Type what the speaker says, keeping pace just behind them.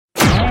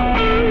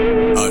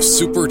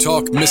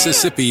SuperTalk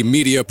Mississippi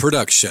media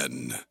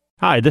production.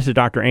 Hi, this is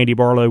Dr. Andy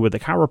Barlow with the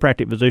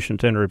Chiropractic Physician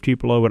Center of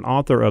Tupelo and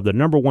author of the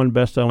 #1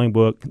 best-selling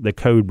book, The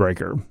Code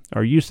Breaker.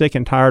 Are you sick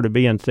and tired of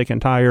being sick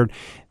and tired?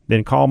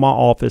 Then call my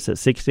office at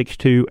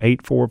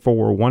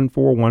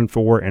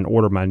 662-844-1414 and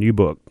order my new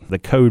book, The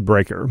Code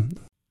Breaker.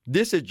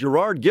 This is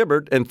Gerard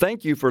Gibbert, and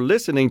thank you for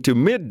listening to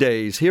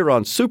Middays here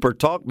on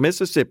SuperTalk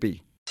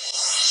Mississippi.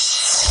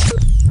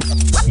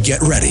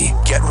 Get ready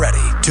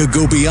to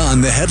go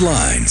beyond the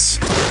headlines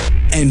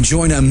and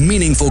join a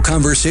meaningful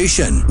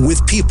conversation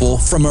with people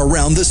from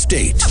around the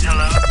state.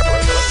 Hello.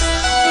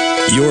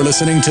 You're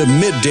listening to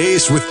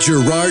Middays with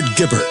Gerard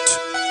Gibbert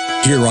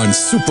here on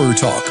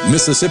SuperTalk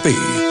Mississippi.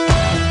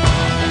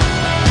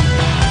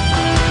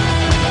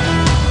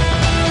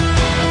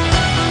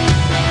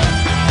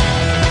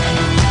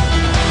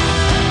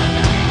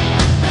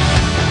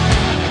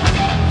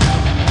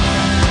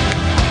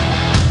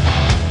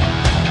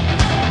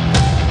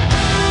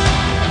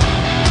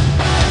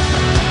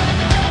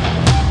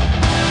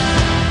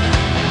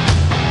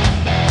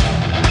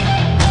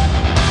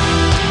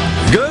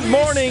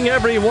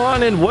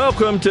 Everyone, and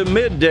welcome to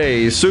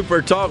Middays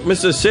Super Talk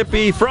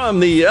Mississippi from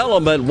the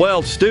Element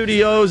Wealth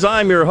Studios.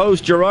 I'm your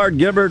host, Gerard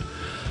Gibbert,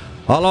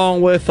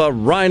 along with a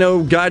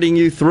rhino guiding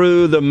you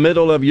through the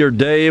middle of your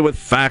day with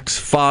facts,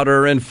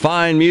 fodder, and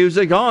fine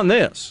music on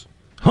this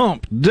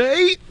Hump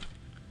Day.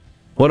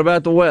 What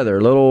about the weather?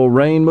 A little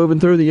rain moving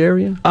through the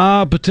area?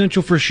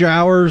 Potential for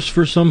showers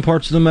for some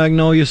parts of the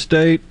Magnolia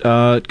State.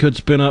 It could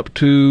spin up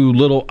to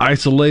little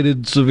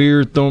isolated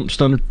severe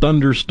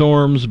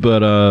thunderstorms,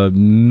 but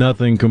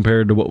nothing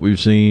compared to what we've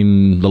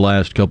seen the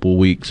last couple of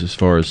weeks as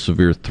far as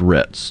severe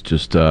threats.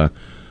 Just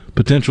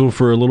potential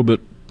for a little bit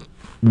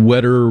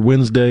wetter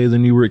Wednesday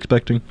than you were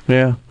expecting.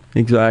 Yeah,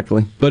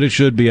 exactly. But it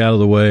should be out of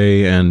the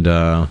way, and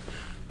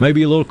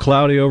maybe a little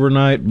cloudy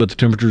overnight, but the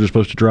temperatures are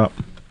supposed to drop.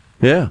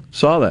 Yeah,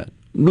 saw that.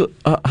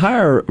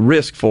 Higher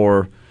risk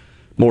for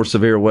more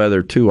severe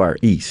weather to our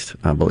east,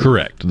 I believe.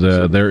 Correct.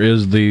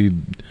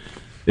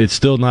 It's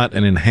still not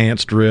an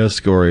enhanced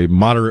risk or a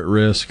moderate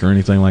risk or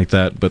anything like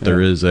that, but there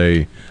is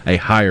a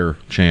higher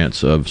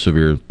chance of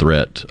severe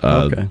threat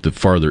the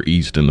farther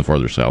east and the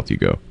farther south you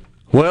go.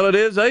 Well, it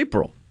is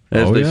April,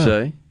 as they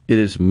say. It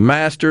is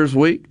Masters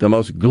Week, the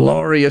most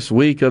glorious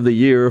week of the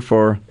year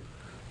for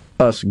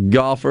us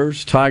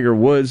golfers. Tiger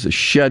Woods is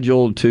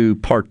scheduled to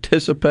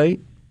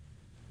participate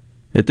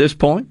at this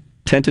point,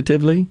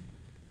 tentatively,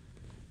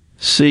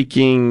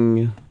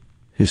 seeking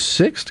his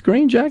 6th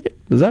green jacket.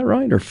 Is that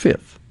right? Or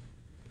 5th?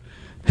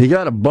 He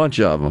got a bunch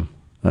of them.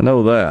 I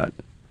know that.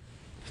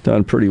 He's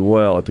done pretty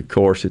well at the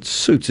course. It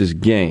suits his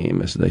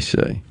game, as they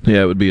say.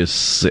 Yeah, it would be a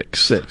 6th.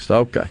 6th,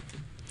 okay.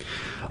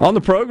 On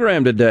the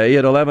program today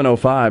at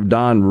 11:05,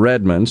 Don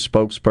Redmond,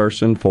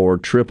 spokesperson for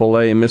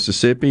AAA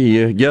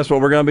Mississippi. Guess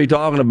what we're going to be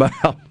talking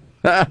about?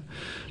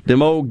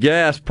 Them old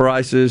gas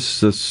prices.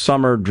 The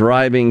summer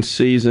driving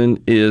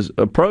season is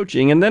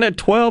approaching. And then at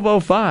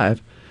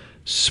 12:05,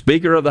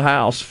 Speaker of the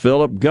House,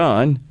 Philip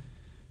Gunn,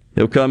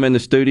 he'll come in the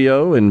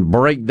studio and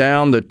break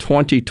down the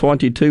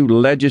 2022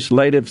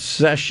 legislative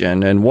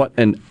session and what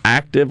an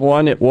active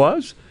one it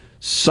was.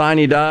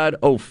 Sine died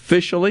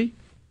officially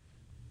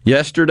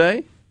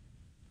yesterday.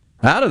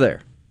 Out of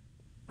there.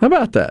 How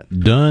about that?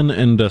 Done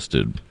and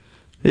dusted.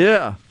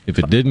 Yeah. If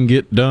it didn't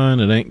get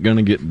done, it ain't going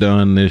to get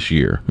done this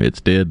year.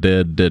 It's dead.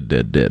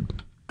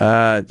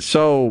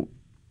 So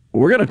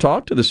we're going to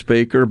talk to the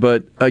Speaker,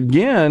 but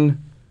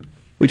again,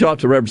 we talked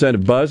to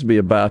Representative Busby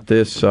about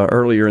this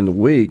earlier in the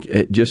week.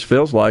 It just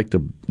feels like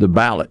the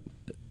ballot,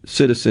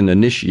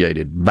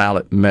 citizen-initiated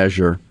ballot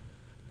measure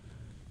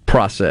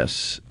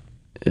process,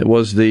 it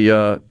was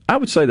I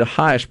would say, the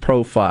highest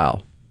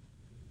profile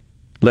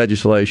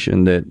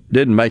legislation that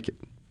didn't make it.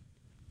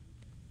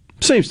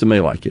 Seems to me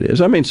like it is.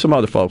 I mean, some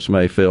other folks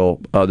may feel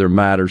other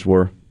matters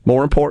were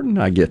more important.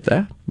 I get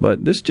that.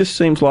 But this just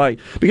seems like,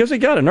 because it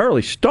got an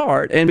early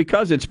start and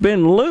because it's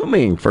been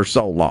looming for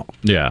so long.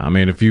 Yeah, I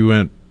mean, if you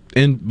went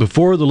in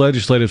before the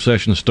legislative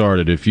session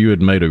started, if you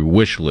had made a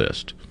wish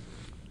list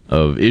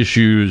of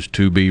issues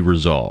to be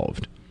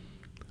resolved,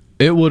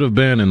 it would have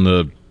been in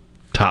the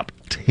top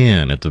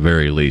 10 at the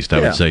very least.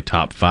 I would say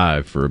top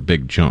 5 for a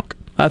big chunk.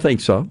 I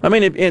think so. I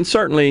mean, and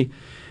certainly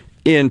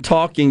in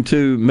talking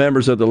to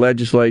members of the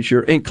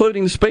legislature,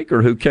 including the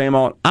Speaker, who came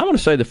on, I want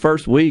to say the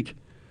first week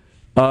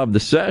of the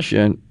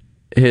session,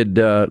 had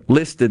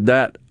listed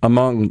that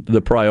among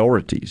the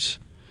priorities.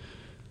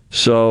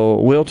 So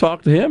we'll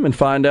talk to him and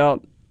find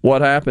out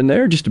what happened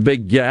there. Just a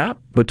big gap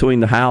between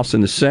the House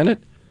and the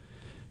Senate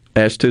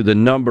as to the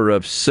number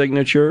of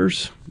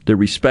signatures the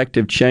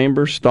respective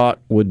chambers thought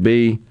would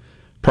be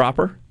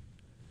proper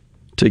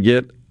to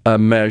get a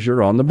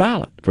measure on the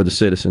ballot for the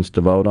citizens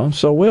to vote on.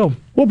 So we'll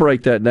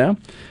break that down.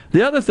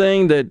 The other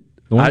thing that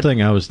the one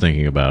thing I was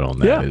thinking about on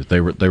that is they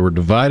were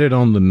divided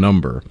on the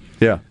number.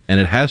 Yeah. And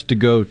it has to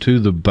go to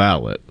the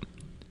ballot.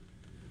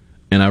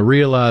 And I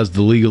realized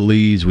the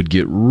legalese would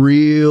get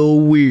real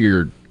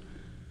weird.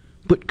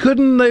 But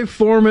couldn't they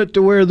form it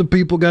to where the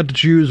people got to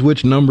choose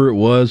which number it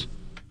was?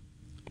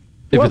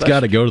 If it's got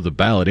to go to the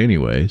ballot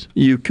anyways.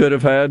 You could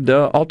have had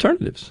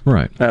alternatives.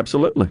 Right.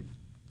 Absolutely.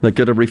 They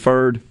could have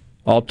referred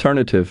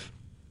alternative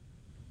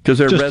because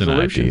they're Just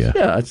resolutions. an idea.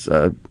 Yeah, it's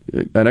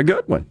and a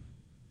good one.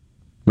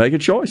 Make a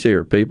choice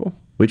here, people.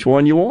 Which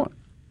one you want?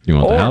 You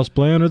want Or- the House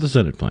plan or the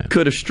Senate plan?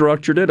 Could have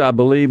structured it, I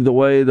believe, the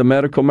way the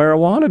medical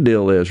marijuana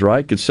deal is,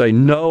 right? Could say,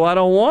 no, I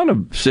don't want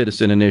a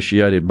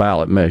citizen-initiated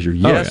ballot measure.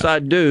 Yes, yeah. I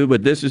do,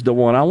 but this is the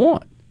one I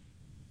want.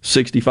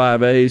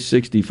 65A,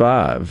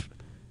 65,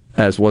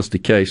 as was the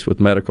case with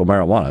medical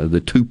marijuana, the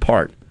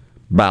two-part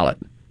ballot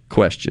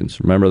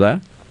questions. Remember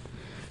that?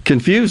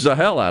 Confused the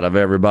hell out of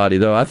everybody,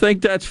 though. I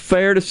think that's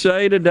fair to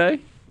say today.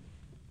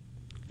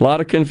 A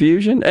lot of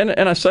confusion. And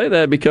I say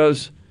that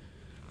because,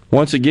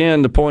 once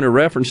again, the point of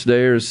reference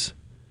there is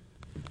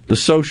the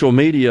social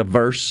media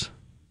verse,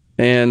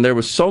 and there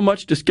was so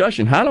much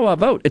discussion. How do I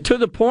vote? To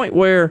the point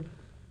where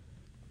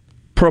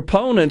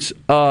proponents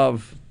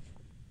of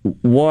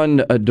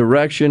one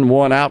direction,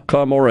 one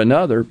outcome or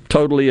another,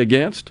 totally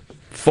against,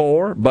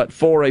 but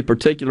for a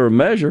particular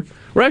measure,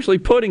 we're actually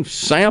putting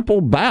sample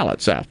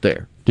ballots out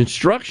there.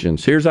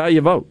 Instructions, here's how you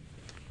vote.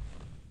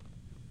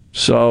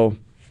 So,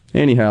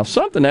 anyhow,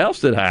 something else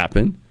that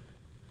happened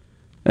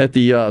at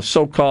the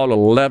so-called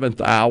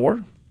 11th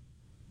hour,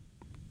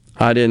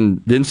 I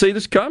didn't see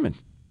this coming.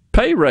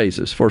 Pay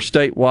raises for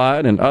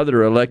statewide and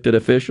other elected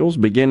officials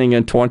beginning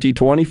in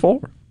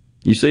 2024.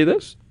 You see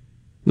this?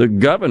 The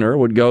governor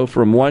would go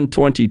from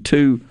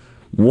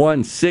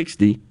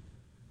 $122,160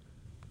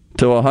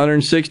 to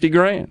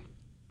 $160,000.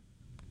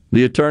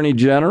 The attorney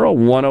general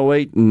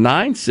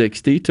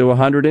 $108,960 to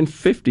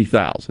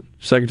 $150,000.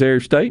 Secretary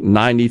of State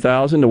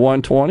 $90,000 to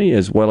 $120,000,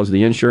 as well as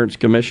the insurance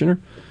commissioner.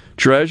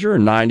 Treasurer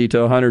 $90,000 to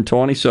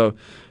 $120,000. So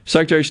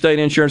Secretary of State,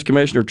 insurance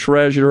commissioner,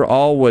 treasurer,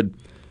 all would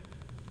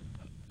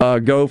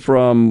go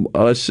from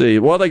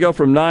they go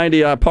from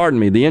 90.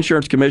 The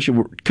insurance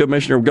commissioner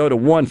would go to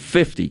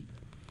 150.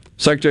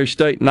 Secretary of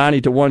State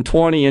 90 to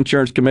 120,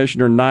 insurance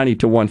commissioner 90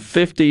 to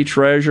 150,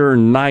 treasurer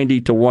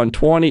 90 to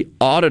 120,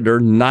 auditor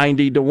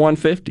 90 to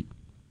 150.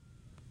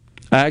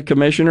 Ag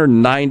commissioner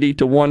 90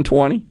 to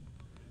 120.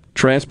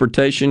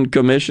 Transportation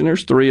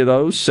commissioners, 3 of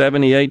those,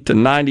 78 to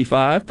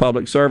 95.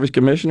 Public service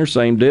commissioner,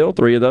 same deal,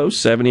 3 of those,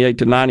 78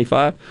 to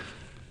 95.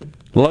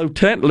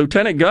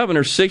 Lieutenant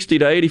governor 60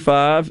 to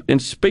 85, and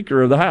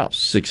Speaker of the House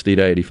 60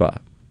 to 85.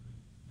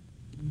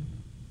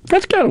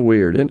 That's kind of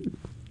weird, isn't it?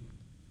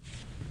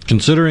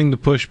 Considering the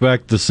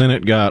pushback the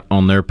Senate got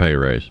on their pay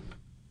raise.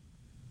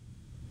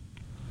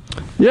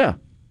 Yeah,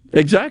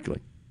 exactly.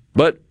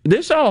 But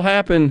this all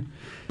happened,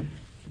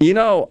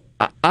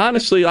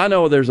 honestly, I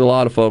know there's a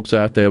lot of folks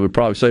out there would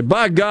probably say,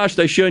 by gosh,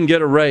 they shouldn't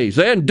get a raise.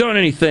 They hadn't done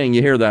anything.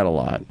 You hear that a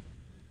lot.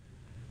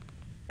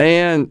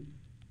 And,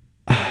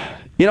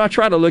 I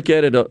try to look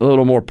at it a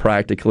little more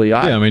practically.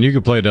 You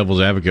could play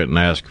devil's advocate and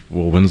ask,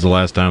 well, when's the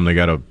last time they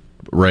got a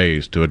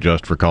raise to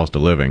adjust for cost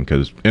of living?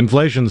 Because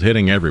inflation's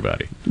hitting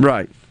everybody.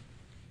 Right.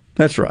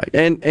 That's right.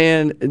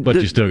 But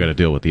you still got to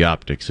deal with the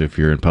optics if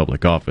you're in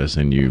public office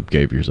and you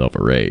gave yourself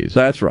a raise.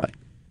 That's right.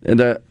 And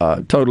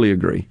totally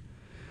agree.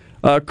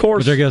 Of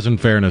course, but I guess in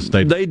fairness,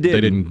 they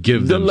didn't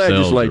give the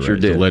themselves legislature a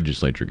raise. did. The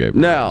legislature gave a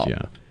now, raise,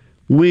 yeah.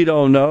 We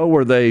don't know.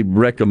 Were they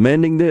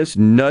recommending this,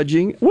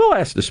 nudging? We'll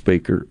ask the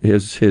Speaker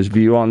his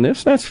view on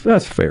this. That's a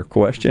fair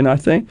question, I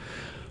think.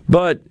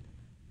 But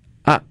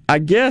I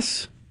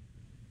guess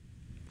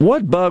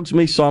what bugs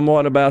me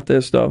somewhat about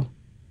this, though,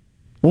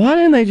 why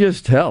didn't they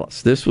just tell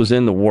us this was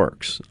in the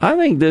works? I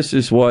think this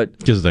is what...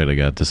 Because they'd have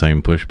got the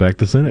same pushback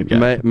the Senate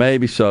got.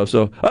 Maybe so.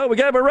 So, we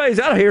gave a raise.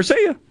 Out of here. See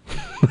ya.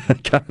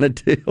 Kind of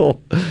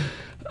deal.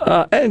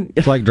 And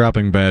it's like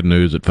dropping bad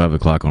news at 5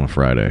 o'clock on a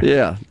Friday.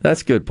 Yeah,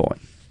 that's a good point.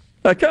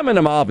 Come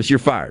into my office. You're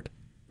fired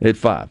at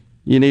 5.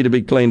 You need to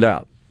be cleaned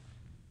out.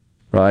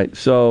 Right?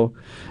 So,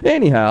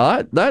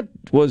 anyhow, that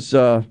was...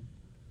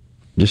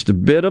 just a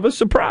bit of a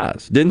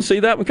surprise. Didn't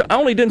see that one. I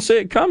only didn't see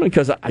it coming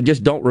because I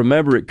just don't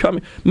remember it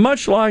coming.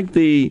 Much like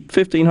the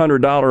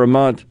 $1,500 a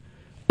month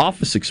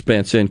office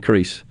expense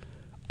increase,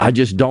 I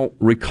just don't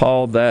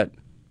recall that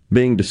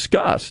being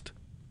discussed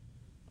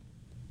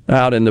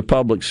out in the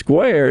public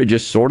square. It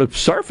just sort of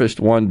surfaced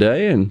one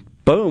day, and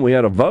boom, we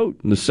had a vote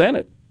in the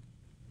Senate,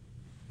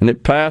 and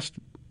it passed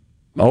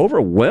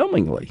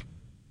overwhelmingly.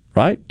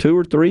 Right, 2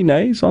 or 3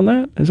 nays on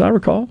that, as I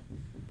recall.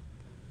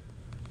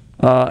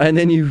 And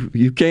then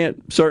you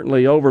can't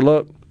certainly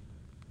overlook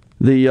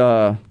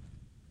the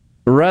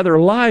rather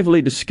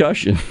lively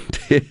discussion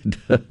did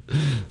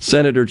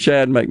Senator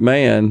Chad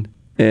McMahon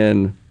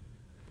and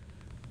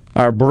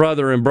our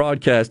brother in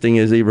broadcasting,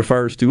 as he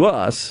refers to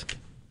us,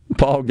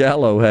 Paul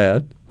Gallo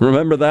had.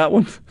 Remember that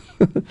one?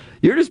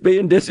 You're just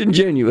being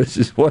disingenuous,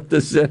 is what the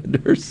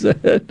senator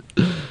said.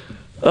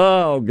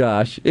 Oh,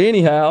 gosh.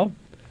 Anyhow,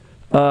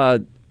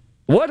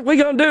 what are we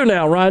going to do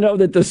now, Rhino,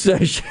 that the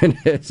session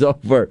is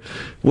over?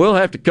 We'll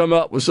have to come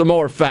up with some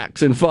more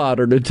facts and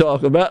fodder to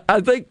talk about.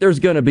 I think there's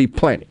going to be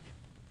plenty.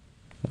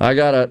 I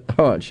got a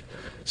hunch.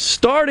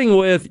 Starting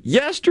with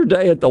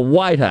yesterday at the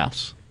White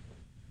House.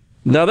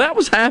 Now, that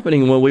was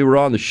happening when we were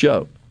on the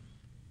show.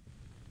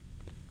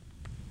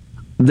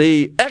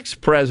 the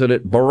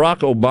ex-president, Barack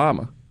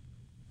Obama.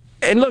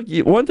 And look,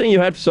 one thing you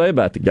have to say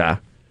about the guy,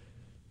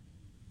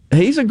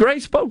 he's a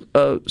great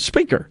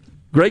speaker,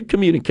 great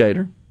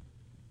communicator.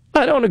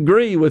 I don't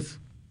agree with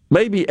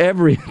maybe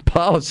every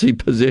policy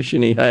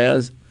position he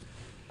has.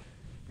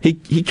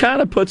 He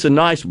kind of puts a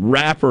nice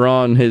wrapper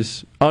on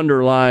his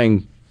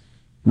underlying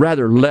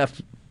rather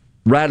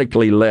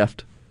radically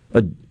left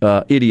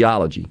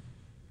ideology.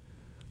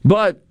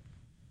 But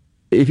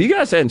if you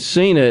guys hadn't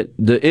seen it,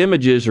 the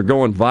images are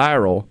going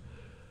viral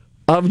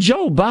of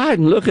Joe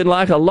Biden looking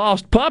like a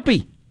lost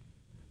puppy.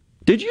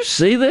 Did you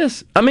see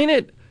this? I mean,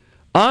 it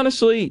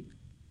honestly,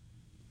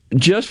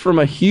 just from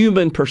a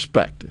human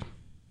perspective,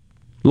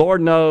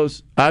 Lord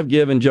knows I've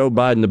given Joe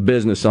Biden the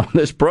business on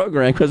this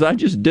program because I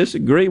just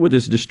disagree with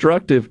his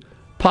destructive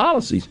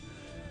policies.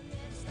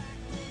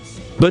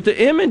 But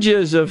the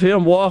images of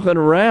him walking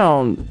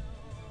around,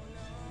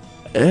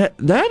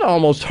 that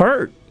almost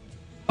hurt.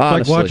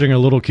 Honestly. Like watching a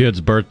little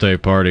kid's birthday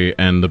party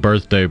and the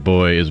birthday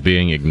boy is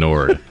being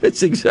ignored.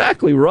 It's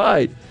exactly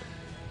right.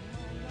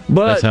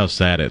 But that's how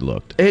sad it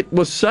looked. It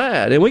was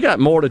sad. And we got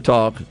more to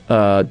talk,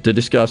 to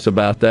discuss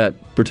about that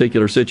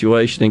particular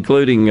situation,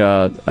 including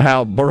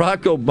how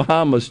Barack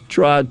Obama's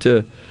tried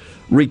to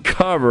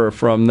recover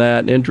from that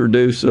and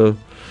introduce a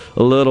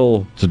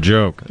little... It's a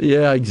joke.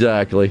 Yeah,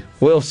 exactly.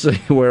 We'll see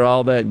where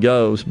all that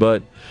goes,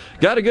 but...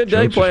 Got a good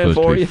day planned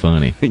for you.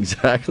 Funny.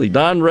 Exactly.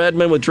 Don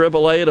Redman with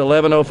AAA at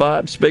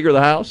 11:05. Speaker of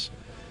the House.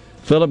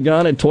 Philip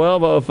Gunn at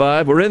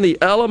 12:05. We're in the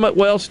Element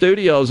Well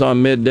Studios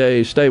on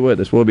midday. Stay with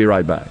us. We'll be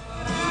right back.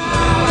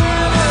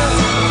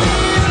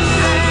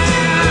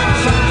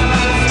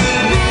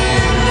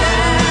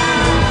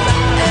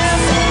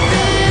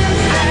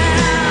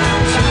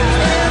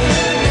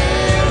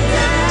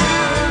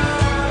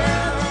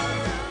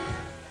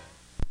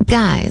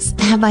 Guys,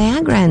 have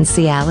Viagra and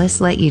Cialis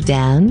let you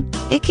down?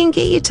 It can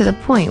get you to the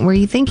point where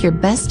you think your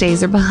best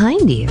days are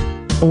behind you.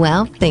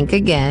 Well, think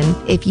again.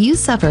 If you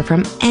suffer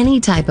from any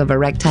type of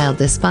erectile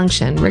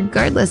dysfunction,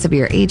 regardless of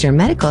your age or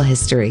medical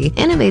history,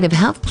 Innovative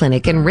Health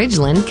Clinic in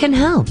Ridgeland can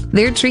help.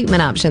 Their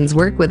treatment options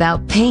work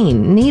without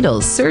pain,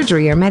 needles,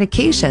 surgery, or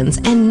medications,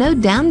 and no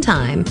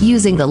downtime,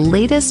 using the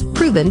latest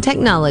proven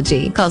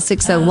technology. Call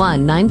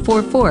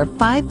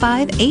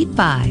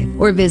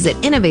 601-944-5585 or visit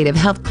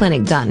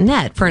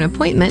innovativehealthclinic.net for an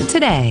appointment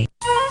today.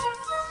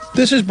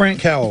 This is Brent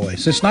Callaway.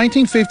 Since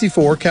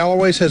 1954,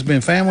 Callaway's has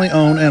been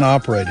family-owned and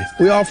operated.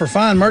 We offer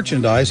fine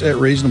merchandise at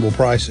reasonable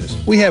prices.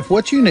 We have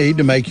what you need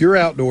to make your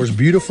outdoors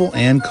beautiful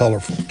and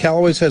colorful.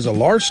 Callaway's has a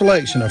large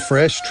selection of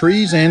fresh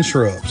trees and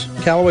shrubs.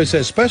 Callaway's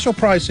has special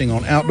pricing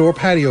on outdoor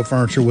patio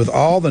furniture with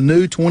all the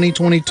new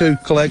 2022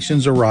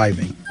 collections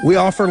arriving. We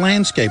offer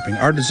landscaping.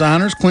 Our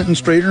designers, Clinton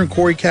Streeter and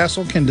Corey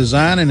Castle, can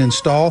design and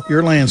install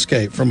your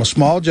landscape from a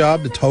small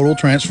job to total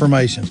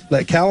transformation.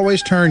 Let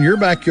Callaway's turn your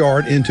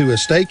backyard into a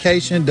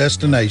staycation destination.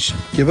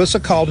 Give us a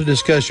call to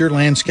discuss your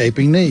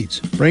landscaping needs.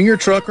 Bring your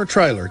truck or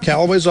trailer.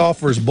 Callaway's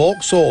offers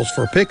bulk soils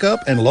for pickup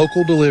and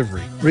local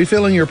delivery.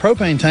 Refilling your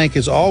propane tank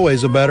is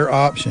always a better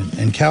option,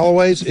 and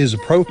Callaway's is a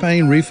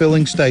propane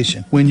refilling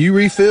station. When you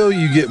refill,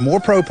 you get more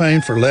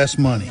propane for less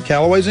money.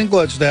 Callaway's in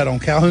Gluckstadt on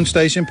Calhoun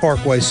Station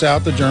Parkway,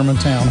 south of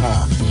Germantown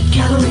High.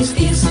 Callaway's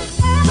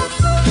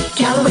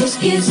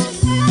is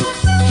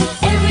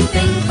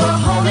everything for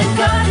home and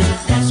garden.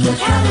 That's what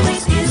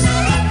Callaway's is.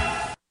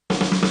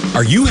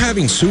 Are you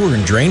having sewer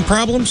and drain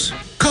problems?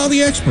 Call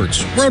the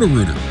experts,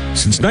 Roto-Rooter.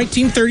 Since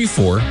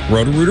 1934,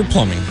 Roto-Rooter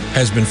Plumbing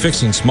has been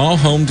fixing small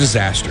home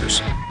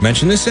disasters.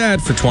 Mention this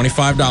ad for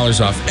 $25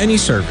 off any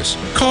service.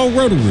 Call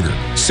Roto-Rooter,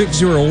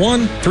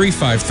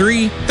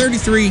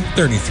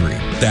 601-353-3333.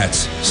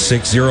 That's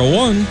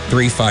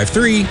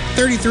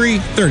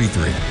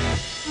 601-353-3333.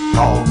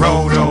 Call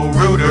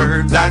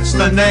Roto-Rooter, that's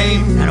the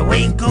name. And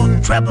away go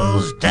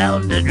troubles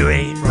down the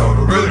drain.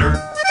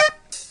 Roto-Rooter.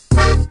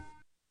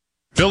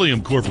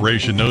 Pelium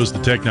Corporation knows the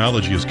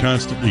technology is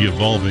constantly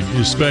evolving,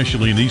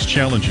 especially in these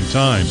challenging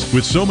times.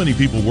 With so many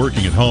people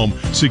working at home,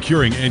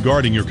 securing and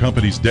guarding your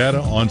company's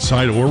data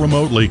on-site or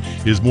remotely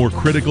is more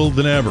critical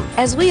than ever.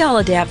 As we all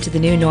adapt to the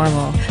new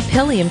normal,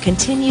 Pelium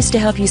continues to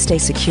help you stay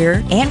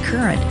secure and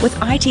current with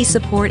IT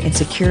support in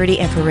security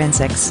and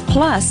forensics,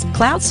 plus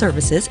cloud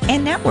services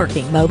and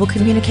networking, mobile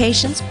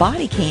communications,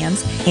 body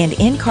cams, and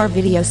in-car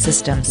video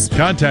systems.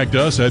 Contact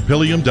us at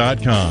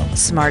Pelium.com.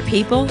 Smart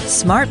people,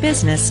 smart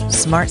business,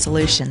 smart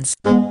solutions.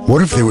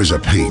 What if there was a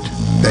paint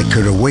that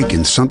could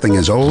awaken something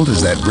as old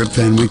as that Rip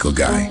Van Winkle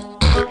guy?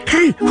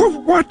 Hey,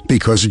 what?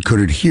 Because it could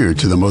adhere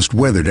to the most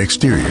weathered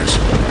exteriors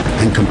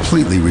and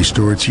completely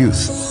restore its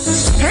youth.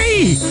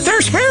 Hey,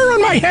 there's hair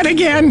on my head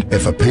again!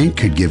 If a paint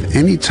could give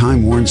any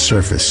time-worn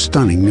surface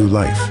stunning new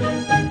life,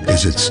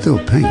 is it still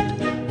paint?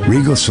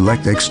 Regal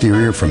Select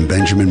Exterior from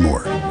Benjamin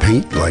Moore.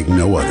 Paint like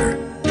no other.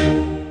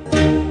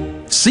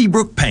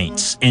 Seabrook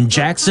Paints in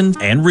Jackson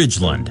and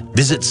Ridgeland.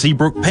 Visit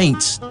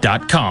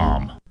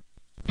SeabrookPaints.com.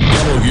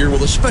 Gallo here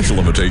with a special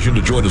invitation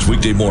to join us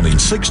weekday morning,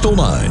 6 to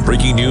 9.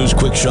 Breaking news,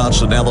 quick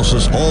shots,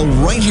 analysis, all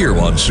right here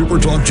on Super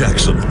Talk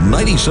Jackson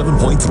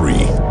 97.3.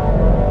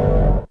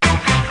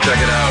 Check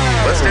it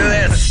out. Let's Let's do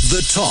this.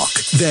 The talk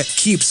that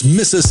keeps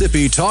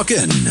Mississippi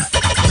talking.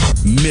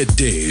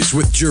 Middays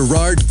with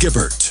Gerard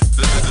Gibbert.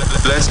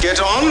 Let's get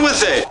on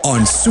with it.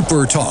 On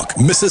Super Talk,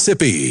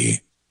 Mississippi.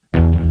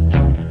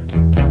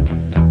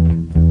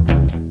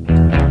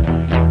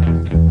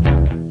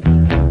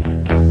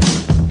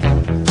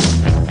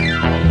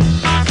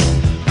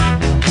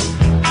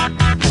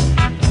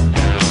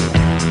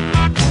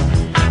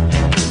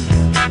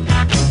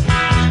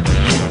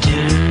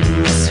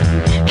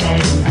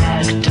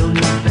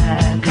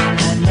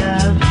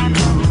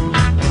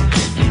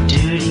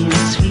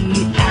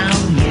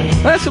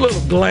 That's a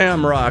little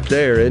glam rock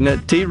there, isn't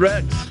it,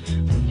 T-Rex?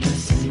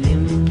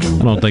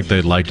 I don't think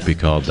they'd like to be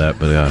called that,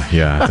 but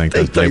yeah, I think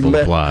that label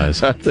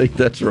applies. I think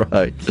that's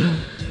right.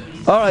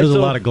 All right, There's a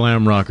lot of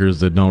glam rockers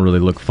that don't really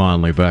look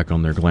fondly back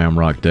on their glam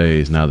rock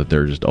days now that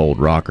they're just old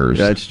rockers.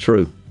 That's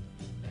true.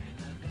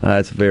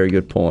 That's a very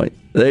good point.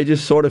 They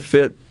just sort of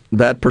fit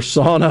that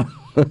persona,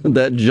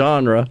 that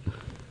genre.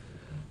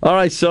 All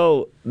right,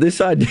 so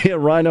this idea,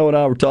 Rhino and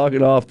I were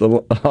talking off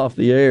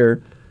the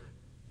air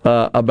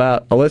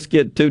about let's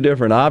get two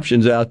different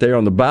options out there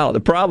on the ballot. The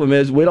problem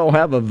is we don't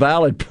have a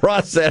valid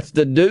process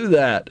to do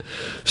that.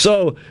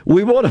 So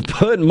we want to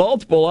put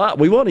multiple out.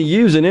 We want to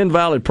use an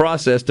invalid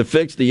process to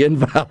fix the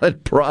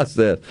invalid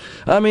process.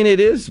 I mean, it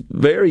is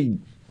very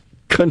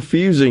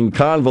confusing,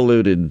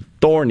 convoluted,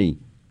 thorny.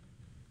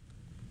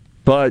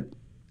 But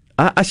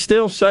I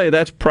still say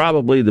that's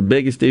probably the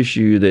biggest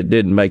issue that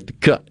didn't make the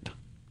cut.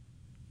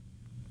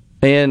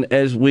 And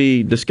as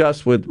we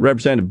discussed with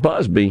Representative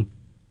Busby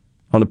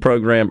on the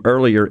program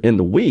earlier in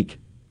the week,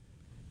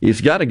 it's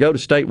got to go to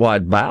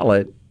statewide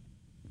ballot.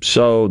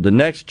 So the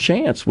next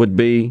chance would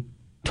be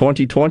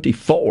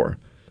 2024.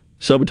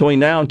 So between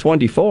now and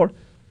 24,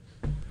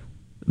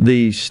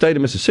 the state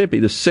of Mississippi,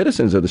 the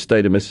citizens of the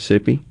state of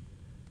Mississippi,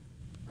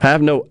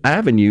 have no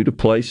avenue to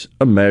place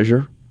a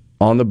measure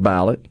on the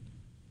ballot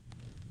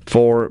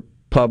for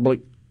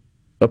public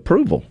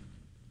approval.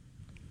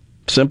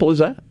 Simple as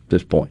that at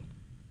this point.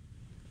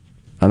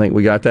 I think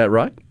we got that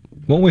right.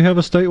 Won't we have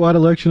a statewide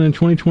election in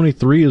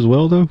 2023 as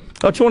well, though?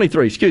 Oh,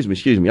 23. Excuse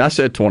me. I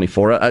said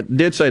 24. I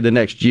did say the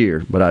next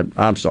year, but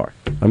I'm sorry.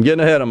 I'm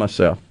getting ahead of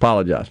myself.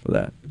 Apologize for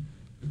that.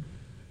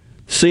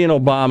 Seeing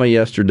Obama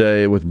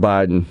yesterday with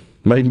Biden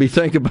made me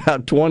think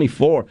about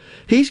 24.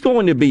 He's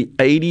going to be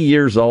 80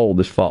 years old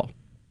this fall.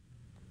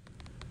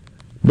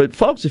 But,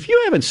 folks, if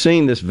you haven't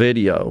seen this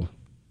video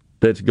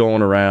that's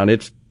going around,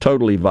 it's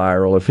totally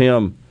viral, of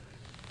him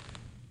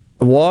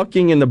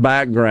walking in the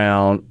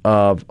background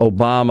of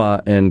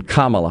Obama and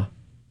Kamala.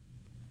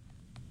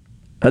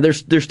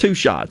 There's two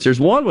shots. There's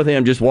one with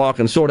him just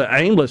walking sort of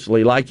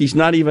aimlessly, like he's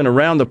not even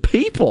around the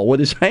people, with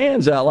his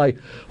hands out like,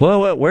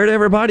 well, where'd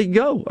everybody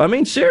go? I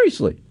mean,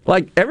 seriously.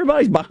 Like,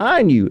 everybody's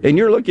behind you, and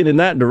you're looking in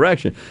that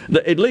direction,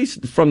 at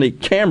least from the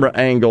camera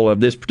angle of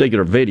this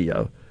particular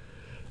video.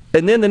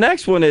 And then the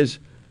next one is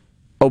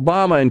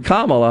Obama and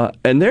Kamala,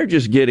 and they're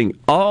just getting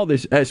all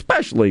this,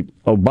 especially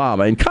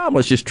Obama. And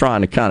Kamala's just trying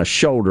to kind of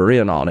shoulder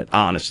in on it,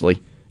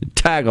 honestly,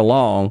 tag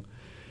along.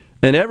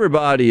 And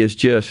everybody is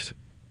just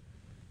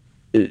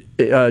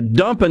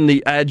dumping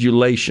the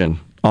adulation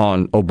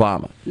on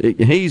Obama.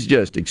 He's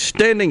just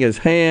extending his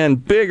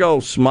hand, big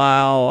old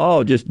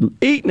smile, just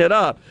eating it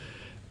up.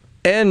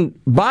 And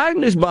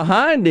Biden is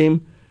behind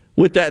him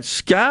with that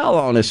scowl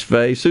on his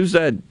face. Who's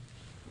that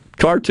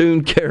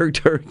cartoon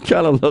character?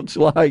 Kind of looks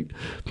like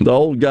the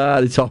old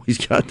guy that's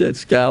always got that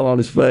scowl on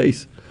his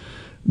face.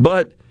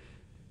 But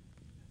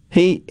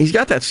he's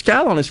got that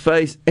scowl on his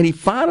face, and he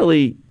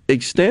finally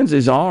extends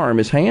his arm,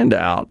 his hand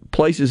out,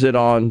 places it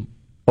on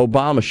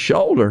Obama's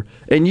shoulder,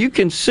 and you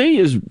can see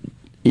his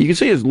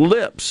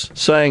lips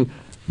saying,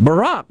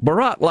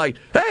 Barack, like,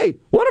 hey,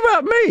 what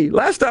about me?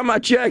 Last time I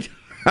checked,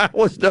 I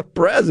was the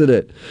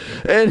president.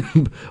 And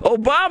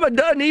Obama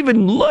doesn't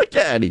even look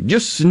at him,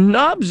 just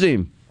snubs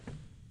him.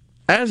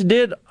 As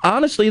did,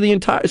 honestly,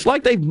 it's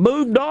like they've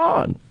moved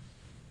on.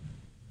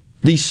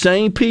 These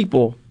same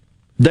people,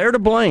 they're to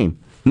blame.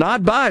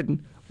 Not Biden,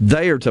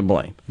 they are to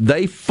blame.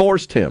 They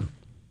forced him.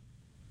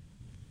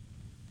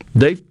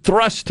 They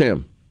thrust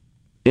him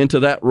into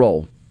that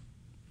role.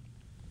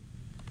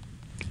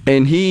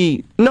 And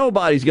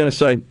nobody's going to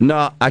say,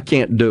 no, I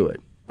can't do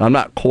it. I'm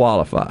not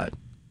qualified.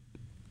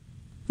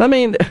 I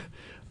mean,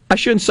 I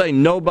shouldn't say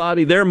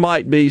nobody. There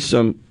might be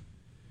some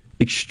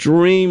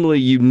extremely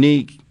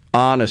unique,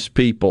 honest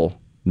people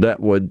that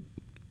would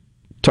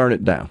turn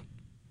it down.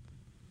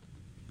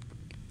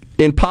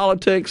 In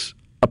politics,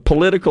 a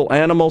political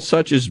animal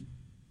such as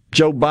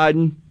Joe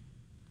Biden,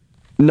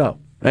 no,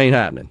 ain't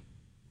happening.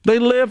 They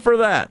live for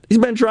that. He's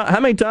been trying. How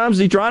many times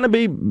is he tried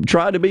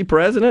to be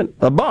president?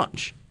 A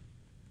bunch.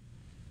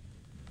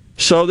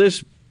 So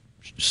this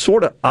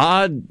sort of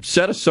odd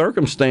set of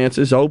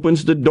circumstances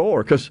opens the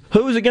door. Because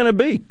who is it going to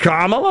be?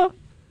 Kamala?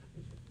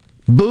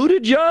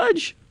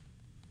 Buttigieg?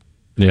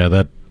 Yeah,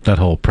 that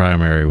whole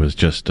primary was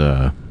just,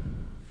 well,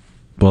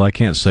 I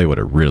can't say what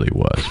it really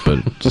was,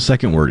 but the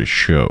second word is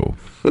show.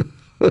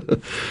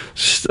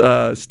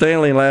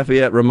 Stanley and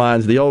Lafayette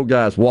reminds the old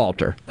guys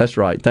Walter. That's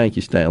right. Thank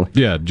you, Stanley.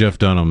 Yeah, Jeff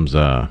Dunham's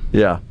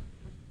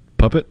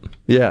puppet?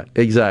 Yeah,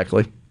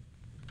 exactly.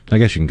 I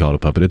guess you can call it a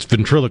puppet. It's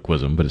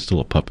ventriloquism, but it's still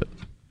a puppet.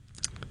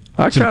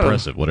 It's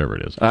impressive, whatever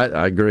it is.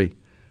 I agree.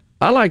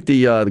 I like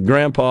the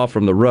grandpa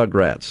from the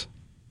Rugrats.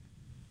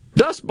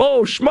 Dust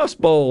Bowl, Schmust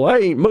Bowl, I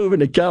ain't moving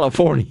to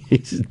California.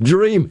 He's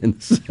dreaming,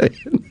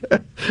 saying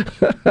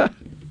that.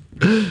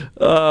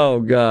 Oh,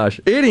 gosh.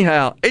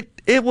 Anyhow,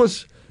 it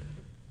was,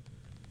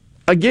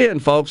 again,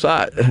 folks,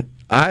 I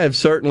have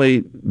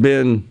certainly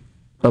been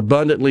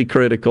abundantly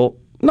critical,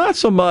 not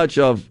so much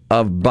of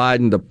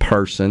Biden the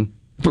person.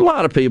 A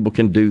lot of people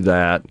can do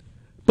that,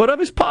 but of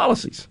his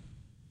policies.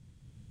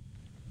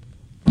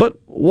 But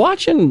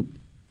watching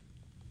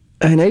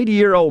an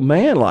 80-year-old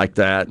man like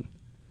that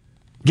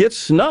get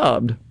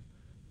snubbed,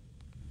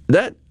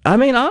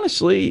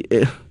 honestly,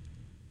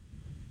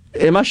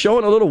 am I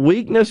showing a little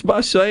weakness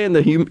by saying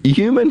the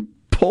human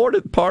part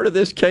of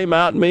this came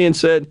out in me and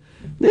said,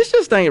 this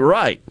just ain't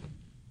right?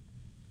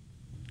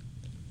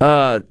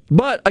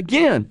 But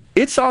again,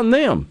 it's on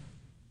them.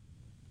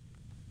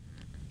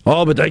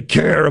 Oh, but they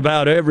care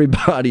about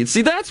everybody.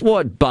 See, that's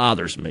what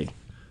bothers me.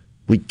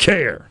 We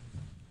care.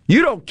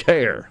 You don't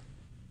care.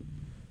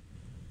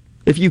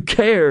 If you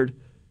cared,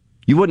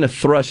 you wouldn't have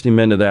thrust him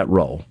into that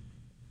role.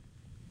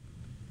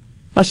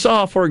 I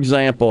saw, for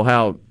example,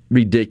 how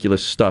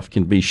ridiculous stuff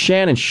can be.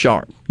 Shannon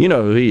Sharp, you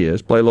know who he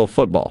is, play a little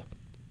football.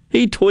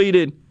 He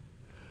tweeted,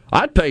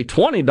 I'd pay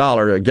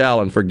 $20 a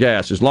gallon for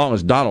gas as long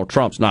as Donald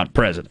Trump's not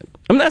president.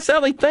 I mean, that's how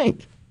they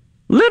think.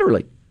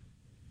 Literally.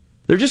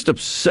 They're just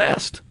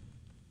obsessed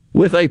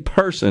with a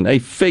person, a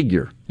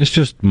figure. It's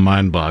just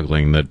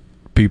mind-boggling that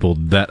people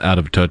that out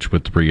of touch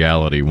with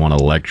reality want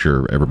to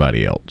lecture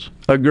everybody else.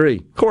 Agree.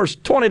 Of course,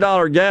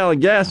 $20 a gallon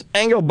gas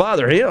ain't going to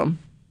bother him.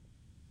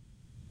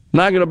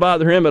 Not going to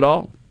bother him at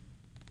all.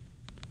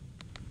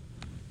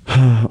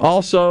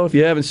 Also, if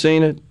you haven't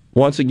seen it,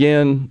 once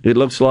again, it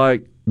looks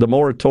like the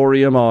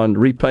moratorium on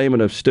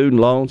repayment of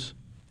student loans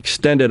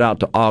extended out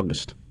to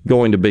August.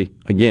 Going to be,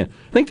 again,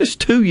 I think this is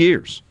 2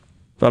 years,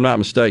 if I'm not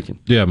mistaken.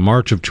 Yeah,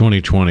 March of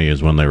 2020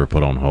 is when they were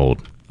put on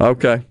hold.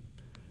 Okay.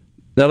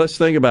 Now let's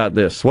think about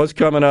this. What's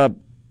coming up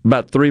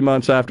about 3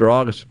 months after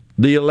August?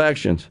 The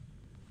elections.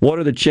 What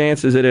are the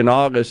chances that in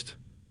August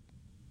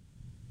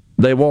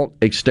they won't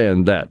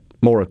extend that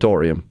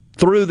moratorium?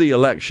 Through the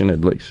election,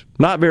 at least.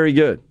 Not very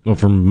good. Well,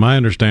 from my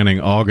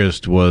understanding,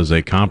 August was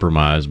a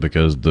compromise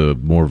because the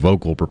more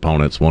vocal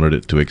proponents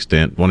wanted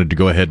to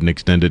go ahead and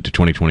extend it to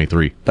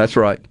 2023. That's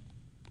right.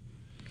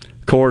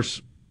 Of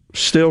course,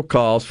 still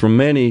calls for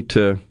many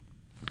to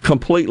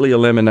completely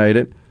eliminate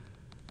it.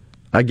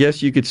 I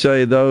guess you could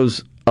say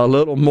those a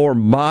little more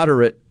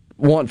moderate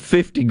want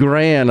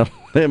 $50,000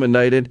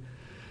 eliminated.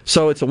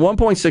 So it's a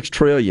 $1.6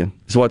 trillion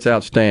is what's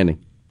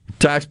outstanding.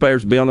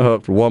 Taxpayers will be on the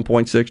hook for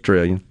 $1.6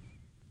 trillion.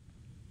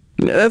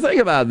 Now, think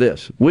about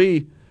this.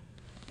 We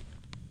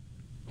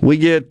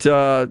get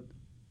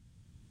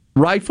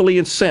rightfully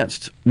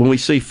incensed when we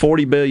see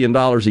 $40 billion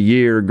a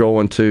year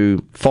going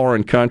to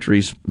foreign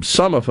countries,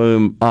 some of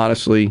whom,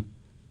 honestly,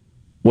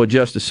 would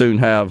just as soon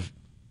have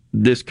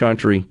this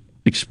country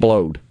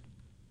explode.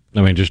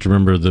 I mean, just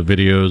remember the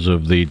videos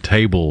of the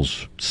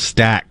tables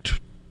stacked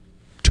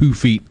 2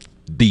 feet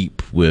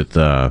deep with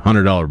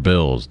 $100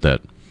 bills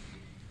that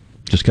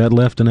just got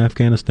left in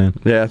Afghanistan.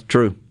 Yeah,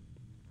 true.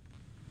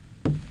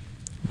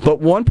 But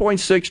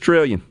 $1.6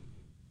 trillion,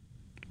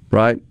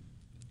 right?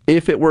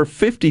 If it were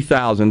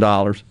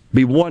 $50,000,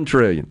 be $1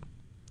 trillion.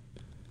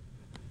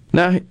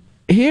 Now,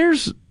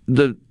 here's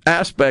the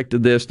aspect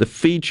of this, the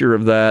feature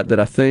of that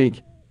I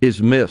think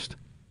is missed.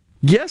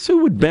 Guess who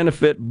would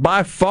benefit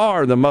by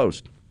far the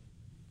most?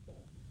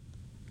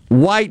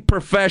 White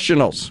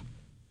professionals.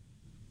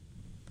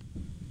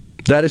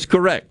 That is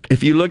correct.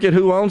 If you look at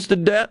who owns the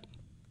debt,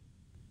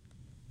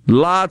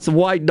 lots of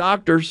white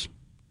doctors.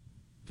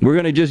 We're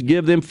going to just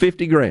give them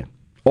 $50,000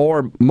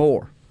 or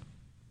more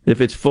if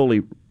it's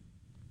fully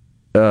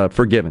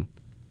forgiven.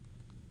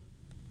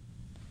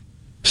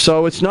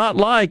 So it's not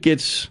like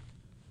it's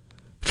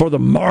for the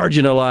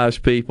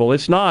marginalized people.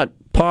 It's not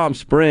Palm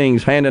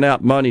Springs handing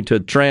out money to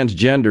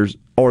transgenders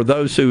or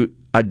those who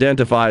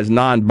identify as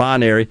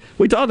non-binary.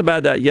 We talked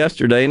about that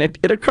yesterday, and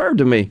it occurred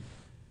to me.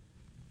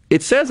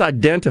 It says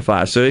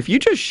identify. So if you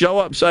just show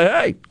up and say,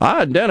 hey, I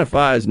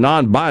identify as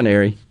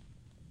non-binary,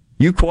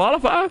 you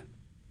qualify?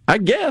 I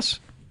guess.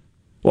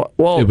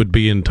 Well, it would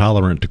be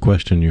intolerant to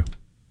question you.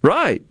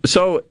 Right.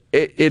 So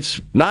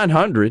it's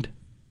 900.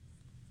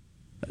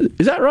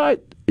 Is that right?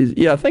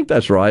 Yeah, I think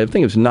that's right. I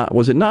think it's not.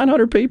 Was it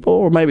 900 people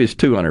or maybe it's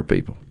 200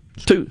 people?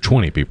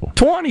 20 people.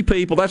 20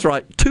 people. That's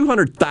right.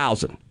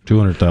 200,000.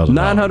 200,000.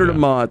 900 a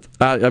month.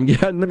 Let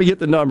me get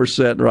the number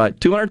set right.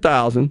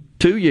 200,000.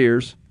 2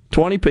 years.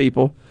 20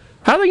 people.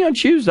 How are they going to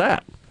choose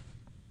that?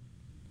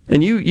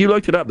 And you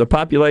looked it up. The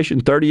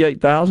population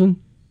 38,000.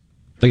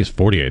 I think it's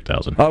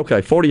 48,000.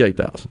 Okay,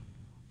 48,000.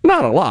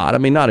 Not a lot. I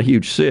mean, not a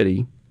huge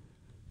city.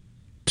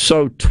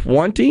 So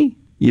 20?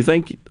 You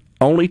think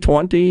only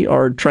 20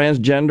 are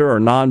transgender or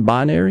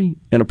non-binary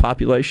in a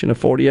population of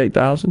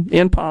 48,000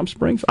 in Palm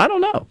Springs? I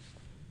don't know.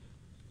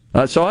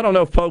 So I don't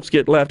know if folks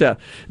get left out.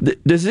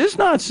 Does this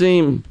not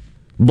seem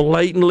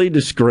blatantly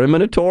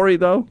discriminatory,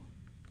 though?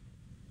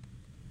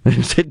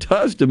 It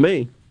does to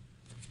me.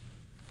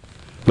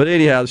 But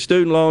anyhow, the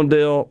student loan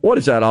deal, what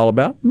is that all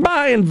about?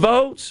 Buying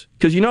votes,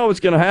 because you know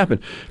what's going to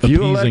happen.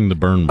 Appeasing the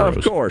Burn Bros.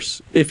 Of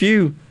course.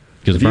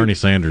 Because Bernie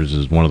Sanders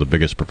is one of the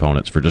biggest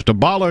proponents for just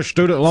abolish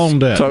student loan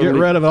debt. Totally. Get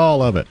rid of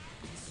all of it.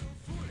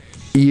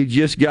 You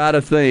just got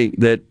to think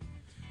that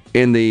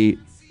in the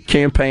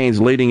campaigns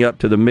leading up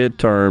to the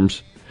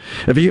midterms,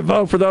 if you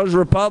vote for those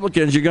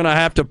Republicans, you're going to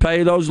have to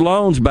pay those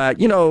loans back.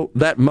 You know,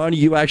 that money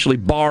you actually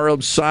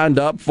borrowed, signed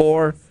up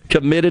for,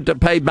 committed to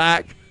pay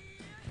back.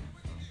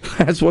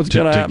 That's what's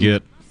going to happen. To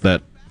get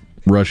that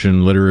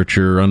Russian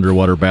literature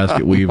underwater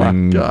basket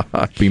weaving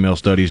female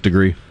studies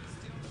degree.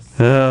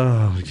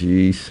 Oh,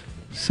 jeez.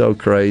 So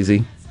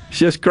crazy. It's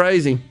just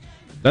crazy.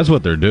 That's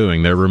what they're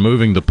doing. They're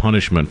removing the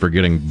punishment for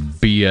getting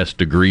BS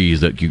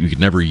degrees that you could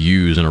never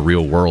use in a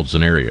real-world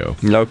scenario.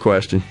 No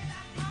question.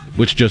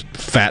 Which just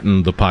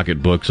fattened the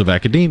pocketbooks of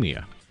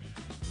academia.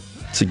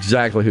 It's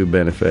exactly who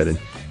benefited.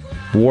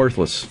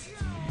 Worthless.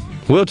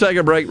 We'll take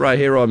a break right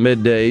here on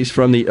Middays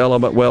from the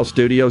Element Wealth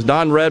Studios.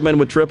 Don Redman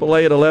with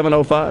AAA at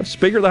 11:05.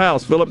 Speaker of the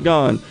House, Philip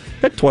Gahn,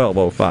 at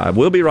 12:05.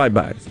 We'll be right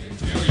back.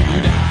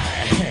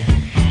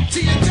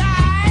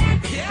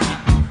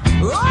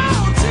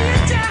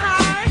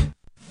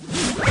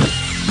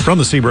 From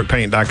the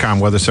SeabrookPaint.com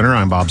Weather Center,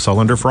 I'm Bob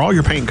Sullender. For all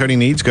your paint and coating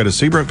needs, go to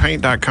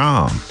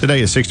SeabrookPaint.com.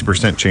 Today, a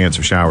 60% chance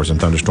of showers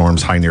and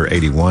thunderstorms, high near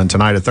 81.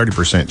 Tonight, a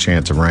 30%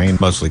 chance of rain,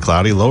 mostly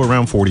cloudy, low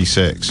around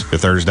 46. For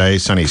Thursday,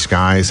 sunny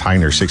skies, high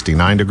near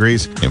 69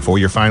 degrees. And for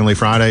your finally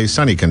Friday,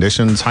 sunny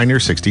conditions, high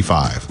near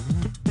 65.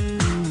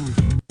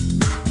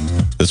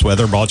 This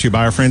weather brought to you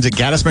by our friends at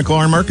Gaddis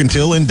McLaurin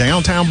Mercantile in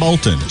downtown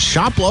Bolton.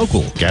 Shop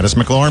local. Gaddis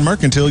McLaurin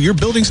Mercantile, your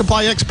building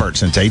supply expert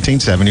since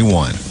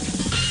 1871.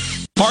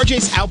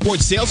 RJ's Outboard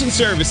Sales and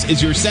Service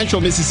is your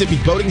Central Mississippi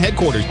boating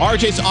headquarters.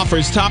 RJ's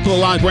offers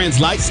top-of-the-line brands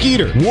like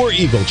Skeeter, War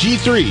Eagle,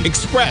 G3,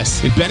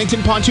 Express, and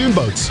Bennington pontoon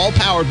boats, all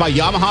powered by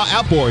Yamaha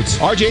Outboards.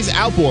 RJ's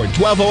Outboard,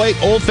 1208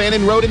 Old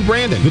Fannin Road in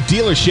Brandon, the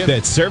dealership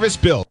that's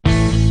service-built.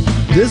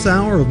 This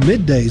hour of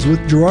Middays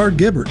with Gerard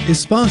Gibbert is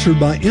sponsored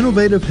by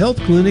Innovative Health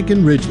Clinic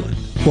in Ridgeland.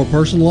 For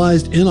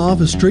personalized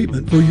in-office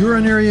treatment for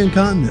urinary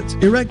incontinence,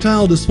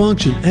 erectile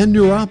dysfunction, and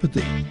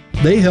neuropathy,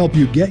 they help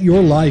you get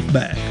your life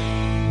back.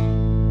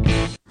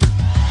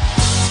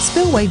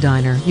 Spillway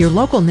Diner, your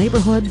local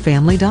neighborhood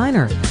family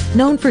diner.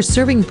 Known for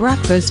serving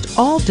breakfast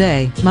all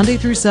day, Monday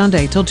through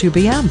Sunday till 2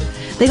 p.m.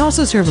 They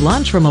also serve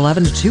lunch from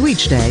 11 to 2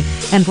 each day.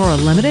 And for a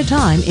limited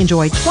time,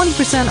 enjoy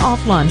 20%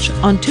 off lunch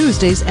on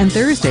Tuesdays and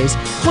Thursdays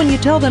when you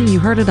tell them you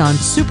heard it on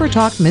Super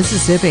Talk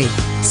Mississippi.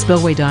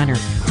 Spillway Diner,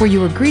 where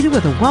you are greeted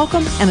with a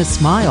welcome and a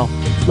smile.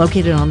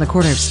 Located on the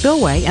corner of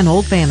Spillway and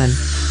Old Fannin.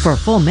 For a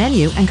full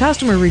menu and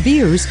customer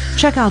reviews,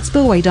 check out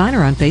Spillway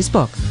Diner on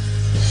Facebook.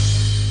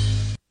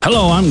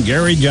 Hello, I'm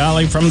Gary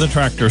Jolly from the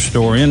Tractor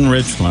Store in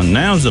Richland.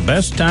 Now's the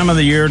best time of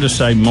the year to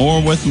save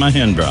more with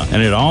Mahindra,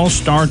 and it all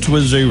starts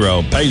with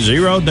zero. Pay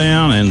zero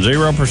down and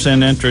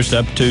 0% interest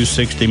up to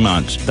 60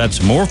 months.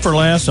 That's more for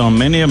less on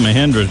many of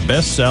Mahindra's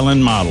best-selling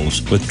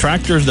models, with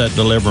tractors that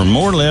deliver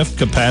more lift,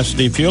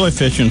 capacity, fuel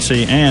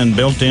efficiency, and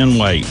built-in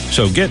weight.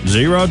 So get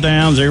zero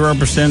down,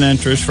 0%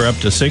 interest for up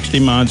to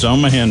 60 months on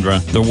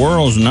Mahindra, the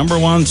world's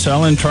 #1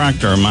 selling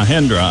tractor,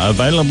 Mahindra,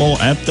 available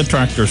at the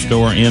Tractor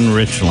Store in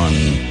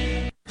Richland.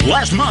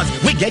 Last month,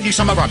 we gave you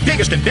some of our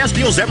biggest and best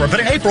deals ever,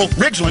 but in April,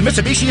 Ridgeland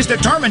Mitsubishi is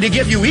determined to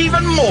give you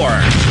even more.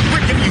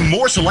 We're giving you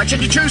more selection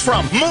to choose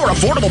from, more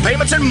affordable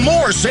payments, and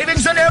more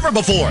savings than ever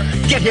before.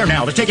 Get here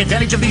now to take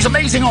advantage of these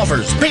amazing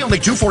offers. Pay only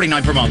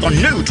 $249 per month on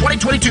new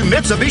 2022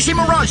 Mitsubishi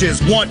Mirages.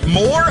 Want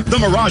more? The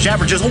Mirage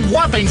averages a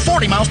whopping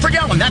 40 miles per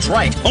gallon. That's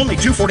right, only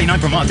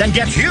 $249 per month, and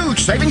get huge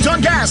savings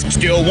on gas.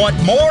 Still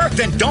want more?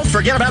 Then don't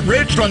forget about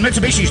Ridgeland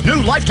Mitsubishi's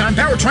new lifetime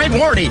powertrain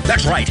warranty.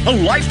 That's right, a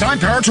lifetime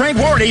powertrain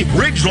warranty.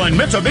 Ridgeland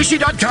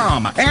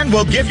Mitsubishi.com, and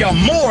we'll give you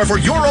more for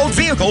your old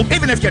vehicle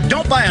even if you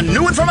don't buy a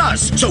new one from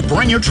us. So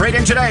bring your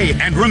trade-in today,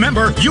 and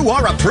remember, you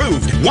are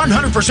approved.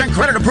 100%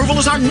 credit approval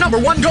is our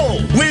 #1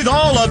 goal. With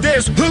all of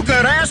this, who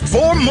could ask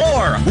for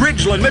more?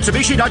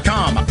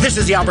 RidgelandMitsubishi.com. This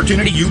is the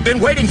opportunity you've been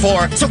waiting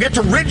for. So get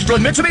to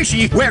Ridgeland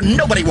Mitsubishi, where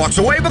nobody walks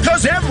away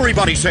because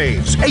everybody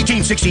saves.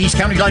 1860 East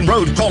County Line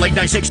Road. Call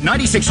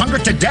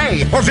 896-9600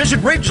 today, or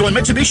visit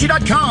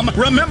RidgelandMitsubishi.com.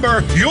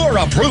 Remember, you're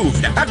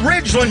approved at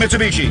Ridgeland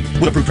Mitsubishi.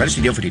 With approved credit,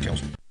 see deal for details.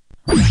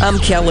 I'm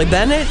Kelly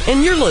Bennett,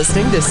 and you're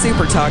listening to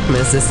Super Talk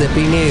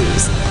Mississippi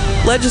News.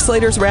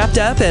 Legislators wrapped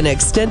up an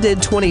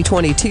extended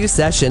 2022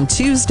 session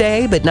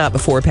Tuesday, but not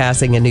before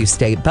passing a new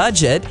state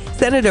budget.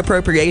 Senate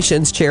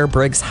Appropriations Chair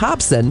Briggs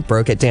Hobson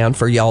broke it down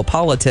for Y'all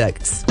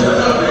Politics.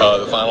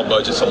 The final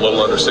budget's a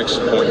little under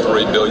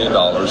 $6.3 billion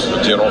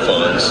of general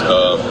funds.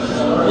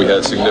 We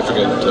had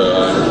significant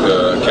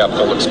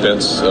capital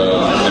expense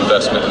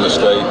investment in the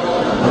state,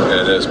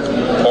 and as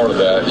part of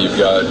that, you've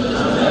got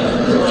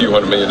a few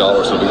 $100 million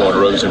that will be going to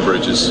roads and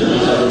bridges.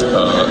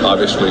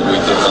 Obviously, we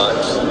did not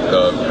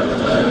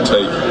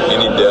take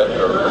any debt,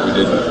 or we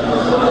didn't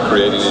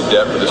create any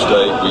debt for the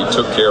state. We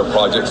took care of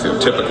projects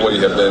that typically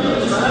have been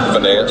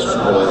financed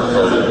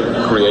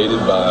or created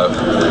by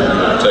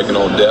taking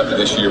on debt.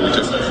 This year, we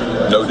took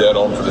no debt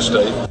on for the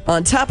state.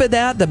 On top of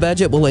that, the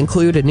budget will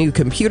include a new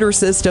computer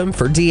system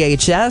for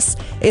DHS,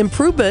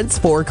 improvements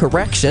for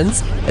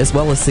corrections, as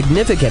well as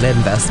significant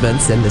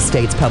investments in the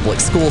state's public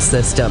school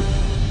system.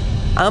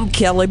 I'm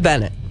Kelly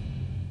Bennett.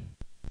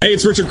 Hey,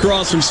 it's Richard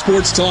Cross from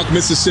Sports Talk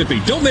Mississippi.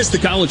 Don't miss the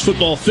College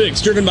Football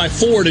Fix, driven by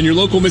Ford and your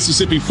local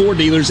Mississippi Ford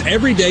dealers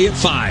every day at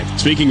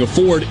 5. Speaking of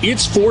Ford,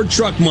 it's Ford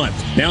Truck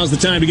Month. Now's the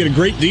time to get a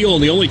great deal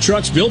on the only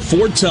trucks built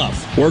Ford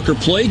tough. Work or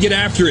play, get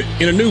after it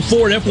in a new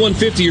Ford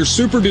F-150 or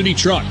Super Duty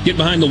truck. Get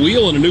behind the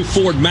wheel in a new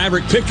Ford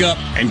Maverick pickup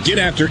and get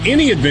after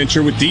any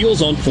adventure with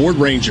deals on Ford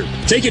Ranger.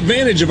 Take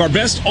advantage of our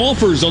best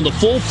offers on the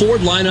full Ford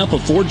lineup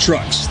of Ford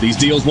trucks. These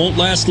deals won't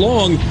last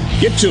long.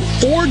 Get to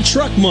Ford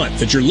Truck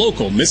Month at your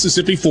local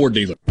Mississippi Ford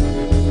dealer.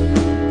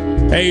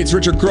 Hey, it's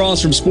Richard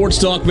Cross from Sports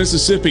Talk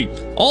Mississippi.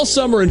 All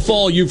summer and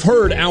fall, you've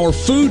heard our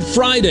Food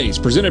Fridays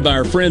presented by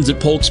our friends at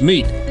Polk's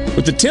Meat.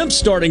 With the temps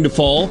starting to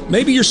fall,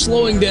 maybe you're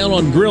slowing down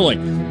on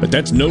grilling, but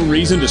that's no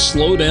reason to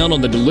slow down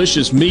on the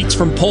delicious meats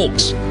from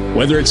Polk's.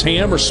 Whether it's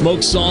ham or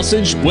smoked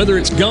sausage, whether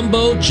it's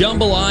gumbo,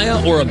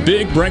 jambalaya, or a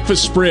big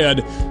breakfast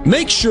spread,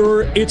 make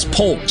sure it's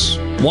Polk's.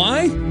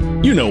 Why?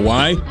 You know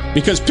why.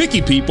 Because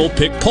picky people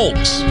pick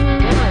Polk's.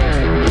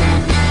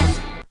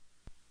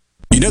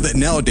 You know that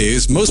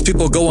nowadays, most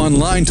people go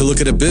online to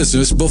look at a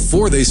business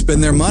before they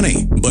spend their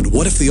money. But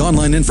what if the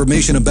online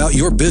information about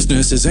your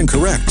business is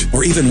incorrect?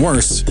 Or even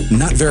worse,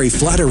 not very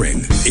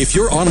flattering? If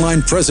your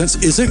online presence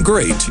isn't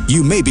great,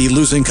 you may be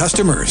losing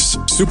customers.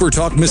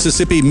 SuperTalk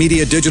Mississippi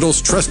Media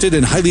Digital's trusted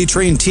and highly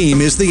trained team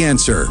is the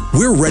answer.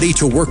 We're ready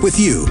to work with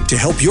you to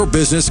help your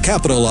business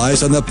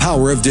capitalize on the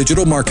power of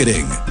digital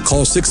marketing.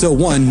 Call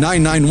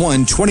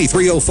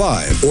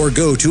 601-991-2305 or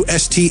go to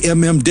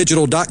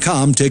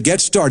stmmdigital.com to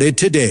get started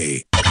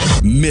today.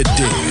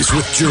 Middays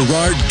with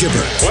Gerard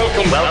Gibbert.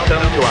 Welcome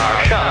to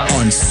our shop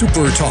on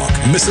Super Talk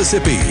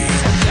Mississippi.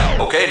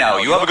 Okay, now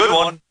you have a good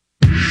one.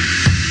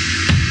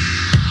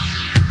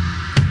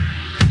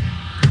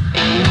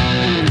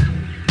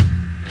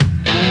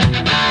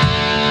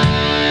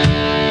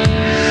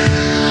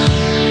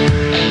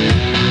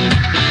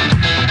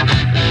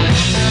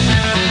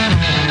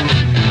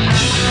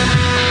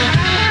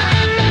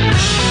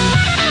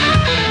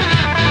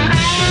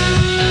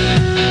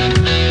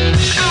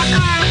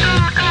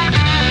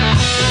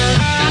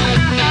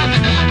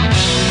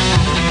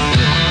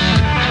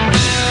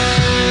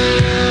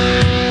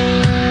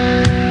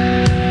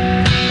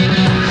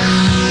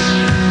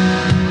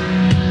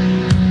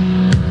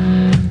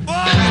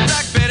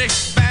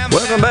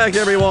 Welcome back,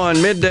 everyone.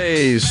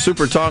 Middays,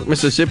 Super Talk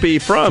Mississippi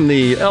from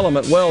the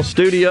Element Wealth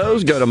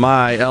Studios. Go to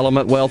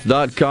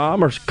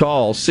myelementwealth.com or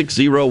call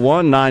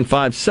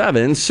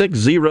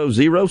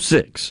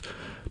 601-957-6006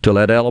 to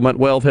let Element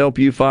Wealth help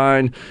you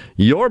find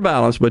your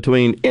balance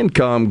between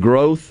income,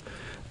 growth,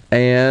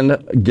 and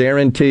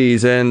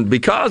guarantees. And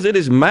because it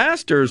is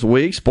Masters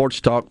Week, Sports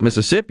Talk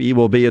Mississippi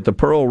will be at the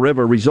Pearl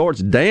River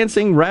Resort's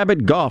Dancing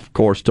Rabbit Golf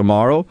Course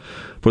tomorrow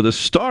for the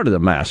start of the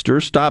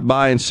Masters. Stop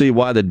by and see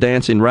why the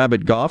Dancing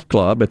Rabbit Golf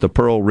Club at the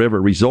Pearl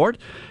River Resort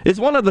is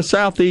one of the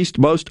Southeast's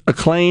most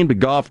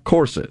acclaimed golf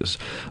courses.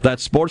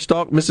 That's Sports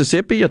Talk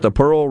Mississippi at the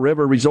Pearl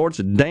River Resort's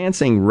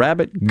Dancing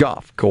Rabbit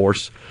Golf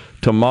Course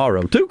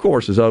tomorrow. 2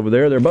 courses over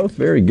there. They're both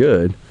very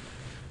good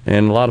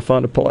and a lot of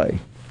fun to play.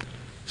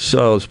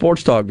 So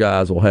Sports Talk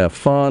guys will have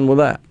fun with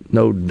that,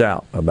 no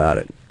doubt about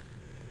it.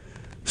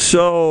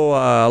 So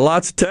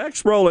lots of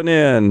text rolling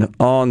in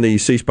on the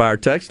C Spire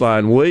text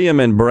line. William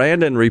and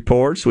Brandon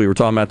reports, we were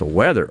talking about the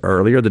weather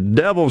earlier, the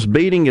devil's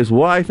beating his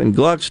wife in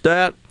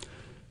Gluckstadt.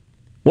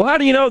 Well, how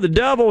do you know the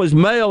devil is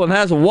male and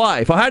has a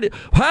wife? How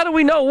do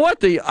we know what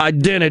the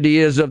identity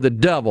is of the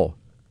devil?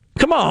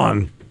 Come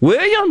on,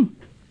 William.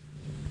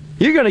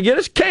 You're going to get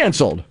us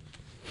canceled.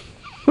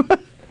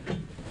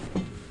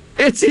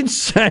 It's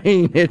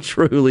insane. It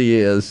truly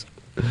is.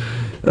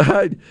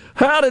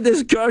 How did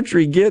this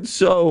country get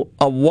so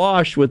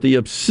awash with the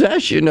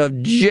obsession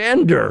of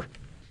gender?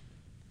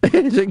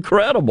 It's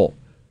incredible.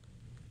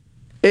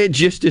 It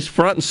just is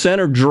front and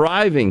center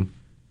driving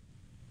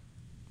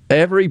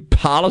every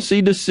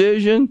policy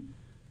decision.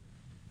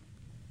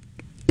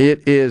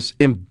 It is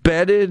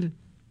embedded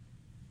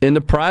in the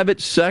private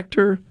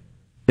sector,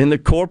 in the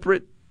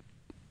corporate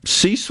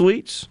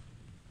C-suites,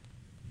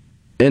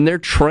 in their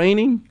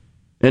training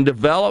and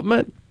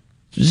development.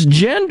 It's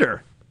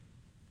gender.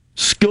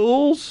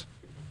 Schools.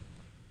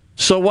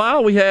 So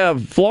while we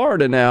have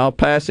Florida now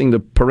passing the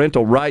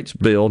parental rights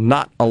bill,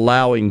 not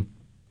allowing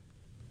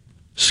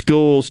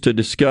schools to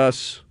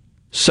discuss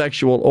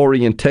sexual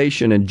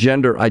orientation and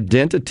gender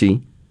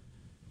identity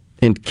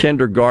in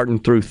kindergarten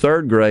through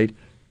 3rd grade,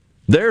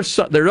 there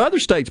are other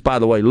states, by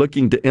the way,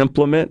 looking to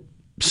implement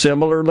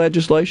similar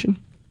legislation,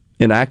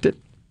 enact it.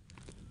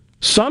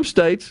 Some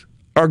states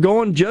are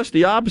going just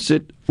the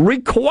opposite,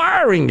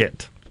 requiring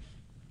it.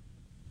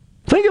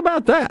 Think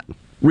about that.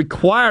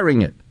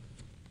 Requiring it.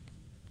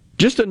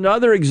 Just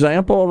another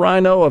example,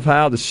 Rhino, of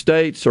how the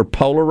states are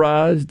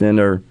polarized and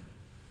are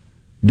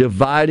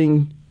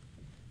dividing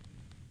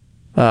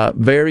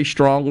very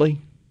strongly,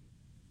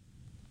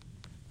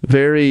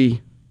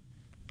 very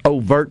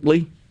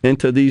overtly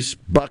into these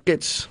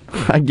buckets,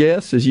 I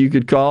guess, as you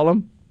could call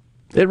them.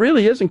 It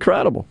really is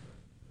incredible.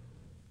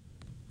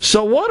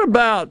 So what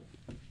about,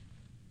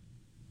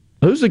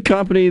 who's the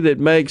company that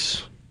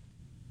makes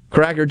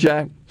Cracker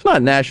Jack? It's not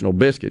a National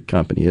Biscuit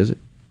Company, is it?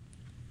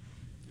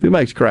 Who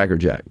makes Cracker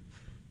Jack?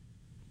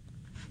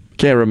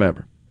 Can't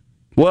remember.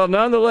 Well,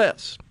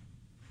 nonetheless,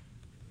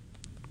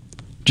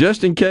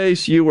 just in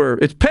case you were,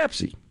 it's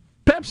Pepsi.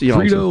 Pepsi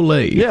owns them.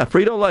 Frito-Lay. Yeah,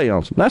 Frito-Lay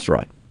owns them. That's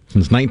right.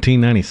 Since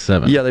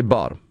 1997. Yeah, they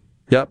bought them.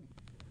 Yep.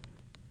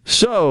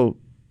 So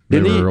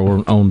they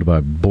were owned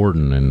by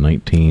Borden in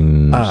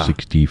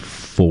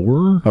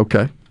 1964.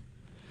 Okay.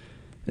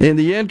 In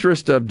the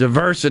interest of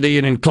diversity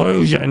and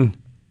inclusion,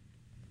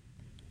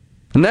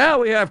 now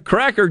we have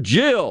Cracker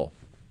Jill.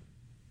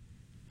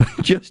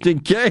 Just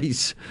in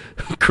case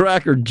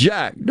Cracker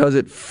Jack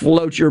doesn't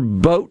float your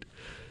boat.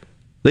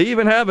 They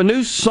even have a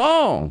new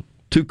song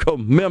to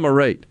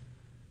commemorate.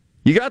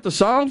 You got the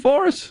song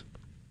for us?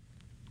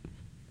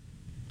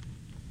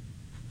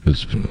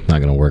 It's not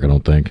going to work, I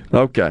don't think.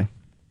 Okay.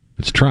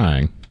 It's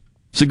trying.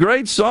 It's a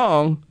great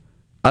song.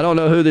 I don't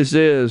know who this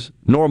is.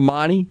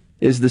 Normani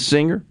is the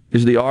singer,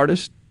 is the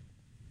artist.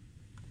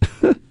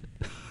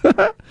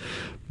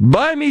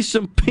 Buy me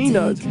some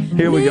peanuts.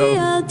 Here we go. Take me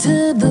out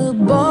to the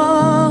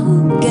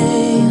ball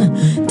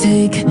game.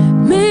 Take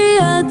me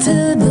out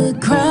to the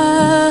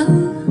crowd.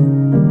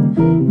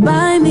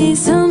 Buy me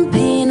some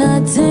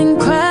peanuts and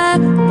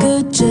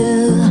Cracker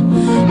Jill.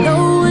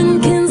 No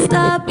one can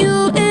stop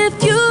you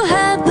if you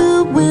have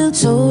the will.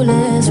 So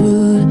let's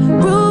root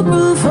for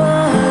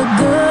a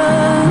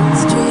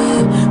girls'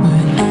 trip.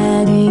 We're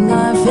adding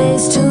our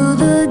face to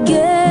the game.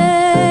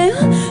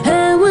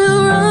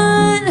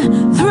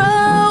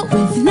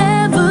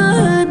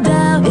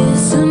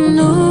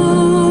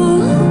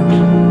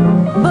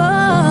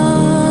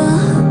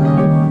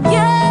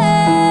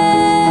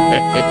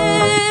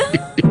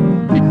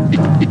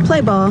 Play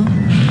ball.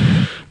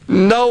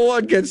 No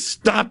one can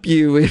stop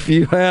you if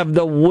you have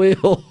the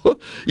will.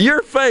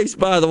 Your face,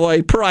 by the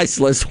way,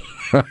 priceless.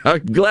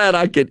 I'm glad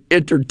I could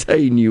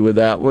entertain you with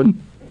that one.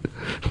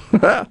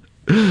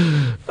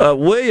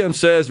 William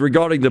says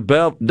regarding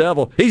the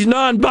devil, he's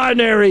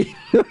non-binary.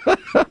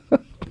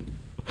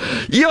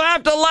 You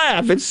have to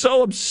laugh. It's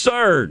so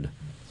absurd.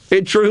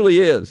 It truly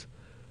is.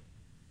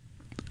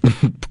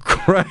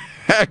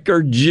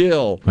 Cracker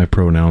Jill. My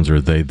pronouns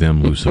are they,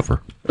 them,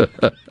 Lucifer.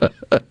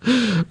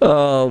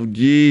 Oh,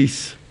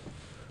 geez.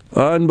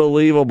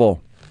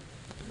 Unbelievable.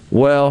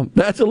 Well,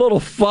 that's a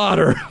little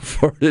fodder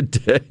for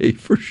today,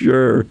 for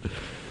sure.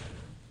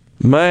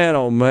 Man,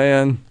 oh,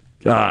 man.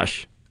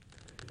 Gosh.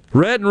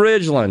 Red and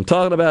Ridgeland,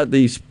 talking about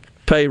these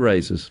pay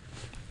raises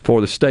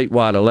for the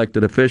statewide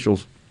elected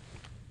officials.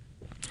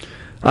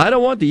 I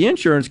don't want the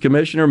insurance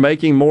commissioner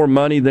making more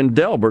money than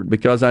Delbert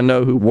because I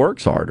know who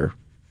works harder.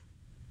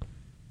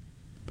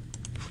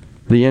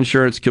 The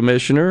insurance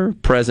commissioner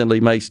presently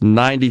makes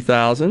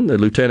 $90,000. The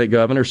lieutenant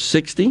governor,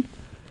 $60,000.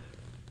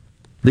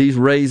 These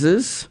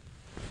raises,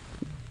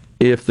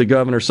 if the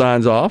governor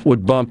signs off,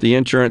 would bump the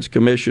insurance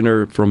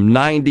commissioner from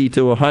 $90,000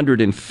 to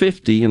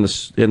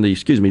 $150,000, in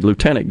the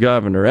lieutenant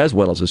governor as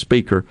well as the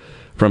speaker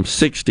from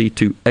 $60,000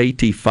 to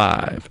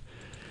 $85,000.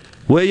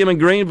 William in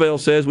Greenville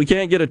says we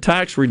can't get a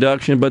tax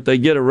reduction, but they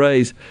get a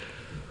raise.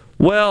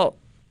 Well,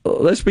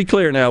 let's be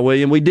clear now,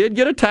 William. We did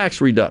get a tax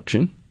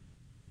reduction.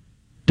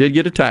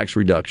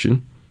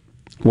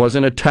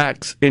 Wasn't a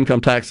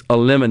income tax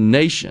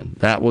elimination.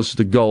 That was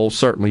the goal,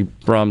 certainly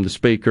from the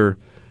Speaker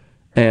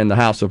and the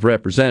House of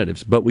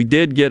Representatives. But we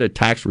did get a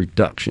tax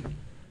reduction.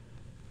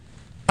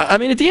 I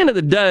mean, at the end of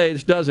the day,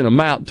 this doesn't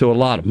amount to a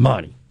lot of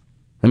money.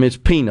 I mean, it's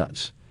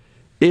peanuts.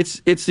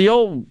 It's the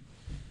old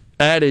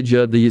adage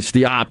of it's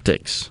the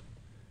optics.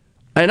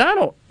 And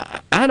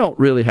I don't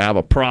really have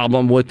a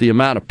problem with the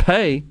amount of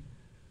pay.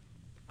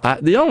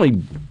 The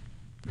only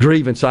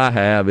grievance I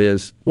have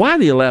is, why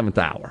the 11th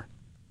hour?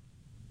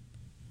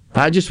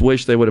 I just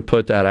wish they would have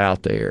put that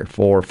out there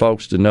for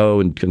folks to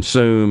know and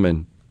consume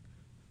and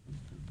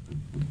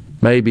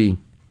maybe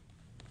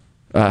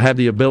have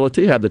the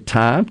ability, have the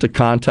time to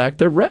contact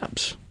their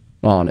reps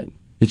on it.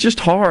 It's just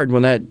hard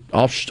when that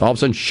all of a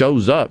sudden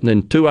shows up and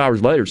then 2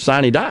 hours later,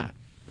 sine die.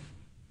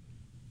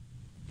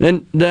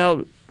 And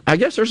now, I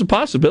guess there's a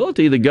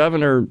possibility the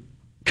governor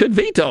could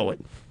veto it.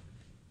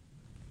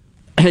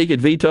 He could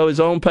veto his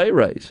own pay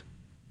raise.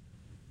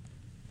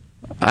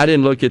 I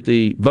didn't look at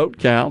the vote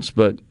counts,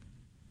 but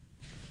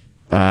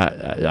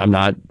I'm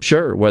not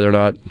sure whether or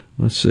not,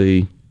 let's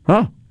see,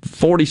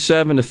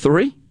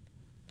 47-3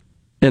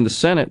 in the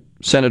Senate.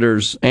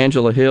 Senators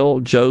Angela Hill,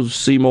 Joe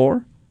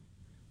Seymour,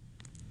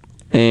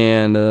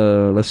 and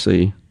let's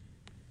see,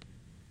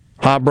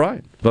 Hob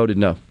Bryant voted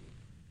no.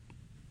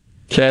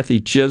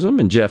 Kathy Chisholm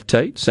and Jeff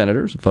Tate,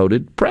 senators,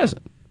 voted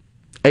present.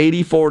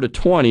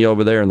 84-20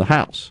 over there in the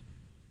House.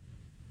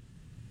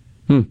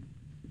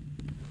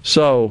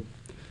 So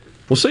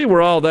we'll see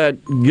where all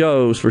that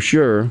goes for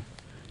sure.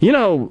 You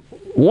know,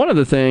 one of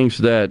the things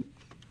that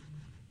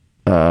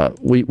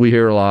we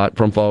hear a lot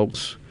from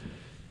folks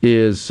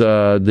is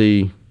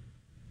Fred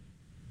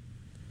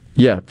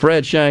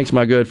Shanks,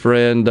 my good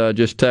friend,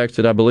 just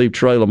texted, I believe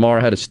Trey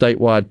Lamar had a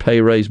statewide pay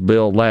raise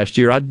bill last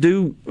year. I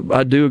do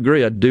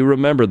agree. I do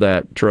remember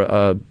that,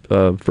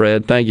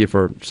 Fred. Thank you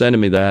for sending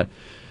me that.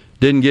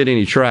 Didn't get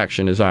any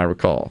traction, as I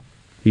recall.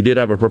 He did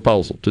have a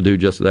proposal to do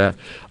just that.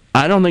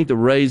 I don't think the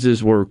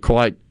raises were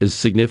quite as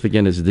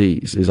significant as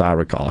these, as I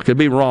recall. I could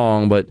be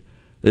wrong, but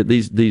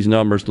these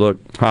numbers look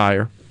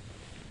higher.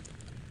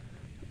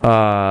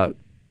 Neil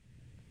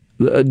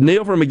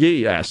from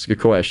McGee asks a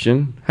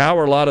question. How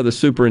are a lot of the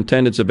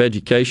superintendents of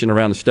education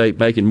around the state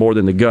making more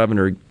than the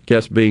governor?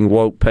 Guess being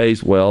woke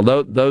pays well.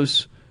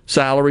 Those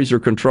salaries are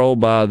controlled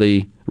by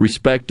the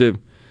respective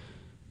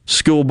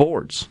school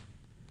boards.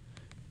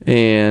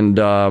 And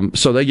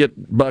so they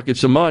get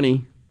buckets of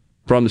money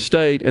from the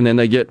state, and then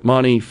they get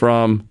money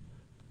from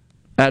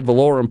ad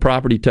valorem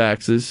property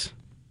taxes,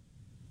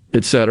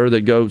 et cetera,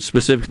 that go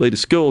specifically to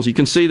schools. You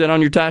can see that on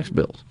your tax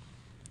bills.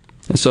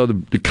 And so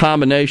the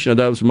combination of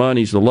those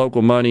monies, the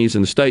local monies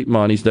and the state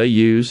monies, they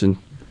use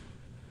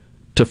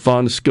to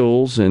fund the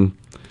schools, and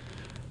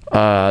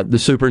the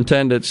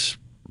superintendent's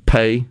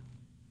pay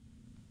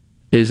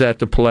is set at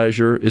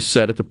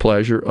the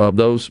pleasure of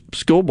those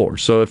school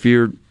boards. So if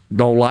you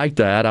don't like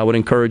that, I would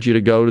encourage you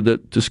to go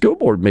to school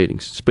board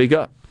meetings, speak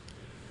up.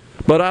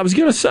 But I was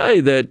going to say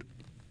that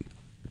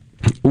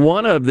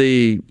one of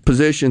the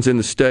positions in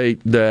the state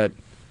that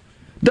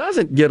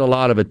doesn't get a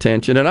lot of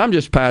attention, and I'm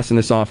just passing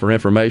this on for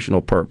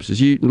informational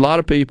purposes. A lot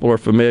of people are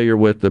familiar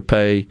with the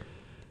pay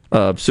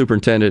of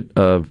superintendent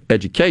of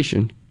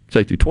education,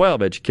 K through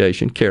 12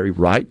 education, Kerry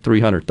Wright,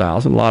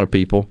 $300,000. A lot of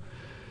people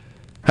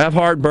have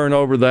heartburn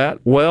over that.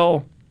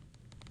 Well,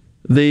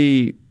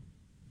 the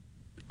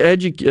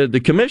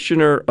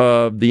commissioner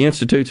of the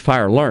Institutes of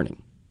Higher Learning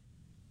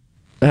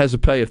has a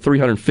pay of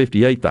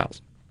 $358,000,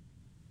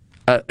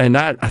 and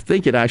I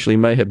think it actually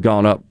may have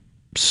gone up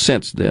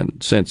since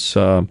then, since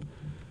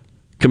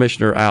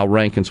Commissioner Al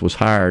Rankins was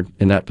hired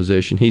in that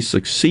position. He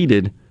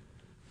succeeded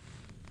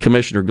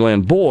Commissioner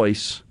Glenn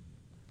Boyce,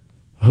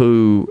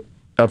 who,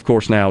 of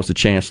course, now is the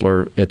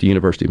chancellor at the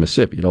University of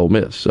Mississippi at Ole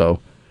Miss. So,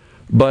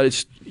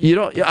 but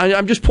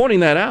I'm just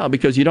pointing that out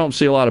because you don't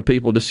see a lot of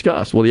people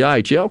discuss. Well, the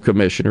IHL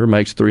commissioner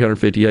makes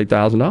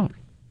 $358,000,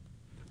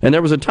 and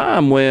there was a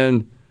time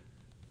when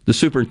the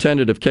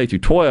superintendent of K through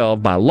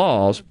 12, by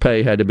laws,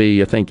 pay had to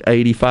be, I think,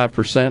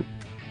 85%.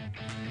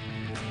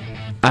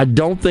 I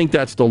don't think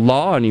that's the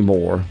law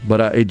anymore,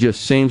 but it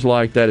just seems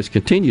like that has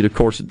continued. Of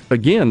course,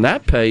 again,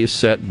 that pay is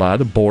set by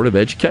the Board of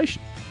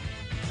Education,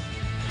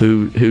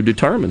 who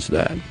determines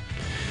that.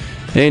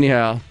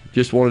 Anyhow,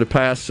 just wanted to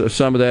pass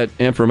some of that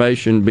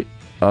information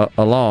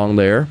along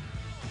there.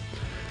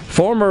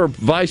 Former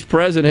Vice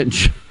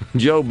President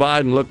Joe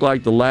Biden looked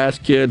like the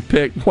last kid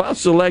picked while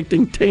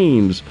selecting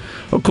teams.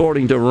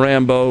 According to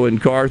Rambo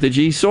and Carthage,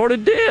 he sort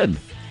of did.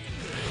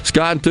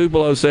 Scott in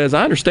Tupelo says,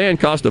 I understand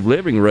cost of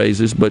living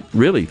raises, but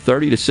really,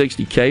 30 to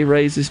 60K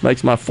raises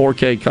makes my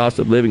 4K cost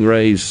of living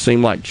raise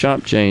seem like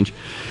chump change.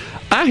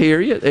 I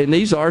hear you, and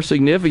these are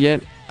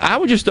significant. I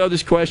would just throw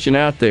this question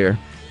out there.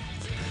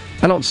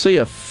 I don't see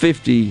a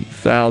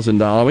 $50,000.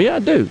 Well, yeah, I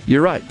do.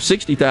 You're right.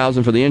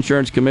 $60,000 for the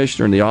insurance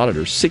commissioner and the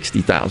auditor.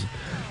 $60,000.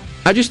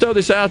 I just throw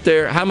this out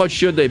there. How much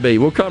should they be?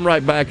 We'll come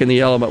right back in the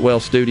Element Well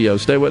studio.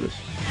 Stay with us.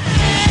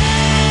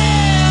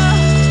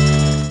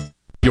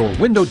 Your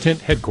window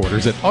tint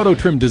headquarters at Auto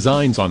Trim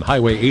Designs on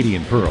Highway 80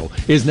 in Pearl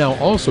is now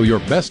also your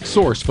best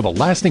source for the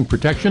lasting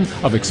protection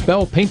of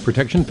Expel paint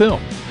protection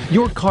film.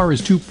 Your car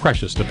is too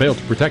precious to fail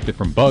to protect it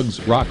from bugs,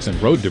 rocks, and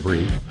road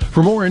debris.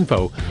 For more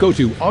info, go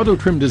to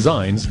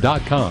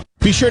autotrimdesigns.com.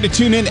 Be sure to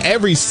tune in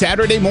every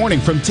Saturday morning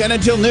from 10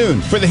 until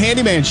noon for The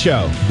Handyman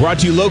Show. Brought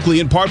to you locally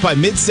in part by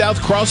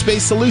Mid-South Crawl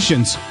Space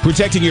Solutions.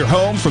 Protecting your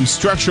home from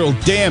structural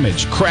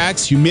damage,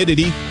 cracks,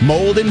 humidity,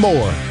 mold, and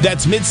more.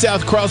 That's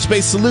Mid-South Crawl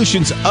Space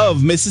Solutions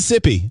of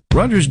Mississippi.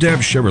 Rogers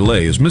Dabbs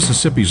Chevrolet is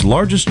Mississippi's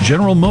largest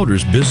General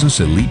Motors business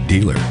elite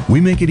dealer.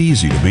 We make it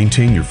easy to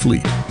maintain your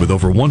fleet with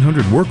over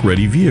 100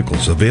 work-ready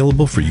vehicles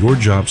available for your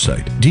job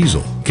site.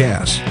 Diesel,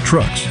 gas,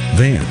 trucks,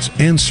 vans,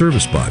 and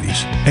service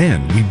bodies.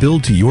 And we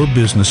build to your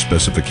business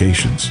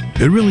specifications.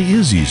 It really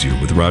is easier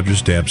with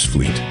Rogers Dabbs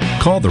Fleet.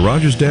 Call the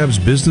Rogers Dabbs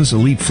Business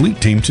Elite Fleet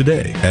Team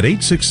today at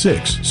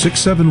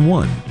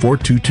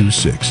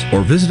 866-671-4226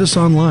 or visit us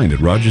online at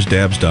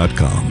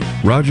rogersdabbs.com.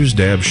 Rogers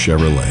Dabbs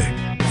Chevrolet.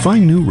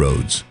 Find new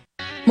roads.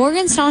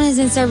 Morganstone has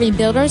been serving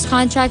builders,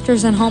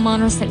 contractors, and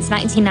homeowners since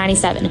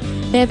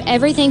 1997. They have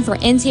everything for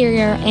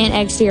interior and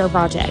exterior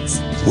projects.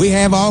 We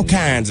have all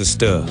kinds of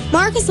stuff.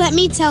 Marcus, let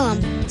me tell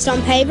them.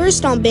 Stone pavers,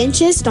 stone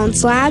benches, stone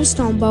slabs,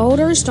 stone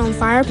boulders, stone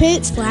fire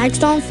pits,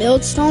 flagstone,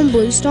 fieldstone,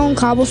 bluestone,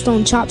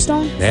 cobblestone,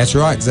 chopstone. That's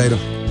right, Zeta.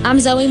 I'm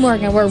Zoe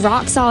Morgan. We're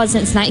rock solid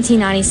since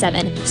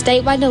 1997.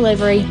 Statewide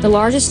delivery, the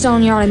largest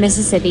stone yard in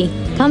Mississippi.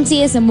 Come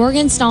see us at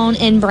Morgan Stone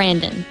in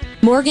Brandon.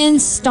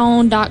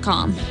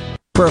 Morganstone.com.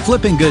 For a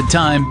flipping good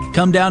time,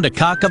 come down to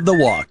Cock of the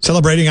Walk.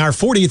 Celebrating our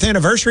 40th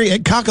anniversary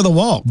at Cock of the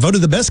Walk.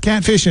 Voted the best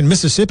catfish in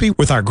Mississippi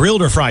with our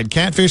grilled or fried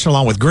catfish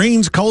along with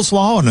greens,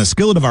 coleslaw, and a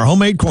skillet of our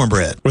homemade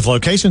cornbread. With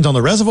locations on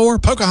the Reservoir,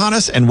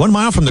 Pocahontas, and 1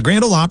 mile from the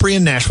Grand Ole Opry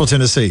in Nashville,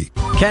 Tennessee.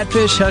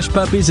 Catfish, hush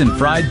puppies, and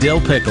fried dill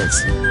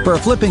pickles. For a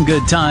flipping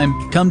good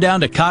time, come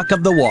down to Cock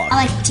of the Walk.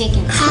 I like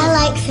chicken. I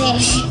like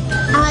fish.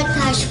 I like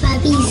hush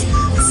puppies.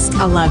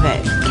 I love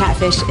it.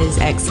 Catfish is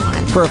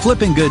excellent. For a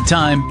flipping good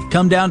time,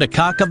 come down to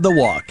Cock of the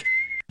Walk.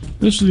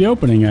 This is the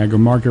opening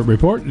agri-market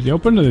report. At the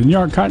open of the New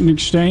York Cotton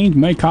Exchange,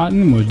 May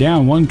cotton was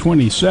down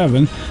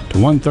 127 to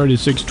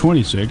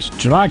 136.26.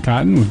 July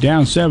cotton was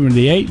down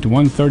 78 to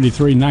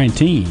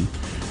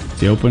 133.19. At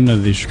the open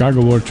of the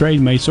Chicago Board of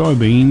Trade, May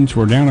soybeans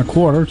were down a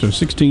quarter to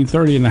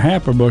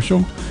 16.30 per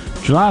bushel.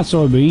 July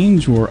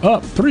soybeans were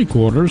up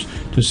 3/4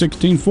 to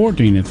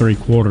 16.14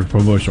 3/4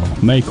 per bushel.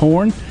 May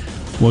corn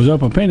was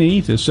up a penny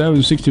to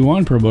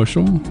 7.61 per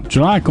bushel.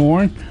 July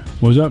corn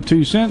was up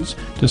 2 cents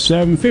to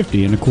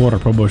 7.50 1/4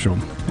 per bushel.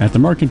 At the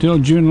mercantile,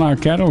 June live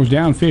cattle was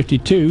down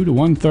 52 to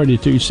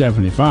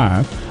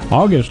 132.75.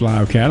 August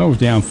live cattle was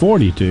down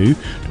 42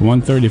 to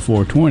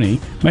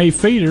 134.20. May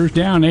feeders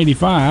down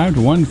 85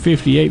 to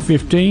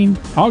 158.15.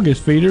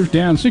 August feeders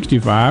down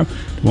 65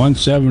 to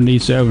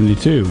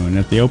 170.72. And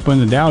at the open,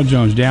 the Dow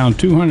Jones down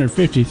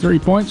 253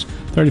 points,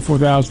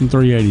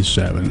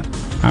 34,387.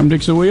 I'm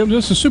Dixon Williams.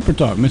 This is Super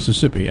Talk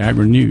Mississippi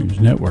Agri News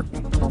Network.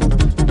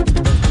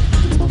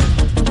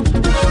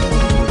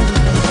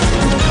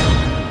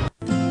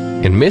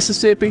 In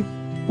Mississippi,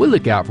 we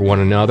look out for one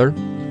another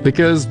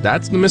because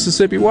that's the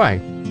Mississippi way.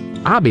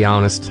 I'll be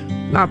honest,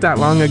 not that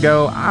long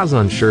ago, I was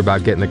unsure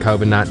about getting the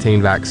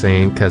COVID-19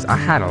 vaccine because I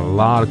had a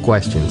lot of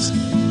questions.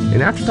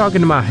 And after talking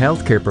to my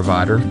healthcare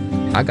provider,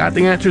 I got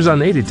the answers I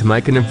needed to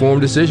make an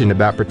informed decision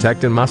about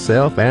protecting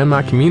myself and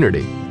my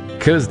community.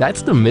 Because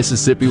that's the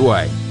Mississippi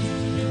way.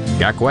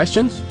 Got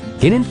questions?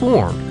 Get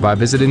informed by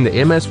visiting the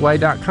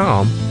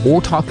msway.com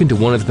or talking to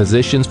one of the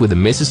physicians with the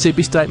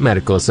Mississippi State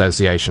Medical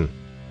Association.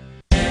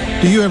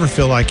 Do you ever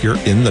feel like you're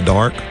in the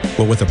dark?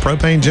 Well, with a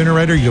propane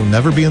generator, you'll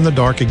never be in the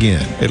dark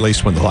again, at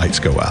least when the lights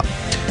go out.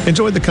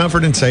 Enjoy the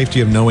comfort and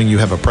safety of knowing you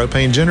have a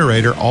propane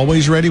generator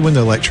always ready when the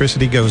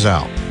electricity goes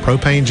out.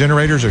 Propane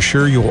generators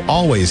assure you'll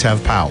always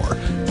have power.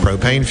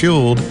 Propane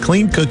fueled,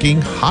 clean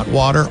cooking, hot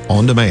water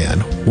on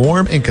demand,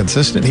 warm and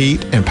consistent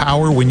heat, and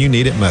power when you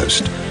need it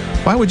most.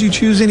 Why would you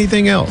choose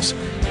anything else?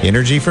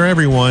 Energy for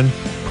everyone.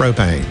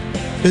 Propane.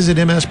 Visit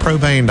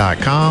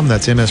mspropane.com.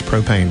 That's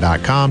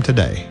mspropane.com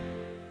today.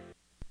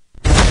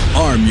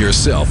 Arm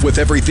yourself with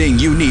everything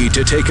you need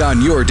to take on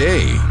your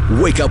day.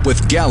 Wake up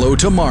with Gallo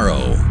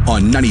tomorrow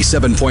on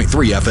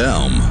 97.3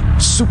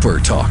 FM. Super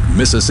Talk,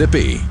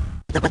 Mississippi.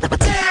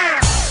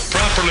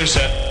 Properly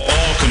set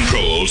all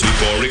controls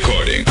before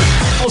recording.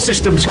 All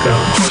systems go.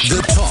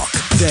 The talk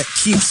that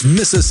keeps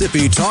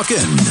Mississippi talking.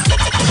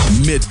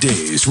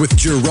 Middays with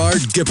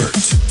Gerard Gibbert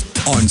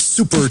on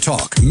Super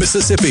Talk,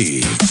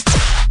 Mississippi.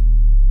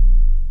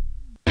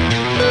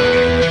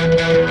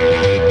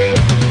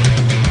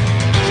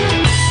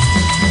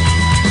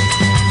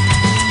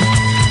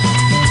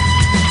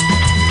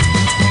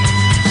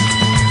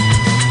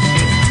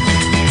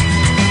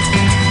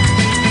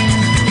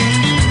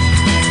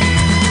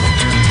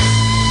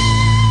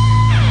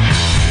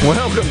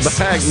 Welcome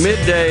back,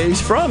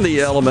 Middays from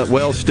the Element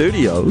Well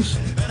Studios.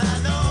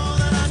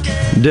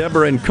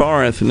 Deborah and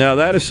Corinth. Now,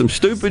 that is some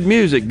stupid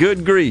music.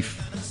 Good grief.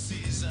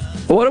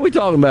 What are we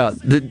talking about?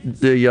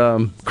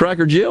 The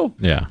Cracker Jill?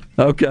 Yeah.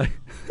 Okay.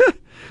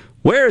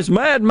 Where's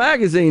Mad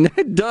Magazine?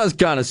 It does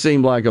kind of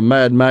seem like a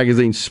Mad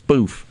Magazine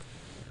spoof.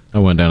 I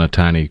went down a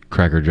tiny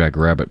Cracker Jack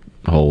rabbit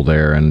hole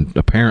there, and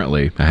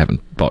apparently I haven't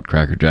bought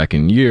Cracker Jack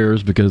in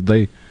years because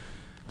they've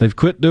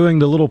quit doing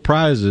the little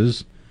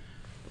prizes.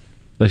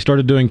 They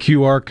started doing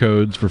QR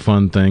codes for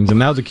fun things, and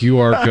now the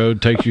QR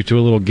code takes you to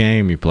a little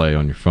game you play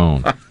on your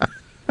phone.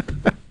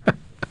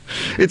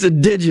 It's a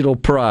digital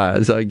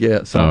prize, I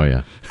guess. Oh,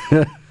 yeah.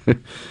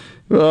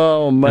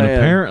 Oh, man. And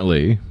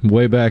apparently,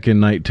 way back in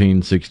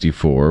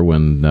 1964,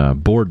 when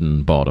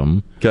Borden bought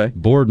them,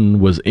 Borden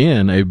was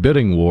in a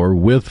bidding war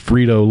with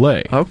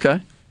Frito-Lay.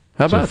 Okay.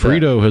 How about that?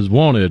 Frito has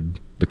wanted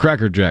the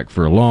Cracker Jack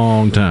for a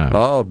long time.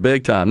 Oh,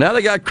 big time. Now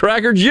they got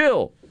Cracker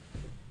Jill.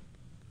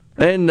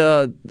 And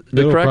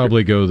it'll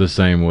probably go the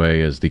same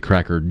way as the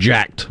Cracker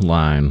Jacked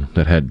line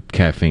that had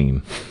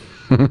caffeine.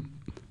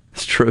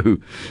 It's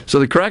true. So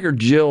the Cracker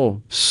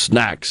Jill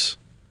snacks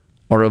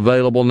are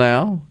available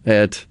now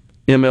at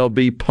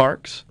MLB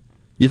Parks.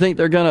 You think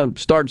they're going to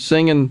start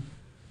singing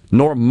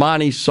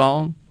Normani's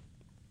song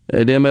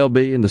at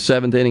MLB in the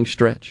 7th inning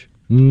stretch?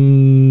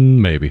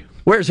 Maybe.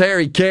 Where's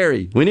Harry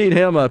Carey? We need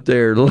him up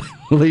there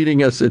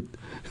leading us at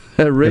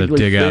Wrigley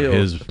dig Field.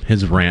 Out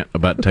his rant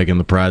about taking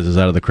the prizes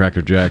out of the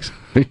Cracker Jacks.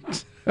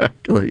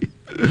 Exactly.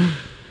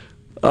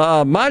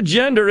 My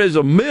gender is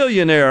a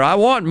millionaire. I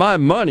want my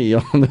money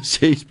on the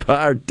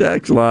C-Spire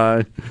text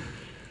line.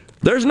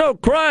 There's no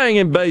crying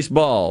in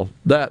baseball.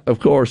 That, of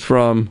course,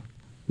 from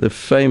the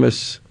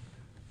famous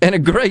and a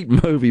great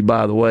movie,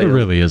 by the way. It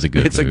really is a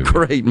good movie. It's a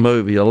great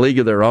movie, A League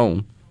of Their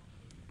Own.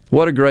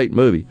 What a great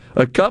movie.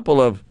 A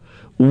couple of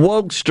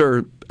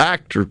wokester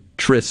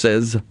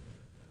actresses,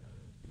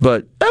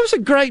 but that was a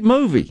great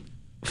movie.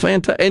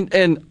 Fantastic.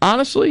 And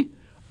honestly,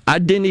 I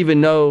didn't even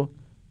know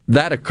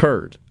that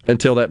occurred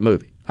until that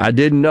movie. I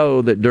didn't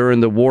know that during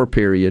the war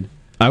period.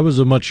 I was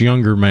a much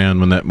younger man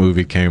when that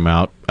movie came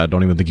out. I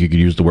don't even think you could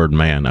use the word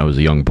man. I was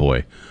a young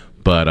boy.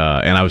 But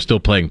and I was still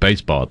playing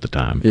baseball at the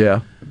time.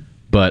 Yeah.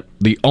 But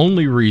the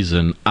only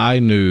reason I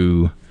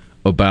knew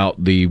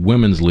about the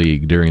Women's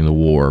League during the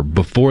war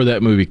before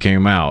that movie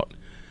came out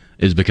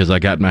is because I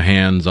got my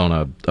hands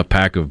on a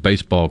pack of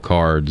baseball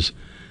cards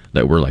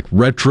that were like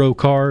retro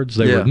cards.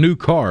 They were new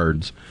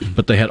cards,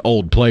 but they had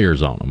old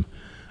players on them.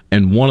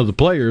 And one of the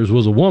players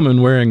was a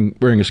woman wearing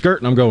a skirt,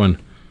 and I'm going,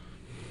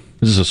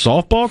 is this a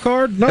softball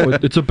card? No,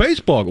 it's a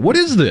baseball. What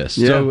is this?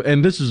 Yeah. So,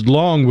 and this is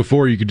long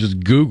before you could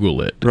just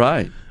Google it.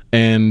 Right.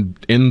 And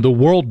in the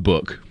World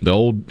Book, the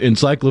old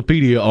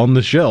encyclopedia on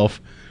the shelf,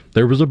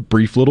 there was a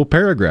brief little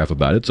paragraph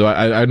about it. So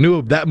I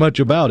knew that much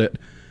about it.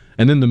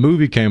 And then the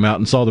movie came out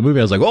and saw the movie.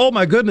 I was like, oh,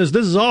 my goodness,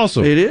 this is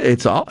awesome. It is.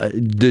 It's all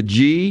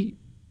the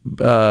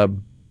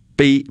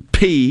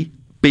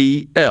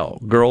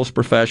GBL, Girls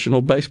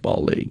Professional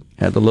Baseball League.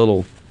 Had the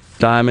little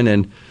diamond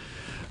and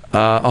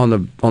on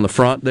the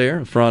front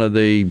there, front of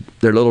their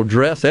little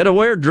dress. They had to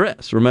wear a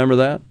dress. Remember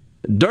that?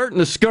 Dirt in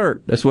the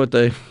skirt. That's what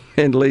they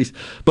at least.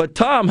 But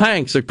Tom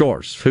Hanks, of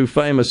course, who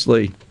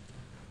famously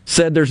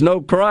said there's no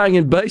crying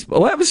in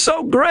baseball. Well, that was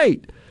so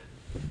great.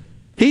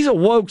 He's a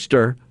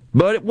wokester,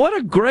 but what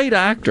a great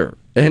actor.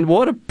 And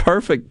what a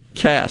perfect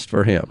cast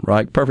for him,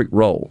 right? Perfect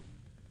role.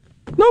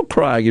 No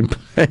crying in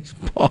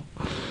baseball.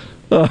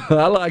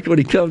 I like when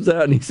he comes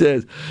out and he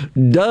says,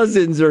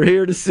 dozens are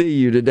here to see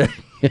you today.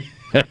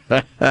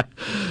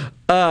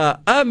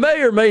 I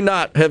may or may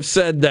not have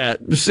said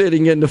that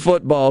sitting in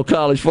the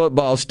college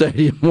football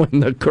stadium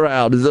when the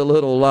crowd is a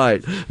little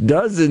light.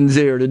 Dozens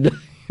here today.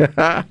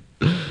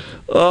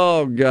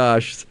 Oh,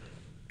 gosh.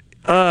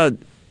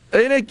 And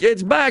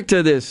it's back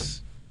to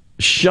this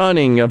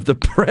shunning of the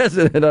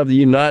President of the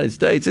United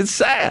States. It's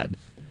sad.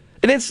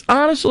 And it's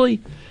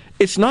honestly,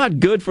 it's not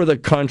good for the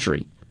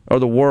country or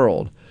the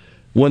world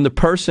when the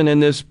person in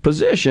this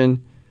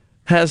position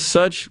has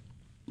such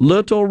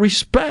little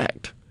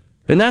respect.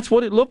 And that's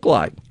what it looked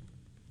like.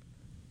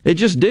 It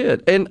just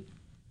did. And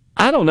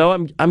I don't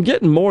know, I'm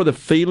getting more the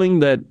feeling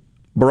that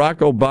Barack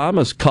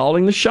Obama's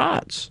calling the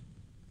shots.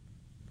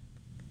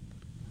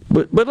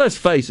 But let's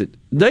face it,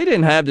 they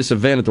didn't have this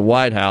event at the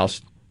White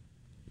House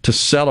to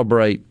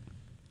celebrate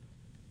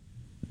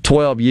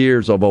 12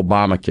 years of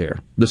Obamacare,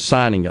 the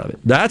signing of it.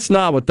 That's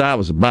not what that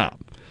was about.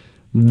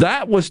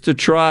 That was to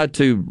try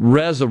to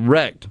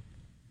resurrect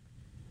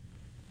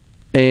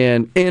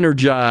and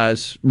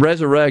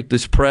resurrect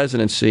this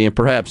presidency and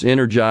perhaps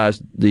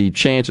energize the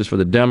chances for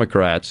the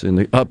Democrats in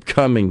the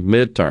upcoming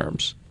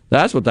midterms.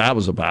 That's what that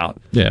was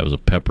about. Yeah, it was a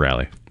pep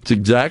rally. It's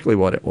exactly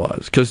what it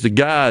was, because the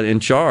guy in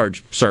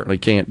charge certainly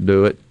can't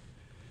do it.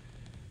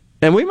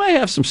 And we may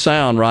have some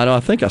sound, Rhino.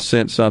 I think I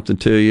sent something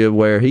to you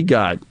where he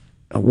got,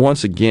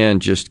 once again,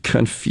 just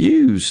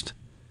confused.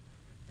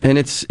 And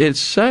it's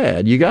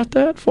sad. You got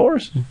that for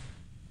us?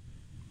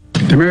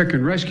 The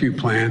American Rescue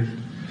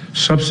Plan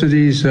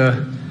subsidizes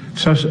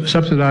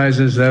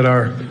that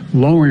are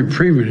lowering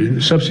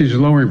premiums, subsidies are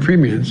lowering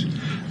premiums,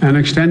 and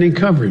extending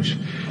coverage.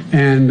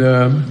 And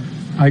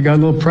I got a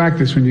little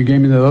practice when you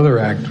gave me that other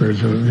act,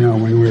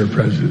 when we were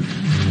president.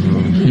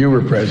 You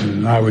were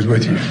president, I was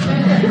with you.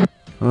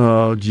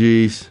 Oh,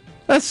 geez.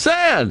 That's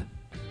sad.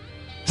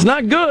 It's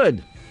not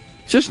good.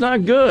 It's just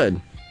not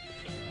good.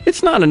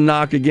 It's not a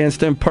knock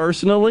against him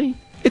personally.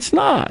 It's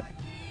not.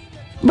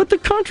 But the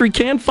country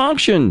can't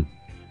function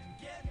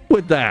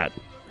with that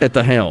at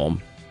the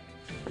helm.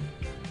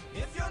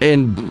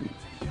 And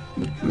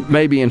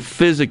maybe in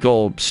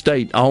physical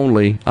state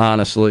only,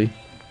 honestly.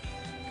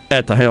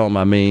 At the helm,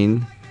 I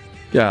mean.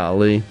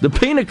 Golly. The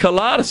Pina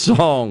Colada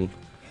song.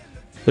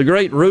 The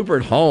great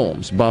Rupert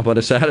Holmes bumping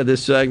us out of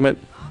this segment.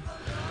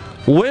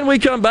 When we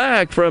come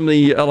back from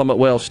the Element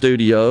Well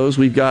studios,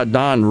 we've got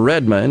Don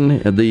Redman,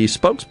 the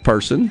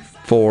spokesperson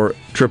for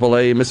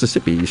AAA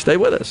Mississippi. Stay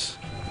with us.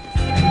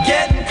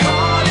 Getting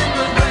caught in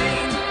the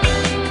rain.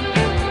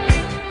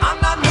 I'm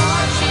not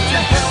much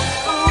into health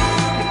food.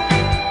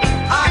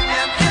 I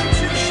am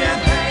into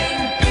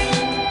champagne.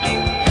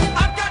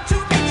 I've got to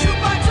meet you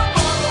by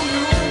tomorrow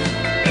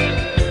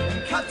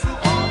noon. Cut through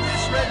all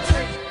this red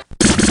tape.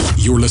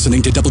 You're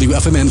listening to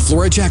WFMN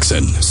Flora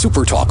Jackson,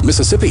 Super Talk,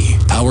 Mississippi.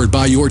 Powered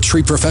by your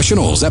tree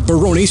professionals at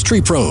Barone's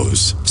Tree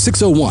Pros.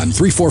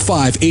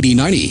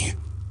 601-345-8090.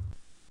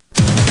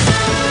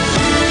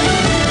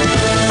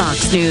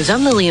 Fox News,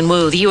 I'm Lillian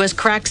Wu. The U.S.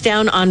 cracks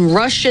down on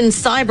Russian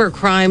cyber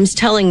crimes,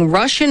 telling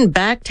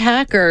Russian-backed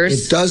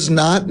hackers. It does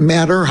not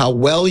matter how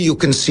well you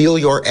conceal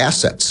your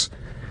assets.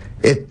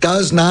 It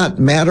does not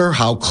matter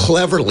how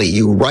cleverly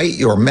you write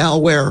your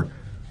malware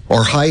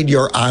or hide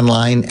your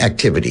online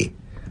activity.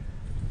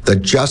 The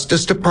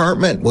Justice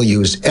Department will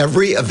use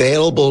every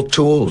available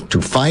tool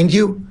to find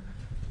you,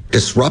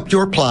 disrupt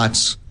your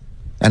plots,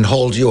 and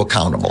hold you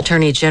accountable.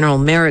 Attorney General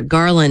Merrick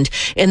Garland.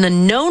 In the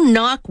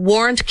no-knock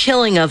warrant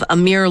killing of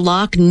Amir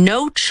Locke,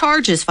 no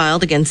charges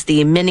filed against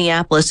the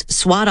Minneapolis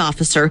SWAT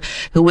officer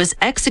who was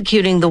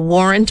executing the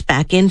warrant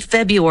back in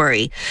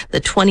February. The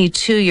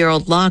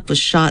 22-year-old Locke was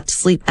shot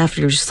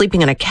after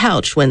sleeping on a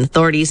couch when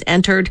authorities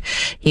entered.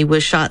 He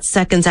was shot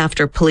seconds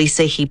after police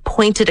say he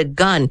pointed a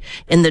gun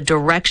in the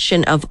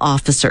direction of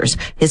officers.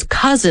 His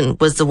cousin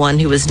was the one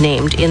who was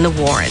named in the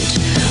warrant.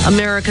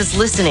 America's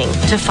listening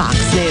to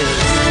Fox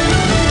News.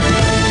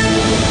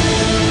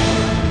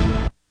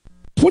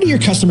 What do your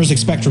customers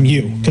expect from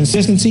you?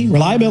 Consistency,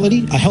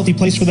 reliability, a healthy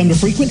place for them to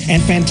frequent,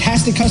 and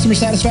fantastic customer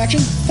satisfaction?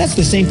 That's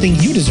the same thing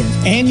you deserve,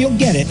 and you'll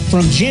get it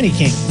from Jenny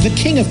King, the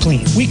king of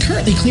clean. We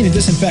currently clean and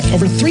disinfect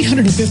over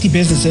 350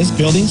 businesses,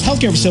 buildings,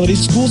 healthcare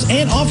facilities, schools,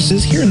 and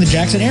offices here in the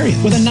Jackson area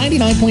with a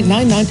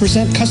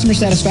 99.99% customer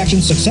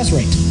satisfaction success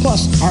rate.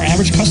 Plus, our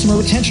average customer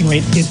retention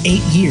rate is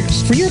 8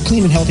 years. For your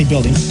clean and healthy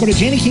building, go to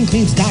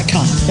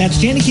JennyKingCleans.com. That's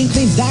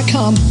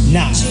JennyKingCleans.com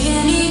now.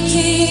 Jenny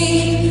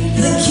King,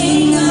 the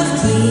king of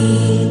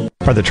clean.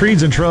 Are the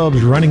trees and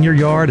shrubs running your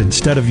yard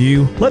instead of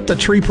you? Let the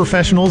tree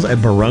professionals at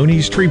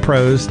Baroni's Tree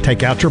Pros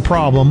take out your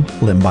problem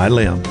limb by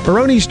limb.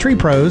 Baroni's Tree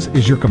Pros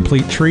is your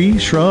complete tree,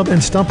 shrub,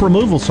 and stump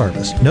removal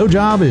service. No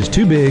job is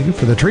too big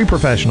for the tree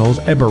professionals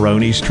at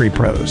Baroni's Tree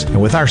Pros. And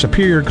with our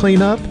superior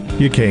cleanup,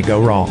 you can't go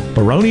wrong.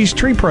 Baroni's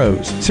Tree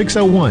Pros,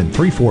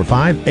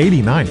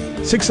 601-345-8090.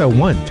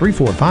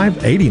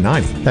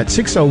 601-345-8090. That's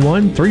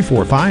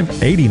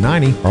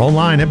 601-345-8090 or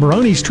online at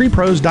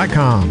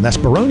baronestreepros.com. That's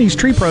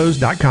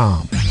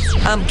baronestreepros.com.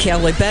 I'm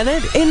Kelly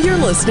Bennett, and you're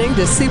listening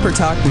to Super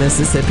Talk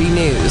Mississippi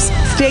News.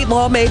 State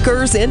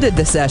lawmakers ended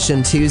the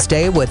session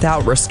Tuesday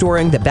without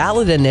restoring the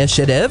ballot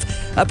initiative,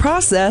 a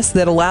process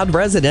that allowed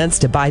residents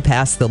to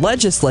bypass the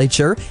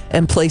legislature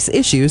and place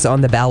issues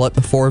on the ballot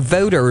before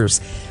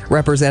voters.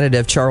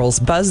 Representative Charles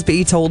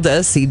Busby told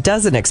us he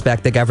doesn't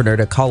expect the governor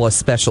to call a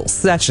special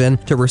session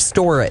to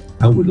restore it.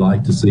 I would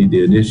like to see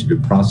the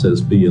initiative process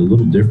be a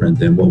little different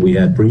than what we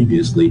had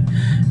previously.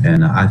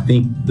 And I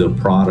think the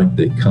product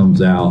that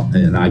comes out,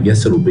 and I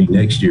guess it'll be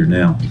next year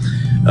now,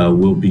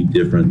 will be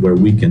different, where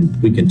we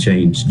can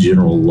change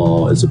general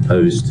law as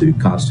opposed to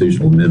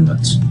constitutional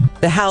amendments.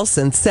 The House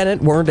and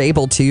Senate weren't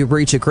able to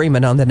reach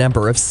agreement on the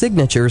number of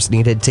signatures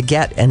needed to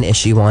get an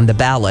issue on the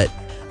ballot.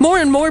 More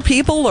and more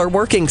people are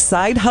working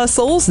side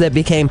hustles that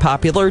became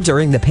popular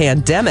during the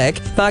pandemic.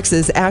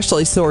 Fox's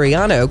Ashley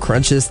Soriano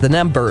crunches the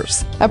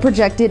numbers. A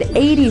projected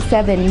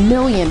 87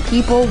 million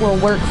people will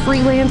work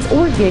freelance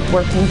or gig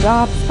working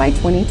jobs by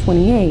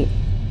 2028.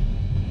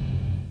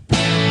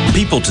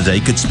 People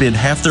today could spend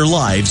half their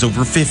lives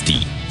over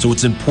 50. So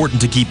it's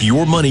important to keep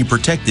your money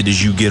protected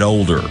as you get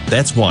older.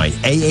 That's why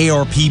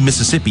AARP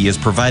Mississippi is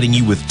providing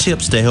you with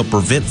tips to help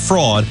prevent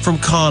fraud from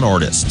con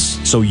artists,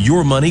 so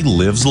your money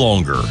lives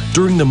longer.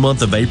 During the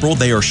month of April,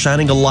 they are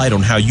shining a light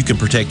on how you can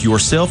protect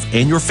yourself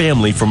and your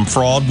family from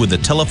fraud with a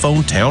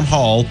telephone town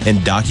hall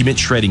and document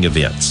shredding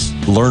events.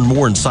 Learn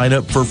more and sign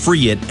up for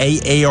free at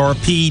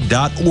aarp.org/ms.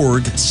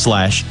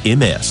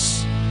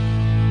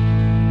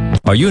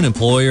 Are you an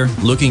employer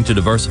looking to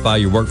diversify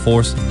your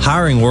workforce?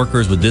 Hiring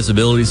workers with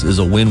disabilities is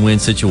a win-win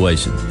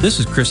situation. This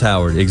is Chris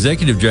Howard,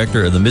 Executive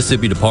Director of the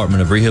Mississippi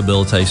Department of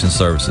Rehabilitation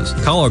Services.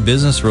 Call our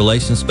Business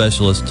Relations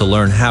Specialist to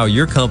learn how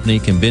your company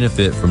can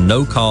benefit from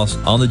no-cost,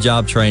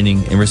 on-the-job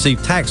training and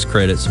receive tax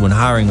credits when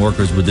hiring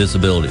workers with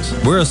disabilities.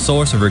 We're a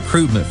source of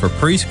recruitment for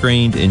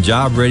pre-screened and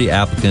job-ready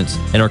applicants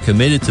and are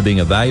committed to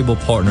being a valuable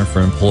partner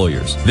for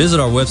employers. Visit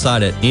our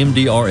website at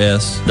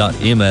mdrs.ms.gov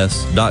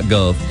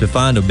to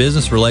find a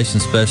business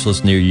relations specialist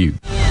near you.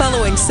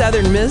 Following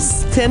Southern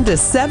Miss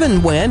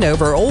 10-7 win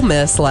over Ole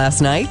Miss last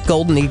night,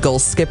 Golden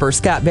Eagles skipper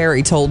Scott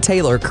Berry told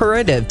Taylor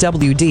Currett of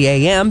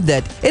WDAM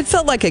that it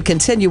felt like a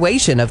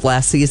continuation of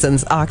last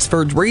season's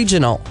Oxford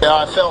Regional. Yeah,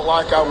 I felt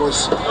like I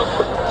was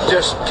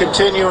just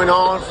continuing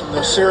on from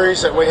the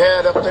series that we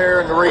had up there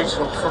in the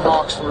regional from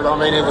Oxford. I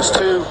mean, it was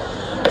two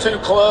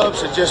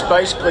clubs that just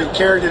basically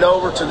carried it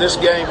over to this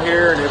game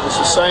here, and it was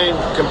the same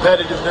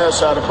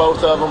competitiveness out of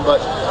both of them.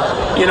 But,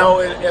 you know,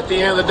 at the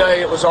end of the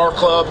day, it was our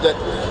club that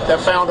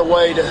found a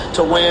way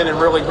to win and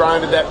really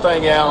grinded that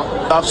thing out.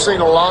 I've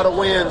seen a lot of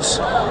wins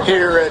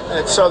here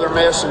at Southern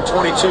Miss in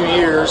 22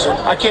 years, and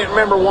I can't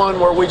remember one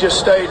where we just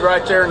stayed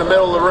right there in the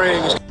middle of the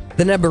ring.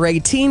 The number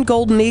 18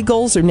 Golden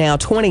Eagles are now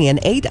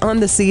 20-8 on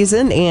the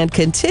season and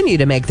continue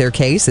to make their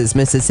case as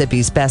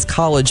Mississippi's best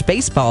college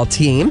baseball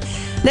team.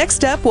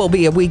 Next up will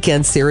be a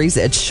weekend series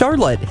at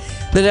Charlotte.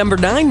 The number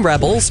 9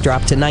 Rebels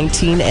dropped to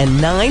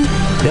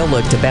 19-9. They'll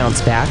look to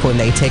bounce back when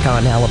they take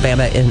on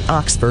Alabama in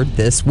Oxford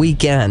this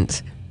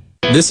weekend.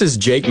 This is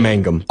Jake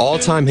Mangum,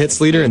 all-time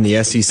hits leader in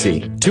the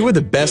SEC. Two of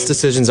the best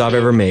decisions I've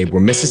ever made were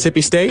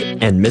Mississippi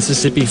State and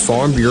Mississippi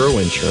Farm Bureau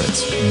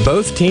Insurance.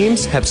 Both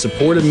teams have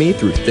supported me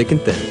through thick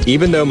and thin.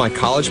 Even though my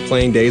college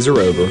playing days are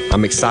over,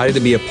 I'm excited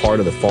to be a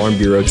part of the Farm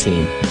Bureau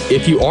team.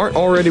 If you aren't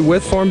already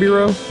with Farm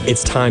Bureau,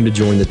 it's time to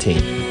join the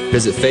team.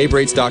 Visit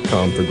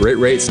favrates.com for great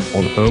rates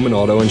on home and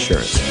auto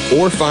insurance,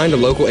 or find a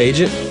local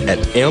agent at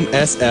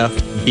msfbins.com.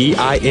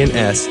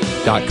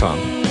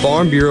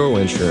 Farm Bureau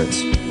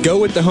Insurance. Go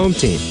with the home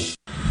team.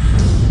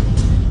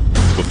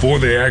 Before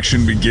the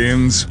action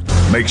begins,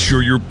 make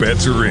sure your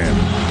bets are in.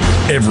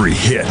 Every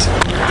hit.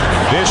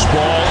 This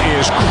ball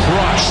is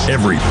crushed.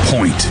 Every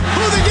point.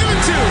 Who they give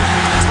it to?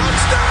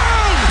 Touchdown!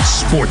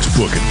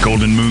 Sportsbook at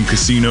Golden Moon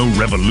Casino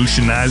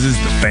revolutionizes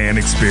the fan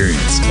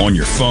experience. On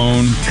your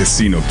phone,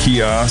 casino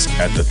kiosk,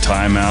 at the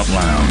Timeout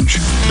Lounge.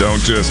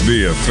 Don't just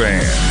be a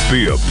fan.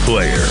 Be a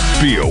player.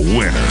 Be a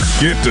winner.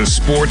 Get to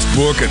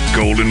Sportsbook at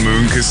Golden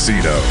Moon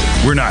Casino.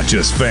 We're not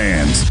just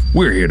fans.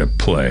 We're here to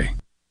play.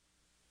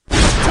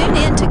 Tune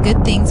in to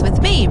Good Things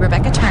with me,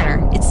 Rebecca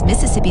Turner. It's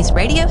Mississippi's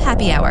Radio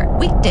Happy Hour,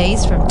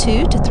 weekdays from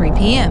 2 to 3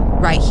 p.m.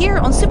 right here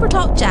on Super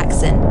Talk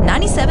Jackson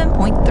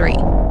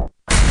 97.3.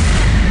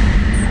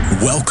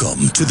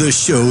 Welcome to the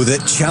show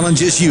that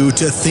challenges you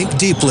to think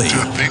deeply,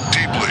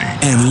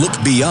 and look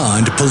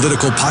beyond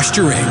political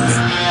posturing.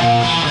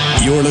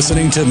 You're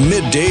listening to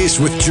Middays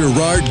with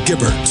Gerard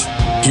Gibbert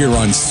here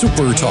on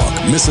Super Talk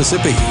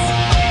Mississippi.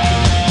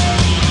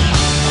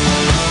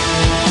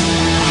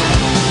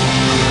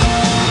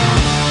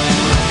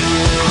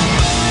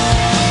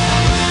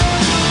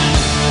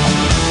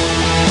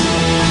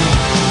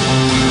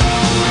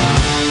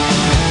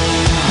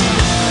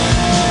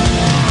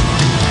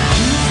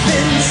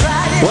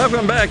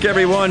 Welcome back,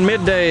 everyone.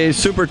 Midday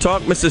Super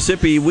Talk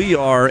Mississippi. We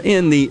are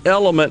in the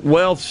Element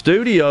Wealth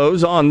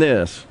Studios on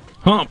this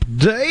Hump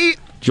Day.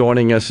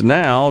 Joining us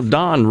now,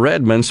 Don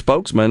Redmond,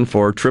 spokesman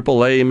for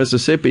AAA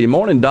Mississippi.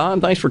 Morning,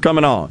 Don. Thanks for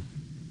coming on.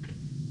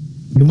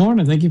 Good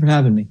morning. Thank you for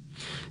having me.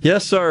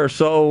 Yes, sir.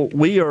 So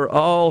we are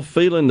all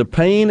feeling the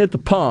pain at the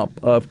pump,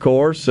 of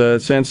course.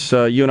 Since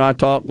you and I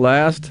talked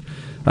last,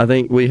 I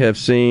think we have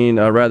seen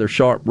a rather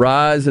sharp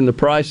rise in the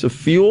price of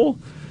fuel.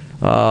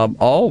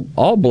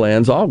 All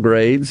blends, all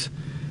grades.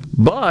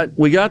 But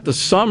we got the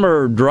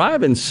summer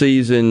driving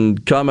season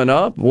coming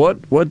up.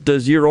 What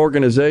does your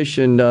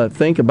organization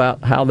think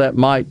about how that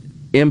might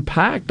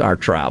impact our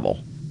travel?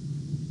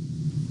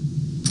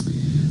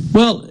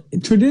 Well,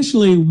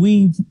 traditionally,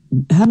 we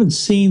haven't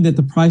seen that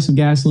the price of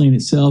gasoline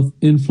itself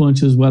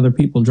influences whether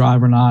people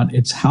drive or not.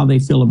 It's how they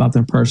feel about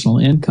their personal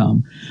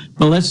income.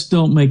 But let's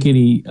don't make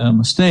any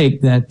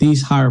mistake that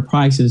these higher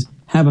prices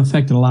have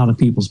affected a lot of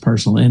people's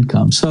personal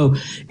income. So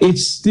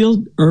it's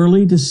still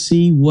early to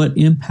see what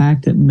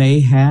impact it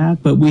may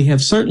have, but we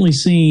have certainly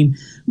seen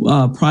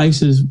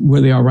prices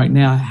where they are right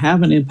now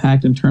have an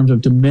impact in terms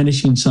of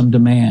diminishing some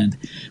demand.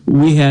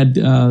 We had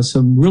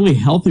some really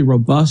healthy,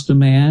 robust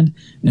demand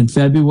in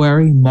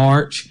February,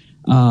 March,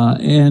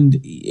 and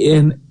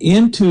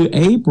into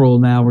April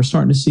now, we're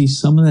starting to see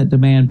some of that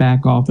demand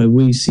back off as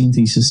we've seen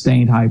these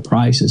sustained high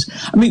prices.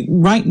 I mean,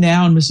 right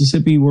now in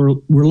Mississippi, we're a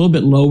little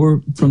bit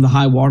lower from the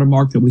high water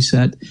mark that we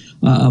set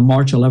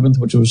March 11th,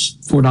 which was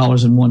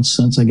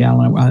 $4.01 a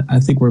gallon. I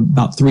think we're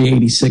about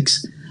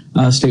 $3.86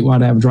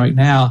 statewide average right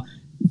now.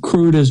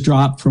 Crude has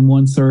dropped from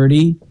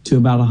 $130 to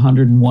about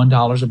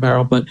 $101 a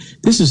barrel, but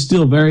this is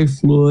still very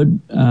fluid,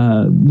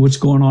 what's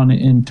going on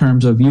in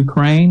terms of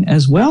Ukraine,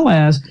 as well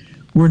as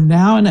we're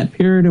now in that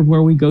period of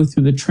where we go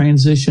through the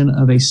transition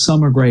of a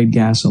summer grade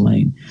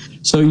gasoline.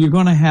 So you're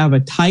going to have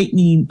a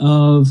tightening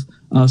of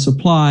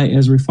supply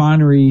as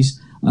refineries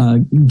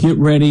get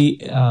ready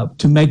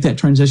to make that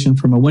transition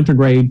from a winter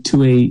grade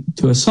to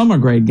a summer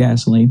grade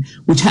gasoline,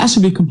 which has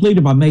to be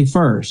completed by May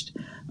 1st.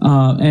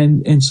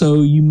 And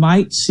so you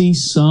might see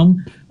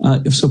some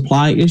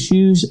supply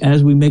issues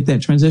as we make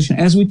that transition,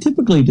 as we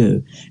typically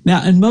do.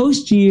 Now, in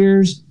most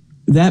years,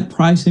 that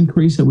price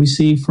increase that we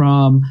see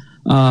from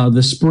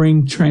the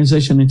spring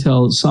transition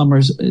until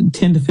summer's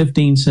 10 to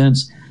 15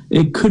 cents.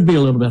 It could be a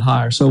little bit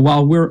higher. So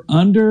while we're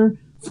under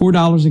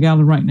 $4 a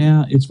gallon right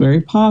now, it's very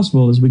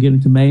possible as we get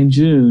into May and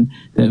June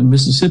that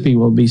Mississippi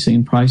will be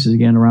seeing prices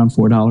again around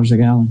 $4 a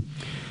gallon.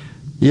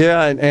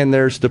 Yeah, and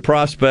there's the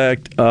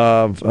prospect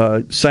of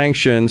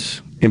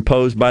sanctions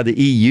imposed by the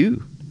EU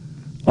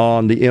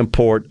on the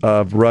import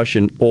of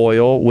Russian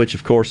oil, which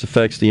of course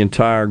affects the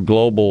entire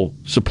global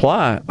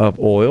supply of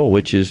oil,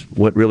 which is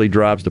what really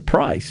drives the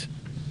price.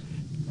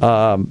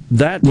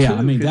 That too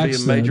could be a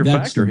major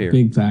factor here.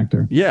 Big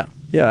factor. Yeah,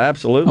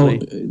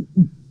 absolutely.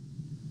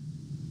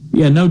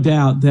 Yeah, no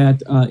doubt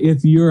that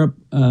if Europe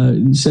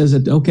says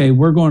that, okay,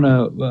 we're going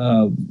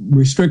to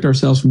restrict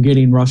ourselves from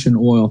getting Russian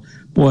oil,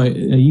 boy,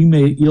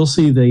 you'll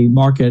see the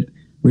market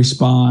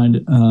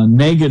respond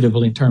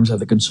negatively in terms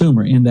of the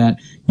consumer, in that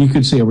you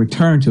could see a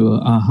return to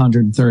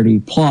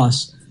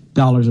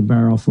 $130+ a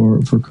barrel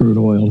for crude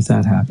oil if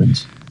that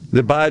happens.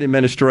 The Biden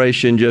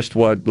administration just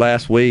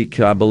last week,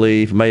 I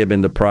believe, may have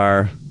been the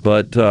prior,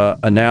 but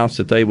announced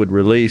that they would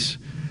release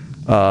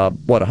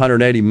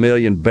 180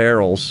 million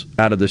barrels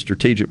out of the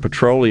Strategic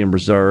Petroleum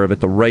Reserve at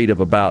the rate of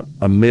about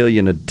 1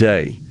 million a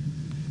day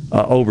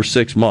over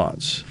 6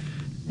 months.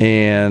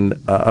 And,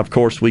 of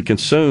course, we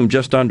consume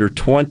just under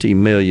 20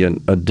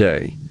 million a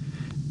day.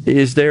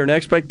 Is there an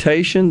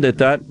expectation that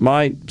that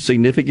might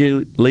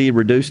significantly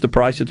reduce the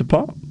price at the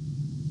pump?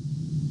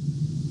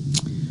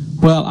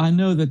 Well, I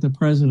know that the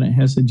president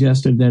has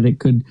suggested that it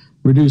could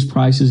reduce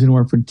prices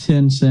anywhere from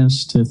 10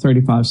 cents to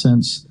 35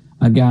 cents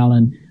a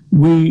gallon.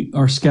 We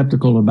are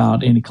skeptical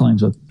about any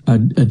claims of a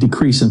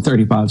decrease in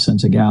 35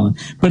 cents a gallon.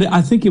 But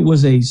I think it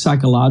was a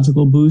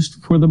psychological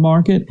boost for the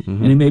market,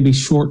 and it may be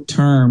short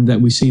term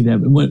that we see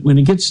that. But when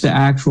it gets to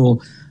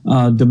actual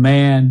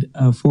demand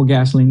for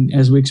gasoline,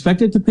 as we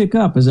expect it to pick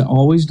up, as it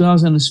always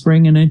does in the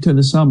spring and into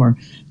the summer,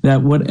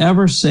 that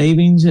whatever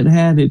savings it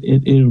had,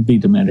 it'll be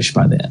diminished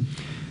by then.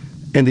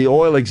 And the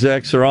oil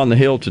execs are on the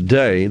Hill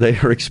today. They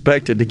are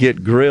expected to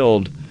get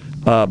grilled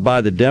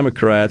by the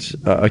Democrats,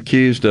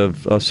 accused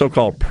of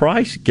so-called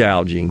price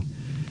gouging.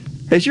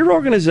 Has your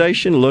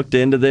organization looked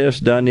into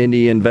this, done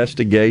any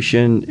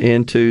investigation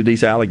into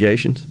these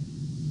allegations?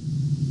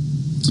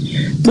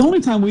 The only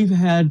time we've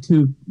had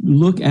to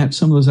look at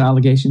some of those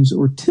allegations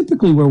are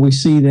typically where we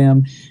see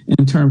them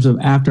in terms of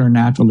after a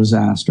natural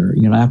disaster.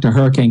 You know, after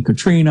Hurricane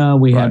Katrina,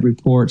 we had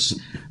reports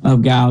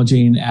of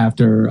gouging.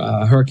 After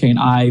Hurricane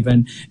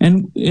Ivan,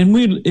 and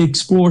we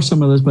explore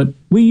some of those, but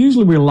we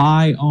usually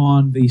rely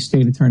on the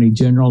state attorney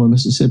general of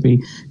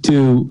Mississippi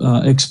to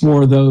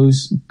explore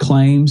those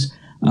claims.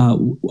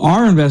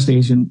 Our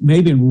investigation,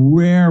 maybe in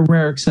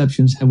rare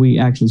exceptions, have we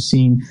actually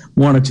seen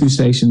one or two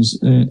stations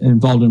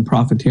involved in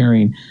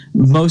profiteering.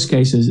 In most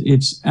cases,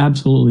 it's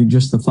absolutely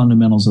just the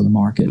fundamentals of the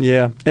market.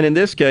 Yeah, and in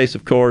this case,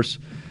 of course,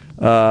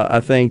 I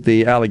think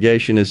the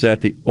allegation is that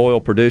the oil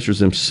producers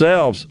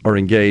themselves are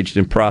engaged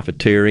in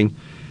profiteering.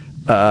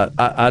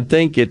 I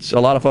think a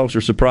lot of folks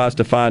are surprised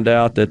to find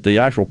out that the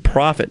actual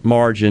profit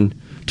margin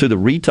to the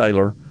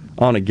retailer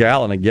on a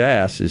gallon of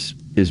gas is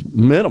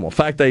minimal. In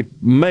fact, they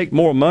make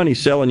more money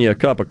selling you a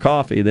cup of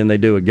coffee than they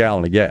do a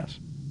gallon of gas.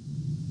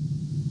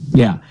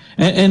 Yeah,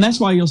 and that's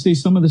why you'll see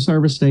some of the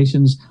service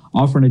stations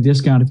offering a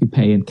discount if you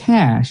pay in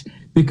cash,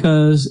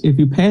 because if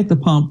you pay at the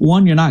pump,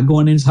 one, you're not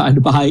going inside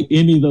to buy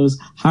any of those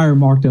higher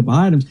marked up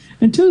items,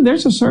 and two,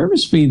 there's a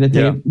service fee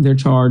that they're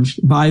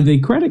charged by the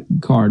credit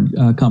card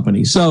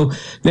company. So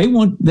they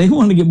want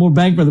to get more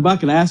bang for the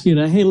buck and ask you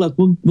to, hey, look,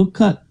 we'll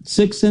cut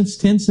 6 cents,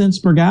 10 cents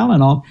per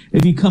gallon off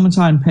if you come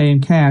inside and pay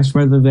in cash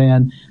rather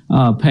than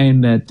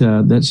paying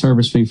that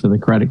service fee for the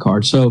credit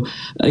card. So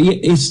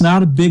it's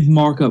not a big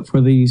markup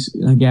for these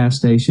gas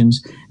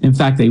stations. In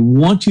fact, they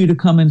want you to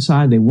come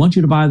inside. They want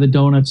you to buy the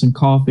donuts and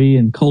coffee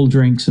and cold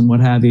drinks and what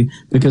have you,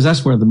 because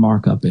that's where the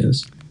markup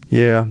is.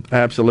 Yeah,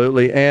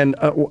 absolutely. And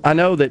I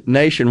know that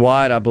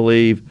nationwide, I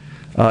believe,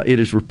 it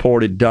is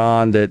reported,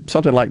 Don, that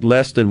something like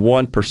less than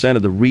 1%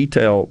 of the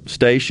retail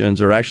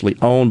stations are actually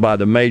owned by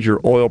the major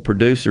oil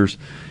producers.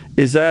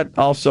 Is that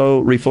also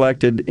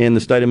reflected in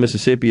the state of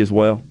Mississippi as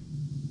well?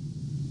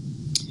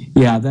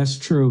 Yeah, that's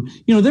true.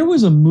 You know, there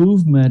was a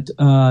movement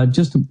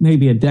just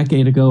maybe a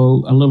decade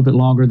ago, a little bit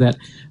longer, that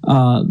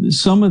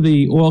some of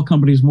the oil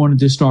companies wanted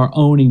to start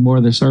owning more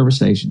of their service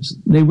stations.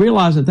 They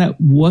realized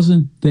that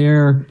wasn't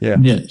their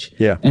niche,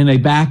 and they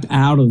backed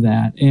out of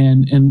that.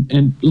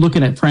 And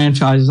looking at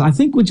franchises, I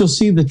think what you'll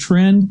see the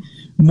trend,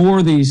 more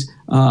of these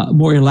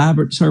more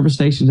elaborate service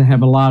stations that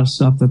have a lot of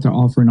stuff that they're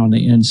offering on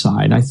the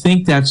inside. I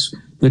think that's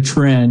the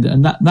trend,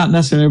 and not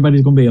necessarily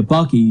everybody's going to be a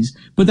Buc-ee's,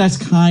 but that's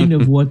kind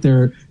of what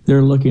they're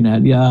looking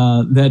at.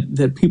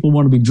 That people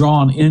want to be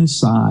drawn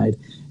inside,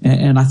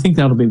 and I think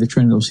that'll be the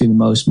trend they'll see the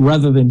most,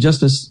 rather than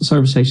just a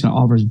service station that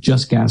offers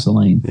just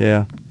gasoline.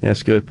 Yeah,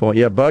 that's a good point.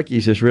 Yeah,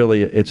 Buc-ee's is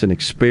really, it's an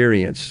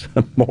experience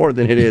more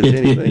than it is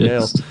anything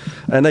else,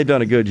 and they've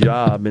done a good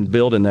job in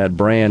building that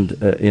brand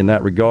in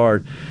that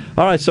regard.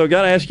 All right, so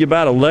got to ask you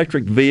about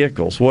electric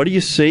vehicles. What are you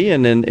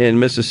seeing in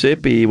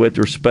Mississippi with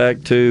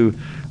respect to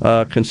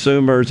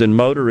consumers and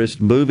motorists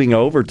moving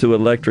over to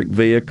electric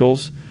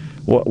vehicles?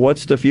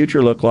 What's the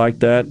future look like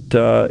that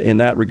in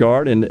that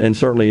regard, and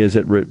certainly as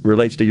it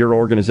relates to your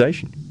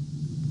organization?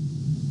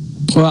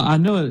 Well, I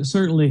know it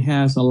certainly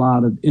has a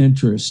lot of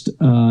interest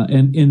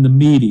in the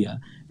media,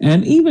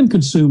 and even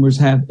consumers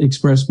have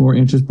expressed more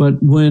interest.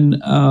 But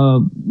when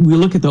we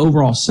look at the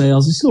overall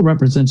sales, it still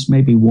represents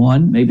maybe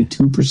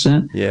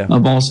 2%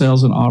 of all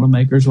sales in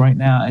automakers right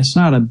now. It's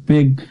not a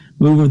big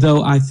mover,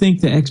 though. I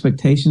think the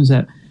expectations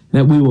that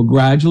we will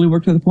gradually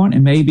work to the point,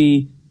 and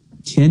maybe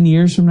 10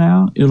 years from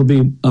now, it'll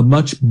be a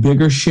much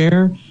bigger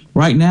share.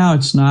 Right now,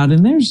 it's not.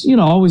 And there's,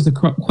 always the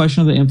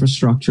question of the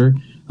infrastructure.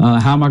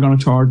 How am I going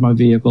to charge my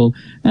vehicle?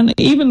 And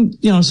even,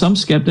 some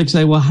skeptics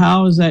say, well,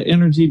 how is that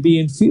energy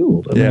being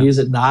fueled? I mean, is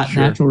it not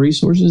natural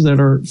resources that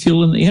are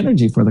fueling the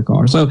energy for the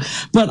car? So,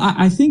 but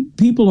I think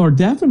people are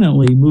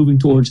definitely moving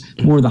towards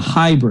more of the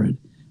hybrid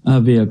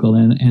vehicle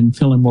and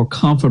feeling more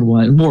comfortable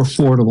and more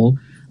affordable,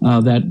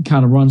 that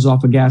kind of runs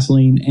off of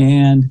gasoline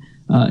and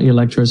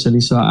electricity.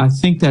 So I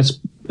think that's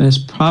That's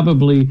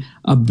probably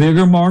a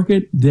bigger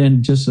market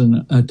than just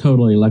a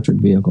totally electric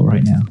vehicle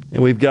right now.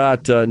 And we've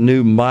got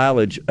new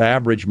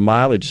average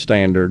mileage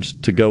standards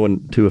to go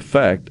into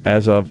effect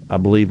as of, I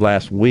believe,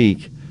 last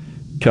week.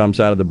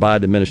 Comes out of the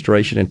Biden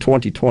administration in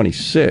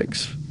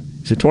 2026.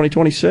 Is it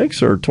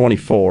 2026 or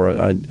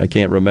 24? I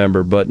can't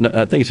remember, but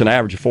I think it's an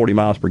average of 40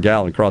 miles per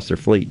gallon across their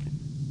fleet.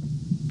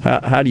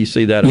 How do you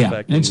see that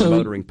affecting the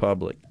motoring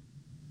public?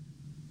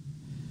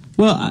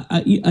 Well,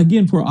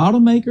 again, for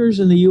automakers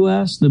in the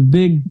U.S., the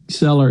big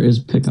seller is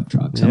pickup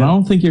trucks. Yeah. And I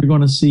don't think you're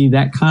going to see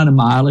that kind of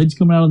mileage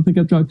coming out of the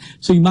pickup truck.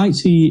 So you might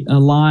see a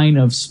line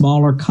of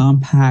smaller,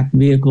 compact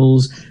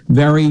vehicles,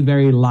 very,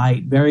 very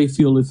light, very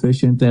fuel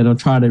efficient, that'll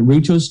try to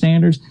reach those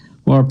standards.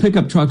 Or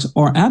pickup trucks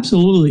are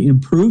absolutely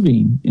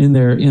improving in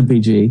their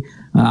MPG.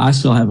 I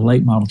still have a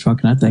late model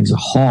truck, and that thing's a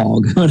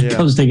hog when it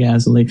comes to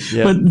gasoline.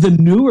 Yeah. But the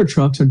newer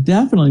trucks are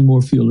definitely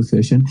more fuel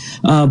efficient.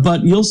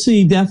 But you'll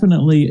see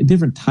definitely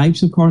different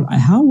types of cars.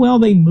 How well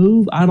they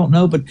move, I don't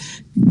know. But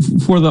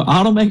for the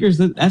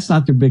automakers, that's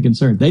not their big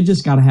concern. They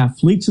just got to have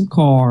fleets of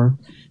cars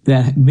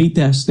that meet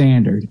that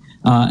standard,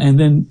 and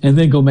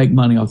then go make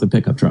money off the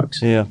pickup trucks.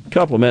 Yeah, a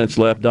couple of minutes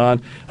left,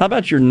 Don. How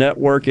about your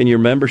network and your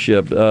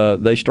membership?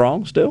 They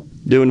strong still?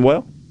 Doing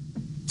well?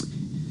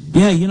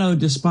 Yeah,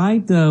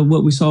 despite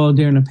what we saw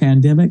during the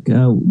pandemic,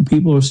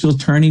 people are still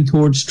turning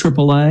towards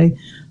AAA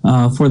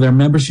for their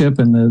membership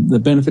and the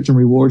benefits and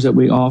rewards that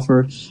we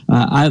offer.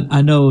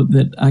 I know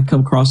that I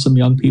come across some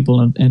young people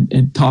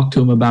and talk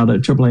to them about a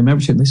AAA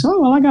membership. They say, "Oh,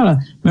 well, I got a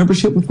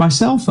membership with my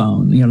cell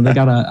phone. They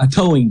got a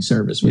towing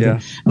service with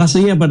it." And I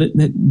say, "Yeah, but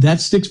that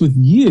sticks with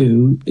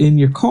you in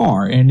your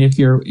car. And if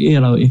you're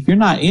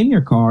not in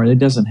your car, it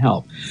doesn't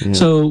help." Yeah.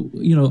 So,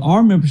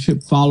 our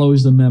membership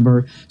follows the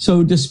member.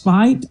 So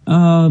despite,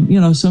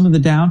 some of the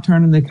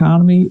downturn in the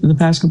economy in the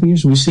past couple of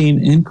years, we've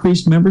seen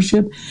increased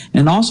membership.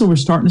 And also we're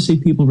starting to see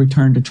people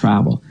return to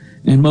travel.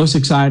 And most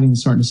exciting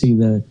is starting to see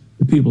the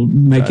people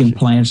making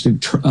plans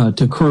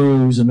to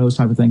cruise and those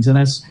type of things. And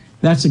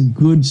that's a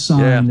good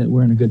sign that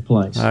we're in a good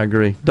place. I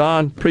agree.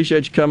 Don,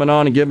 appreciate you coming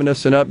on and giving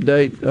us an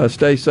update.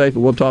 Stay safe,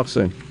 and we'll talk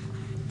soon.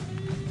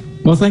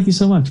 Well, thank you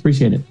so much.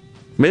 Appreciate it.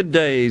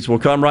 Middays will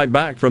come right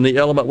back from the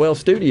Element Wealth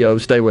studio.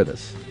 Stay with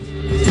us.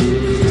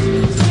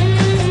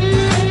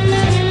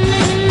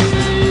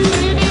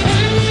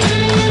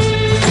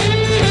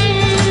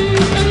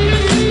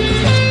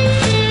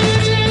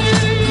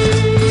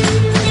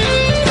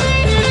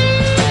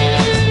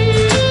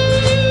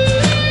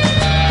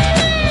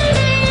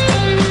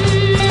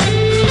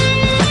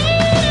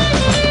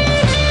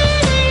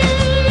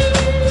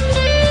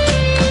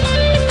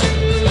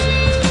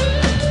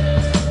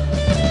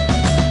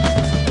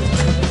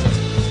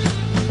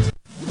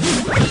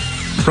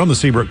 From the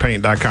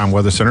SeabrookPaint.com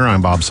Weather Center,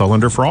 I'm Bob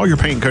Sullender. For all your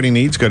paint and coating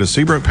needs, go to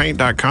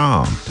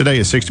SeabrookPaint.com. Today,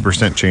 a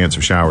 60% chance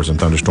of showers and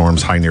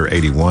thunderstorms, high near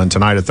 81.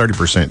 Tonight, a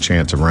 30%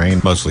 chance of rain,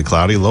 mostly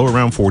cloudy, low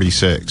around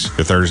 46.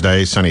 For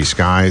Thursday, sunny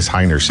skies,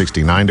 high near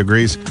 69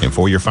 degrees. And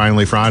for your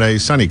finally Friday,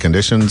 sunny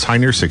conditions, high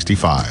near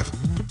 65.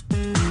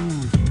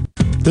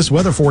 This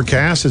weather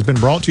forecast has been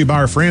brought to you by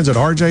our friends at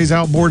RJ's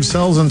Outboard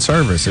Sales and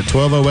Service at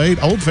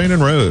 1208 Old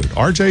Fannin Road.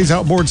 RJ's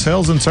Outboard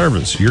Sales and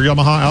Service, your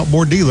Yamaha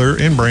outboard dealer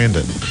in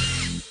Brandon.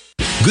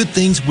 Good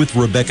Things with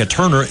Rebecca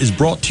Turner is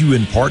brought to you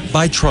in part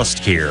by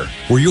Trust Care,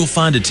 where you'll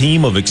find a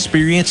team of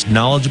experienced,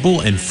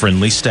 knowledgeable, and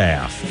friendly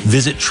staff.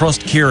 Visit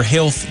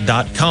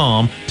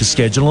TrustCareHealth.com to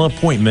schedule an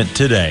appointment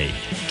today.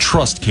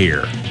 Trust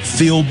Care.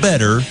 Feel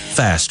better,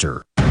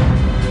 faster.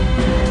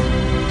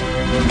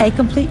 A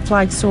Complete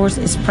Flag Source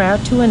is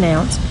proud to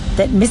announce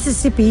that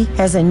Mississippi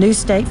has a new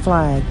state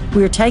flag.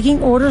 We are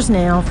taking orders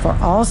now for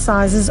all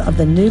sizes of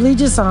the newly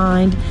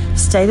designed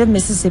State of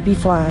Mississippi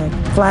flag.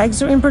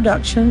 Flags are in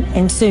production,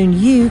 and soon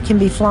you can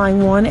be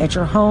flying one at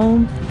your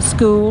home,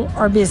 school,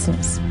 or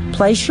business.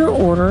 Place your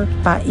order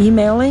by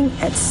emailing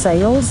at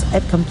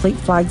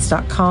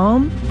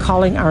sales@completeflags.com,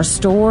 calling our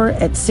store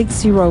at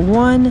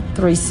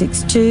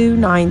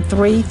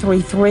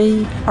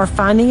 601-362-9333, or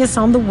finding us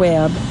on the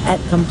web at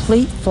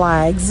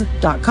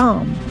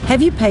completeflags.com.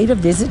 Have you paid a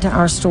visit to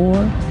our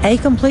store? A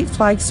Complete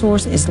Flag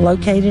Source is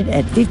located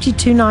at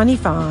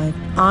 5295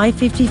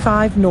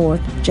 I-55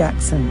 North,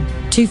 Jackson.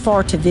 Too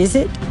far to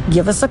visit?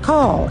 Give us a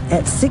call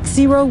at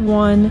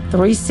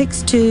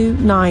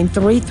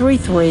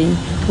 601-362-9333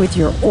 with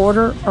your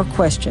order or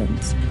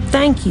questions.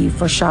 Thank you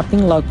for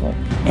shopping local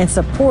and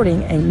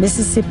supporting a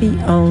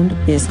Mississippi-owned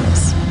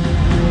business.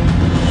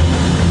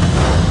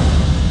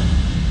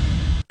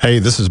 Hey,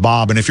 this is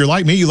Bob, and if you're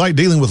like me, you like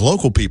dealing with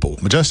local people.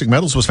 Majestic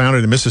Metals was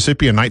founded in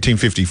Mississippi in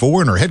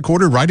 1954 and are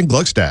headquartered right in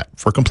Gluckstadt.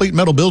 For complete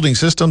metal building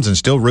systems and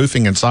steel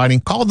roofing and siding,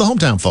 call the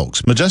hometown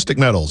folks. Majestic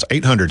Metals,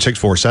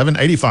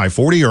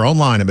 800-647-8540 or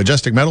online at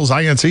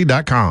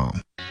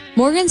majesticmetalsinc.com.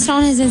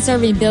 Morganstone has been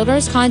serving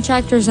builders,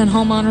 contractors, and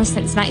homeowners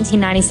since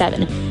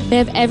 1997. They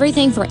have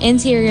everything for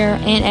interior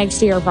and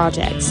exterior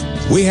projects.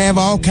 We have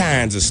all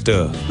kinds of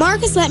stuff.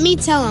 Marcus, let me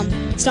tell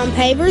them. Stone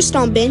pavers,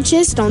 stone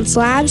benches, stone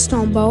slabs,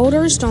 stone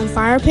boulders, stone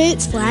fire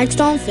pits,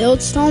 flagstone,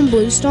 fieldstone,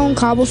 bluestone,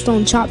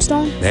 cobblestone,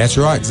 chopstone. That's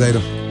right, Zeta.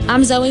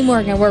 I'm Zoe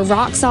Morgan. We're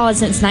rock solid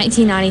since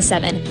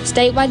 1997.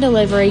 Statewide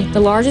delivery, the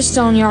largest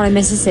stone yard in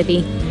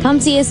Mississippi. Come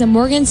see us at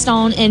Morgan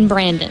Stone in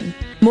Brandon.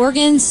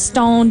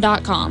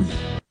 Morganstone.com.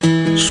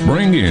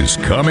 Spring is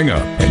coming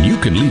up, and you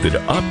can leave it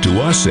up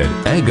to us at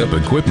Ag Up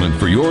Equipment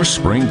for your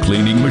spring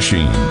cleaning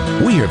machine.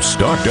 We have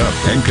stocked up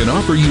and can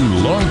offer you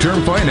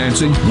long-term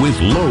financing with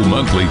low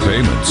monthly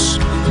payments.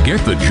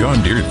 Get the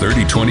John Deere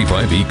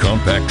 3025E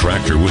compact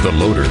tractor with a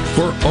loader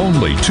for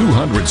only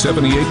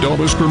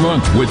 $278 per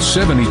month with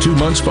 72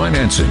 months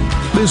financing.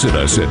 Visit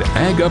us at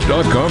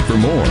agup.com for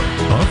more.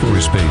 Offer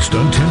is based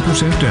on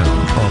 10% down.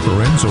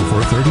 Offer ends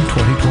over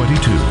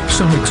 30/20/22.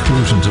 Some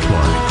exclusions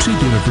apply. See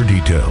dealer for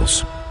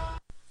details.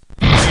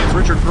 It's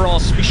Richard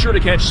Cross. Be sure to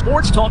catch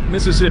Sports Talk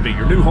Mississippi,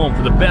 your new home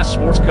for the best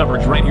sports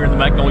coverage right here in the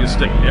Magnolia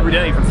State. Every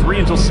day from 3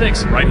 until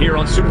 6, right here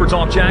on Super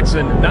Talk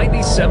Jackson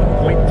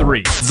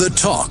 97.3. The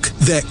talk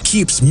that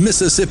keeps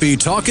Mississippi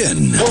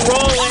talking. We're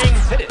rolling.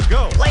 Hit it.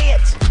 Go. Play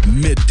it.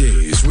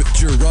 Middays with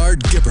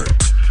Gerard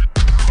Gibbert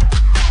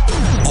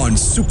on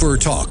Super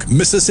Talk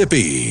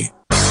Mississippi.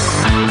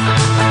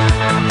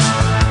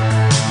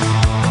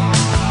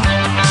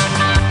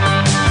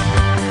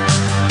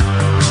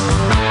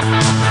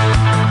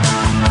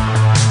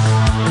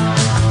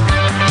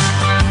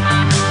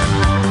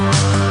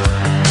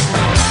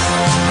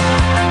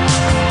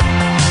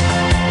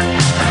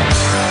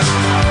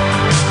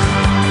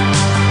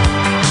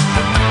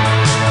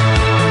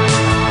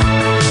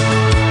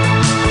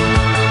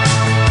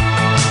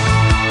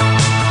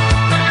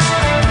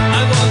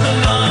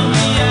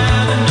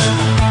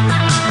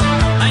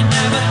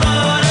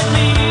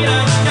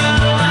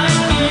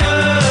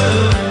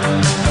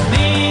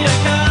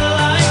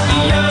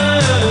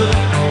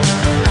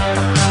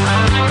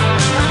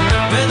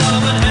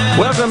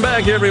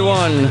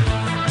 Everyone,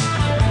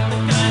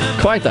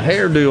 quite the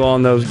hairdo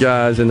on those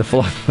guys in the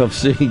flock of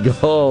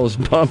seagulls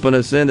bumping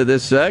us into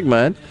this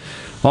segment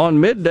on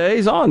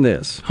Middays on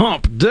this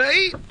Hump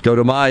Day. Go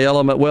to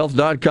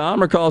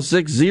myelementwealth.com or call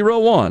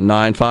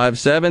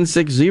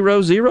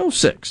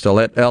 601-957-6006 to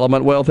let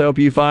Element Wealth help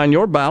you find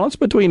your balance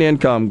between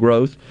income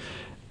growth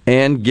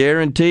and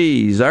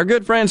guarantees. Our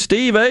good friend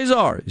Steve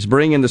Azar is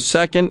bringing the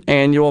second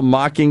annual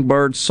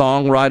Mockingbird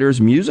Songwriters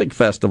Music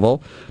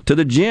Festival to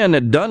the Gin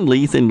at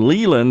Dunleith in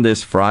Leland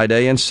this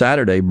Friday and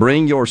Saturday.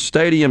 Bring your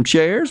stadium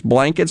chairs,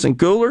 blankets, and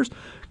coolers.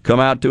 Come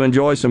out to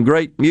enjoy some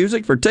great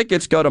music. For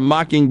tickets, go to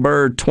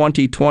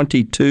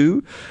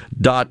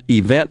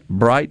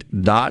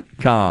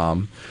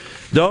mockingbird2022.eventbrite.com.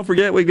 Don't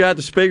forget, we've got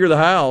the Speaker of the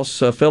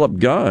House, Philip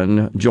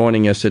Gunn,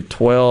 joining us at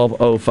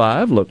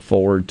 12:05. Look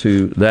forward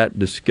to that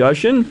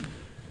discussion.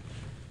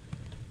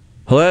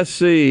 Let's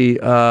see.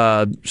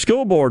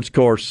 School boards, of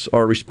course,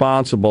 are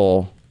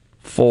responsible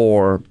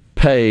for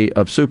pay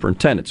of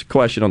superintendents. A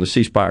question on the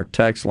C Spire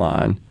text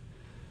line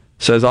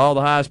says all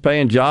the highest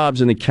paying jobs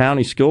in the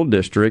county school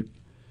district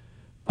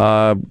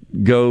in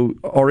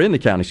the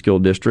county school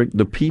district.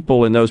 The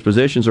people in those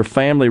positions are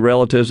family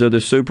relatives of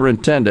the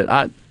superintendent.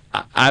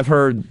 I've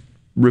heard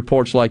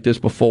reports like this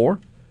before.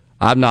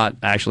 I've not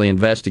actually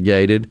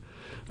investigated,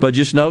 but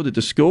just know that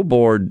the school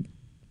board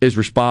is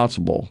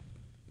responsible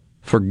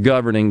for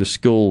governing the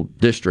school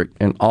district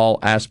in all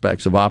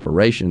aspects of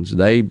operations.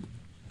 They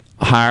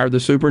hire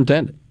the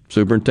superintendent.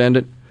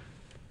 Superintendent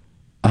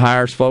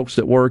hires folks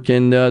that work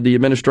in the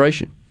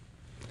administration.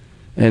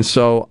 And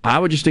so I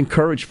would just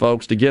encourage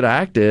folks to get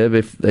active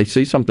if they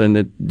see something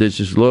that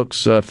just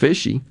looks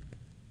fishy,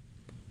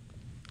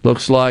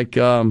 looks like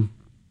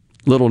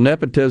little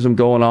nepotism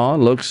going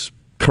on, looks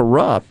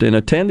corrupt, and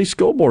attend these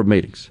school board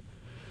meetings.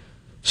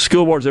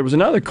 School boards, there was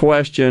another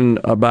question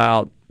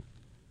about,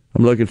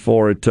 I'm looking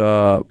for it,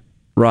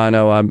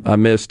 Rhino, I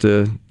missed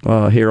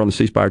here on the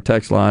C Spire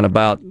text line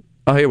about,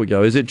 here we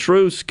go. Is it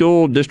true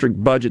school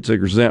district budgets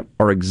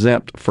are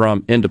exempt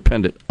from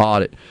independent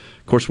audit?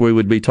 Of course, we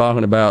would be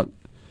talking about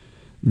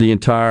the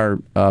entire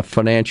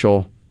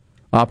financial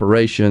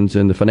operations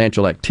and the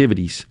financial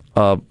activities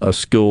of a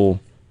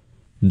school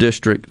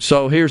district.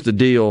 So here's the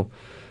deal.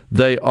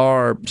 They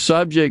are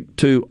subject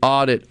to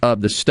audit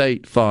of the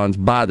state funds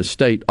by the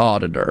state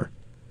auditor.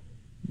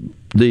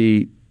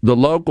 The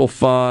local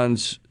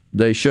funds,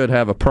 they should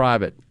have a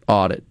private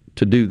audit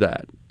to do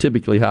that,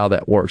 typically how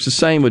that works. The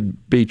same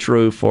would be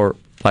true for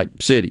like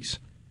cities,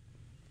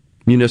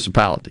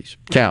 municipalities,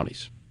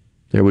 counties.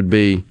 There would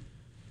be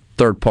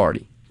third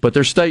party. But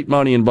there's state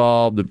money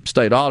involved. The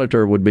state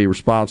auditor would be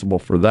responsible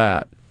for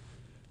that.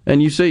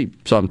 And you see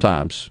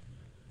sometimes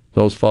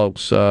those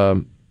folks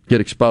get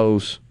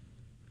exposed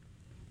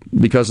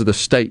because of the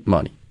state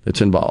money that's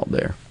involved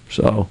there.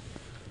 So,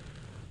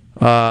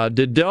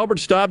 did Delbert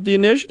stop the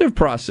initiative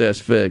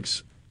process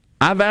fix?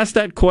 I've asked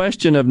that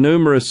question of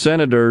numerous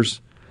senators,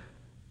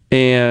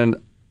 and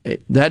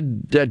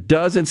that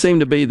doesn't seem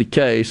to be the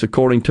case,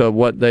 according to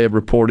what they have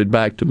reported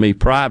back to me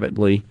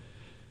privately,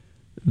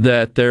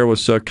 that there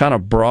was a kind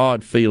of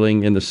broad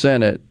feeling in the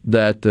Senate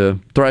that the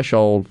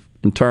threshold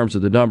in terms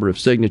of the number of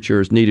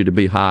signatures needed to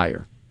be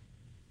higher.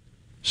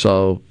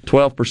 So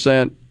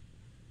 12%,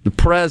 the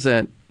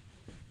present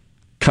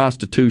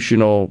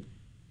constitutional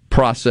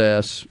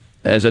process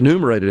as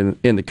enumerated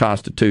in the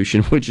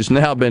Constitution, which has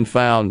now been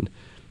found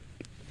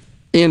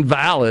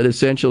invalid,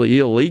 essentially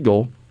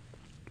illegal.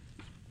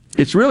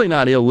 It's really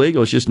not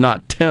illegal, it's just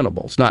not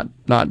tenable. It's not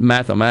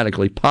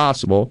mathematically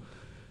possible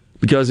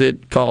because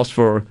it calls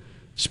for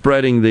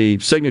spreading the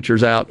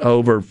signatures out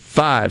over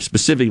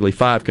specifically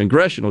five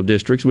congressional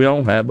districts we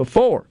don't have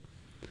before.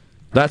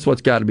 That's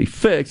what's got to be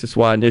fixed. That's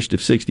why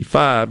Initiative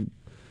 65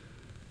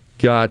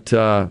 got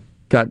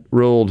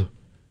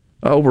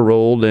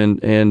overruled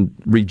and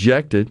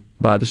rejected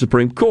by the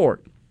Supreme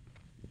Court.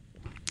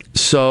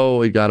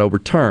 So it got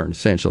overturned,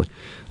 essentially.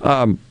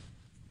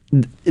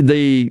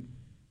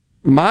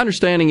 My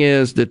understanding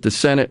is that the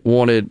Senate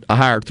wanted a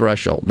higher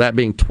threshold, that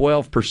being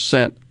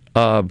 12%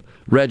 of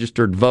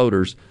registered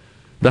voters.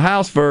 The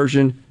House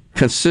version,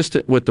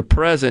 consistent with the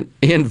present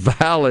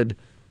invalid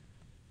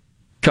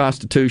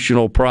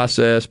constitutional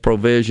process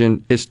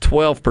provision, is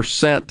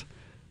 12%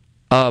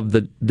 of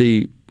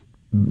the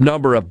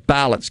number of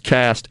ballots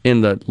cast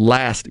in the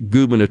last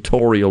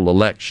gubernatorial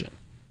election.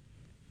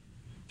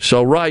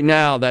 So right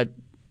now, that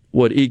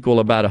would equal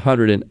about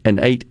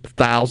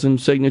 108,000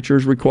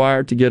 signatures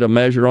required to get a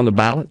measure on the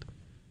ballot.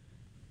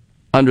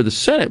 Under the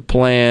Senate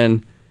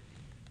plan,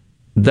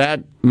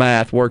 that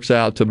math works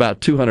out to about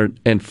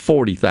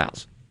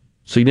 240,000,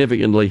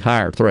 significantly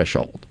higher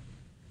threshold.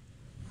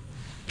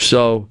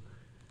 So,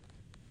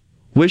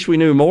 wish we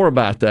knew more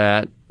about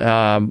that.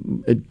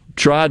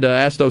 Tried to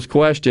ask those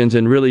questions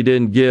and really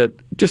didn't get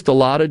just a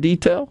lot of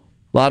detail,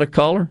 a lot of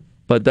color.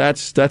 But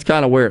that's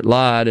kind of where it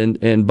lied,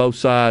 and both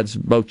sides,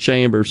 both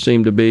chambers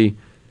seem to be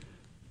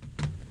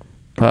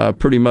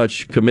pretty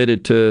much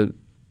committed to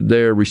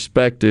their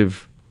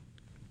respective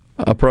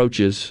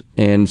approaches,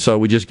 and so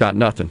we just got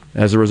nothing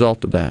as a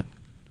result of that.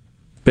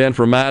 Ben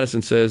from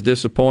Madison says,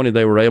 disappointed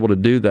they were able to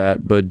do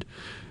that, but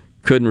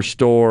couldn't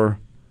restore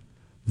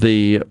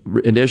the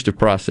initiative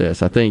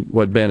process. I think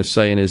what Ben is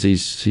saying is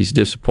he's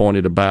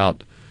disappointed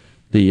about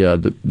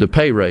the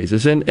pay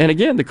raises. And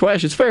again, the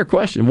question, it's a fair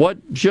question. What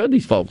should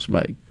these folks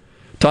make?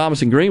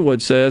 Thomas in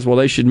Greenwood says, well,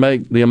 they should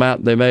make the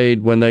amount they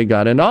made when they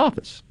got into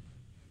office.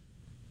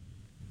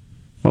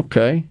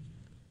 Okay.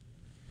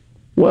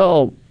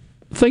 Well,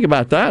 think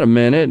about that a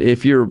minute.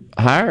 If you're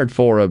hired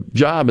for a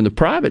job in the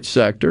private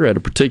sector at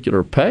a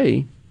particular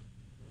pay,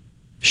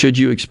 should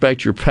you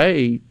expect your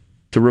pay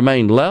to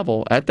remain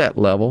level at that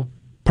level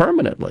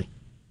permanently?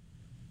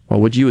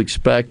 Or would you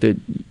expect that?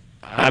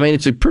 I mean,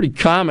 it's a pretty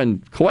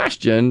common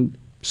question,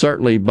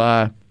 certainly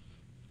by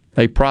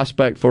a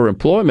prospect for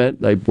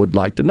employment. They would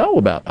like to know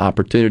about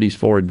opportunities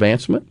for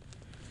advancement,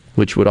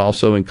 which would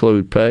also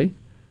include pay.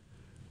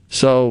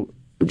 So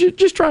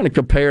just trying to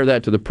compare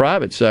that to the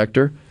private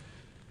sector.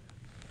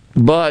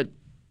 But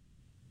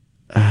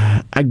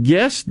I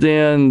guess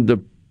then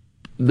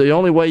the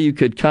only way you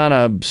could kind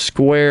of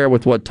square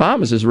with what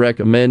Thomas is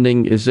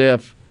recommending is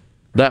if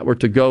that were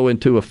to go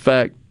into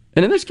effect,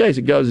 and in this case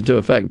it goes into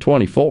effect in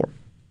 24.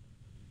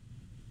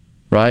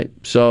 Right?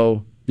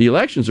 So the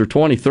elections are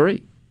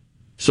 23.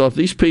 So if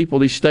these people,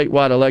 these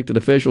statewide elected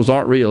officials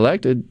aren't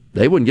reelected,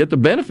 they wouldn't get the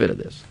benefit of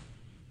this.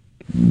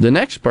 The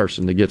next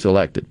person that gets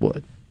elected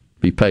would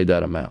be paid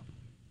that amount.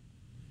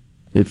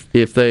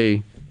 If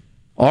they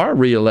are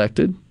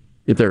reelected,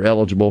 if they're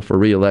eligible for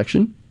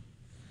reelection,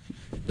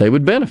 they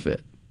would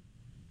benefit.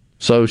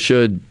 So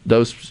should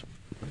those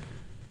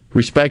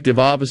respective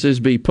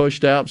offices be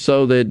pushed out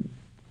so that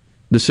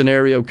the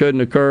scenario couldn't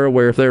occur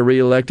where if they're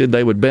reelected,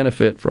 they would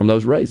benefit from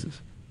those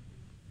raises?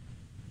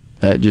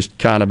 Just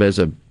kind of as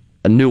a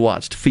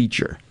nuanced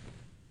feature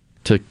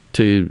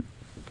to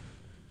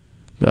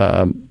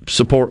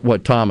support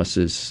what Thomas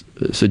is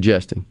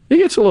suggesting. It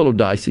gets a little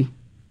dicey.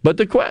 But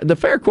the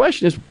fair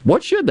question is,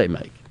 what should they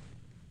make?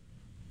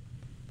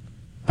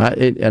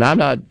 And I'm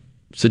not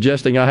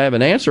suggesting I have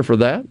an answer for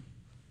that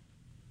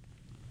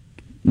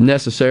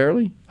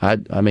necessarily.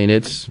 I mean,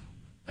 it's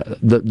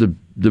the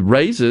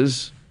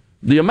raises.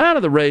 The amount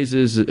of the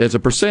raises as a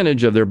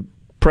percentage of their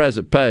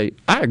present pay,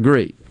 I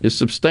agree, is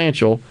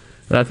substantial,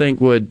 and I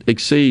think would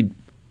exceed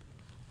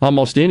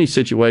almost any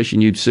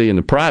situation you'd see in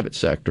the private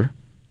sector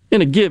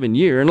in a given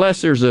year,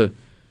 unless there's a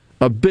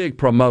big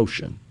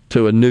promotion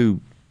to a new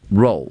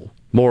role,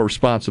 more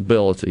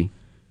responsibility.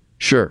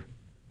 Sure.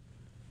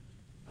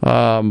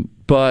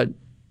 But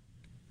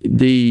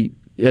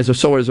as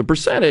a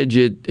percentage,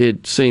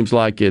 it seems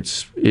like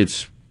it's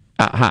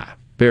high,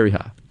 very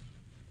high.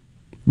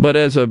 But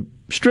as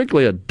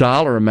strictly a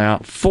dollar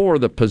amount for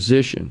the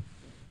position,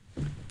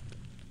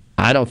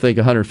 I don't think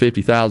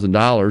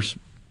 $150,000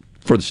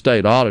 for the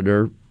state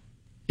auditor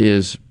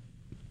is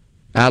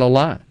out of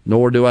line,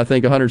 nor do I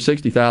think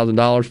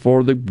 $160,000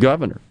 for the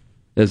governor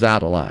is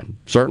out of line.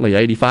 Certainly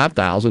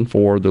 $85,000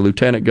 for the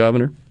lieutenant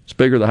governor,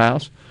 Speaker of the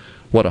House.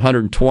 What,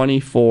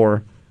 $120,000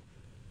 for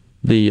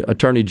the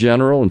Attorney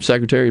General and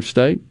Secretary of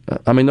State?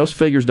 I mean, those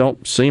figures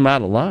don't seem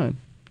out of line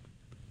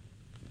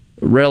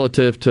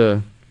relative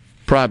to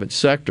private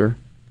sector,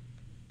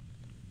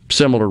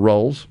 similar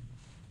roles.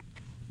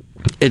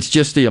 It's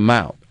just the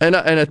amount. And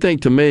I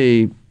think, to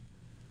me,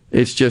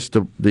 it's just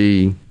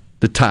the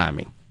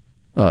timing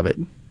of it.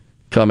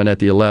 coming at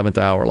the 11th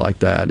hour like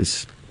that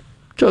is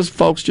because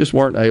folks just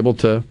weren't able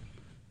to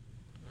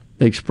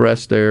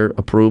express their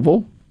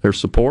approval, their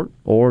support,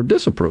 or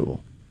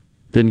disapproval.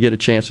 Didn't get a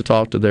chance to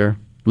talk to their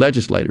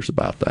legislators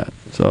about that.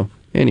 So,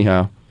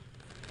 anyhow,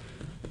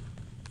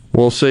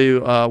 we'll see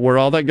where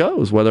all that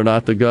goes, whether or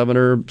not the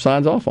governor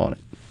signs off on it.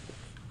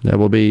 That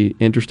will be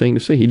interesting to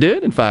see. He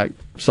did, in fact,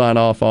 sign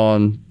off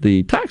on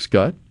the tax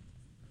cut.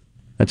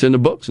 That's in the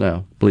books now.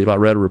 I believe I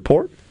read a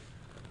report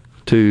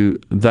to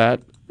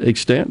that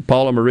extent.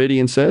 Paula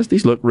Meridian says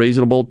these look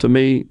reasonable to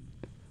me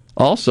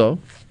also.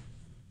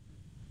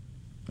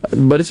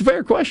 But it's a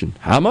fair question.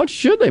 How much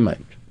should they make?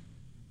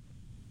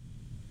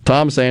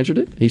 Thomas answered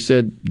it. He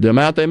said the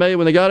amount they made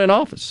when they got in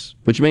office,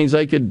 which means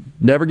they could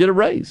never get a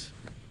raise.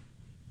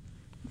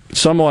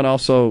 Someone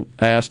also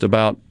asked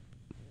about,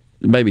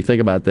 maybe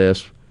think about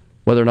this,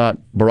 whether or not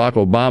Barack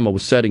Obama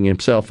was setting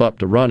himself up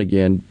to run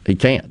again. He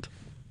can't.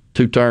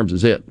 2 terms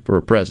is it for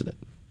a president.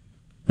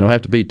 It don't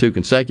have to be 2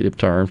 consecutive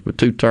terms, but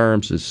 2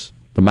 terms is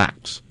the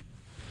max.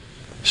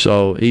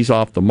 So he's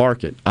off the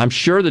market. I'm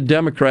sure the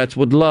Democrats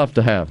would love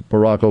to have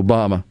Barack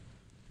Obama.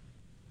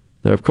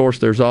 Of course,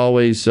 there's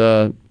always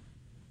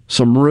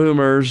some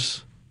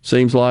rumors,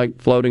 seems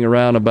like, floating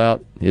around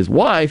about his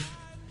wife,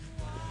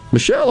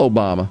 Michelle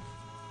Obama,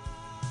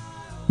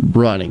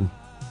 running.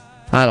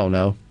 I don't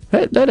know.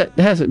 That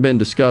hasn't been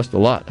discussed a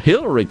lot.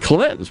 Hillary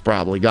Clinton's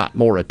probably got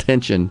more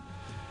attention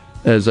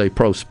as a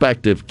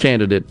prospective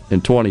candidate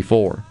in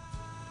 24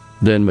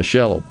 than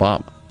Michelle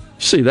Obama. You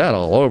see that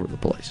all over the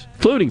place,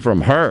 including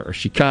from her.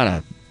 She kind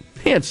of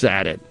hints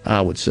at it,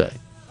 I would say.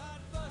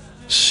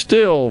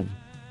 Still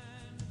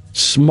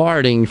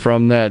smarting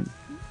from that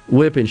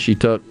whipping she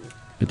took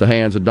at the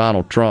hands of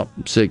Donald Trump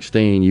in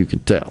 2016, you can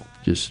tell.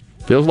 Just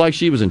feels like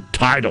she was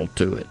entitled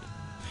to it,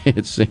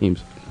 it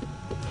seems.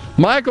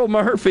 Michael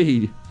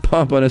Murphy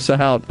pumping us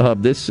out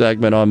of this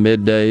segment on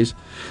Middays.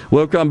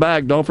 We'll come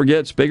back. Don't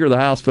forget, Speaker of the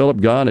House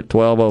Philip Gunn at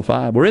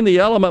 12:05. We're in the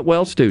Element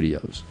Wealth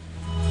Studios.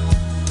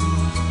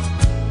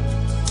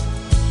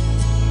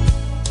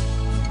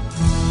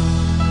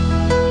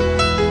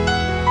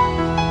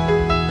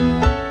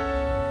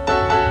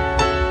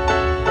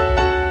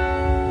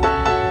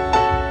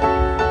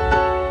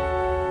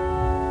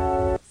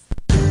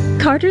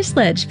 Carter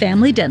Sledge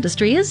Family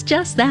Dentistry is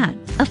just that,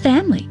 a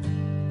family.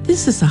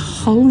 This is a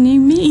whole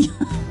new me,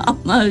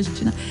 almost,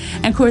 you know.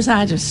 And of course,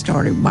 I just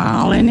started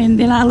bawling, and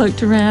then I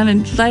looked around,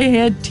 and they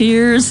had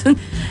tears,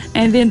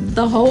 and then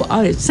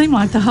it seemed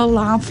like the whole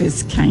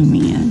office came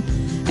in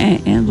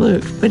and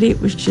looked, but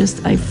it was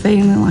just a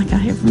feeling like I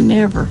have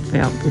never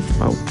felt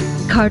before.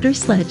 Carter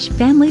Sledge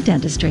Family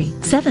Dentistry,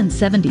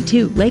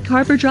 772 Lake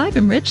Harbor Drive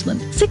in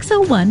Richland,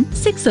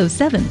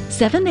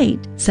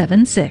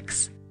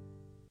 601-607-7876.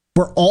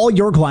 For all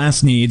your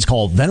glass needs,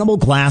 call Venable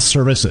Glass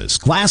Services.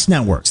 Glass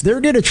Networks. They're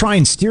going to try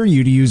and steer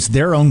you to use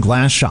their own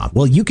glass shop.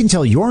 Well, you can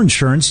tell your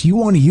insurance you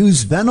want to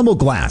use Venable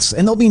Glass,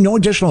 and there'll be no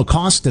additional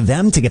cost to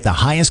them to get the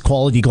highest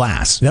quality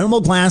glass.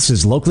 Venable Glass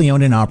is locally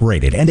owned and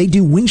operated, and they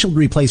do windshield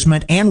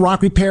replacement and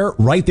rock repair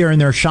right there in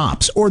their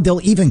shops, or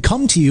they'll even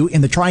come to you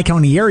in the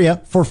Tri-County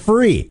area for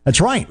free.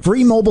 That's right,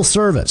 free mobile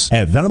service.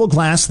 At Venable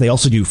Glass, they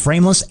also do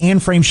frameless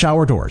and frame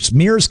shower doors,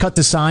 mirrors cut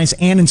to size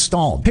and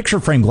installed, picture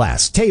frame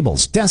glass,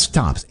 tables,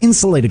 desktops,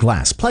 insulated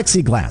glass,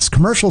 plexiglass,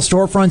 commercial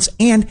storefronts,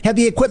 and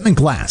heavy equipment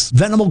glass.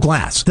 Venable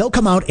Glass. They'll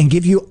come out and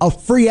give you a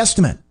free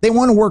estimate. They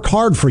want to work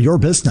hard for your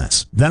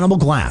business. Venable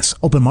Glass.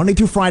 Open Monday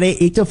through Friday,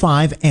 8 to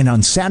 5, and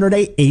on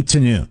Saturday, 8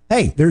 to noon.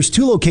 Hey, there's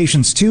 2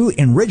 locations too,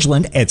 in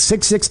Ridgeland at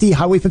 660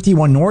 Highway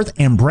 51 North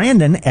and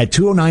Brandon at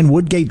 209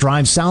 Woodgate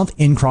Drive South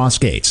in Cross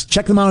Gates.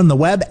 Check them out on the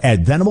web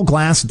at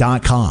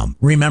venableglass.com.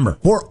 Remember,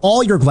 for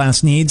all your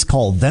glass needs,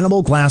 call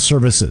Venable Glass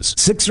Services.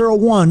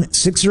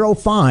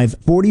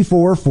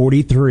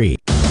 601-605-4443.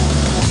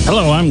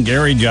 Hello, I'm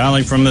Gary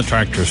Jolly from the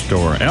Tractor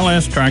Store.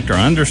 LS Tractor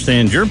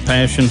understands your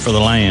passion for the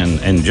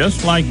land, and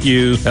just like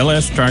you,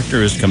 LS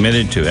Tractor is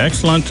committed to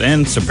excellence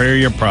and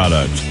superior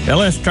products.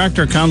 LS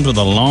Tractor comes with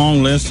a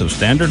long list of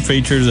standard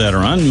features that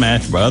are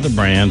unmatched by other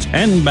brands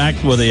and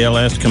backed with the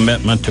LS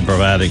commitment to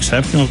provide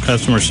exceptional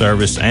customer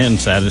service and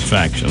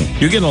satisfaction.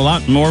 You get a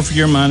lot more for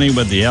your money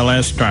with the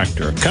LS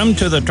Tractor. Come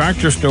to the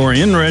Tractor Store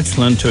in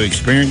Richland to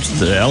experience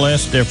the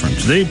LS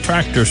difference. The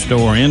Tractor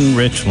Store in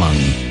Richland.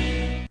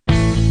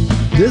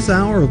 This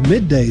hour of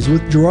Middays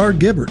with Gerard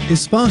Gibbert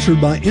is sponsored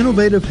by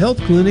Innovative Health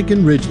Clinic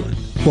in Ridgeland.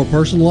 For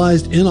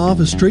personalized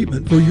in-office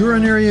treatment for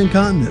urinary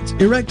incontinence,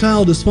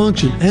 erectile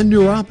dysfunction, and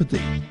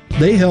neuropathy,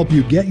 they help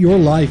you get your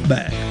life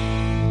back.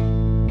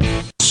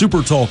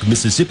 SuperTalk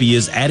Mississippi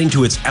is adding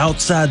to its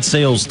outside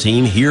sales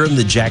team here in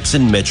the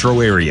Jackson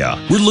metro area.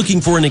 We're looking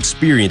for an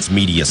experienced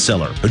media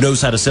seller who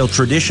knows how to sell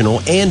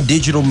traditional and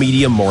digital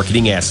media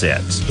marketing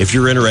assets. If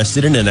you're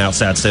interested in an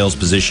outside sales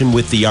position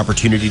with the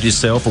opportunity to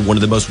sell for one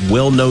of the most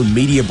well-known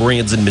media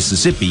brands in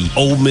Mississippi,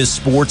 Ole Miss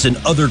Sports, and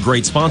other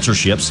great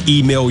sponsorships,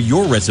 email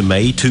your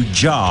resume to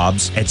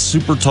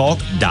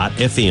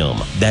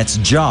jobs@supertalk.fm. That's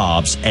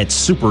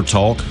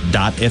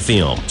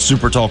jobs@supertalk.fm.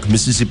 SuperTalk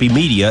Mississippi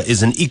Media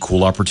is an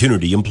equal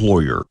opportunity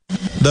employer.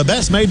 The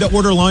best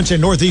made-to-order lunch in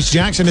Northeast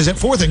Jackson is at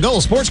 4th and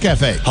Goal Sports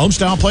Cafe.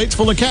 Homestyle plates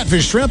full of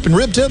catfish, shrimp, and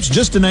rib tips,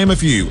 just to name a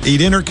few.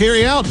 Eat in or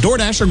carry out,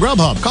 DoorDash or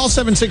Grubhub. Call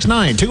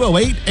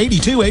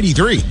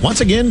 769-208-8283. Once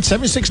again,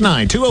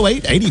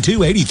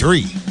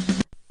 769-208-8283.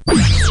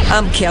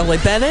 I'm Kelly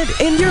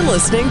Bennett, and you're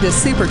listening to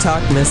Super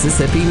Talk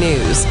Mississippi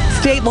News.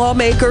 State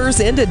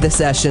lawmakers ended the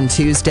session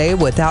Tuesday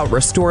without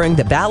restoring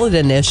the ballot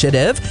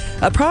initiative,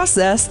 a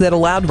process that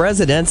allowed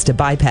residents to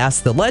bypass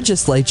the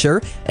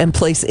legislature and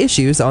place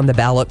issues on the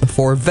ballot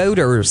before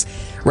voters.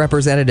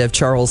 Representative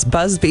Charles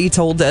Busby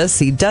told us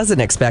he doesn't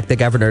expect the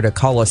governor to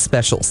call a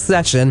special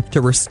session to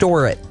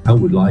restore it. I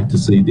would like to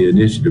see the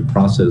initiative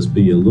process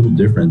be a little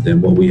different than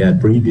what we had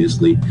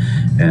previously.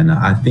 And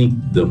I think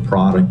the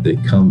product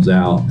that comes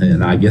out,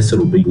 and I guess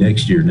it'll be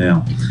next year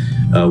now,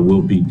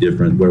 will be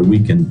different, where we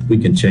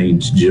can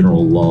change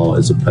general law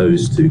as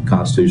opposed to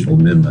constitutional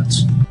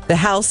amendments. The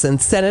House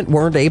and Senate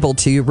weren't able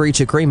to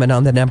reach agreement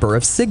on the number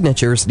of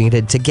signatures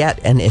needed to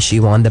get an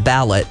issue on the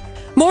ballot.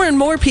 More and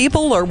more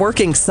people are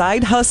working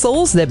side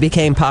hustles that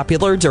became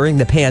popular during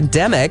the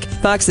pandemic.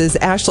 Fox's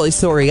Ashley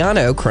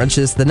Soriano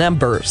crunches the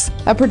numbers.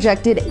 A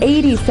projected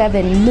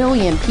 87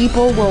 million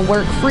people will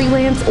work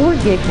freelance or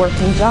gig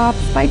working jobs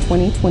by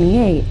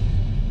 2028.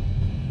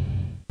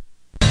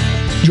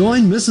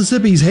 Join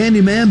Mississippi's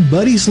handyman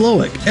Buddy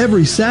Slowick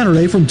every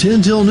Saturday from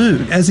 10 till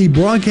noon as he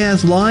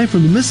broadcasts live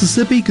from the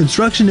Mississippi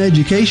Construction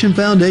Education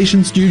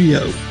Foundation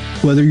studio.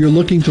 Whether you're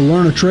looking to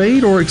learn a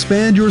trade or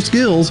expand your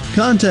skills,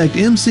 contact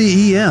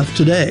MCEF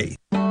today.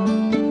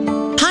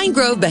 Pine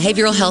Grove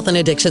Behavioral Health and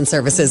Addiction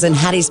Services in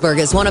Hattiesburg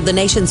is one of the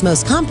nation's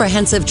most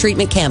comprehensive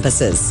treatment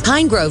campuses.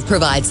 Pine Grove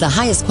provides the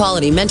highest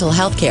quality mental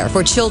health care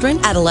for children,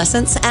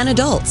 adolescents, and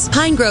adults.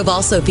 Pine Grove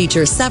also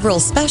features several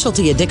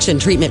specialty addiction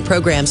treatment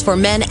programs for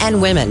men and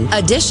women.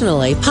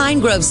 Additionally, Pine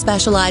Grove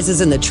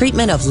specializes in the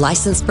treatment of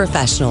licensed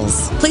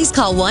professionals. Please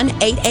call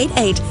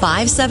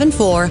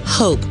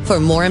 1-888-574-HOPE for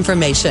more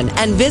information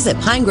and visit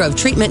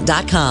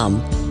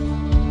pinegrovetreatment.com.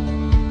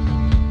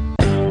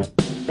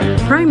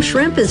 Prime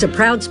Shrimp is a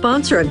proud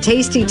sponsor of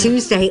Tasty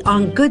Tuesday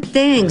on Good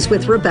Things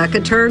with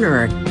Rebecca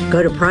Turner.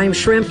 Go to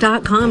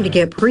primeshrimp.com to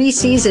get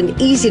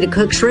pre-seasoned,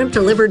 easy-to-cook shrimp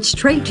delivered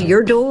straight to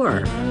your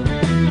door.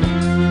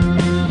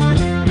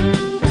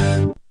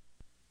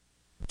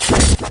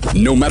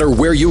 No matter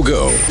where you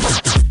go,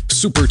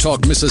 Super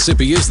Talk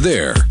Mississippi is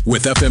there.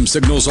 With FM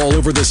signals all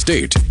over the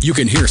state, you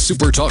can hear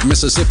Super Talk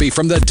Mississippi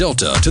from the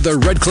Delta to the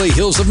Red Clay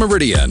Hills of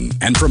Meridian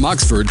and from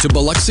Oxford to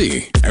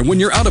Biloxi. And when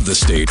you're out of the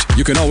state,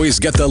 you can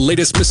always get the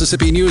latest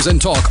Mississippi news and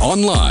talk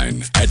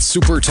online at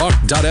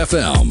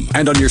supertalk.fm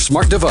and on your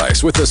smart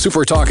device with the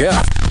Super Talk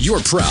app. You're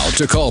proud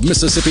to call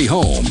Mississippi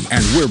home,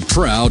 and we're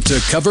proud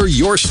to cover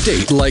your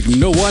state like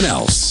no one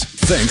else.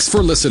 Thanks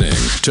for listening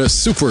to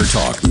Super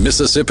Talk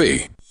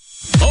Mississippi.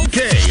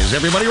 Okay, is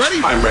everybody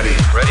ready? I'm ready.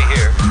 Ready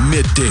here.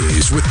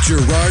 Middays with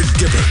Gerard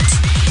Gibbert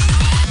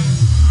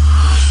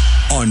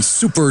on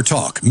Super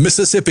Talk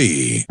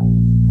Mississippi.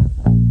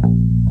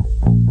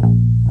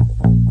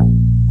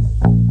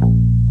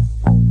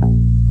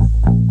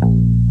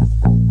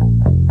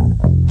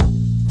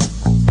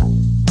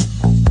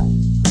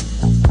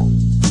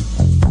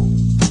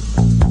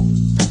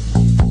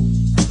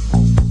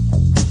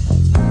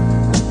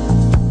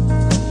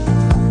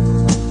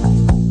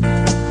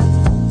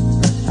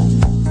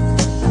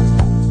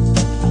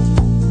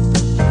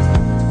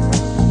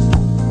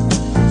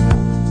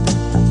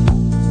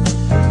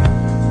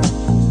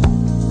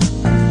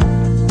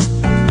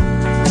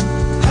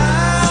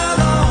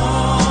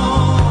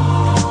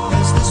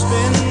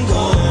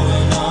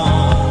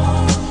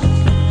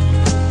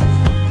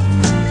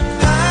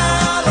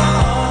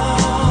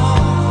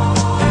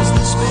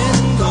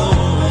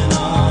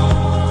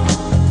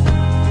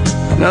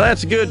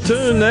 That's a good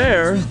tune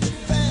there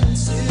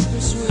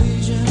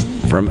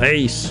from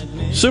Ace.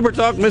 Super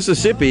Talk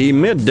Mississippi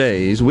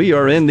middays. We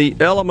are in the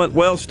Element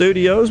Well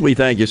Studios. We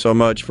thank you so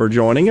much for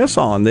joining us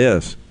on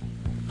this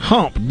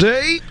Hump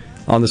Day.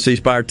 On the C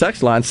Spire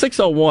text line,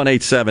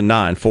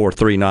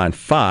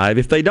 601-879-4395.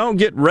 If they don't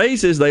get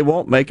raises, they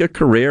won't make a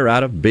career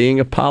out of being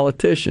a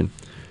politician.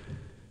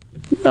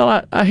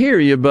 Well, I hear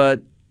you,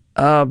 but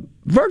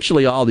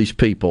virtually all these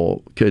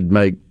people could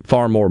make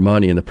far more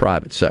money in the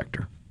private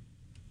sector.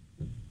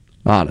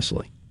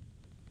 Honestly.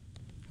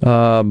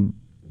 If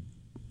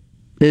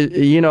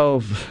you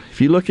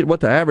look at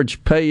what the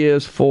average pay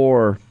is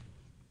for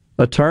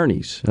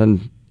attorneys,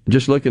 and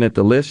just looking at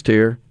the list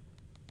here,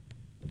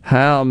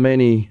 how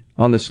many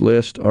on this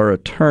list are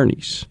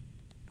attorneys?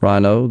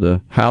 Rhino,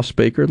 the House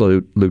Speaker,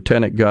 the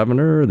Lieutenant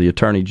Governor, the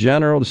Attorney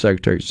General, the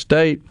Secretary of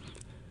State,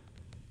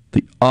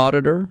 the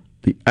Auditor,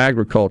 the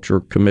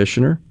Agriculture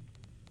Commissioner.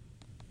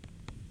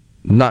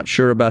 Not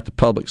sure about the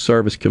Public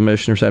Service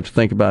Commissioners. Have to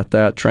think about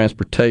that.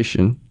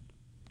 Transportation.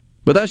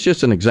 But that's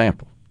just an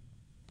example.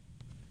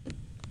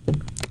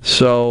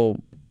 So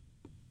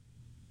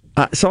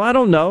I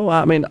don't know.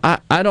 I mean,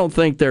 I don't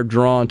think they're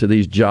drawn to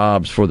these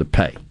jobs for the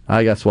pay.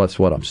 I guess that's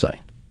what I'm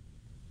saying.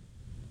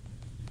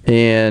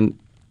 And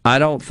I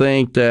don't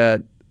think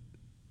that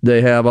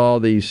they have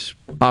all these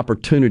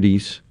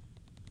opportunities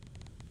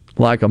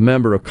like a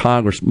member of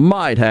Congress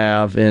might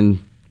have in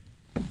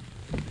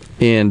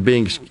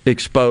being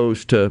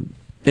exposed to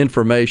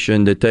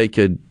information that they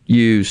could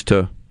use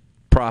to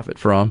profit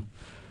from.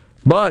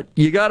 But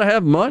you got to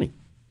have money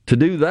to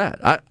do that.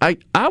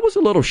 I was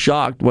a little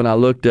shocked when I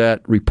looked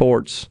at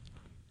reports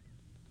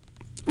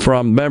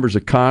from members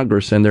of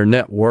Congress and their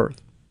net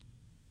worth.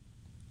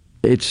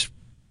 It's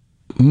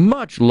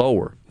much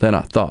lower than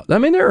I thought. I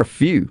mean, there are a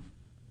few.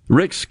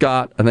 Rick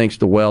Scott, I think, is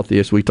the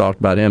wealthiest. We talked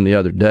about him the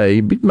other day.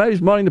 He made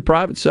his money in the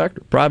private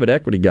sector, private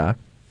equity guy.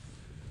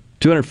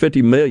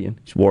 $250 million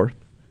he's worth.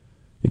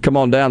 You come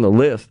on down the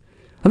list.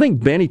 I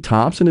think Benny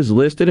Thompson is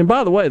listed. And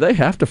by the way, they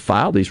have to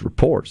file these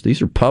reports.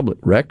 These are public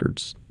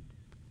records.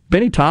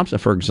 Benny Thompson,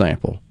 for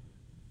example,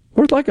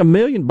 worth like $1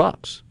 million,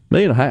 $1.5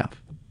 million,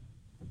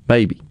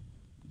 maybe.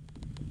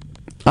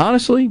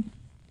 Honestly,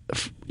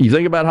 you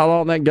think about how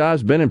long that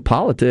guy's been in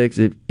politics,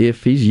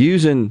 if he's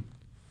using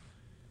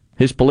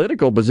his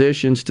political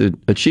positions to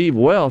achieve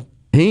wealth,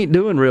 he ain't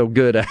doing real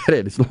good at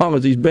it as long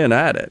as he's been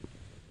at it.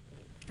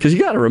 Because you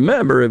got to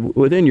remember,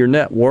 within your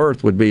net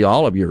worth would be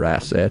all of your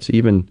assets,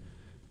 even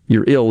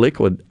your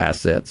illiquid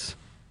assets,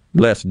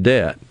 less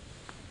debt.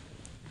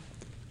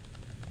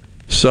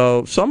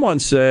 So someone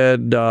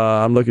said,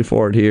 I'm looking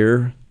for it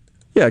here,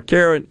 yeah,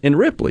 Karen and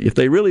Ripley, if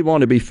they really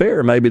want to be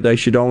fair, maybe they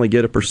should only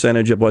get a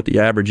percentage of what the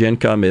average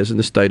income is in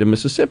the state of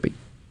Mississippi.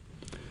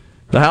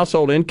 The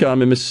household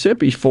income in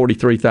Mississippi is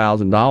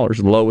 $43,000,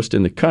 the lowest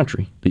in the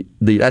country.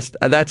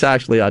 That's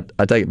actually, I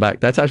take it back,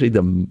 that's actually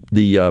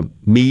the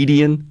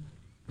median,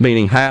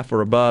 meaning half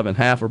are above and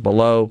half are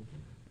below.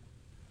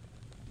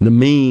 The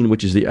mean,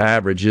 which is the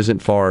average, isn't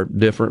far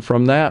different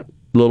from that,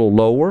 a little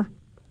lower.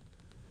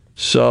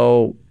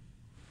 So,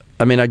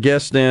 I mean, I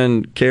guess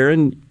then,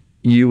 Karen,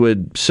 you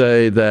would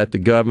say that the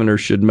governor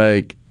should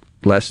make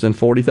less than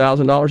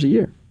 $40,000 a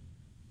year.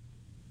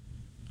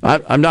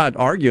 I'm not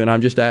arguing,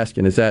 I'm just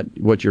asking, is that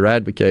what you're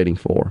advocating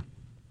for?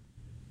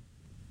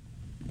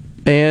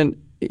 And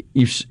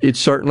it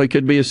certainly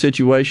could be a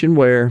situation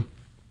where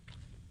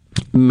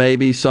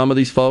maybe some of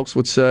these folks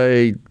would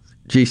say,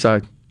 geez,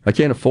 I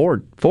can't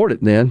afford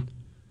it then.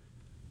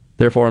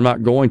 Therefore, I'm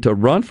not going to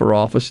run for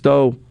office,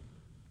 though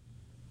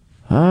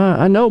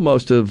I know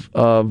most of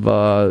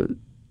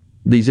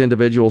these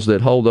individuals that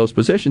hold those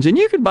positions. And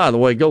you can, by the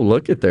way, go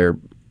look at their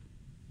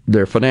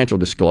financial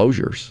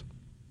disclosures.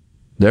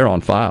 They're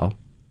on file.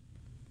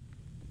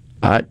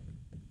 I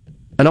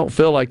don't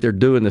feel like they're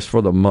doing this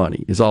for the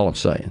money, is all I'm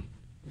saying.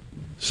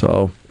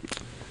 So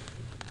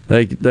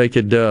they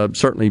could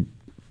certainly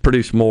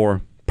produce more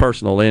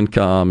personal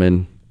income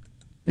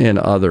in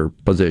other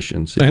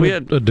positions. And we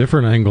had a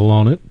different angle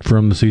on it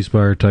from the C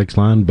Spire text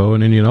line, Bo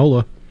in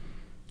Indianola.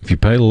 If you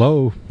pay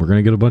low, we're going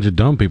to get a bunch of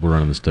dumb people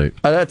running the state.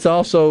 That's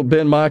also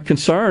been my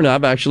concern.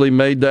 I've actually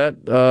made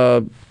that,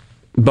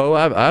 Bo,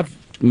 I've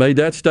made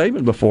that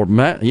statement before.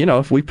 Matt,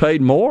 if we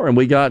paid more and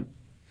we got,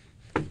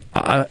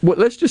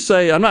 let's just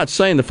say, I'm not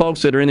saying the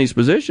folks that are in these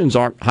positions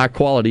aren't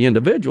high-quality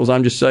individuals.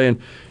 I'm just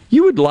saying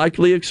you would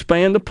likely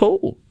expand the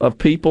pool of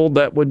people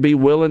that would be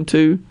willing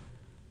to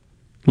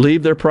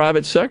leave their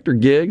private sector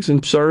gigs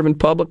and serve in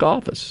public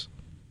office.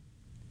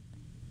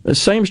 The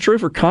same is true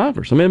for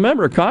Congress. I mean, a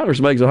member of Congress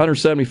makes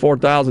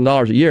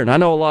 $174,000 a year. And I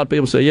know a lot of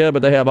people say, yeah,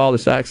 but they have all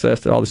this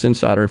access to all this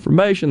insider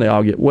information. They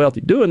all get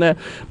wealthy doing that.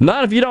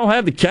 Not if you don't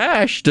have the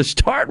cash to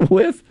start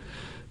with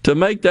to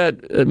make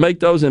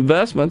those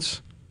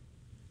investments.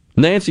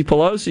 Nancy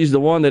Pelosi is the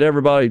one that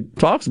everybody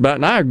talks about,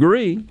 and I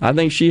agree. I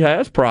think she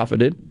has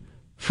profited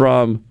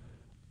from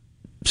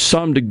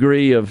some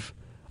degree of,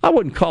 I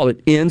wouldn't call it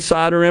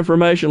insider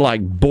information,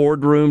 like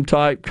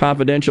boardroom-type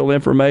confidential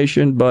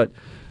information, but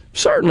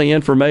certainly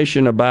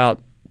information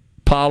about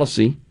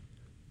policy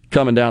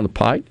coming down the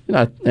pike,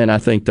 and I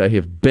think they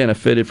have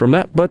benefited from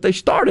that. But they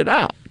started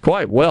out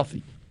quite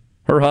wealthy.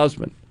 Her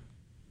husband,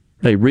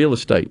 a real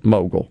estate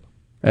mogul,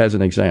 as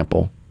an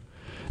example.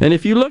 And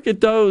if you look at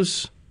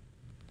those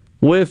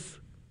with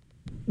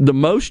the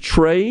most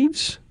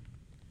trades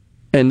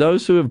and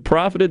those who have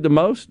profited the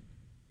most,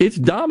 it's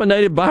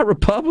dominated by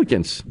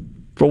Republicans,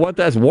 for what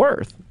that's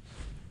worth.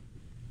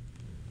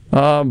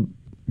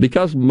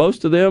 Because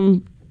most of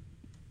them,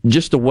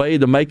 just the way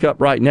the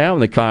makeup right now in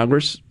the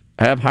Congress,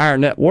 have higher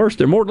net worths.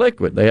 They're more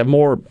liquid. They have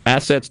more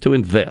assets to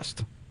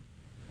invest.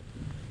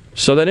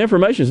 So that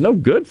information is no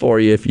good for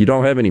you if you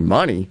don't have any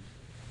money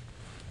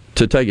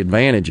to take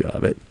advantage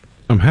of it.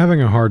 I'm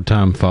having a hard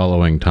time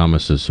following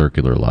Thomas's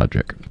circular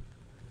logic.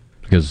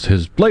 Because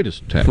his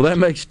latest text... Well, that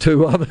makes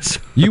two of us.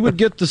 You would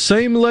get the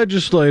same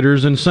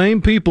legislators and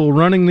same people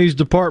running these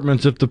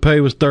departments if the pay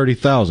was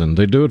 $30,000.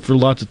 They do it for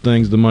lots of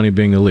things, the money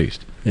being the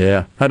least.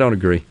 Yeah, I don't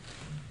agree.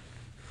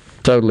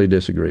 Totally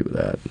disagree with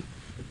that.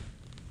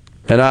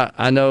 And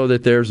I know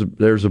that there's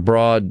a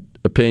broad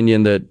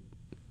opinion that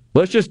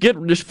let's just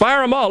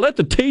fire them all. Let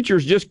the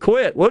teachers just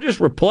quit. We'll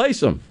just replace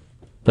them.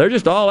 They're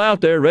just all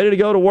out there ready to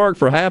go to work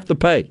for half the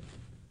pay.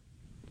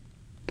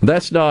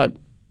 That's not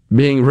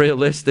being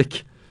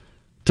realistic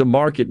to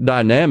market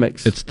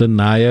dynamics. It's the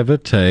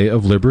naivete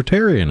of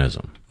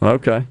libertarianism.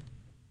 Okay.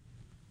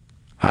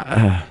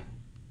 I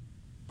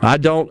I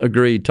don't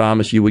agree,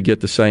 Thomas, you would get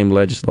the same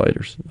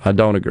legislators. I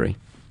don't agree.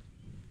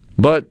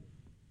 But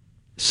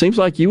it seems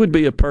like you would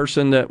be a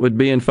person that would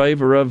be in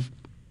favor of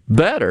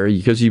better,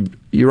 because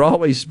you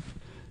always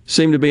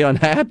seem to be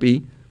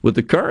unhappy with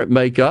the current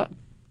makeup.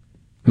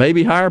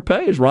 Maybe higher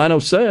pay, as Rhino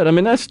said. I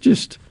mean, that's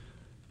just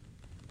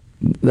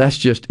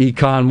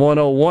Econ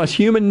 101. It's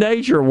human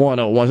nature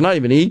 101. It's not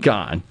even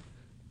Econ.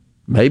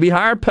 Maybe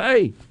higher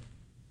pay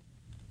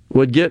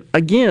would get,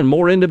 again,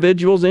 more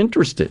individuals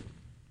interested.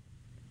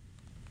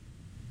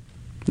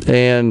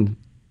 And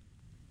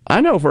I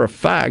know for a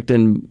fact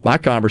in my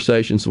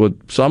conversations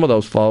with some of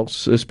those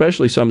folks,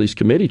 especially some of these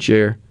committee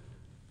chair,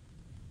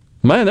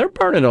 man, they're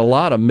burning a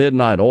lot of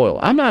midnight oil.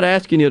 I'm not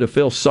asking you to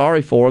feel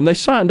sorry for them. They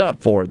signed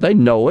up for it. They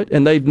know it,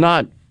 and they've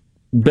not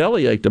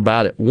bellyached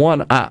about it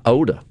one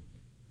iota.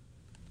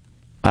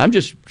 I'm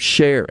just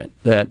sharing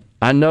that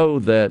I know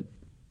that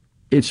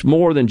it's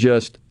more than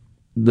just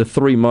the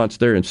 3 months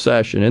they're in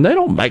session, and they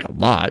don't make a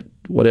lot,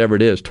 whatever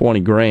it is,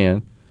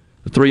 $20,000.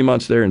 The 3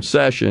 months they're in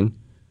session,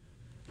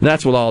 and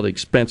that's with all the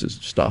expenses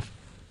and stuff.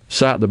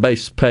 So the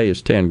base pay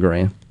is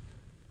 $10,000.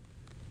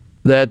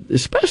 That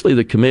especially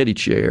the committee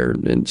chair,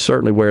 and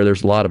certainly where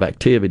there's a lot of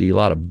activity, a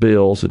lot of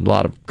bills, and a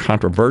lot of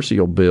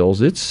controversial bills,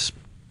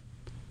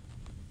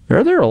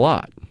 they're there a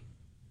lot.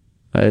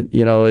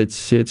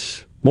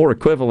 It's more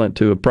equivalent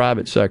to a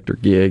private sector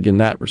gig in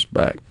that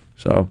respect.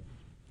 So,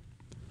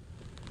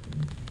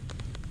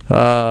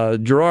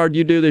 Gerard,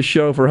 you do this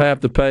show for half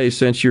the pay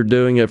since you're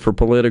doing it for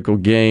political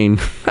gain.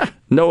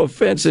 No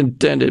offense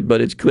intended, but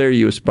it's clear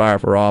you aspire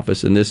for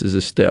office, and this is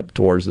a step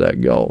towards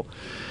that goal.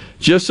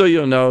 Just so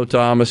you'll know,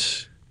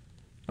 Thomas,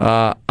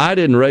 I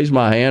didn't raise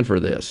my hand for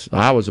this.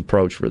 I was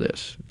approached for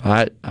this.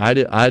 I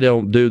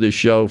don't do this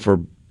show for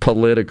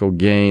political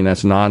gain.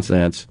 That's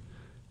nonsense.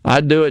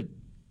 I do it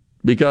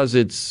because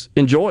it's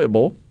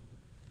enjoyable,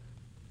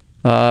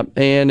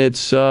 and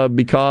it's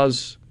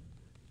because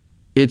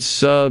it's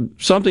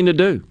something to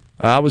do.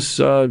 I was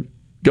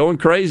going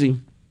crazy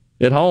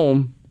at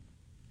home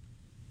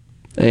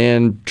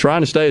and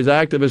trying to stay as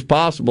active as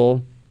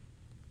possible,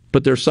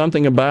 but there's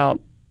something about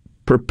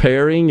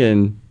preparing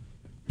and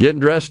getting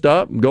dressed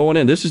up and going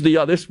in. This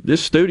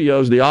studio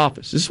is the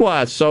office. This is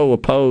why I so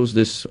oppose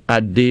this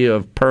idea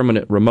of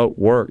permanent remote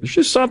work. There's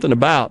just something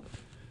about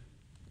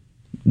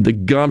the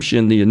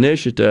gumption, the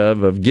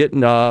initiative of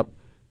getting up,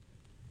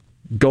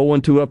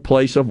 going to a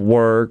place of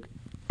work,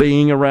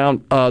 being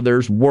around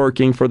others,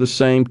 working for the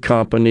same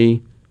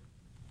company.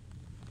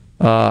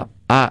 I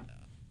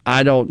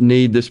don't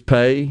need this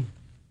pay.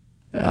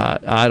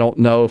 I don't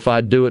know if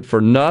I'd do it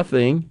for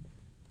nothing.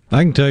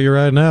 I can tell you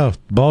right now,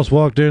 if the boss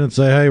walked in and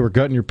say, hey, we're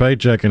cutting your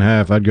paycheck in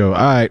half, I'd go, all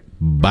right,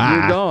 bye.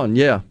 You're gone,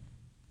 yeah.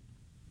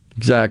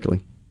 Exactly.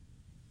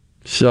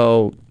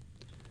 So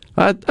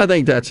I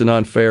think that's an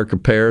unfair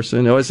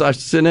comparison.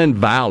 It's an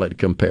invalid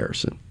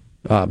comparison,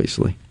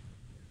 obviously.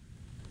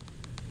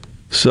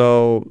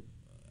 So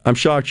I'm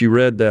shocked you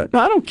read that. No,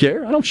 I don't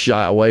care. I don't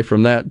shy away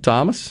from that,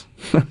 Thomas.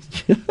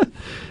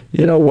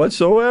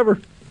 Whatsoever.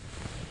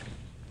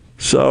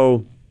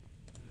 So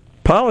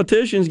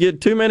politicians get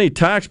too many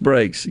tax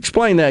breaks.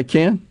 Explain that,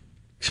 Ken.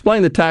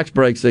 Explain the tax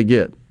breaks they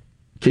get.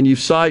 Can you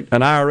cite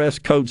an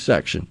IRS code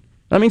section?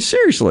 I mean,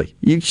 seriously,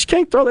 you just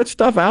can't throw that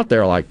stuff out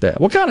there like that.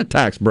 What kind of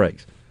tax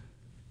breaks?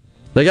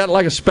 They got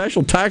like a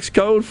special tax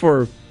code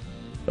for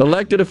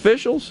elected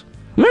officials?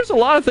 I mean, there's a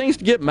lot of things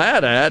to get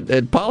mad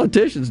at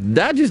politicians.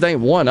 That just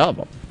ain't one of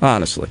them,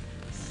 honestly.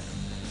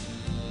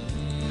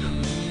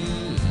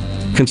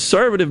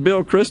 Conservative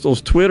Bill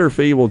Kristol's Twitter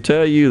feed will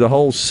tell you the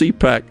whole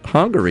CPAC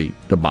Hungary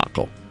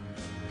debacle.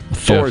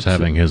 Jeff's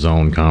having his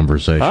own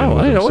conversation with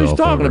himself. I know what he's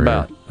talking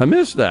about. I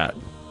missed that.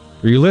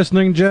 Are you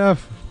listening,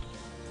 Jeff?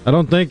 I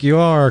don't think you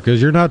are,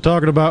 because you're not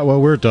talking about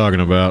what we're talking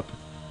about.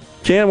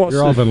 Ken wants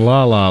You're off in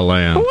la-la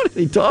land. What is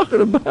he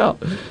talking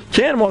about?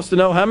 Ken wants to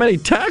know how many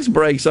tax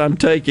breaks I'm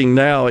taking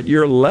now at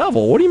your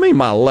level. What do you mean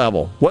my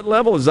level? What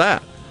level is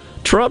that?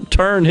 Trump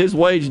turned his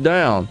wage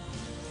down.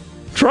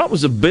 Trump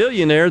was a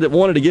billionaire that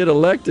wanted to get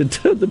elected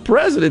to the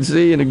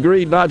presidency and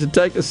agreed not to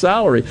take a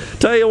salary.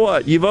 Tell you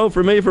what, you vote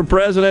for me for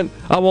president,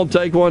 I won't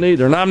take one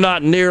either, and I'm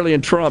not nearly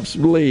in Trump's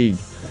league.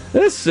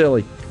 That's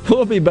silly.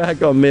 We'll be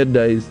back on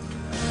Middays.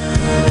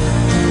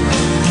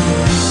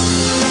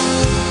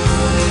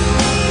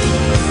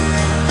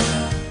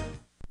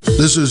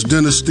 This is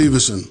Dennis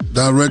Stevenson,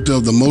 Director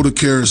of the Motor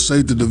Carrier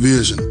Safety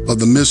Division of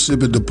the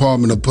Mississippi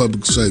Department of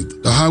Public Safety.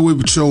 The Highway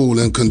Patrol,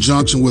 in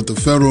conjunction with the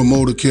Federal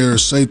Motor Carrier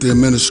Safety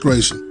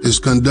Administration, is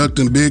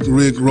conducting big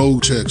rig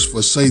road checks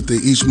for safety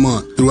each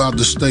month throughout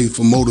the state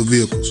for motor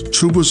vehicles.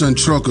 Troopers and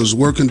truckers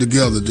working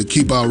together to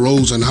keep our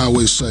roads and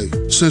highways safe.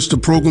 Since the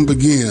program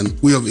began,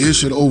 we have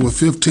issued over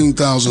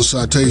 15,000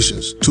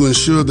 citations to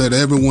ensure that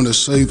everyone is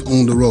safe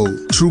on the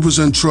road. Troopers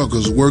and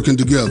truckers working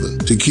together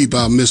to keep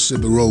our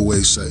Mississippi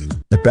roadways safe.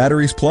 At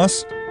Batteries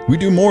Plus, we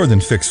do more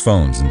than fix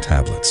phones and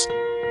tablets.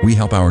 We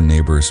help our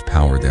neighbors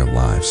power their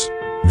lives.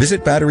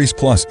 Visit Batteries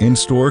Plus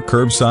in-store,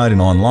 curbside,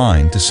 and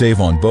online to save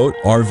on boat,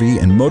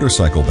 RV, and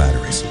motorcycle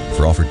batteries.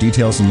 For offer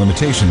details and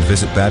limitations,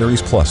 visit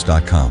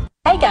batteriesplus.com.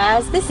 Hey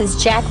guys, this is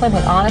Jacqueline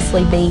with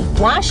Honestly Beef.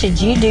 Why should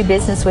you do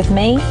business with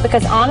me?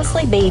 Because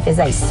Honestly Beef is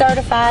a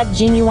certified,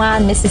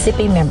 genuine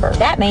Mississippi member.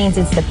 That means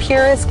it's the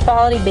purest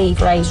quality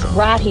beef raised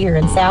right here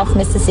in South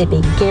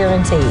Mississippi,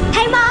 guaranteed.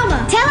 Hey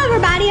Mama, tell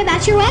everybody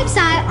about your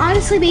website,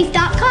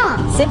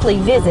 honestlybeef.com. Simply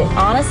visit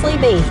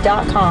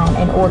honestlybeef.com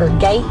and order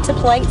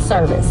gate-to-plate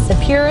service. The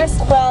purest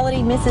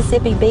quality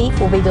Mississippi beef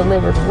will be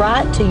delivered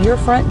right to your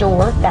front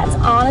door. That's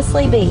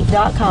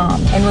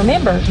honestlybeef.com. And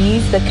remember,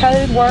 use the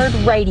code word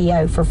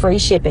radio for free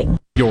shipping.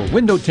 Your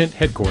window tint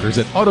headquarters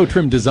at Auto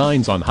Trim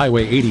Designs on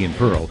Highway 80 in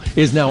Pearl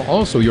is now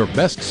also your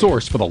best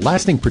source for the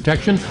lasting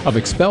protection of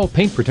Expel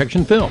paint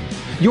protection film.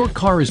 Your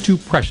car is too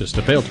precious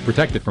to fail to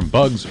protect it from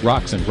bugs,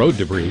 rocks, and road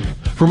debris.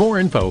 For more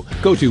info,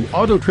 go to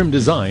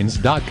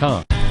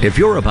autotrimdesigns.com. If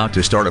you're about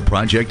to start a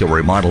project or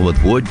remodel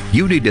with wood,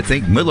 you need to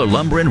think Miller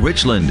Lumber in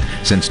Richland.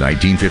 Since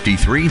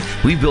 1953,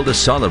 we've built a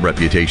solid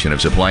reputation of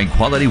supplying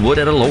quality wood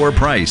at a lower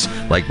price,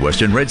 like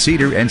Western Red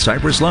Cedar and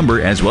Cypress Lumber,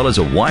 as well as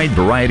a wide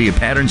variety of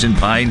patterns in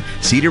pine,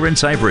 cedar, and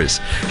cypress.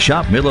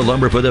 Shop Miller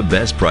Lumber for the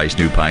best price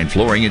new pine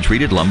flooring and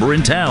treated lumber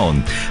in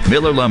town.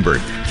 Miller Lumber,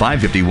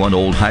 551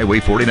 Old Highway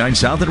 49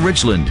 South in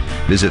Richland.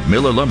 Visit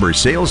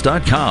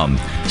MillerLumberSales.com,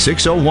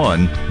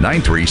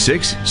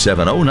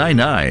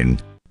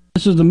 601-936-7099.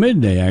 This is the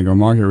Midday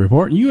Agri-Market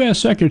Report. U.S.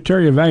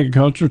 Secretary of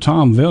Agriculture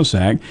Tom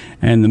Vilsack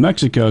and the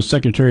Mexico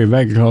Secretary of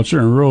Agriculture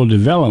and Rural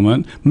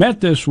Development met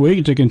this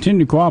week to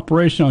continue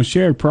cooperation on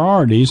shared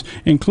priorities,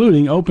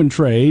 including open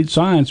trade,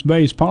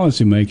 science-based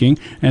policymaking,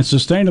 and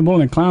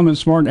sustainable and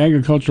climate-smart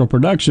agricultural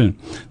production.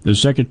 The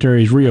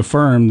secretaries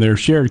reaffirmed their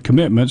shared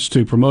commitments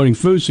to promoting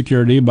food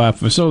security by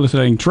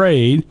facilitating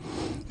trade,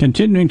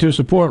 continuing to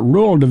support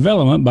rural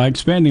development by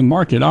expanding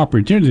market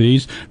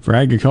opportunities for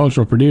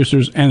agricultural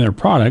producers and their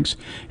products,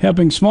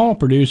 helping small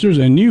producers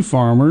and new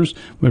farmers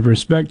with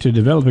respect to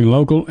developing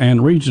local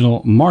and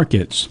regional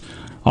markets.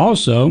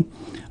 Also,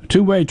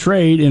 two-way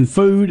trade in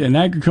food and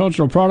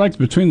agricultural products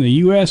between the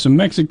U.S. and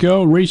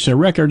Mexico reached a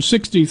record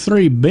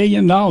 $63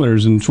 billion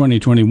in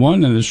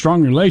 2021, and the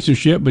strong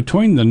relationship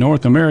between the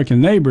North American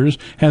neighbors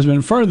has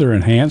been further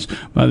enhanced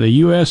by the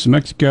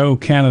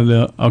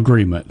U.S.-Mexico-Canada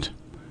agreement.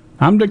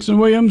 I'm Dixon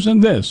Williams,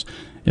 and this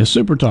is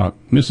Super Talk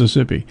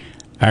Mississippi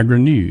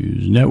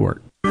Agri-News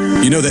Network.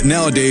 You know that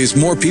nowadays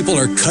more people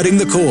are cutting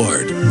the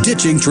cord,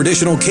 ditching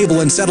traditional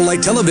cable and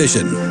satellite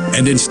television,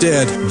 and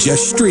instead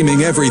just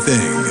streaming everything.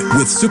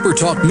 With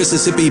SuperTalk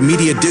Mississippi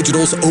Media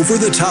Digital's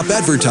over-the-top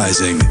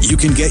advertising, you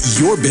can get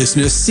your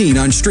business seen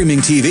on streaming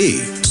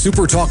TV.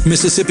 SuperTalk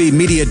Mississippi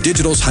Media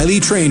Digital's highly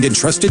trained and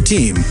trusted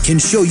team can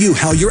show you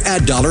how your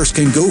ad dollars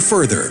can go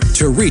further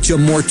to reach a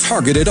more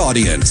targeted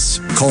audience.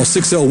 Call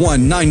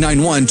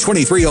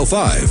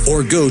 601-991-2305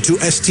 or go to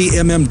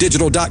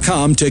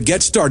stmmdigital.com to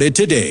get started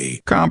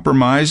today.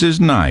 Compromise is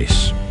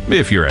nice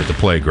if you're at the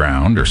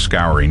playground or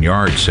scouring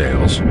yard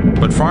sales.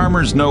 But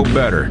farmers know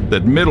better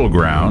that middle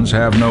grounds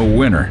have no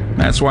winner.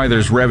 That's why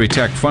there's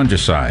Revitec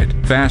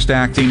fungicide,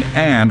 fast-acting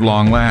and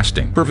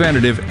long-lasting,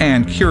 preventative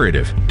and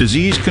curative,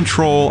 disease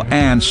control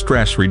and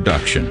stress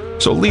reduction.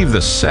 So leave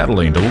the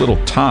settling to little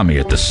Tommy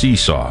at the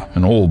seesaw,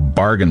 an old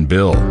bargain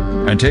bill,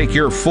 and take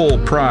your full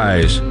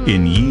prize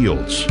in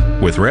yields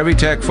with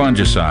Revitec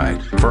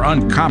fungicide for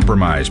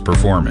uncompromised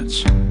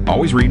performance.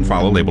 Always read and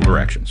follow label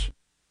directions.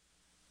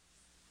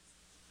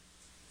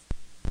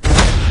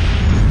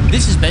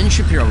 This is Ben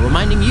Shapiro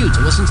reminding you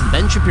to listen to The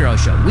Ben Shapiro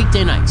Show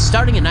weekday nights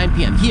starting at 9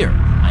 p.m. here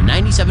on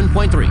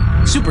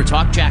 97.3 Super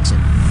Talk Jackson.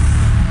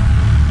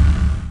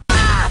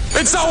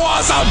 It's so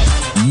awesome!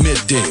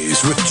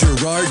 Middays with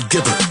Gerard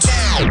Gibbert.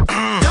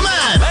 Come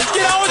on, let's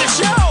get on with the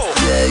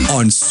show!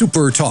 On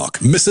Super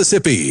Talk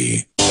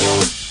Mississippi.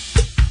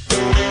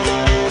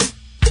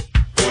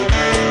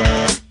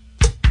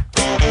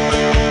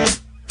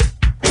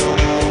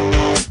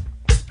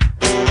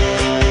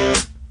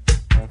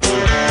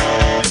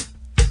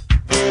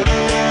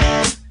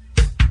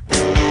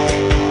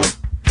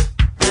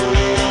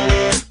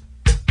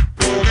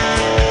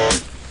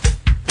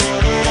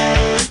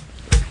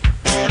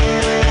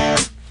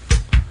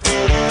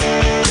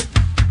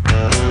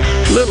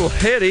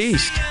 Head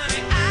east.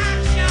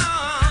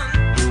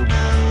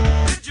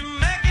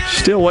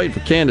 Still waiting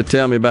for Ken to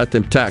tell me about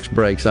them tax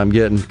breaks I'm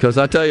getting. Because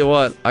I tell you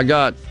what, I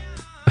got,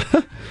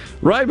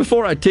 right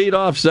before I teed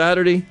off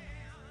Saturday,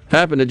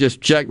 happened to just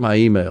check my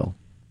email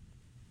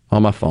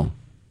on my phone.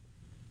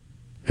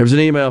 There was an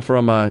email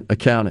from my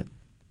accountant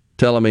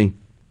telling me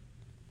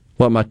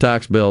what my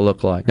tax bill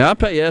looked like. Now, I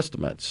pay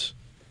estimates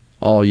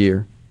all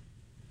year.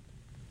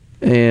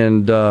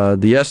 And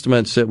the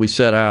estimates that we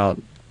set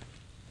out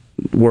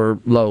were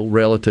low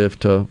relative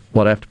to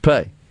what I have to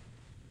pay.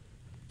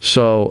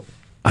 So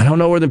I don't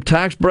know where the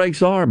tax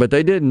breaks are, but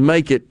they didn't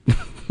make it.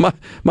 My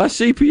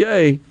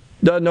CPA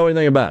doesn't know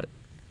anything about it.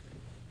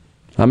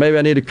 Maybe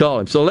I need to call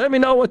him. So let me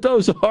know what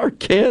those are,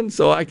 Ken,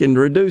 so I can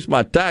reduce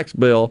my tax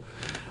bill.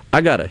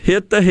 I got to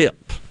hit the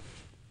hip.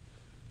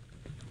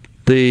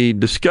 The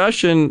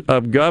discussion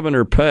of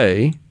governor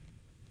pay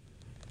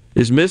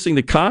is missing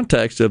the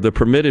context of the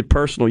permitted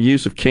personal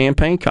use of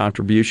campaign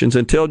contributions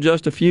until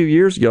just a few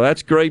years ago.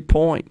 That's a great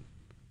point.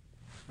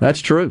 That's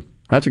true.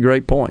 That's a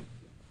great point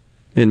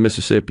in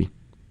Mississippi.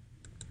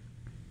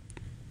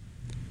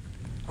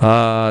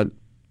 Bo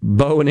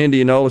in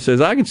Indianola says,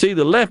 I can see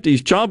the lefties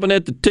chomping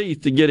at the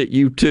teeth to get at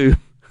you, too.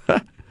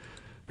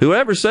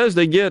 Whoever says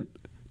they get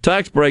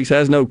tax breaks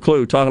has no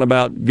clue. Talking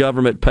about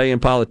government paying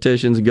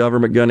politicians,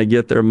 government going to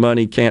get their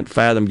money, can't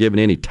fathom giving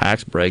any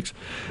tax breaks.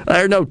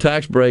 There are no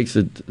tax breaks,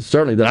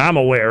 certainly that I'm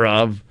aware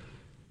of.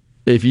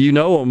 If you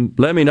know them,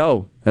 let me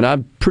know. And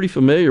I'm pretty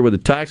familiar with the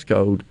tax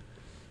code,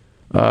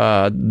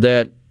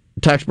 that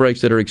tax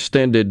breaks that are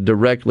extended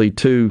directly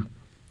to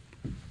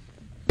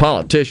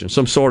politicians,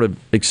 some sort of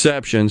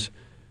exceptions.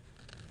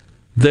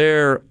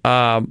 There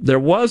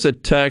was a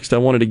text I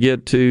wanted to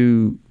get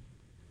to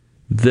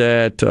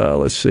that,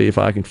 let's see if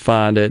I can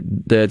find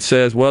it, that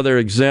says, well, they're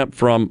exempt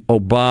from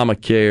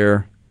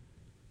Obamacare.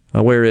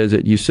 Where is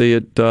it? You see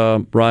it,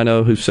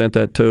 Rhino, who sent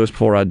that to us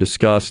before I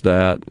discussed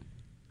that.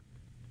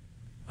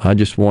 I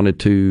just wanted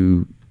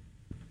to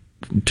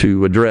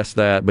address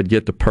that, but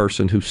get the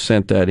person who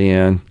sent that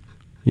in.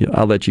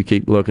 I'll let you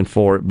keep looking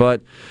for it.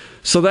 But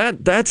so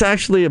that's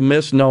actually a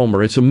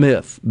misnomer. It's a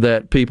myth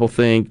that people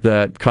think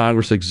that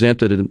Congress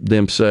exempted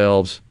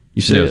themselves.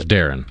 You see, it was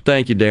Darren.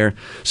 Thank you, Darren.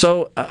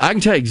 So I can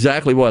tell you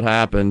exactly what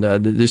happened.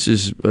 This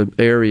is an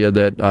area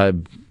that I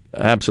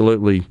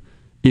absolutely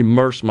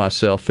immersed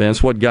myself in.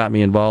 It's what got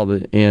me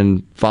involved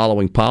in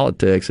following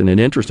politics and an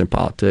interest in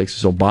politics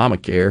is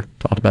Obamacare.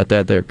 Talked about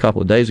that there a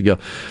couple of days ago.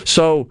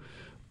 So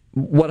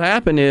what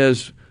happened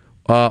is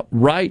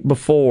right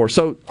before,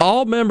 so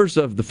all members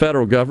of the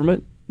federal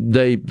government,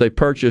 they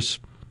purchase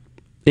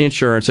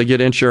insurance. They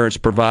get insurance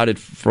provided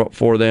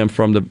for them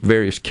from the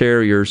various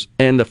carriers.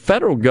 And the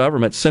federal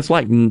government, since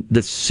like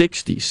the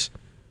 60s,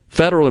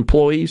 federal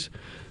employees,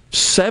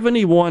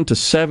 71 to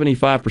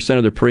 75%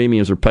 of their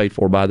premiums are paid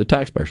for by the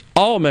taxpayers.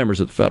 All members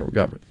of the federal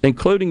government,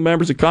 including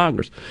members of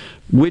Congress,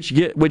 which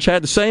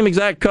had the same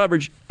exact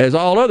coverage as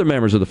all other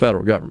members of the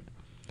federal government.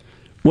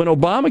 When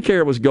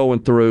Obamacare was going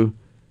through,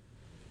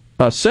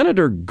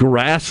 Senator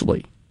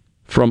Grassley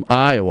from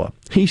Iowa,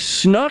 he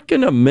snuck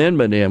an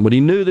amendment in when he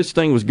knew this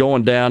thing was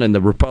going down and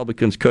the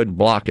Republicans couldn't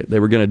block it. They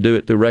were going to do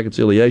it through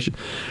reconciliation,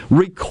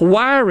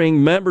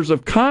 requiring members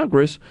of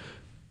Congress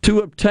to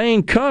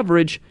obtain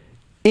coverage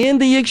in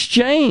the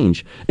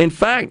exchange. In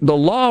fact, the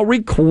law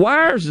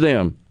requires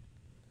them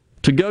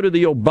to go to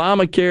the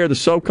Obamacare, the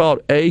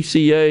so-called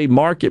ACA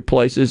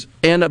marketplaces,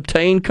 and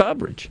obtain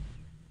coverage.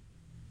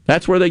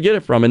 That's where they get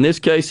it from. In this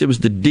case, it was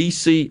the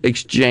D.C.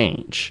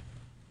 exchange.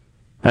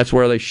 That's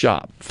where they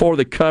shop for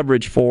the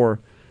coverage for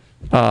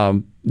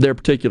their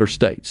particular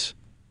states.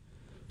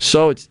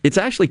 So it's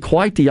actually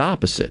quite the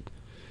opposite.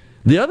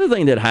 The other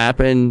thing that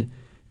happened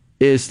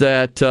is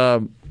that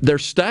their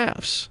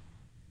staffs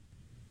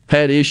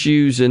had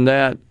issues in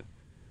that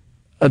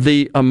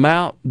the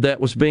amount that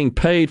was being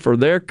paid for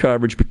their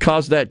coverage,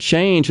 because that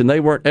changed and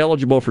they weren't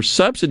eligible for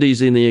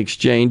subsidies in the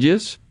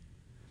exchanges,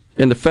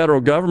 and the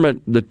federal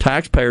government, the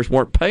taxpayers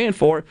weren't paying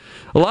for it.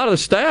 A lot of the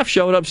staff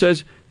showed up and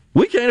says,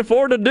 we can't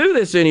afford to do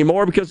this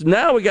anymore because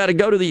now we got to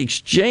go to the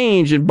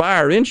exchange and buy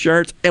our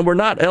insurance, and we're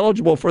not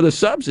eligible for the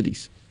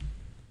subsidies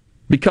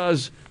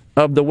because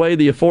of the way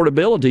the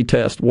affordability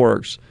test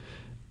works.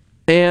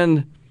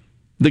 And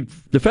the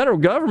federal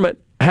government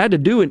had to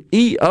do an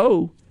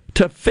EO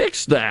to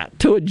fix that,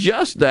 to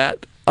adjust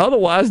that.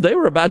 Otherwise, they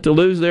were about to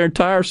lose their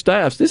entire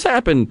staffs. This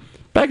happened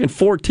back in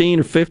 14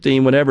 or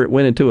 15, whenever it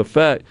went into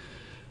effect.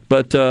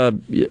 But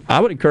I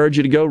would encourage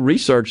you to go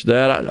research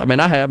that. I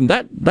mean, I haven't.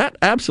 That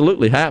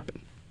absolutely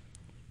happened.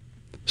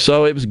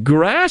 So it was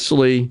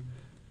Grassley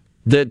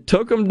that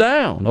took them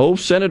down. Old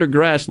Senator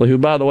Grassley, who,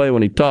 by the way,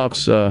 when he talks,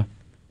 sounds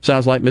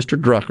like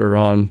Mr. Drucker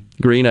on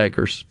Green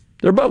Acres.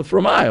 They're both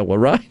from Iowa,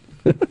 right?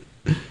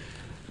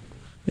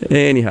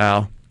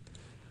 Anyhow,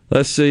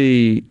 let's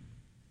see.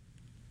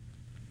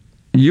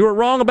 You were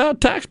wrong about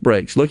tax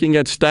breaks. Looking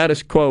at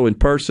status quo in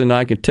person,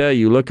 I can tell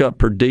you, look up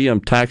per diem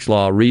tax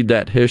law, read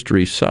that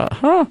history.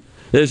 So,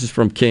 this is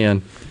from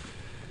Ken.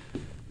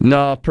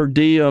 No, per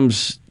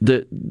diems,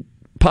 the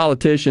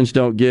politicians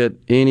don't get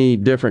any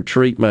different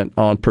treatment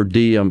on per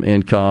diem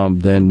income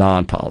than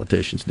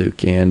non-politicians do,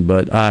 Ken,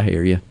 but I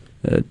hear you.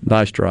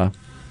 Nice try.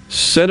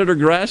 Senator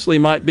Grassley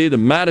might be the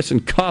Madison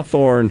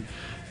Cawthorn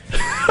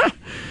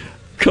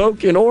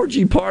Coke and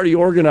Orgy Party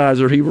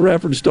organizer he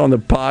referenced on the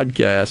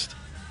podcast.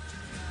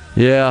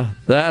 Yeah,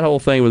 that whole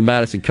thing with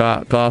Madison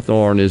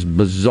Cawthorn is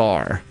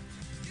bizarre.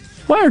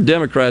 Why are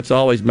Democrats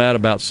always mad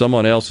about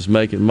someone else is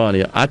making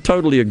money? I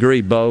totally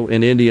agree, Bo,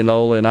 in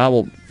Indianola, and I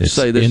will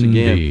say this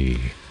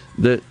again.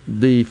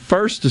 The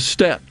first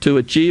step to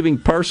achieving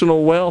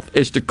personal wealth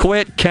is to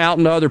quit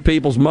counting other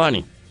people's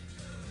money.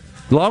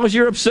 As long as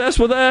you're obsessed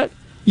with that,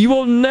 you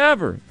will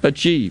never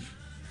achieve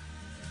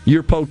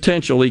your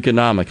potential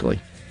economically.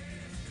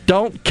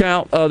 Don't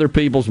count other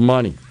people's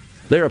money.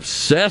 They're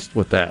obsessed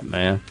with that,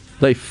 man.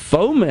 They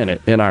foment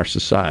it in our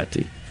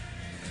society.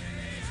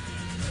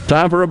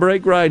 Time for a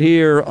break right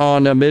here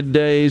on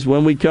Middays.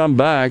 When we come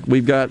back,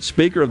 we've got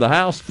Speaker of the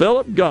House,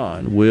 Philip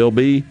Gunn. We'll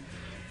be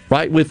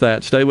right with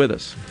that. Stay with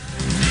us.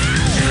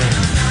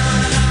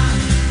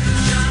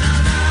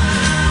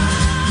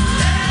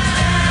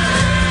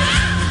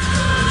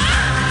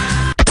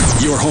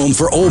 home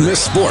for Ole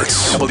Miss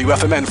sports.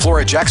 WFMN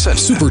Flora Jackson.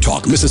 Super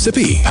Talk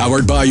Mississippi.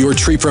 Powered by your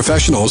tree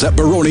professionals at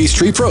Barone's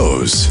Tree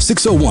Pros.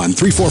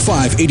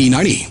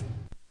 601-345-8090.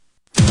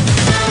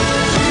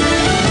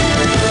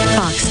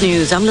 Fox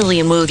News, I'm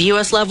Lillian Wu. The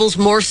U.S. levels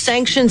more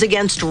sanctions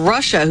against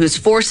Russia, whose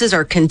forces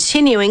are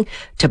continuing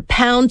to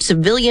pound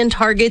civilian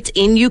targets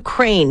in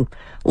Ukraine.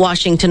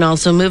 Washington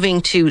also moving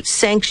to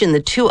sanction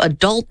the 2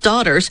 adult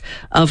daughters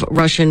of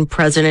Russian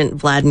President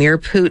Vladimir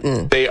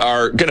Putin. They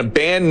are going to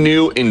ban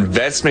new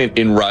investment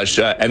in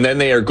Russia, and then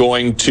they are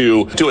going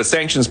to do a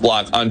sanctions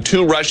block on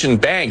 2 Russian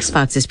banks.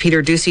 Fox's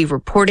Peter Doocy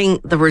reporting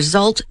the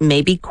result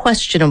may be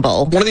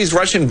questionable. One of these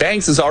Russian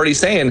banks is already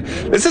saying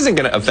this isn't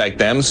going to affect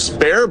them.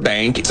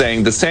 Sberbank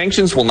saying the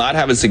sanctions will not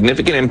have a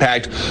significant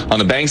impact on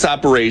the bank's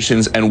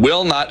operations and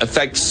will not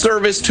affect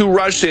service to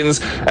Russians,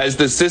 as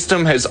the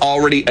system has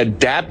already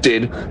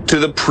adapted to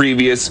the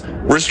previous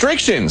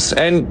restrictions.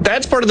 And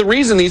that's part of the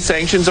reason these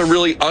sanctions are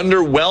really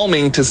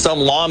underwhelming to some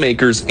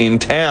lawmakers in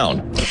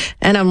town.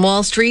 And on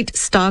Wall Street,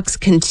 stocks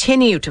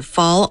continue to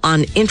fall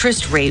on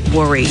interest rate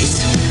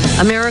worries.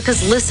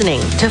 America's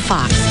listening to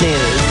Fox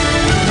News.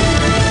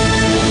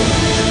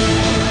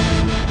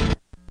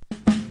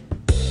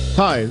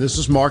 Hi, this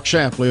is Mark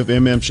Shapley of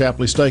M.M.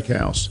 Shapley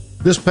Steakhouse.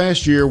 This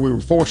past year, we were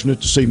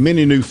fortunate to see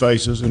many new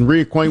faces and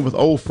reacquaint with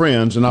old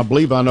friends, and I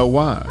believe I know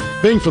why.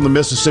 Being from the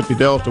Mississippi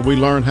Delta, we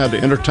learned how to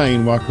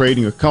entertain while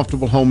creating a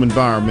comfortable home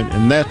environment,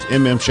 and that's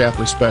M.M.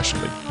 Shapley's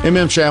specialty.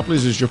 M.M.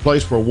 Shapley's is your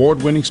place for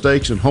award-winning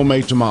steaks and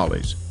homemade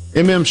tamales.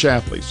 M.M.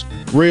 Shapley's,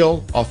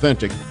 real,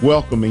 authentic,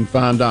 welcoming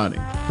fine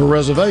dining. For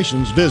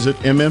reservations, visit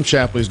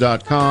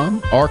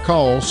mmshapleys.com or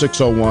call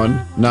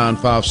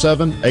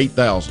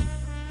 601-957-8000.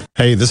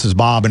 Hey, this is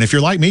Bob, and if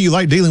you're like me, you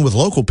like dealing with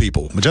local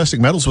people.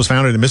 Majestic Metals was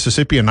founded in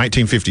Mississippi in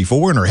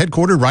 1954 and are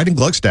headquartered right in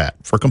Gluckstadt.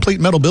 For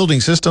complete metal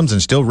building systems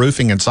and steel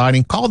roofing and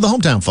siding, call the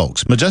hometown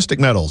folks. Majestic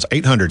Metals,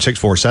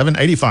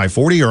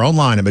 800-647-8540 or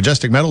online at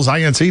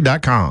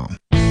majesticmetalsinc.com.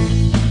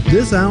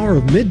 This hour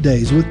of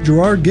Middays with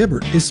Gerard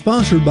Gibbert is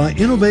sponsored by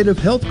Innovative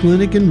Health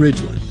Clinic in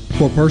Ridgeland.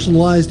 For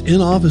personalized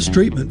in-office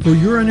treatment for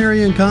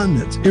urinary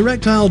incontinence,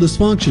 erectile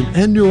dysfunction,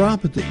 and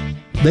neuropathy,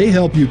 they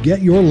help you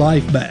get your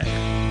life back.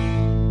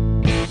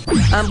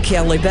 I'm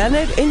Kelly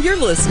Bennett, and you're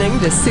listening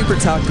to Super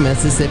Talk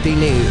Mississippi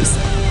News.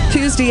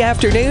 Tuesday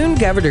afternoon,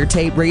 Governor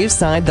Tate Reeves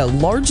signed the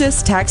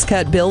largest tax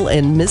cut bill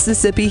in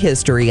Mississippi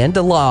history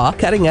into law,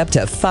 cutting up to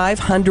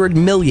 $500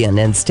 million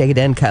in state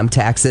income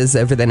taxes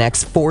over the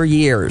next 4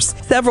 years.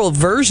 Several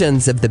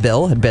versions of the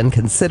bill had been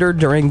considered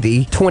during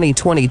the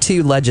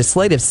 2022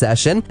 legislative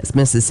session, as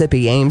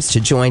Mississippi aims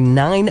to join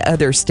 9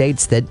 other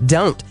states that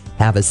don't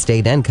have a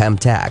state income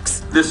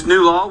tax. This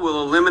new law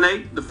will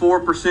eliminate the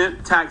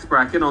 4% tax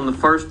bracket on the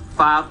first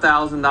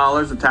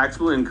 $5,000 of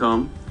taxable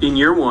income in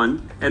year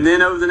 1. And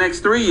then over the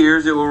next 3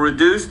 years, it will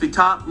reduce the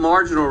top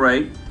marginal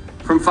rate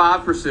from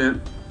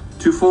 5%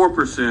 to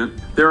 4%.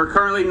 There are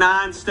currently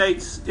 9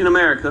 states in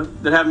America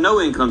that have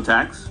no income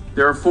tax.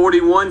 There are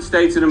 41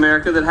 states in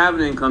America that have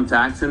an income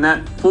tax, and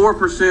that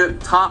 4%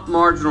 top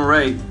marginal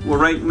rate will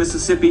rank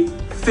Mississippi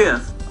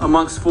 5th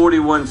amongst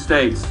 41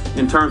 states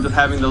in terms of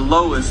having the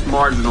lowest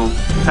marginal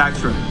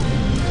tax rate.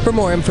 For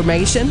more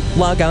information,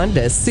 log on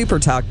to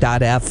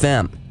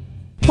supertalk.fm.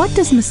 What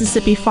does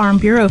Mississippi Farm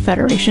Bureau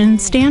Federation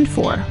stand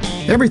for?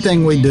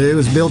 Everything we do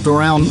is built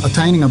around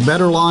attaining a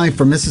better life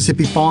for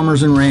Mississippi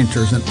farmers and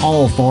ranchers and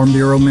all Farm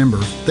Bureau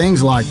members.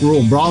 Things like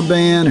rural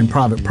broadband and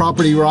private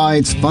property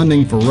rights,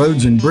 funding for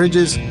roads and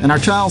bridges, and our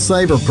Child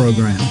Saver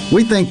program.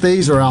 We think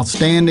these are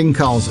outstanding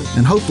causes,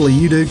 and hopefully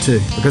you do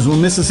too, because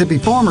when Mississippi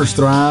farmers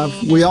thrive,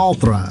 we all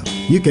thrive.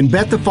 You can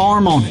bet the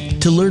farm on it.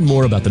 To learn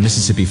more about the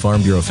Mississippi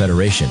Farm Bureau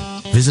Federation,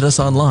 visit us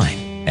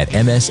online at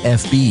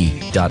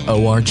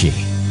msfb.org.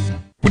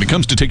 When it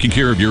comes to taking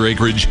care of your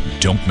acreage,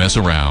 don't mess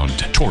around.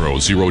 Toro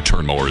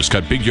zero-turn mowers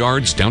cut big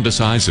yards down to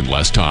size in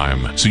less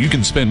time, so you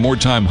can spend more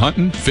time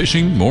hunting,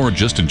 fishing, or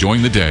just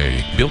enjoying the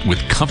day. Built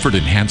with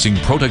comfort-enhancing,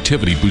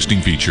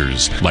 productivity-boosting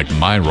features like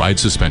My Ride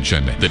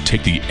suspension that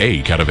take the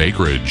ache out of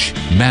acreage.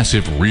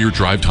 Massive rear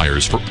drive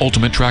tires for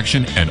ultimate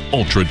traction and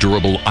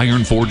ultra-durable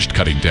iron-forged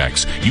cutting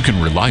decks you can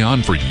rely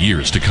on for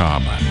years to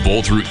come.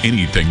 Bowl through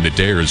anything that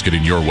dares get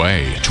in your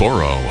way.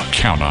 Toro,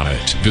 count on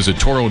it. Visit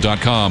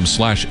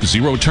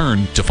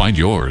toro.com/zero-turn to find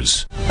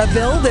yours. A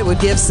bill that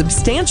would give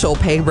substantial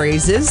pay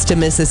raises to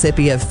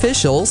Mississippi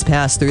officials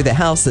passed through the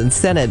House and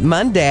Senate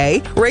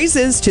Monday.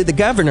 Raises to the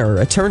governor,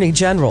 attorney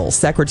general,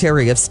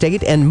 secretary of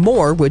state, and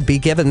more would be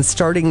given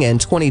starting in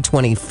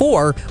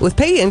 2024, with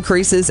pay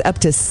increases up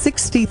to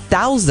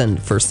 $60,000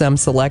 for some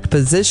select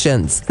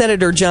positions.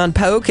 Senator John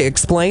Polk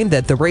explained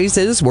that the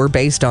raises were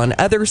based on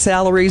other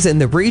salaries in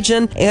the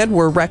region and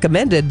were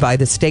recommended by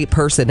the State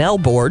Personnel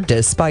Board,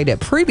 despite a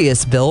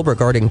previous bill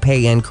regarding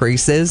pay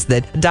increases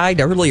that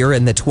died earlier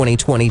in the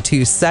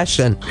 2022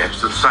 session.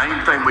 It's the same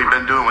thing we've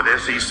been doing with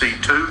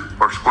SEC 2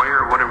 or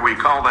Square, whatever we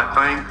call that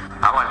thing.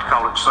 I like to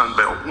call it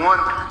Sunbelt 1,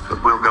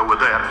 but we'll go with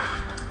that.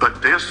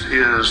 But this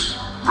is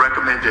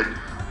recommended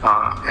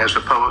as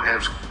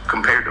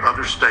compared to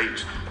other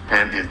states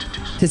and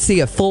entities. To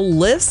see a full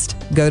list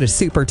Go to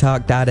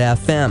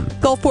supertalk.fm.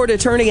 Gulfport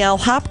attorney Al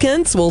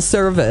Hopkins will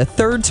serve a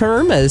third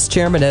term as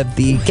chairman of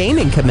the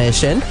Gaming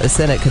Commission. The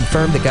Senate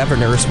confirmed the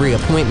governor's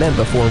reappointment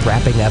before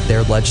wrapping up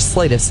their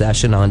legislative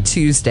session on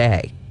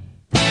Tuesday.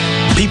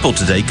 People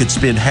today could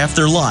spend half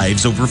their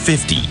lives over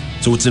 50,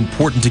 so it's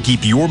important to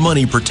keep your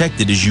money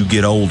protected as you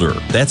get older.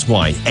 That's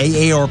why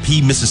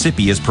AARP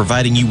Mississippi is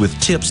providing you with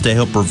tips to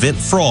help prevent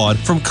fraud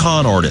from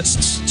con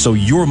artists, so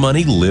your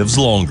money lives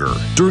longer.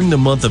 During the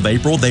month of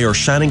April, they are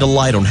shining a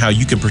light on how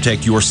you can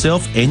protect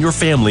yourself and your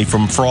family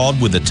from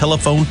fraud with the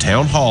telephone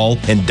town hall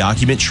and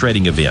document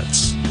shredding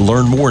events.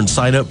 Learn more and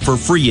sign up for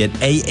free at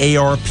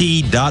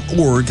aarp.org/ms.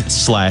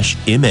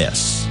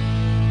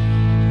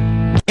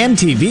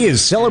 MTV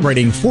is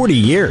celebrating 40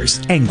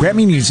 years, and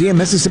Grammy Museum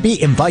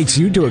Mississippi invites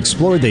you to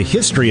explore the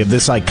history of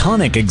this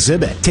iconic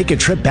exhibit. Take a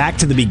trip back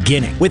to the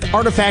beginning with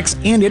artifacts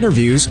and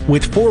interviews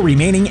with 4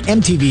 remaining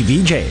MTV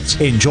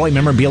VJs. Enjoy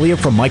memorabilia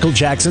from Michael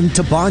Jackson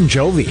to Bon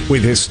Jovi,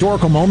 with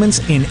historical moments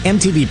in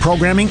MTV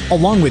programming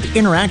along with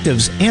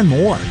interactives and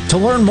more. To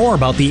learn more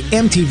about the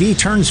MTV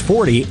Turns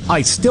 40,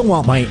 I Still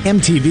Want My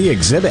MTV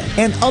exhibit,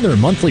 and other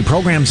monthly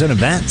programs and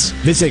events,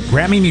 visit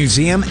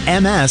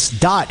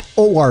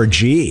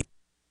GrammyMuseumMS.org.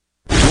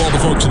 To all the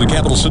folks in the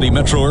Capital City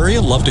metro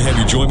area, love to have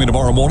you join me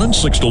tomorrow morning,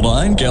 6 till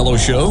 9, Gallo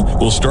Show.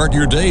 We'll start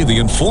your day the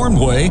informed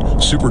way.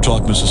 Super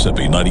Talk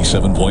Mississippi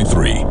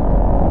 97.3.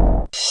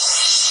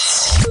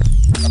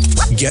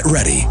 Get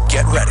ready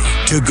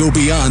to go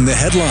beyond the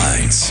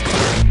headlines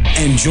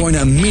and join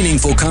a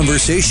meaningful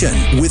conversation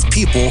with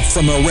people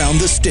from around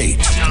the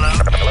state. Hello?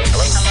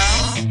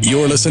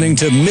 You're listening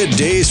to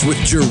Middays with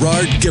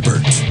Gerard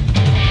Gibbert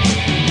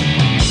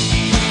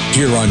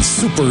here on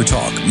Super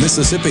Talk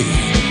Mississippi.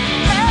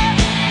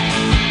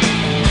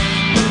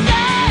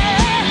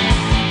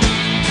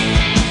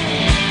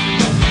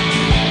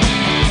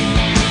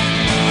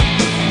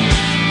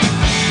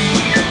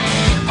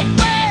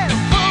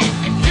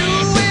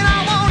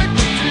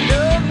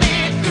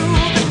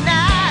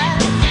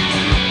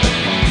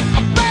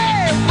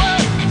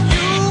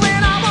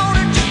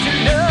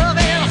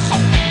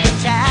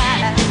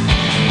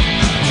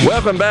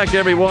 Welcome back,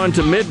 everyone,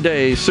 to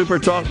Midday Super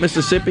Talk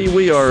Mississippi.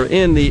 We are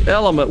in the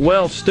Element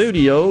Wealth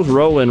Studios,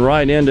 rolling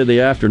right into the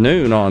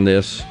afternoon on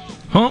this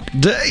Hump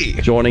Day.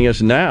 Joining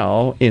us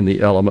now in the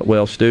Element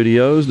Wealth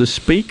Studios, the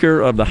Speaker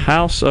of the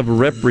House of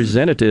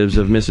Representatives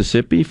of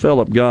Mississippi,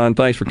 Philip Gunn.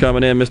 Thanks for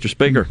coming in, Mr.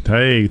 Speaker.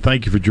 Hey,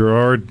 thank you for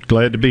Gerard.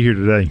 Glad to be here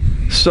today.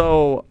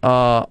 So,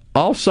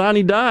 all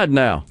sine died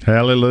now.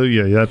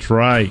 Hallelujah. That's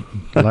right.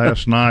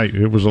 Last night,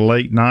 it was a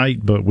late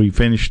night, but we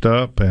finished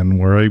up and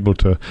were able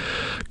to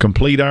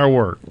complete our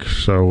work.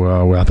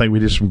 So I think we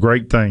did some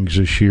great things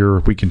this year.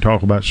 We can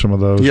talk about some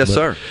of those. Yes,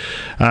 sir.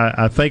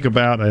 I think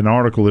about an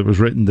article that was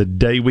written the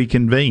day we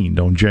convened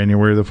on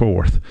January the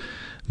 4th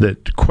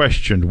that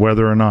questioned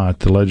whether or not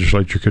the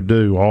legislature could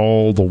do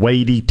all the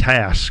weighty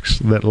tasks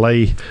that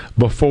lay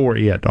before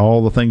it,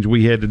 all the things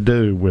we had to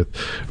do with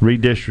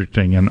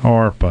redistricting and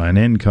ARPA and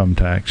income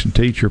tax and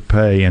teacher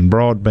pay and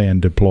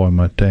broadband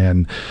deployment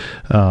and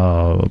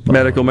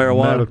medical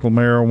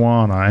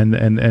marijuana.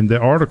 And the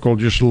article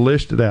just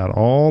listed out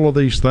all of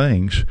these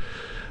things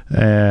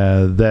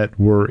that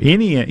were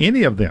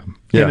any of them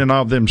in and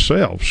of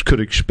themselves could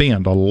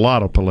expend a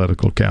lot of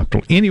political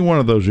capital. Any one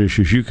of those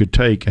issues you could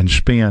take and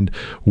spend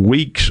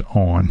weeks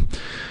on.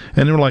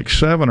 And there were like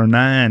 7 or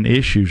 9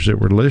 issues that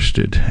were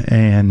listed,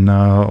 and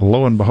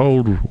lo and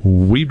behold,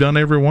 we've done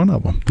every one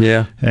of them.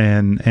 Yeah.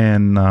 And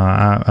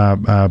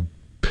I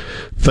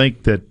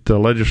think that the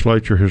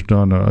legislature has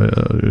done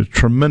a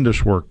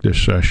tremendous work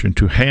this session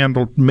to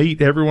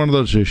meet every one of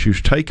those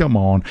issues, take them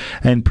on,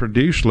 and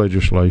produce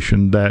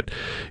legislation that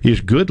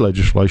is good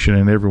legislation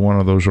in every one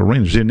of those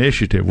arenas. The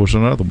initiative was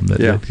another one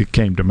that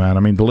came to mind.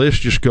 I mean, the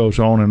list just goes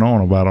on and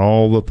on about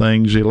all the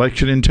things.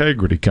 Election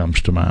integrity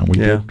comes to mind.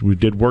 We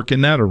did work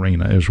in that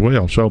arena as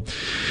well. So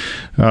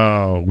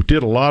we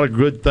did a lot of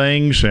good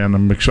things, and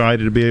I'm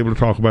excited to be able to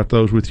talk about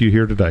those with you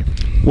here today.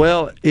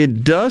 Well,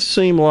 it does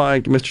seem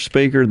like, Mr.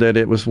 Speaker, that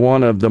it was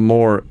one of the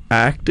more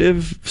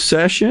active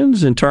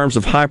sessions in terms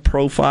of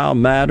high-profile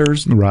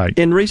matters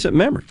in recent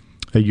memory.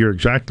 You're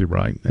exactly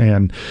right.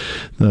 And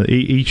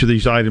each of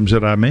these items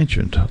that I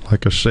mentioned,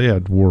 like I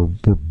said, were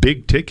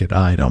big-ticket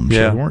items.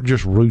 Yeah. They weren't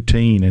just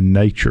routine in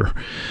nature.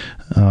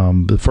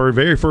 The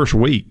very first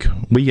week,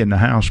 we in the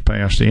House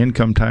passed the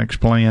income tax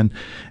plan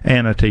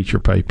and a teacher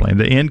pay plan.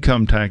 The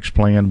income tax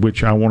plan,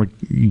 which I want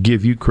to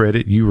give you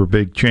credit, you were a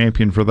big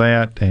champion for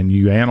that, and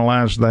you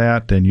analyzed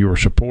that, and you were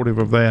supportive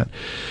of that.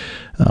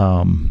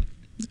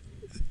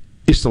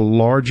 It's the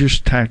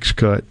largest tax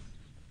cut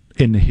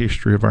in the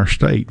history of our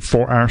state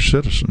for our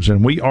citizens.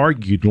 And we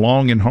argued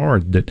long and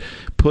hard that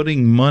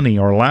putting money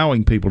or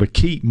allowing people to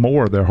keep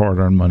more of their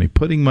hard-earned money,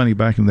 putting money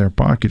back in their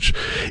pockets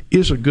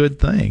is a good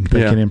thing.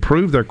 They can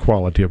improve their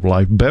quality of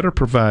life, better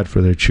provide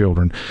for their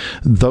children.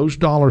 Those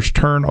dollars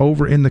turn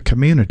over in the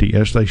community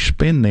as they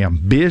spend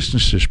them.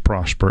 Businesses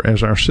prosper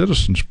as our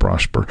citizens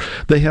prosper.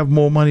 They have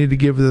more money to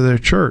give to their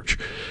church.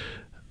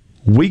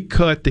 We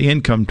cut the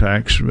income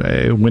tax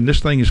when this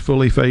thing is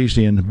fully phased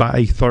in by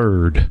a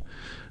third.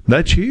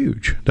 That's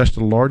huge. That's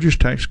the largest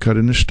tax cut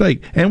in the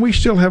state. And we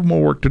still have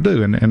more work to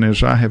do. And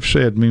as I have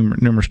said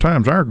numerous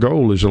times, our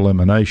goal is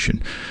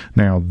elimination.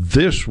 Now,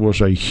 this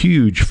was a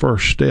huge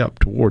first step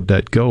toward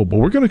that goal, but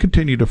we're going to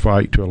continue to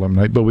fight to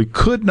eliminate. But we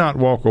could not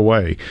walk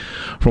away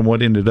from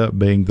what ended up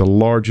being the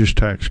largest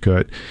tax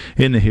cut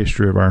in the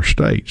history of our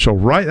state. So,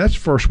 that's the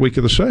first week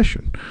of the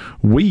session.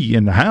 We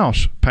in the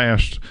House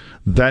passed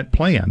that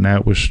plan. Now,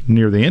 it was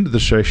near the end of the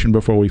session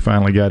before we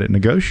finally got it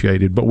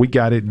negotiated, but we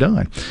got it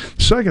done.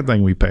 Second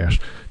thing we passed,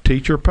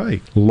 teacher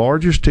pay.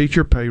 Largest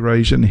teacher pay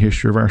raise in the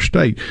history of our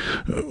state.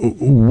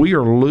 We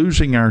are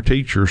losing our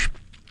teachers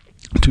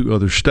to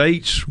other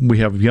states. We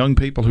have young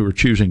people who are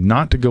choosing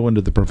not to go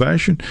into the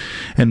profession,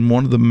 and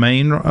one of the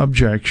main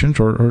objections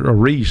or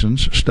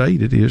reasons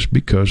stated is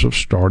because of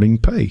starting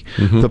pay.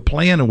 The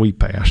plan that we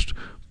passed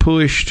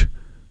pushed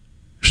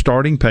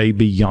starting pay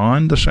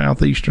beyond the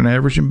southeastern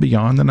average and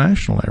beyond the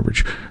national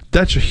average.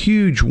 That's a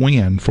huge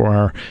win for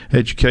our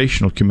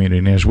educational community.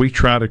 And as we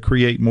try to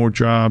create more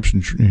jobs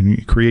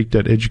and create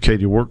that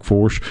educated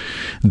workforce,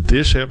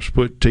 this helps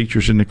put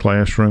teachers in the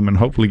classroom and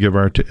hopefully give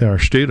our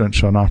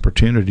students an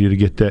opportunity to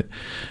get that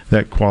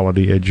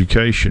quality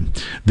education.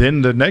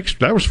 Then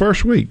that was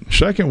first week.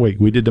 Second week,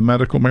 we did the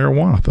medical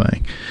marijuana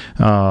thing.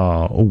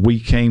 We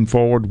came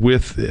forward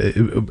with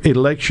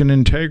election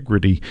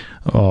integrity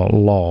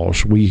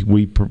laws.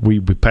 We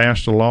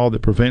passed a law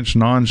that prevents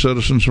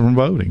non-citizens from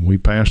voting. We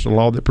passed a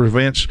law that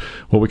prevents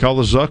what we call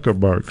the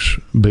Zuckerberg's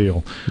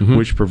bill,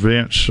 which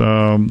prevents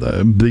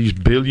these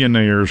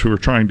billionaires who are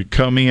trying to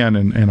come in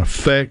and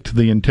affect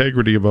the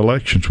integrity of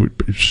elections.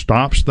 It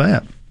stops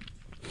that.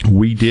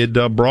 We did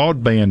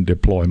broadband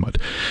deployment.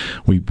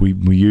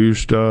 We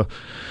used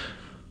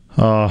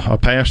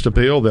passed a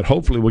bill that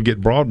hopefully will get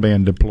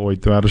broadband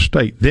deployed throughout the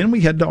state. Then we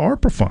had the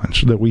ARPA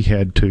funds that we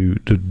had to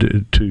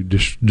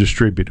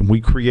distribute, and we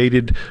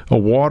created a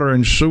water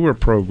and sewer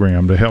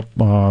program to help.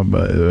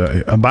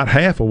 About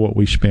half of what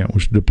we spent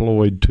was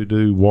deployed to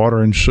do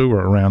water and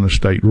sewer around the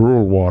state,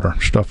 rural water,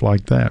 stuff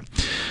like that.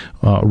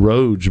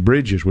 Roads,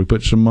 bridges, we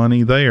put some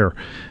money there.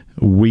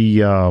 We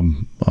did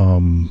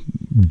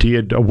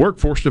a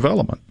workforce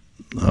development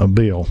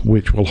bill,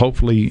 which will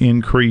hopefully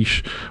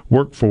increase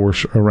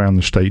workforce around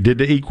the state. Did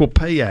the Equal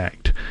Pay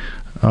Act.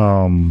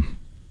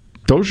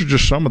 Those are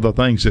just some of the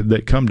things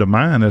that come to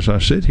mind as I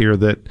sit here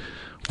that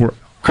were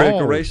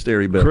critical race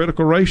theory bill.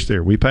 Critical race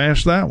theory. We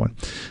passed that one.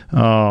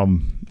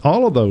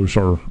 All of those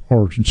are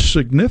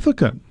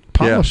significant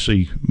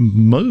policy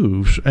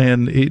moves,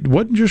 and it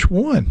wasn't just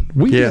one.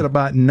 We had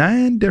about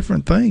 9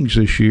 different things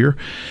this year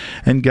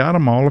and got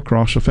them all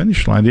across the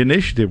finish line. The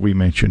initiative we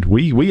mentioned,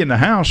 we in the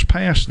House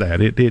passed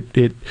that.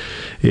 It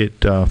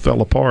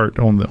fell apart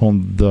on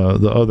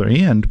the other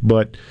end,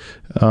 but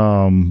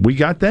we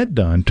got that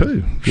done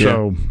too.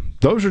 So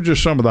those are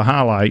just some of the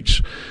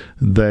highlights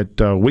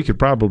that we could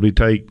probably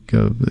take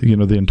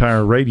the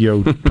entire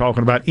radio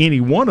talking about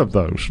any one of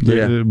those.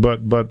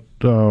 But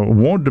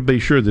wanted to be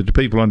sure that the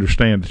people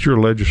understand that your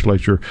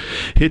legislature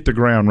hit the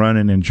ground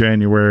running in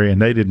January,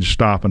 and they didn't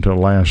stop until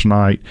last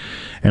night,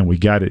 and we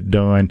got it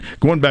done.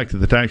 Going back to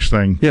the tax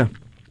thing,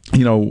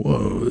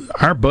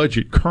 our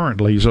budget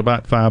currently is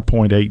about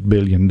 $5.8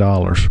 billion.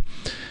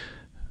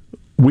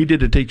 We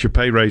did a teacher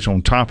pay raise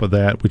on top of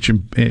that, which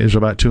is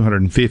about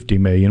 $250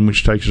 million,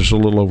 which takes us a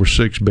little over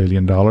 $6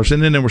 billion.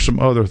 And then there were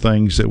some other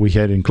things that we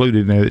had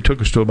included in there that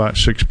took us to about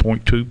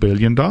 $6.2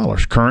 billion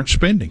current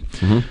spending.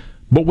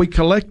 But we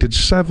collected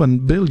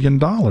 $7 billion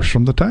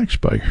from the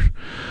taxpayers.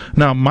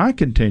 Now, my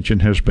contention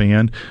has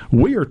been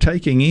we are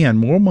taking in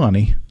more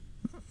money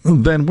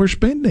than we're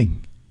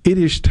spending. It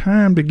is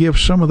time to give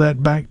some of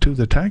that back to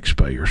the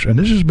taxpayers. And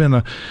this has been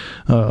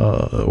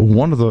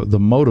one of the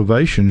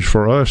motivations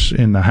for us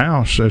in the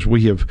House as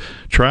we have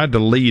tried to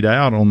lead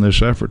out on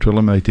this effort to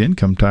eliminate the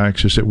income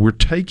tax, is that we're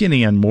taking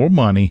in more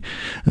money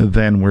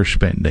than we're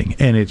spending.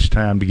 And it's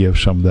time to give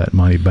some of that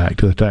money back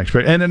to the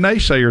taxpayer. And the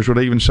naysayers would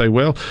even say,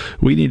 well,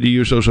 we need to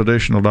use those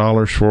additional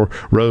dollars for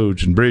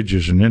roads and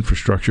bridges and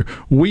infrastructure.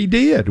 We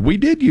did. We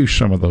did use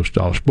some of those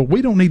dollars, but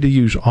we don't need to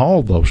use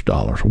all those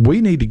dollars. We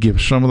need to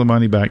give some of the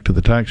money back to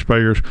the taxpayers.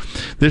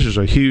 This is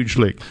a huge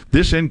lick.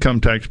 This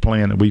income tax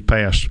plan that we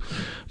passed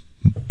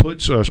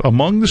puts us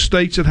among the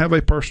states that have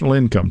a personal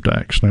income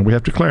tax. Now, we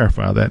have to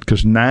clarify that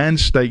because 9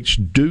 states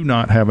do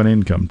not have an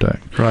income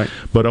tax. Right.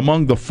 But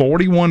among the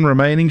 41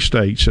 remaining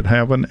states that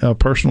have a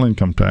personal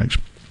income tax,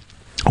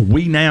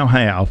 we now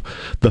have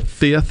the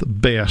 5th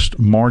best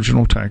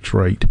marginal tax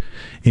rate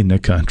in the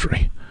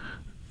country.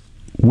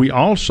 We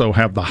also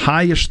have the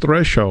highest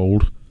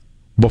threshold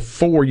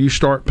before you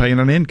start paying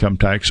an income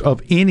tax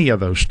of any of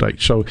those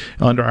states. So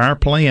under our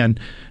plan,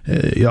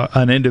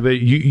 an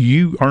individual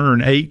you earn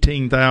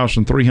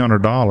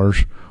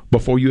 $18,300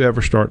 before you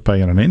ever start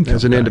paying an income tax.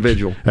 As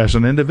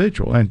an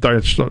individual. And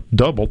that's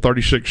double,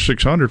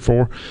 $36,600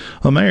 for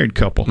a married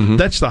couple.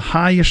 That's the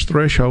highest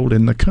threshold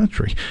in the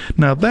country.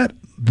 Now, that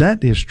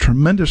that is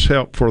tremendous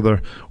help for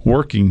the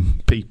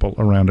working people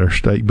around our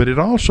state. But it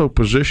also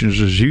positions,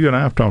 as you and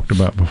I have talked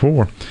about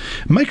before,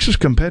 makes us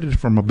competitive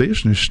from a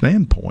business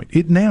standpoint.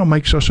 It now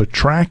makes us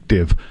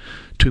attractive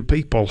to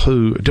people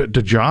to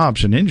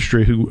jobs and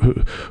industry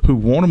who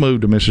want to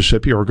move to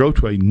Mississippi or go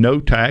to a no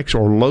tax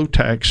or low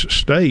tax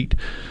state.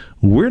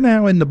 We're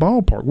now in the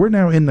ballpark. We're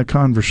now in the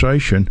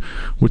conversation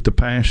with the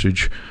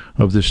passage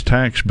of this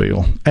tax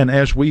bill. And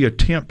as we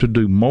attempt to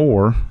do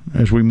more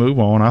as we move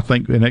on, I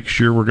think next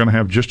year we're going to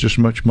have just as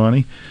much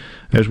money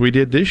as we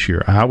did this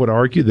year. I would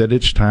argue that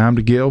it's time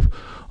to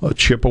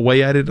chip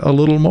away at it a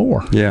little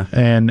more. Yeah.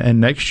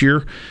 And next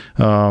year,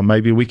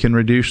 maybe we can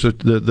reduce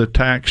the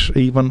tax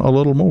even a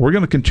little more. We're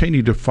going to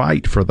continue to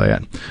fight for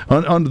that.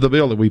 Under the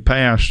bill that we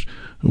passed,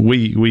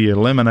 we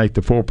eliminate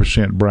the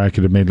 4%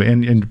 bracket immediately.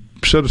 And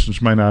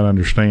citizens may not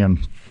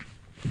understand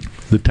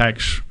the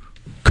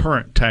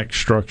current tax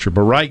structure,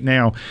 but right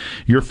now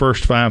your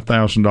first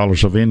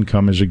 $5,000 of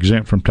income is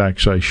exempt from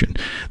taxation.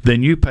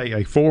 Then you pay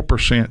a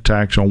 4%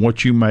 tax on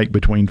what you make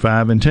between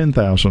 $5,000 and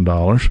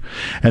 $10,000,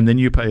 and then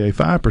you pay a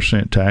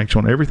 5% tax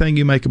on everything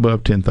you make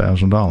above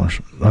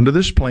 $10,000. Under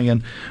this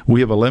plan,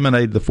 we have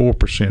eliminated the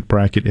 4%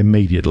 bracket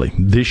immediately.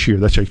 This year,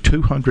 that's a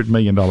 $200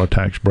 million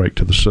tax break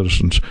to the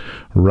citizens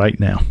right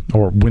now,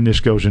 or when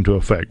this goes into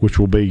effect, which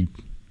will be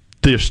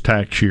this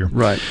tax year.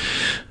 Right.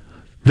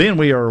 Then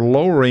we are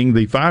lowering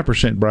the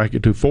 5%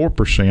 bracket to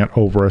 4%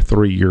 over a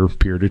 3-year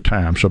period of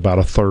time, so about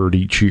a third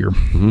each year.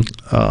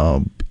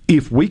 Mm-hmm.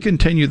 If we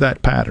continue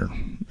that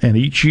pattern, and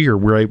each year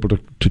we're able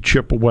to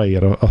chip away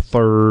at a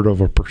third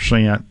of a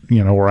percent,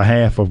 or a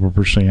half of a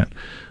percent,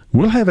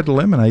 we'll have it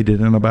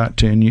eliminated in about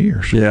 10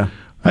 years. Yeah.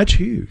 That's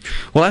huge.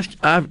 Well,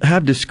 I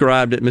have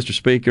described it, Mr.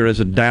 Speaker, as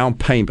a down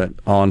payment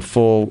on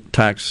full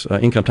tax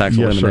income tax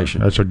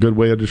elimination. Sir. That's a good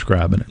way of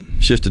describing it.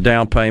 It's just a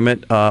down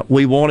payment.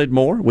 We wanted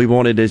more. We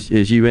wanted, as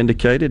you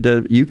indicated,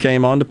 you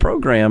came on the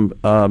program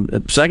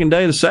second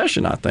day of the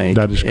session, I think.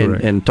 That is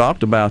correct. And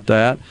talked about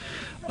that.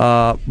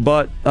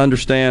 But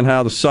understand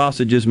how the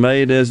sausage is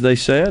made, as they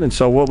said. And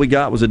so what we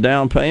got was a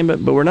down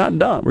payment, but we're not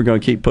done. We're going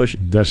to keep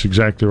pushing. That's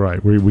exactly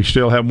right. We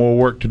still have more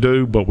work to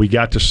do, but we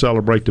got to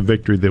celebrate the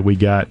victory that we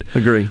got.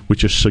 Agree.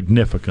 Which is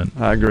significant.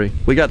 I agree.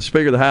 We got the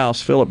Speaker of the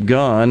House, Philip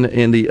Gunn,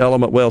 in the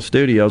Element Wealth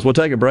Studios. We'll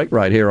take a break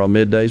right here on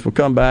Middays. We'll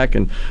come back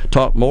and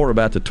talk more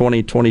about the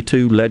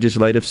 2022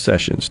 legislative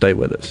session. Stay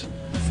with us.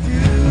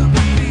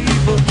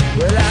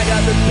 Well, I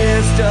got the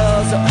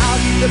pistols, so I'll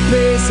get the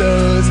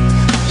pesos.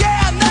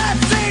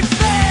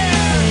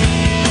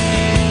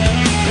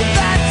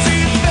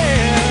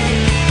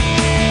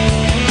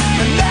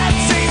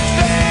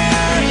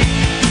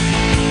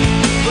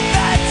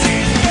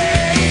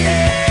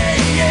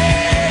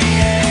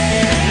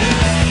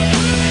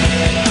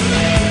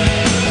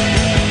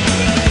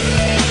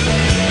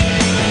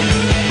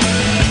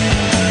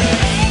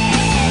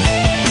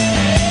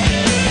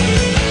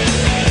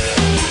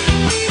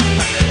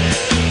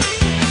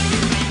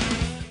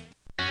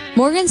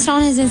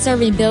 Morganstone has been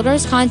serving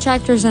builders,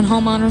 contractors, and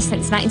homeowners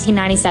since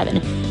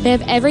 1997. They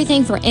have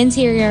everything for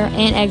interior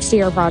and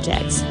exterior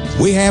projects.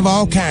 We have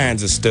all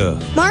kinds of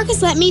stuff.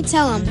 Marcus, let me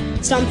tell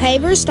them. Stone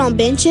pavers, stone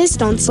benches,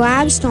 stone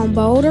slabs, stone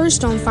boulders,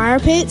 stone fire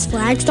pits,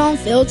 flagstone,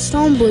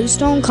 fieldstone,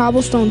 bluestone,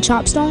 cobblestone,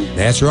 chopstone.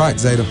 That's right,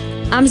 Zeta.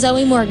 I'm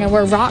Zoe Morgan.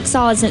 We're rock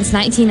solid since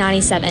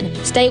 1997.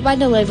 Statewide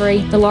delivery,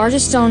 the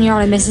largest stone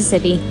yard in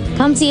Mississippi.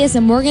 Come see us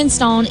in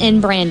Morganstone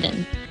in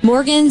Brandon.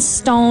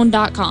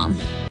 Morganstone.com.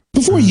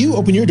 Before you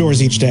open your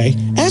doors each day,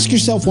 ask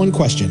yourself one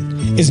question.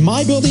 Is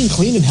my building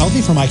clean and healthy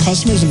for my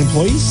customers and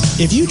employees?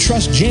 If you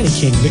trust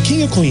Jani-King, the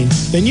king of clean,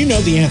 then you know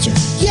the answer.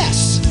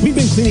 Yes! We've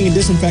been cleaning and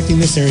disinfecting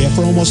this area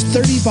for almost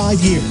 35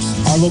 years.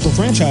 Our local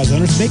franchise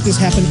owners make this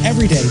happen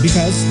every day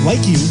because, like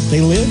you,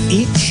 they live,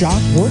 eat,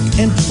 shop, work,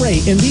 and pray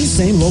in these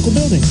same local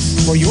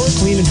buildings. For your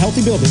clean and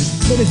healthy building,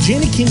 go to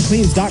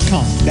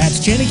JaniKingCleans.com.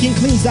 That's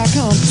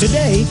JaniKingCleans.com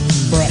today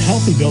for a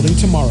healthy building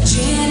tomorrow.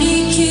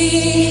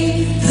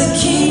 Jani-King, the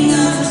king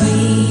of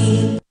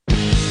clean.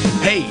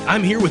 Hey,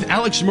 I'm here with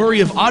Alex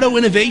Murray of Auto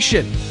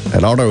Innovation.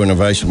 At Auto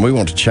Innovation, we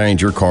want to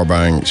change your car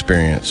buying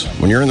experience.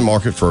 When you're in the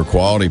market for a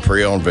quality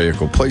pre-owned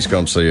vehicle, please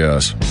come see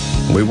us.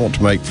 We want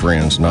to make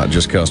friends, not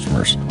just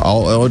customers.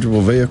 All eligible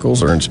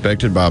vehicles are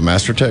inspected by a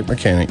MasterTech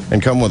mechanic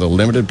and come with a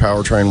limited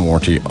powertrain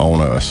warranty on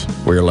us.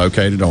 We are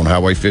located on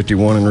Highway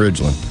 51 in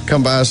Ridgeland.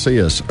 Come by and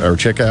see us or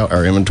check out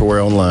our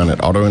inventory online at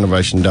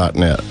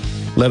autoinnovation.net.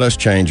 Let us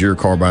change your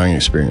car buying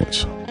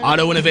experience.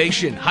 Auto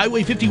Innovation,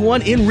 Highway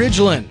 51 in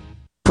Ridgeland.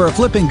 For a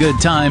flipping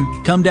good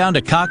time, come down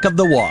to Cock of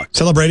the Walk.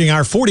 Celebrating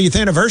our 40th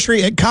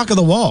anniversary at Cock of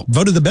the Walk.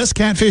 Voted the best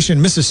catfish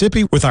in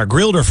Mississippi with our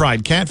grilled or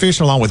fried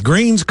catfish along with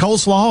greens,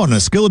 coleslaw, and a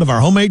skillet of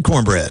our homemade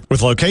cornbread.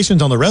 With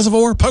locations on the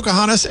Reservoir,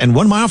 Pocahontas, and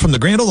 1 mile from the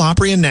Grand Ole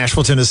Opry in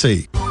Nashville,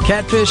 Tennessee.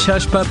 Catfish,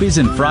 hush puppies,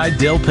 and fried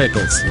dill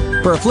pickles.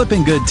 For a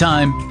flipping good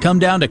time, come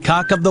down to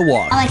Cock of the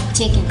Walk. I like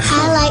chicken.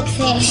 I like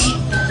fish.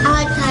 I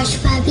like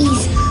hush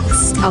puppies.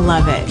 I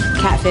love it.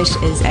 Catfish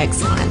is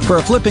excellent. For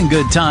a flipping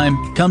good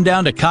time, come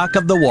down to Cock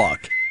of the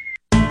Walk.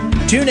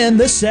 Tune in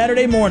this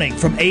Saturday morning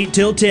from 8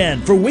 till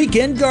 10 for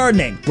Weekend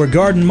Gardening, where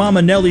Garden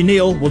Mama Nellie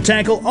Neal will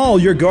tackle all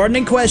your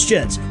gardening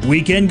questions.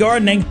 Weekend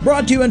Gardening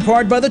brought to you in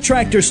part by The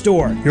Tractor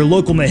Store, your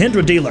local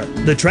Mahindra dealer.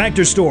 The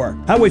Tractor Store,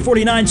 Highway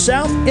 49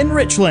 South in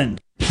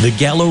Richland. The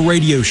Gallo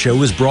Radio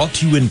Show is brought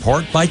to you in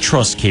part by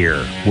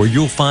TrustCare, where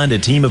you'll find a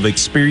team of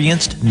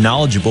experienced,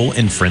 knowledgeable,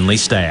 and friendly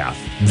staff.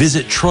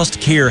 Visit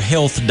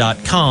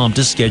TrustCareHealth.com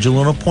to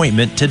schedule an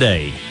appointment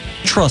today.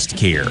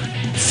 TrustCare.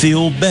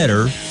 Feel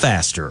better,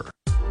 faster.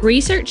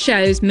 Research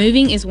shows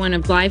moving is one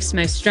of life's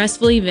most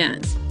stressful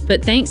events,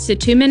 but thanks to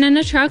Two Men and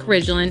a Truck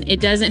Ridgeland, it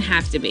doesn't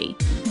have to be.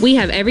 We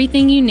have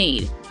everything you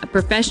need. A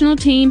professional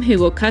team who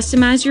will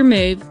customize your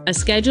move, a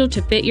schedule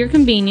to fit your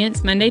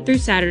convenience Monday through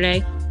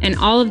Saturday, and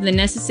all of the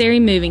necessary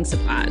moving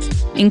supplies,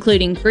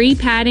 including free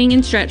padding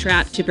and stretch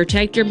wrap to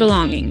protect your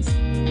belongings.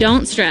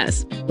 Don't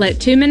stress. Let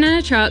Two Men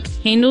and a Truck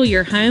handle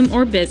your home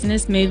or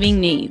business moving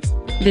needs.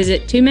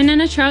 Visit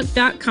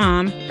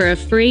twomenandatruck.com for a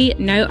free,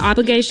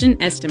 no-obligation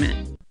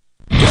estimate.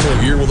 Gallo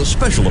here with a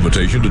special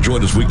invitation to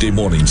join us weekday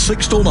morning,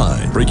 6 till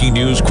 9. Breaking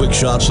news, quick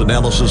shots,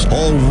 analysis,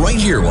 all right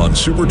here on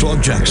Super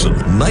Talk Jackson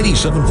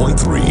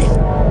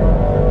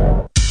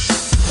 97.3.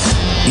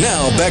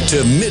 Now back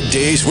to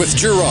Middays with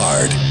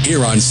Gerard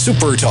here on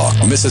Super Talk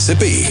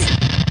Mississippi.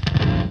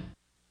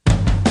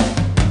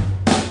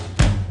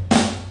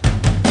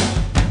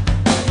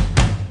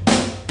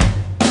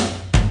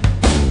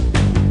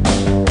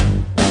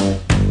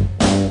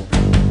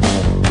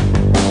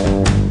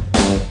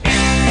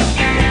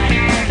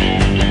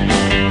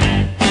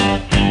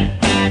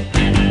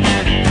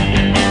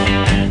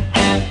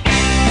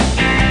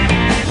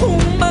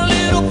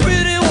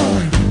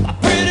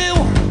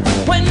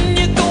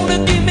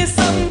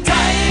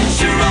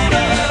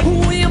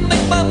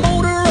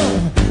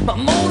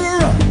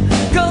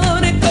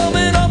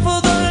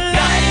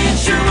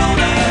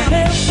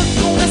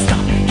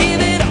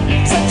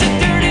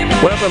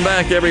 Welcome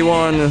back,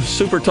 everyone.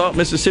 Super Talk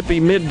Mississippi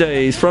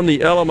Middays from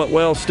the Element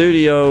Well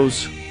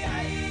Studios.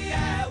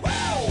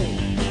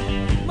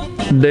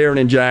 Darren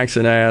in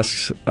Jackson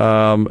asks,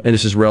 and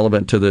this is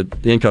relevant to the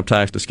income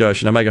tax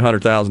discussion, I make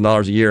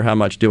 $100,000 a year. How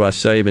much do I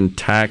save in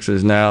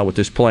taxes now with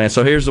this plan?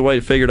 So here's the way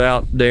to figure it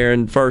out,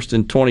 Darren. First,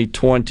 in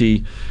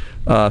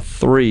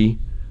 2023,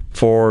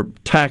 for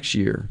tax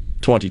year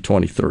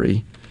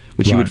 2023,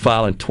 which you would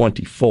file in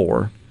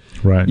 24,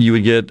 right, you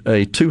would get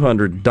a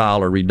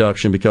 $200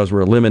 reduction because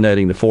we're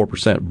eliminating the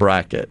 4%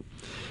 bracket.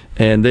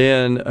 And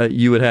then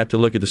you would have to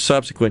look at the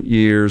subsequent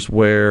years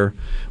where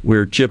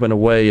we're chipping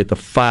away at the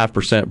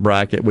 5%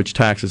 bracket, which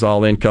taxes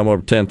all income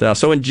over $10,000.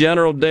 So in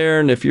general,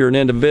 Darren, if you're an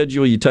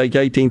individual, you take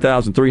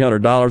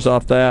 $18,300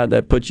 off that.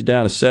 That puts you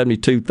down to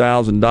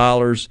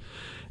 $72,000.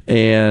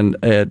 And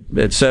at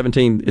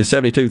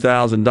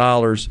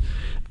 $72,000,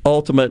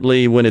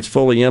 ultimately, when it's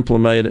fully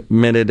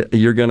implemented,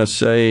 you're going to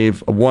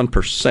save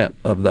 1%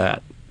 of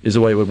that. Is the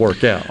way it would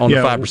work out on the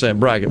 5%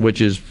 bracket,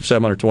 which is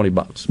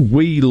 $720.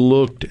 We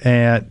looked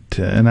at,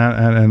 and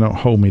I don't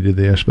hold me to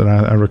this, but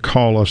I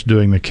recall us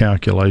doing the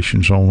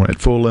calculations on at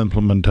full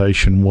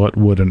implementation, what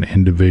would an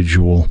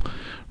individual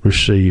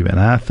receive, and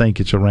I think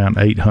it's around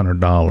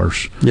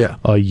 $800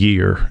 a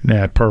year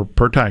now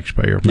per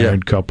taxpayer.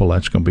 Married couple,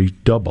 that's going to be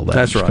double that.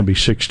 That's right. It's going to be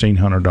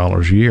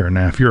 $1,600 a year.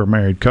 Now, if you're a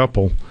married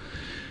couple,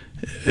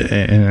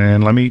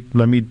 and let me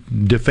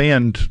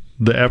defend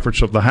the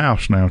efforts of the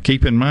House now.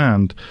 Keep in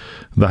mind,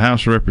 the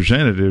House of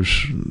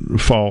Representatives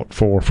fought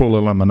for full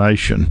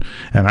elimination,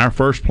 and our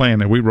first plan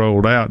that we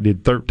rolled out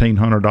did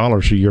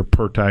 $1,300 a year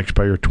per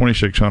taxpayer,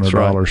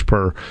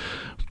 $2,600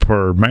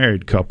 per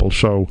married couple.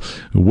 So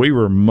we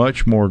were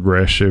much more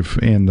aggressive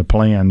in the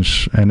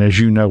plans, and as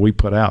you know, we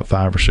put out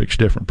 5 or 6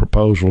 different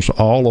proposals,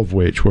 all of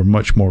which were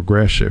much more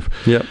aggressive.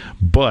 Yep.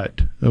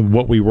 But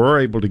what we were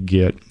able to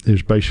get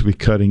is basically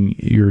cutting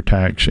your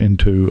tax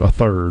into a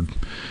third.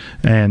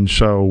 And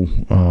so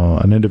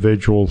an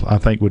individual, I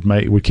think, would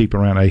keep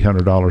around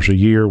 $800 a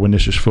year when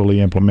this is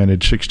fully implemented,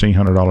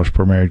 $1,600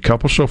 per married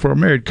couple. So for a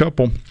married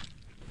couple,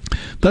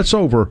 that's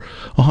over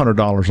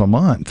 $100 a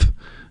month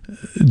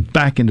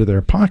back into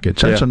their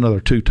pockets. That's another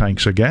 2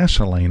 tanks of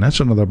gasoline. That's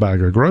another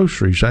bag of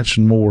groceries. That's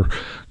more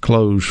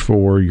clothes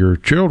for your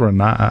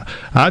children.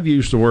 I've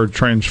used the word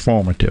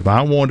transformative.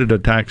 I wanted a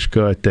tax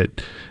cut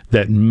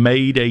that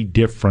made a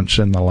difference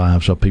in the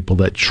lives of people,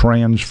 that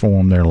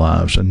transformed their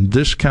lives. And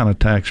this kind of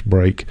tax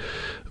break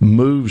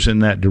moves in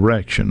that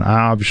direction.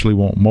 I obviously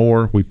want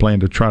more. We plan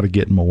to try to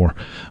get more.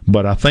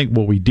 But I think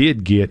what we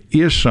did get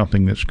is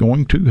something that's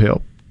going to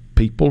help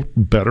people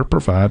better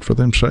provide for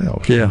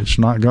themselves. It's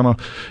not you're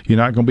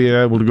not gonna be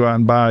able to go out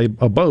and buy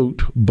a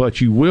boat,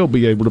 but you will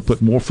be able to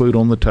put more food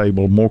on the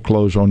table, more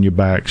clothes on your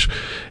backs,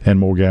 and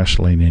more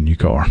gasoline in your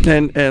car.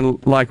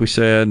 And like we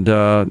said,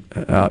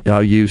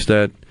 I'll use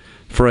that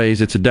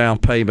phrase, it's a down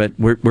payment.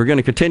 We're going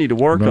to continue to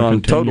work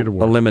on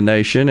total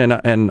elimination,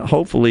 and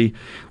hopefully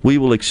we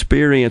will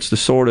experience the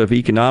sort of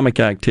economic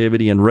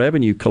activity and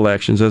revenue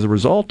collections as a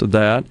result of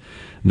that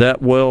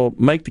will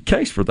make the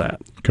case for that.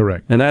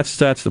 Correct. And that's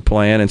the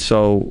plan, and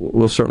so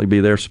we'll certainly be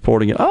there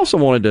supporting it. I also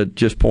wanted to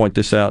just point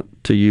this out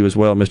to you as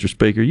well, Mr.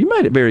 Speaker. You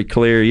made it very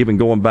clear, even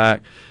going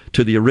back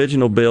to the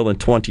original bill in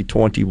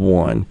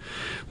 2021,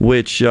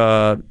 which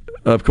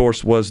of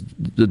course, was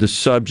the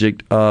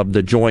subject of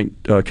the joint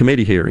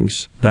committee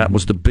hearings. That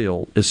was the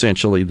bill,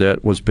 essentially,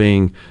 that was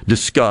being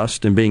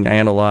discussed and being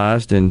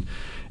analyzed and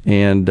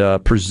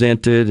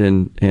presented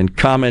and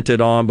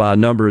commented on by a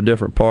number of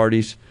different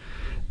parties.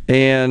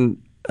 And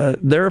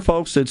there are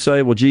folks that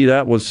say, well, gee,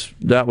 that was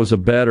a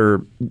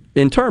better,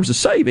 in terms of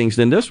savings,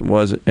 than this one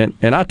was. And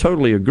I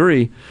totally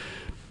agree.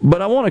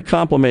 But I want to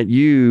compliment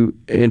you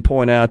and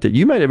point out that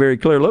you made it very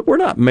clear, look, we're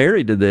not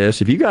married to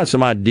this. If you got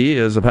some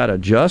ideas of how to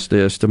adjust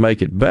this to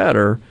make it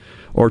better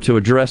or to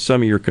address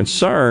some of your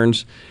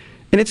concerns,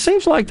 and it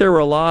seems like there were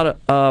a lot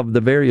of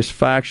the various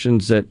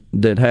factions that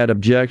had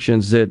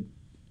objections that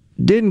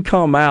didn't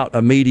come out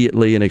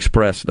immediately and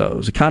express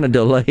those. It kind of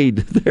delayed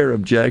their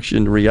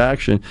objection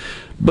reaction.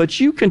 But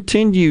you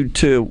continued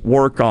to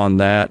work on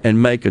that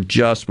and make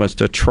adjustments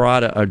to try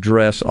to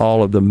address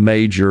all of the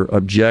major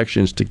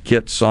objections to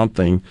get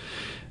something.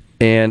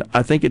 And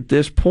I think at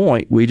this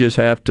point, we just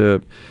have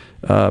to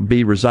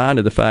be resigned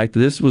to the fact that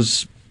this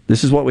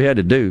is what we had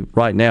to do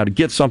right now to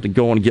get something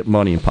going and get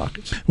money in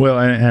pockets. Well,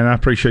 and I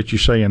appreciate you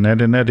saying that,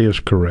 and that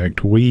is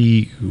correct.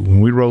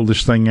 When we rolled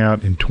this thing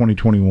out in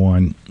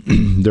 2021,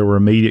 there were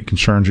immediate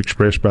concerns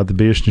expressed by the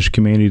business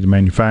community, the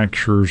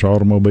manufacturers,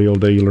 automobile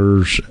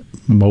dealers,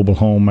 mobile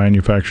home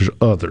manufacturers,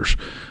 others.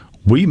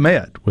 We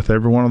met with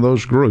every one of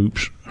those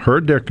groups,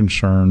 heard their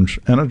concerns,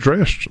 and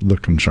addressed the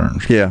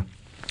concerns. Yeah.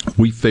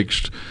 We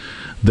fixed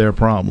their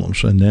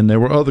problems. And then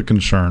there were other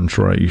concerns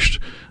raised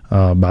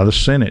by the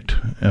Senate,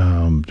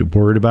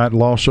 worried about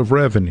loss of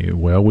revenue.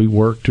 Well, we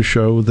worked to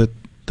show that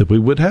we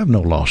would have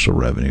no loss of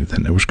revenue.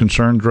 Then there was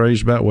concerns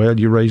raised about, well,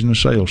 you're raising the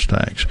sales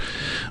tax.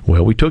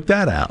 Well, we took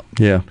that out.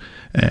 Yeah.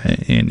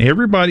 And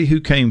everybody who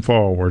came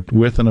forward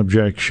with an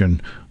objection,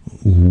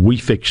 we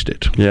fixed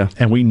it. Yeah.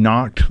 And we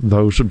knocked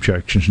those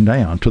objections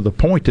down to the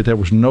point that there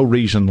was no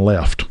reason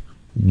left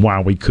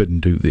why we couldn't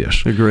do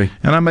this. Agree.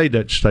 And I made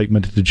that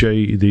statement at the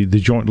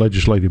Joint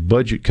Legislative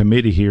Budget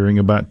Committee hearing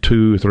about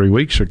 2 or 3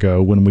 weeks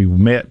ago when we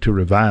met to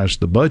revise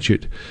the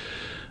budget.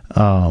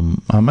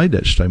 I made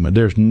that statement.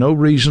 There's no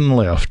reason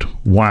left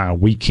why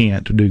we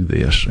can't do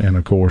this. And,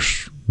 of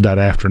course, that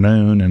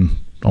afternoon and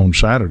on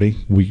Saturday,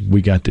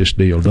 we got this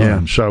deal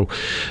done. Yeah.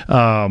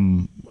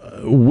 So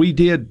we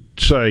did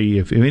say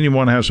if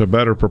anyone has a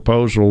better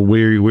proposal,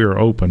 we're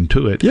open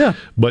to it. Yeah.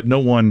 But no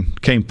one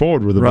came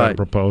forward with a better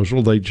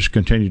proposal. They just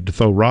continued to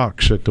throw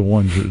rocks at the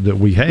ones that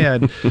we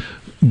had.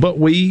 But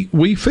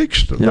we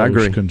fixed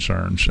those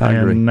concerns. I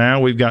agree. Now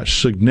we've got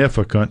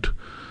significant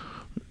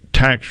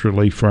tax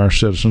relief for our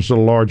citizens, the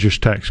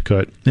largest tax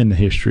cut in the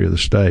history of the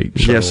state.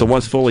 So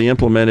once fully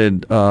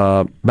implemented,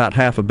 about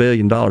 $500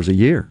 million a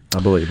year, I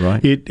believe,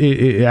 right?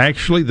 It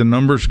actually, the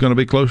number is going to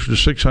be closer to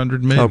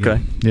 $600 million.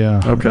 Okay.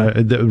 Yeah.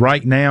 Okay.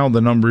 Right now, the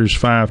number is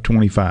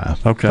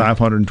 525. Okay.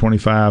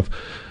 525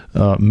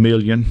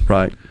 million.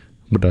 Right.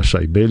 What did I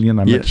say? Billion?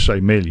 I meant to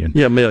say million.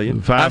 Yeah,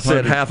 million. I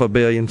said $500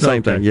 million.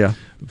 Same thing. Yeah.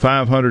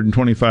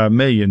 525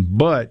 million,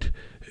 but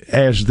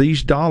as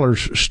these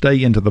dollars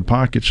stay into the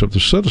pockets of the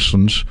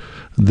citizens,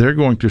 they're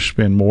going to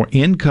spend more.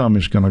 Income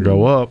is going to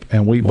go up,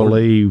 and we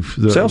believe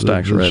the sales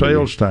tax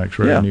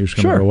revenue is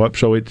going to go up.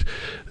 So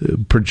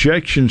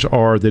projections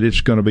are that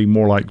it's going to be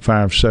more like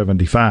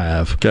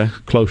 575,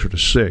 closer to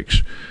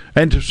 6.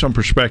 And to some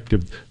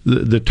perspective,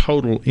 the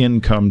total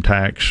income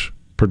tax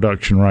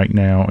production right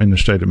now in the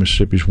state of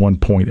Mississippi is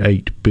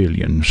 $1.8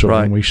 billion. So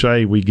when we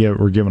say we're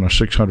given a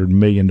 $600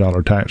 million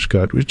tax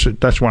cut,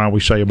 that's why we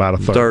say about a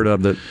third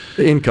of the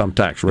income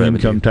tax revenue.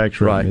 Income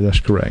tax revenue, that's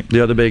correct.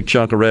 The other big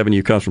chunk of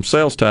revenue comes from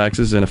sales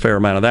taxes, and a fair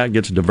amount of that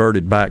gets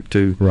diverted back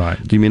to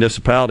the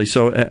municipality.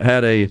 So I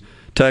had a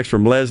text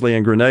from Leslie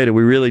in Grenada.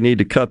 We really need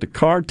to cut the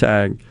car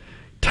tag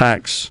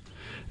tax,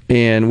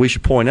 and we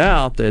should point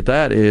out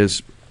that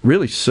is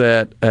really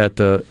set at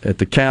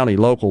the county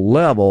local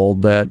level,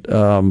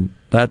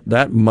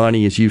 that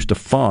money is used to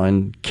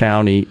fund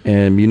county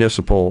and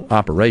municipal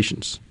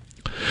operations.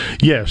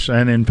 Yes,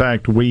 and in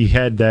fact, we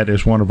had that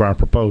as one of our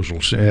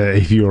proposals,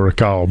 if you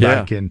recall.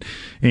 Back in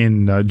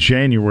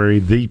January,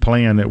 the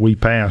plan that we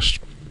passed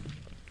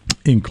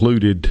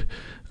included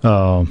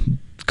cutting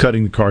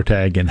the car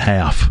tag in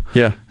half.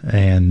 Yeah.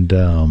 And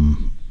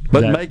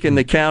but making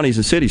the counties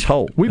and cities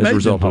whole as a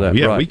result of that.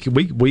 Yeah,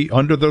 we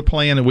under the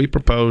plan that we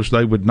proposed,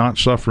 they would not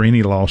suffer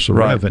any loss of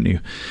revenue.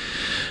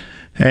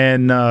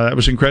 And that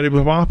was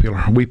incredibly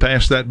popular. We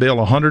passed that bill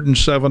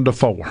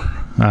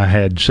 107-4. I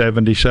had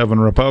 77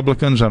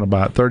 Republicans and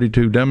about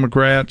 32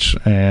 Democrats,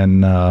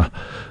 and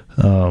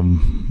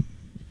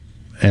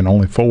and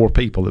only 4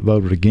 people that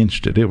voted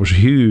against it. It was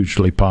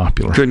hugely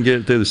popular. Couldn't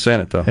get it through the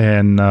Senate, though.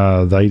 And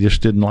they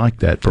just didn't like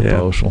that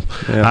proposal.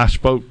 Yeah. I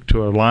spoke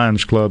to a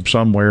Lions Club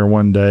somewhere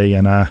one day,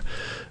 and I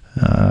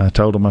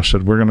told them, I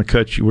said, we're going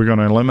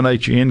to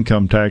eliminate your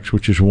income tax,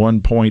 which is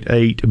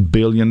 $1.8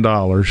 billion.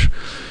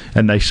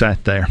 And they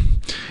sat there.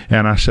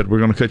 And I said, we're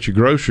going to cut your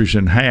groceries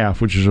in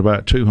half, which is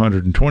about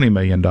 $220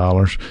 million.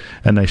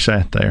 And they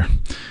sat there.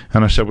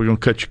 And I said, we're going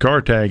to cut your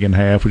car tag in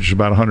half, which is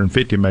about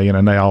 $150 million.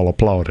 And they all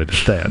applauded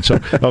at that. So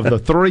of the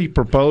 3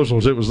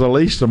 proposals, it was the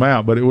least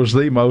amount, but it was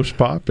the most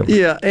popular.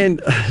 Yeah,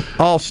 and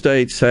all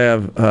states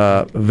have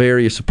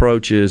various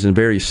approaches and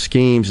various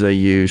schemes they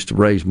use to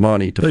raise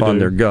money to fund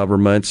their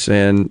governments.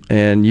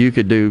 And you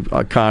could do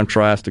a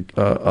contrast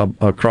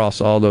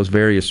across all those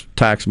various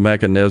tax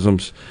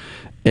mechanisms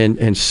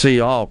and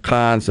see all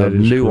kinds of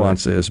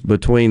nuances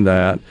between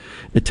that.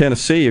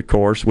 Tennessee, of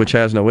course, which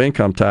has no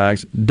income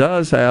tax,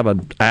 does have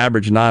an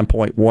average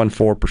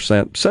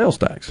 9.14% sales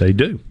tax. They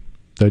do.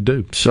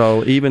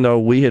 So even though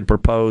we had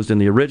proposed in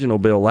the original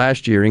bill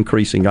last year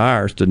increasing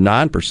ours to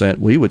 9%,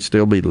 we would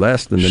still be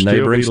less than the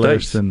neighboring states.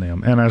 Less than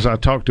them. And as I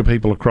talk to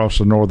people across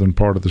the northern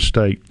part of the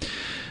state,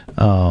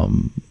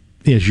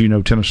 as you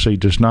know, Tennessee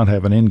does not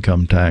have an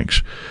income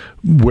tax,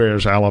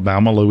 whereas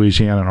Alabama,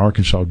 Louisiana, and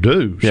Arkansas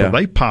do. So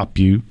they pop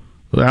you.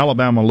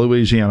 Alabama,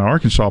 Louisiana,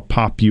 Arkansas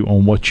pop you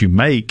on what you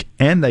make,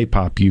 and they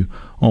pop you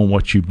on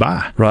what you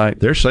buy. Right.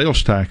 Their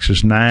sales tax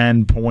is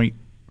 9.5,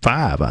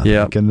 I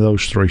think, in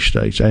those 3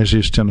 states, as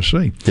is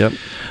Tennessee. Yep.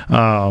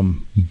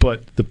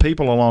 But the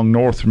people along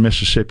north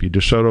Mississippi,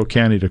 DeSoto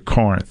County to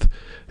Corinth,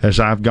 as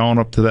I've gone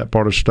up to that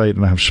part of the state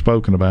and I've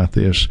spoken about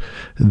this,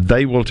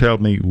 they will tell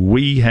me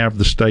we have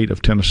the state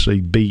of Tennessee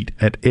beat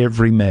at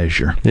every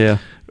measure. Yeah.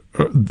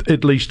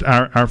 At least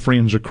our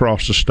friends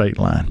across the state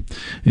line,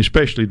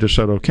 especially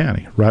DeSoto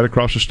County. Right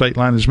across the state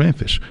line is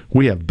Memphis.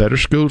 We have better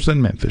schools than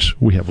Memphis.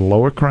 We have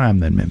lower crime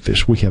than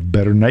Memphis. We have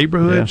better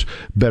neighborhoods,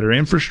 better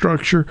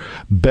infrastructure,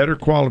 better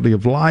quality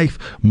of life,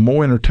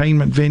 more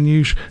entertainment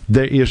venues.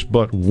 There is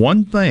but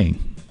one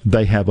thing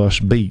they have us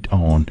beat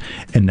on,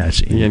 and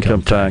that's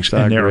income tax.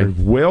 And there are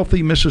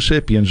wealthy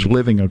Mississippians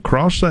living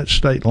across that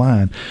state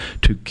line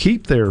to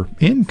keep their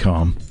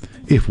income.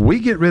 If we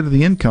get rid of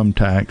the income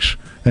tax,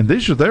 and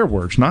these are their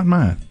words, not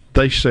mine,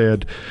 they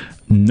said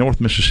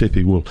North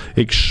Mississippi will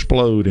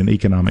explode in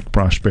economic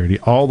prosperity.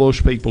 All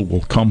those people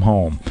will come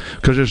home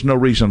because there's no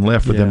reason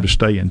left for them to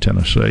stay in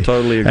Tennessee.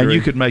 Totally agree. And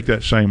you could make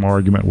that same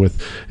argument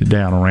with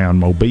down around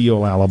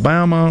Mobile,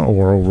 Alabama,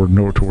 or over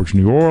north towards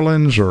New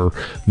Orleans or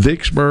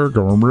Vicksburg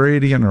or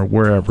Meridian or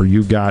wherever.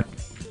 You got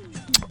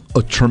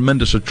a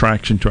tremendous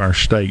attraction to our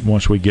state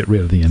once we get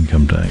rid of the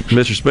income tax.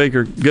 Mr.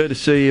 Speaker, good to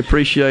see you.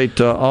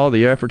 Appreciate all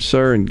the efforts,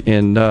 sir,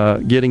 in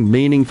getting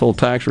meaningful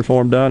tax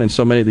reform done and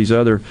so many of these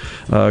other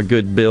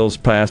good bills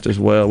passed as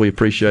well. We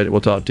appreciate it.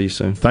 We'll talk to you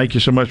soon. Thank you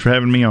so much for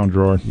having me on,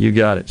 Gerard. You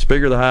got it.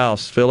 Speaker of the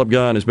House, Philip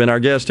Gunn, has been our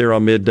guest here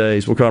on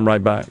Middays. We'll come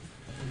right back.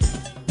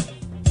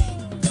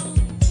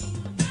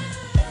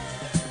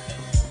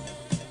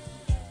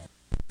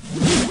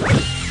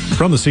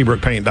 From the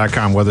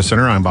SeabrookPaint.com Weather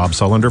Center, I'm Bob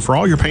Sullender. For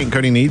all your paint and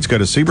coating needs, go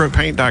to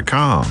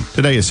SeabrookPaint.com.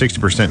 Today, a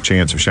 60%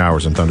 chance of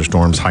showers and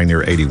thunderstorms, high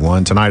near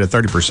 81. Tonight, a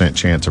 30%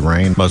 chance of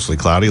rain, mostly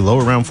cloudy, low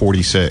around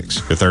 46.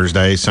 For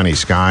Thursday, sunny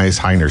skies,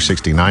 high near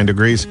 69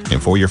 degrees.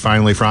 And for your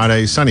finally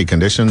Friday, sunny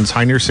conditions,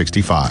 high near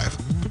 65.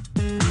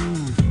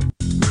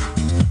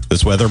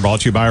 This weather brought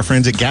to you by our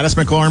friends at Gaddis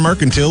McLaurin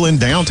Mercantile in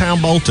downtown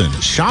Bolton.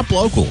 Shop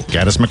local.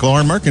 Gaddis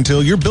McLaurin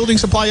Mercantile, your building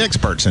supply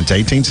expert since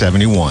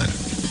 1871.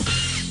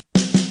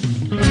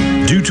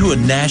 Due to a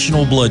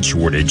national blood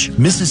shortage,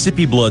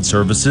 Mississippi Blood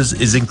Services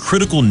is in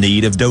critical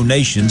need of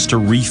donations to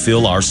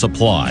refill our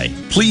supply.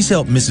 Please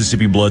help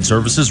Mississippi Blood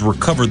Services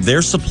recover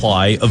their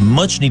supply of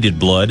much-needed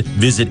blood.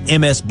 Visit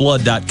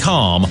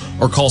msblood.com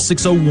or call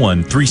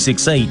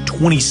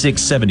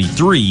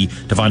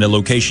 601-368-2673 to find a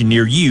location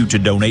near you to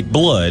donate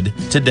blood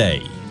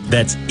today.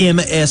 That's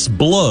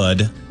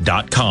msblood.com.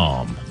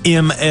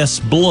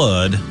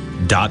 msblood.com.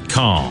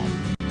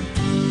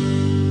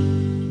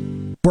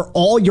 For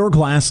all your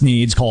glass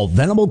needs, call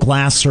Venable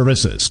Glass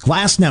Services.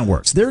 Glass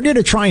Networks. They're going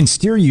to try and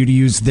steer you to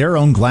use their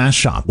own glass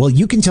shop. Well,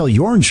 you can tell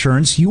your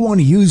insurance you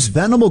want to use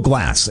Venable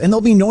Glass, and there'll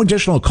be no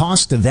additional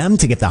cost to them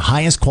to get the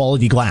highest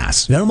quality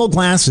glass. Venable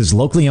Glass is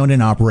locally owned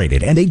and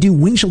operated, and they do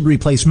windshield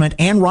replacement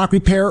and rock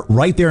repair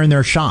right there in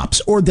their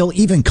shops, or they'll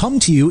even come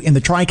to you in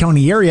the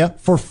Tri-County area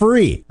for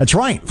free. That's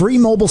right, free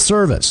mobile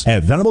service.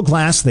 At Venable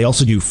Glass, they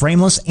also do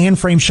frameless and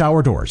frame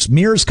shower doors,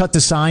 mirrors cut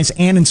to size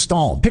and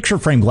installed, picture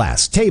frame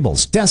glass,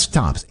 tables,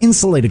 desktops,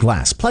 insulated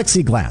glass,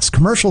 plexiglass,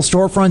 commercial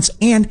storefronts,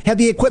 and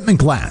heavy equipment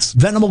glass.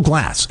 Venable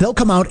Glass. They'll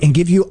come out and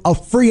give you a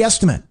free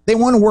estimate. They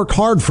want to work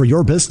hard for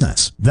your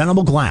business.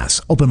 Venable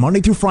Glass. Open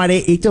Monday through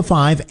Friday, 8 to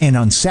 5, and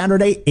on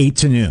Saturday, 8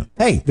 to noon.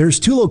 Hey,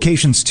 there's 2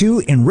 locations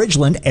too, in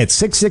Ridgeland at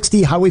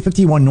 660 Highway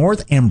 51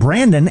 North and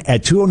Brandon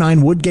at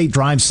 209 Woodgate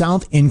Drive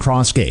South in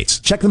Cross Gates.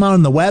 Check them out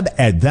on the web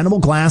at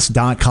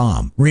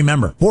venableglass.com.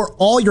 Remember, for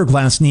all your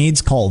glass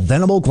needs, call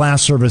Venable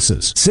Glass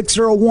Services.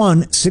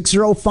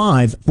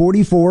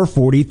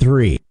 601-605-4443.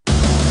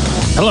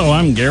 Hello,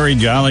 I'm Gary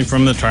Jolly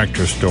from the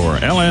Tractor Store.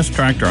 LS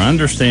Tractor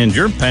understands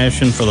your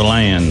passion for the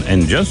land,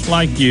 and just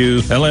like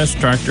you, LS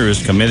Tractor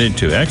is committed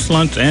to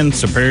excellence and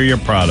superior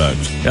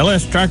products.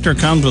 LS Tractor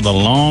comes with a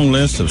long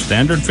list of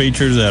standard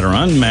features that are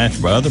unmatched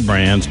by other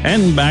brands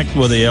and backed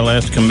with the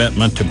LS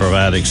commitment to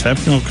provide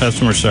exceptional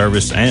customer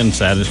service and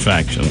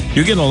satisfaction.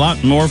 You get a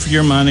lot more for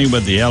your money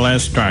with the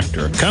LS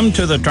Tractor. Come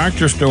to the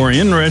Tractor Store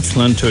in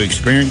Richland to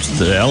experience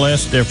the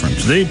LS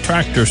difference. The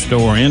Tractor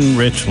Store in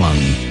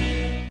Richland.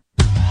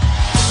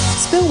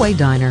 Spillway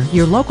Diner,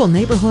 your local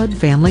neighborhood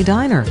family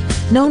diner.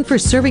 Known for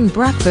serving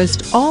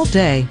breakfast all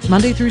day,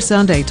 Monday through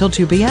Sunday till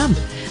 2 p.m.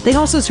 They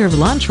also serve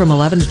lunch from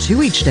 11 to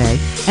 2 each day.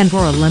 And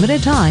for a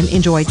limited time,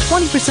 enjoy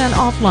 20%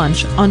 off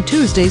lunch on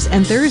Tuesdays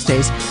and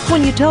Thursdays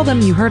when you tell them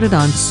you heard it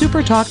on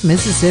Super Talk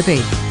Mississippi.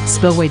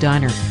 Spillway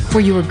Diner,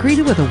 where you are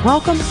greeted with a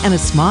welcome and a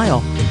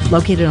smile.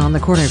 Located on the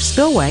corner of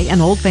Spillway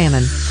and Old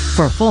Fannin.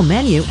 For a full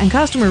menu and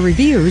customer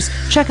reviews,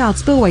 check out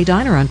Spillway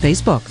Diner on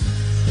Facebook.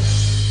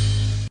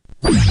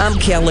 I'm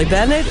Kelly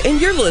Bennett,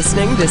 and you're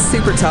listening to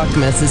Super Talk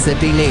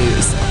Mississippi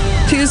News.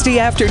 Tuesday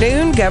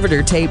afternoon,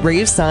 Governor Tate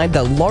Reeves signed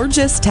the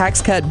largest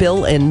tax cut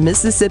bill in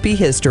Mississippi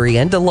history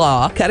into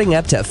law, cutting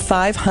up to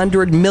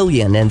 $500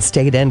 million in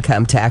state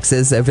income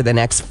taxes over the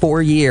next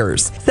 4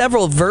 years.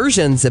 Several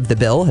versions of the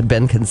bill had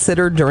been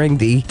considered during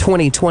the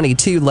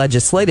 2022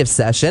 legislative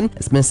session,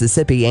 as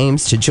Mississippi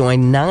aims to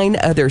join 9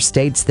 other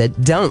states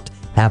that don't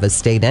have a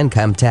state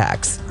income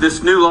tax.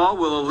 This new law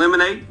will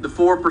eliminate the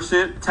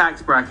 4%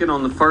 tax bracket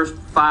on the first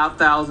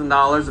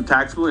 $5,000 of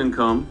taxable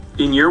income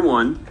in year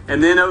one,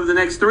 and then over the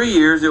next 3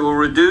 years, it will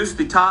reduce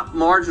the top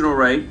marginal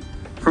rate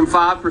from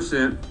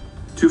 5%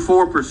 to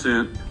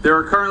 4%. There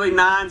are currently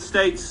 9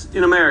 states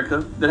in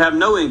America that have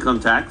no income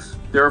tax.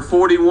 There are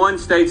 41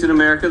 states in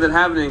America that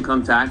have an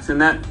income tax,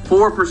 and that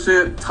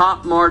 4%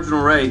 top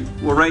marginal rate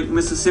will rank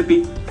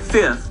Mississippi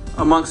 5th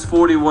amongst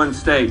 41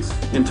 states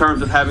in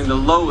terms of having the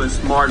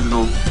lowest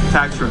marginal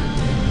tax rate.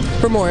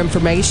 For more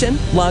information,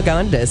 log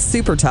on to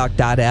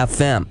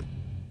supertalk.fm.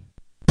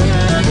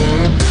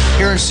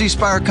 Here in C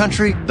Spire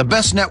country, the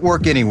best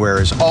network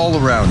anywhere is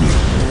all around you.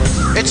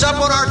 It's up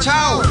on our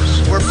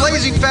towers, where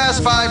blazing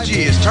fast 5G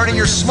is turning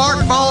your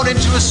smartphone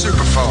into a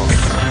superphone.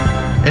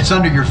 It's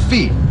under your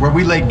feet, where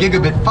we lay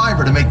gigabit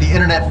fiber to make the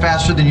internet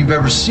faster than you've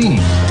ever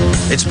seen.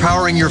 It's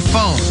powering your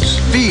phones,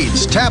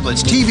 feeds,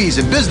 tablets, TVs,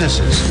 and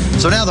businesses.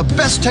 So now the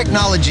best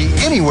technology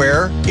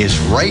anywhere is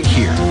right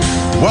here.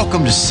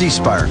 Welcome to C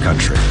Spire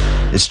country.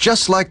 It's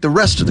just like the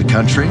rest of the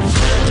country,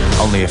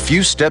 only a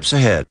few steps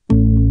ahead.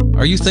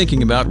 Are you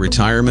thinking about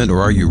retirement,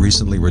 or are you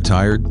recently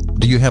retired?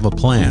 Do you have a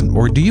plan,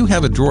 or do you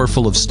have a drawer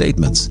full of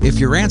statements? If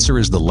your answer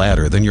is the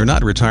latter, then you're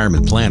not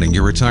retirement planning,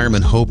 you're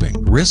retirement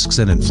hoping. Risks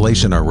and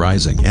inflation are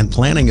rising, and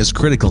planning is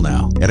critical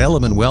now. At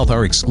Element Wealth,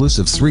 our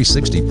exclusive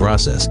 360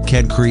 process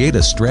can create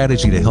a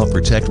strategy to help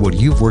protect what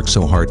you've worked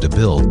so hard to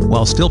build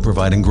while still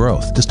providing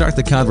growth. To start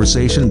the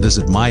conversation,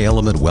 visit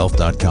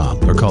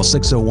myelementwealth.com or call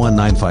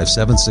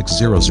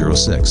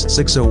 601-957-6006.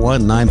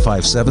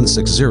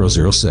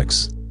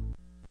 601-957-6006.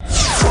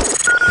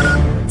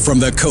 From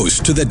the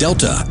coast to the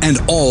Delta and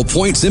all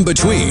points in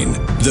between,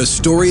 the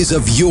stories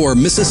of your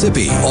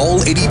Mississippi,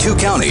 all 82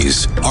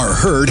 counties, are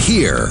heard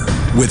here.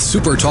 With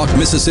Super Talk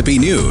Mississippi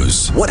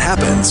News, what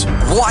happens?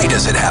 Why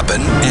does it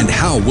happen? And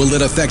how will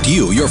it affect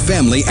you, your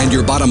family, and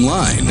your bottom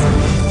line?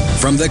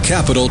 From the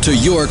capital to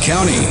your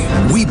county,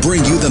 we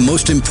bring you the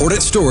most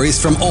important stories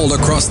from all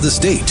across the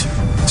state.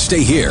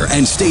 Stay here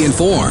and stay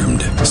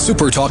informed.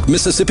 Super Talk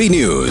Mississippi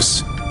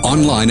News.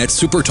 Online at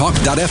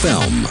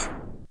supertalk.fm.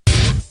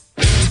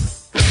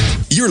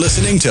 You're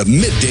listening to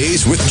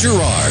Middays with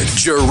Gerard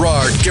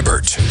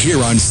Gibbert,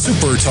 here on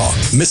Super Talk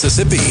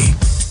Mississippi.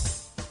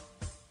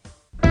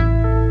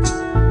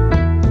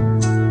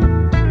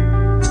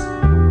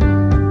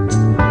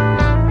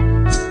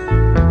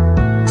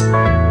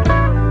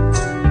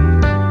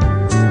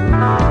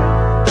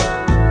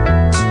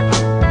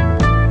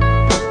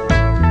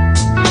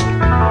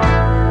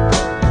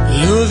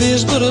 Love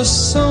is but a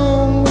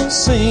song we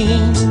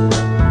sing,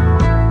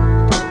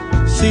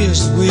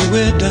 fierce we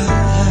will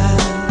die.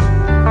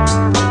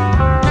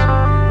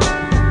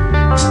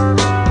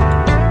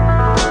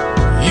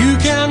 You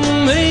can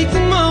make the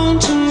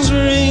mountains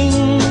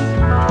ring,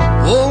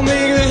 or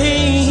make the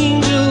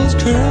angels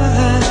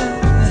cry.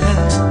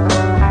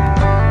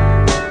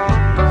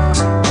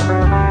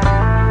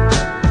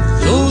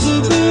 Those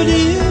are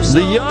birdies.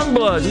 The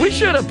Youngbloods. We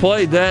should have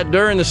played that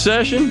during the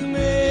session.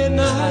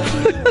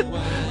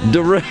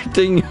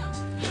 Directing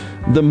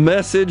the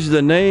message,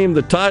 the name,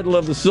 the title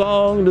of the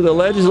song to the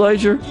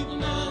legislature.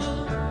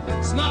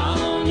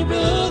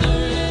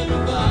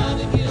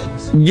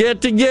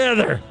 Get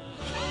together.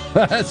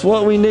 That's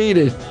what we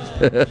needed.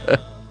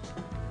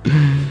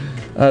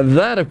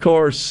 That, of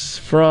course,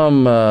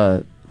 from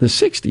the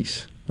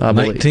 60s, I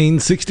believe.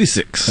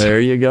 1966. There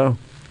you go.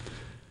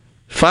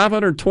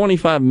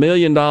 $525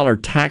 million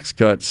tax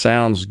cut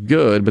sounds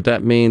good, but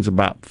that means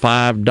about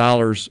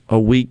 $5 a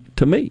week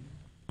to me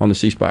on the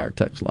C Spire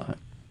text line.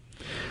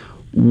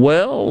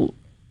 Well,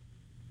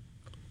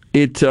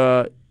 it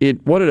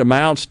what it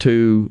amounts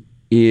to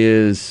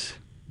is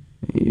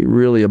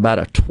really about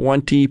a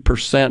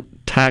 20%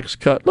 tax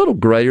cut, a little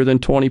greater than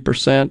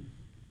 20%.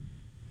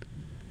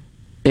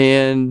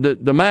 And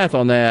the math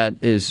on that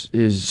is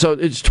so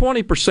it's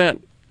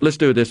 20%. Let's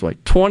do it this way: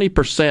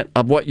 20%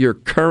 of what you're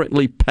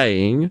currently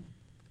paying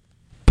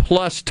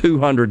plus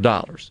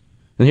 $200.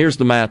 And here's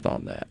the math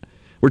on that: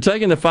 we're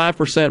taking the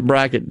 5%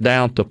 bracket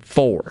down to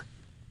 4.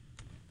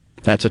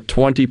 That's a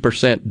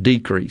 20%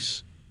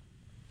 decrease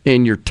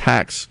in your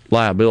tax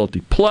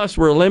liability. Plus,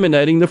 we're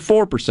eliminating the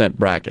 4%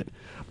 bracket.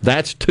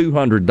 That's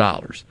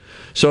 $200.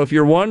 So if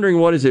you're wondering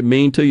what does it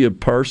mean to you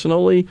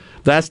personally,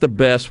 that's the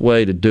best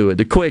way to do it,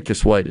 the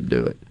quickest way to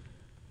do it.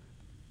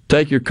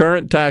 Take your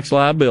current tax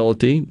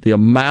liability, the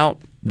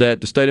amount that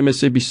the state of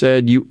Mississippi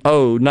said you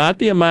owe, not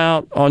the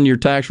amount on your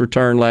tax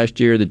return last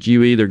year that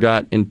you either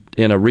got in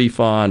a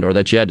refund or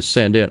that you had to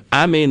send in.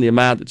 I mean the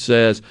amount that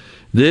says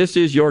this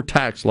is your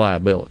tax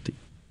liability.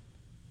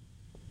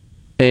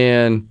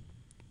 And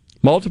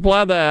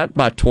multiply that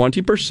by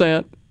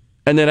 20%,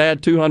 and then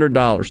add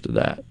 $200 to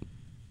that.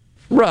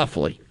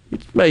 Roughly.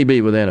 It may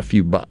be within a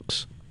few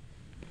bucks.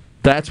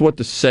 That's what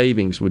the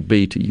savings would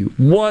be to you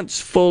once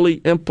fully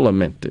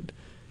implemented,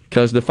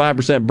 because the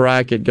 5%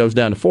 bracket goes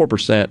down to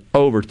 4%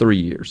 over 3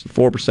 years. The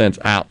 4%'s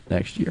out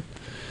next year.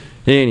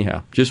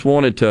 Anyhow, just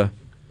wanted to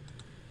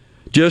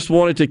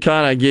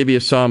kind of give you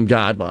some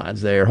guidelines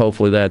there.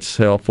 Hopefully that's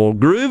helpful.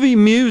 Groovy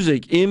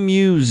Music,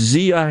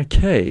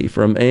 M-U-Z-I-K,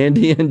 from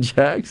Andy and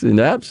Jackson.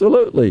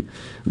 Absolutely.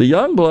 The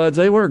Youngbloods,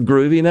 they were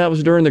groovy, and that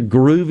was during the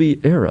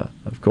groovy era,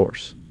 of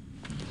course.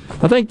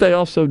 I think they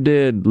also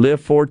did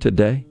Live For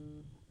Today.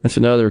 That's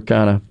another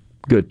kind of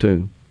good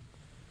tune,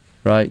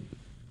 right?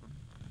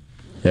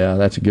 Yeah,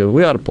 that's a good one.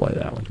 We ought to play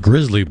that one.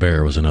 Grizzly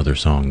Bear was another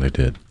song they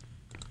did.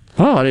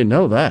 Oh, I didn't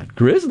know that.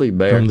 Grizzly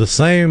Bear. From the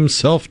same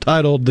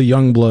self-titled The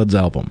Youngbloods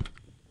album.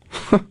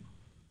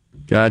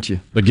 Gotcha.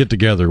 But Get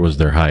Together was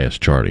their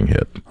highest charting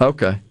hit.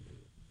 Okay.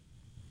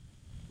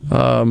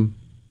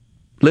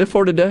 Live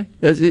For Today?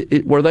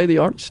 Were they the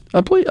artists? I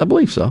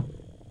believe so,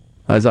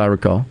 as I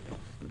recall.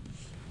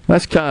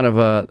 That's kind of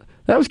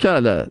that was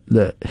kind of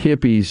the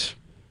hippies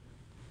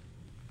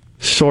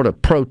sort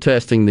of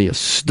protesting the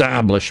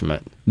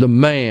establishment, the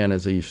man,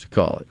 as they used to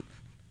call it.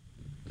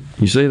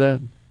 You see that?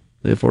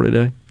 Live For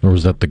Today? Or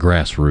was that the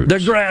Grassroots? The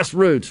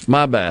Grassroots.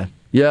 My bad.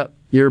 Yep,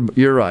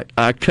 you're right.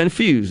 I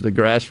confused the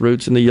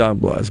Grassroots and the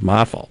Youngbloods.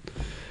 My fault.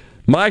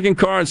 Mike in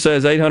Karn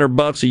says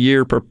 $800 a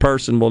year per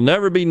person will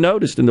never be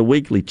noticed in the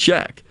weekly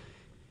check.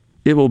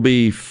 It will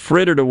be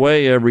frittered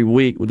away every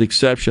week, with the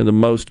exception of the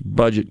most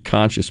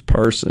budget-conscious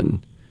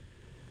person.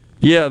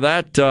 Yeah,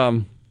 that.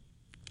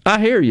 I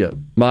hear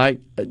you, Mike.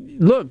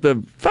 Look,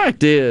 the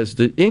fact is,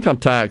 the income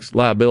tax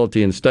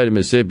liability in the state of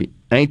Mississippi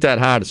ain't that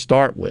high to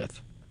start with.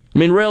 I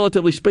mean,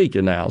 relatively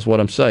speaking now is what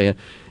I'm saying.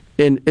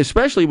 And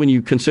especially when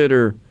you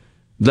consider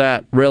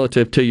that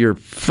relative to your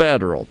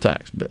federal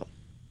tax bill.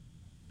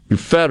 Your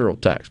federal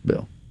tax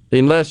bill.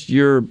 Unless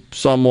you're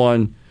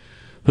someone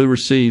who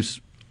receives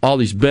all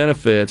these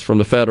benefits from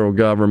the federal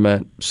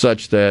government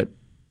such that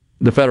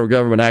the federal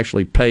government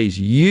actually pays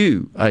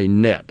you a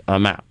net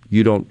amount.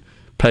 You don't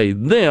pay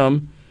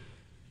them.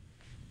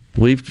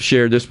 We've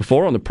shared this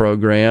before on the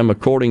program.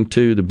 According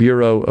to the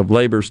Bureau of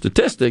Labor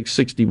Statistics,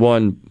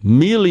 61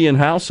 million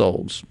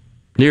households,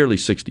 nearly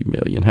 60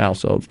 million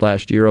households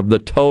last year of the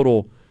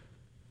total,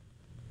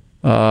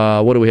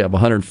 what do we have,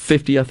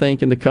 150, I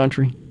think, in the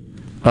country,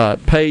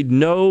 paid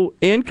no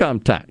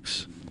income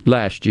tax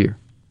last year.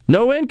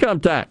 No income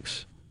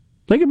tax.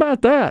 Think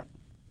about that.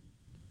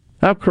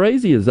 How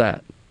crazy is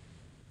that?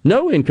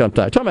 No income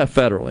tax. Talking about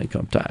federal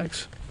income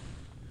tax.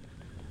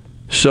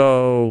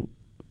 So,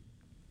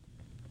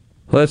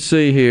 let's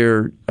see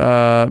here.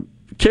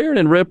 Karen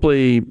and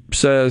Ripley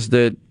says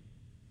that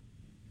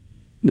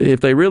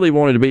if they really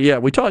wanted to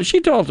be, she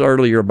talked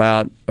earlier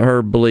about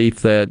her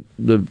belief that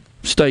the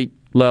state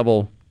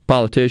level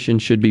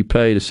politicians should be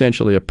paid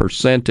essentially a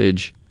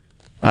percentage.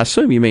 I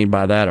assume you mean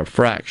by that a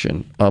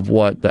fraction of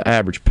what the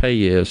average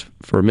pay is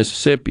for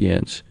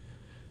Mississippians.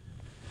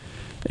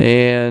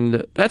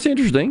 And that's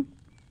interesting.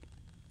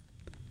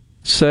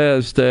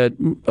 Says that,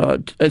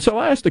 and so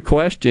I asked the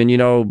question,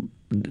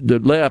 the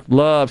left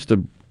loves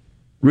to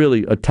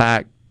really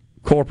attack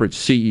corporate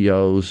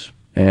CEOs,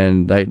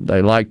 and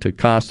they like to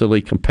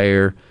constantly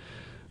compare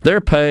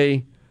their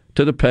pay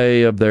to the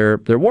pay of their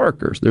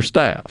workers, their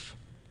staff.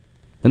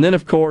 And then,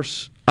 of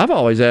course, I've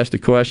always asked the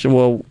question,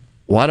 well,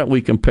 why don't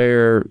we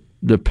compare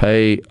the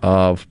pay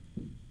of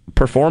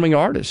performing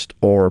artists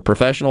or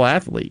professional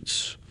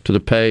athletes to the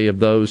pay of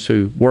those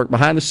who work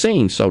behind the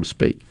scenes, so to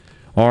speak,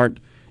 aren't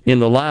in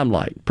the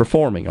limelight,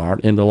 performing,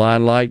 aren't in the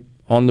limelight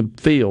on the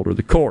field or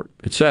the court,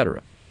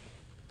 etc.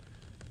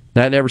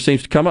 That never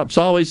seems to come up. It's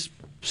always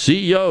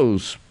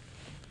CEOs.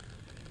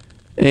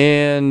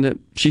 And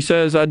she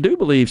says, I do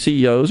believe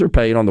CEOs are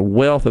paid on the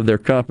wealth of their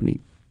company.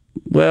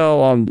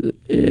 Well,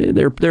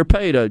 they're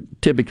paid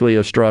typically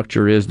a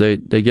structure is they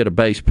get a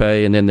base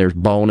pay, and then there's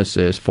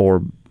bonuses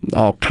for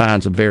all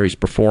kinds of various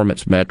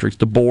performance metrics.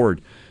 The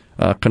board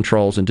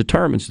controls and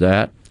determines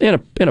that in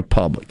a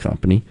public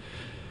company.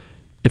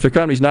 If their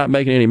company's not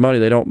making any money,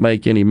 they don't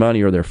make any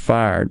money or they're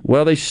fired.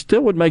 Well, they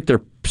still would make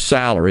their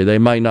salary. They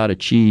may not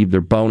achieve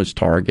their bonus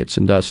targets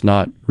and thus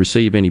not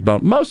receive any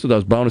bonus. Most of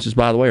those bonuses,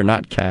 by the way, are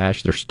not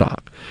cash, they're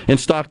stock. And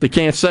stock they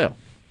can't sell.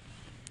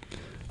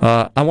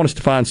 I want us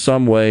to find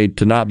some way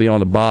to not be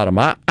on the bottom.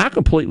 I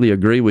completely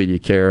agree with you,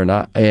 Karen.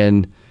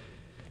 And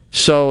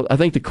so I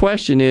think the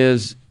question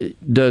is,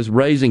 does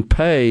raising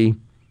pay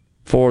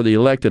for the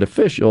elected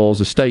officials,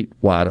 the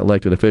statewide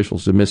elected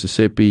officials in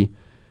Mississippi,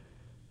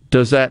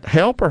 does that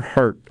help or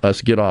hurt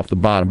us get off the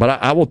bottom?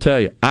 But I will tell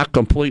you, I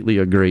completely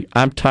agree.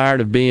 I'm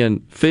tired of being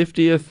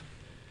 50th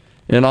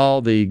in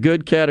all the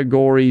good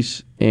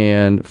categories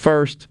and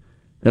first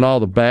in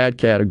all the bad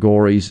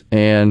categories.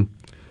 And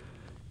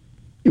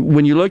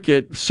when you look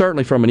at,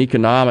 certainly from an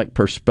economic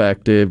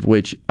perspective,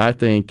 which I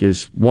think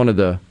is one of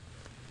the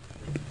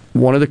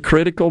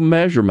critical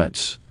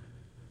measurements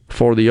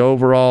for the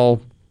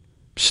overall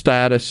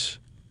status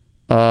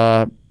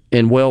and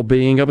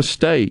well-being of a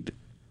state,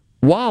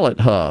 Wallet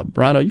Hub,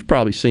 Rhino, you've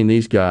probably seen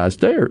these guys.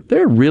 They're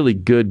a really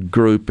good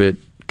group at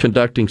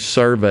conducting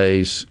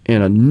surveys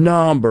in a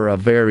number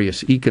of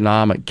various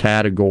economic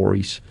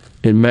categories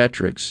and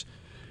metrics.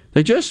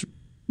 They just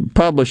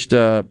published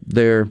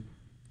their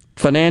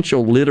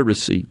financial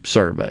literacy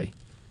survey.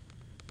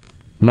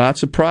 Not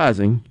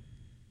surprising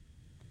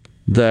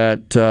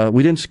that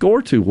we didn't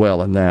score too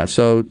well in that.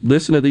 So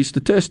listen to these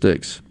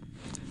statistics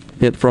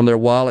from their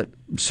Wallet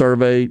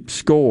survey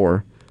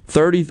score.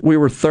 We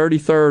were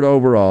 33rd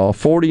overall,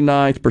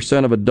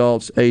 49% of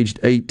adults aged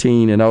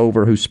 18 and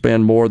over who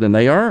spend more than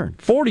they earn.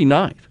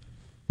 49th.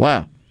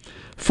 Wow.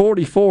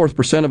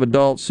 44% of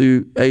adults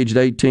who aged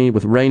 18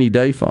 with rainy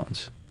day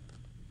funds.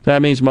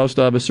 That means most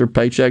of us are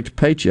paycheck to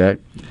paycheck.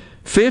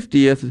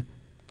 50th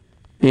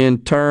in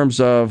terms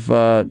of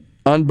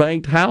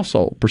unbanked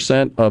household,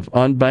 percent of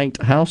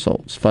unbanked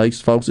households,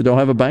 folks that don't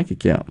have a bank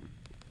account.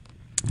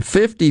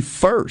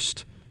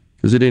 51st,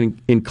 because it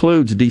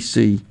includes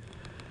D.C.,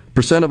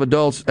 percent of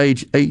adults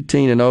age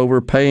 18 and over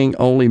paying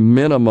only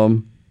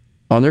minimum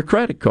on their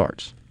credit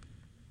cards.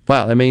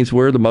 Wow, that means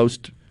we're the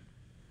most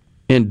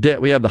in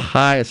debt. We have the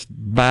highest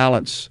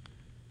balance,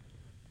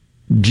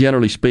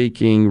 generally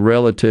speaking,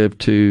 relative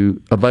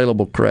to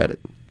available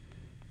credit.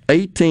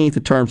 18th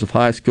in terms of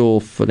high school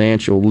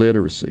financial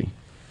literacy.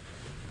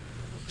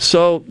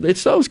 So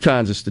it's those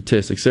kinds of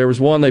statistics. There was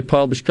one they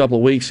published a couple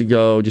of weeks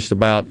ago just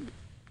about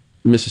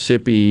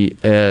Mississippi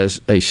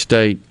as a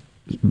state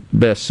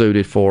best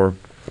suited for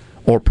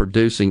or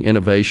producing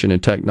innovation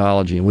and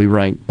technology, and we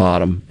rank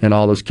bottom in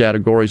all those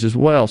categories as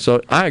well. So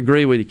I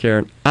agree with you,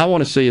 Karen. I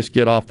want to see us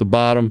get off the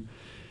bottom.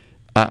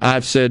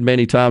 I've said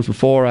many times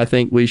before, I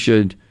think we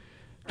should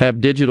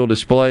have digital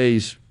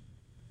displays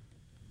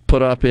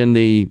put up in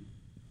the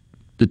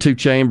two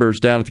chambers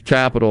down at the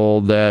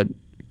Capitol that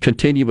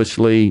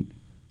continuously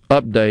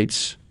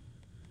updates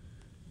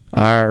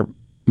our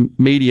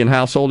median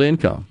household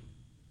income,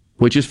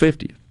 which is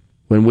 50th.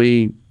 When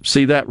we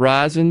see that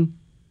rising,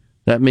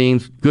 that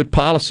means good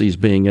policies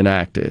being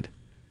enacted.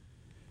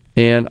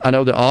 And I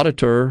know the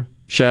auditor,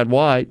 Shad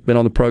White, been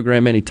on the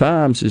program many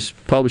times, has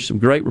published some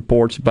great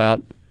reports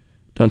about,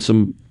 done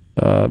some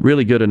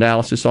really good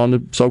analysis on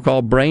the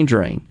so-called brain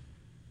drain.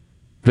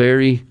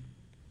 Very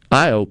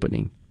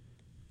eye-opening.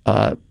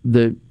 I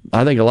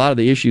think a lot of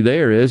the issue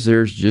there is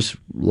there's just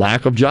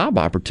lack of job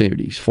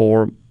opportunities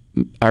for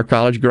our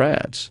college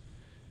grads.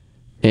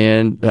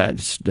 And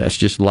that's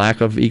just lack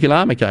of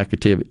economic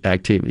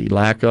activity,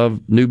 lack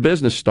of new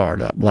business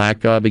startup,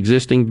 lack of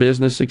existing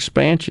business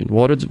expansion.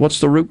 What's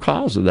the root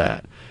cause of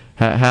that?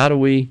 How do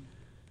we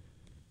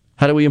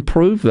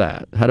improve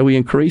that? How do we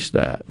increase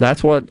that?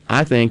 That's what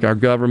I think our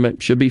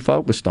government should be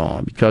focused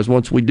on, because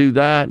once we do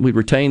that, we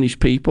retain these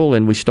people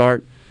and we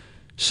start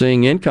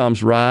seeing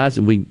incomes rise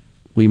and we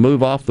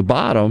move off the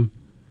bottom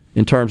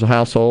in terms of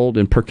household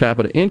and per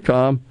capita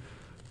income.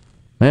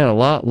 Man, a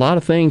lot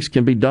of things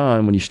can be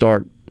done when you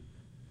start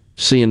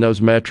seeing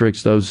those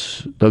metrics,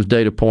 those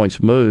data points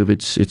move.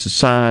 It's a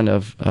sign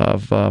of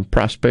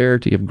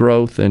prosperity, of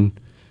growth, and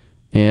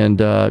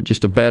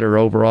just a better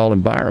overall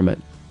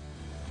environment.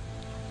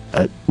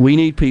 We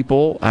need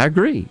people, I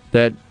agree,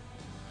 that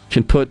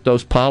can put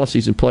those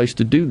policies in place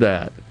to do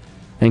that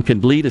and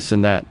can lead us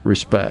in that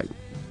respect.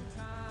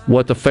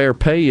 What the fair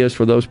pay is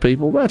for those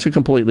people, that's a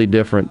completely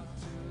different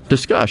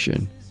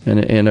discussion, and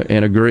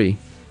agree.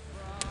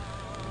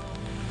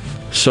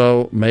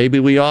 So maybe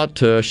we ought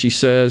to, she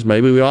says,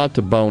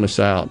 bonus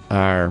out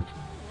our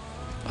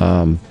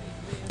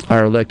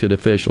elected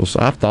officials.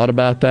 I've thought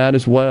about that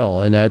as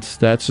well, and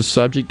that's a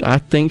subject I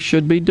think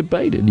should be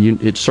debated.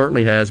 It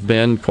certainly has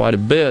been quite a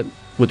bit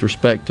with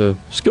respect to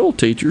school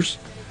teachers.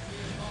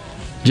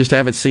 Just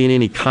haven't seen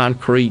any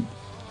concrete,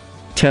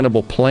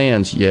 tenable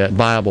plans yet,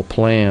 viable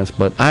plans,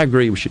 but I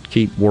agree we should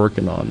keep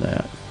working on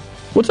that.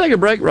 We'll take a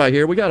break right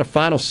here. We got a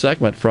final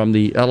segment from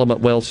the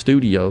Element Wealth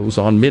Studios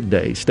on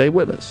Midday. Stay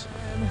with us.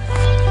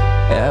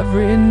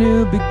 Every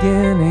new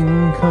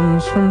beginning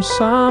comes from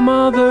some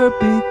other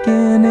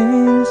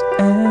beginning's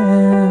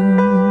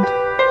end.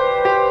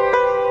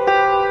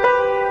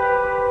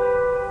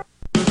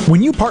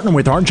 When you partner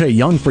with RJ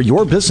Young for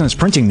your business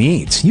printing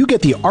needs, you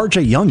get the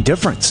RJ Young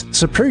difference,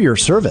 superior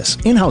service,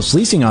 in-house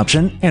leasing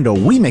option, and a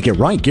we make it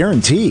right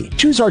guarantee.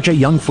 Choose RJ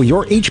Young for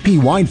your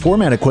HP wide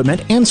format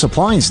equipment and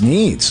supplies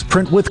needs.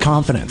 Print with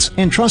confidence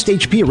and trust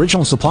HP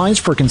Original Supplies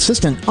for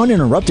consistent,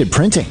 uninterrupted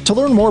printing. To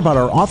learn more about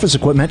our office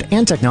equipment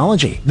and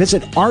technology,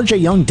 visit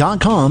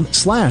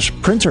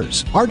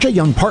rjyoung.com/printers. RJ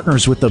Young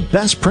partners with the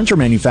best printer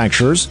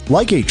manufacturers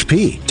like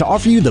HP to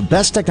offer you the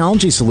best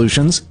technology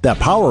solutions that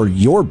power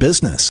your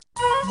business.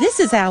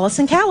 This is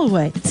Allison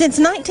Callaway. Since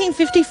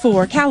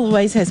 1954,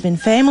 Callaway's has been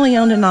family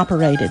owned and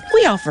operated.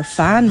 We offer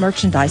fine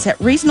merchandise at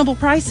reasonable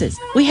prices.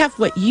 We have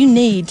what you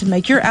need to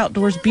make your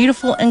outdoors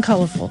beautiful and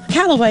colorful.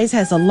 Callaway's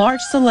has a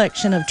large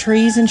selection of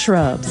trees and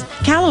shrubs.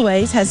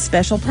 Callaway's has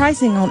special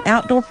pricing on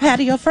outdoor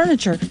patio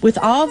furniture with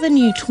all the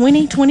new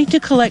 2022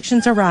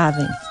 collections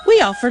arriving.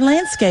 We offer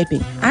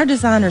landscaping. Our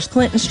designers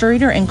Clinton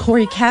Streeter and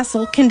Corey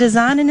Castle can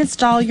design and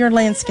install your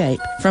landscape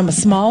from a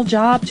small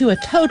job to a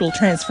total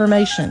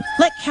transformation.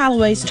 Let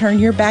Callaway's turn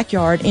your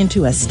backyard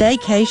into a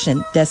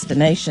staycation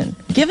destination.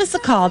 Give us a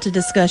call to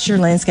discuss your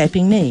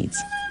landscaping needs.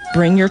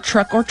 Bring your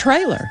truck or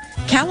trailer.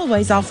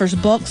 Callaway's offers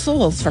bulk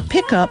soils for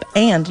pickup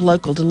and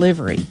local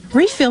delivery.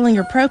 Refilling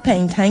your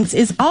propane tanks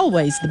is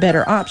always the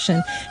better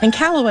option, and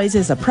Callaway's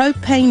is a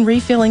propane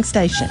refilling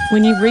station.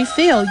 When you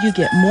refill, you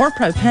get more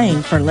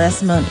propane for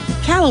less money.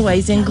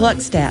 Callaway's in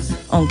Gluckstadt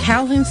on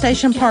Calhoun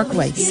Station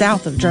Parkway,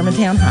 south of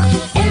Germantown High.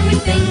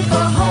 Everything for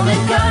home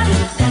and garden,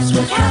 that's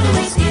what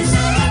Callaway's is.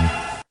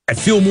 At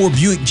Fillmore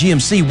Buick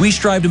GMC, we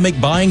strive to make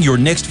buying your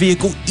next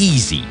vehicle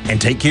easy and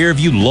take care of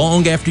you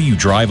long after you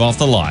drive off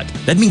the lot.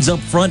 That means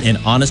upfront and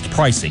honest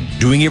pricing,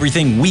 doing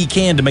everything we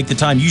can to make the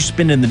time you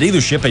spend in the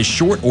dealership as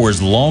short or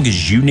as long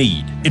as you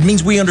need. It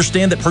means we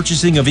understand that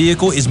purchasing a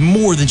vehicle is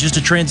more than just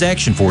a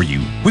transaction for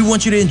you. We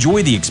want you to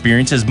enjoy the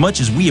experience as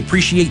much as we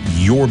appreciate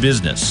your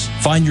business.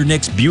 Find your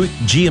next Buick,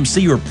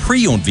 GMC, or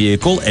pre-owned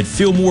vehicle at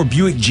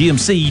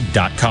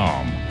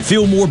FillmoreBuickGMC.com.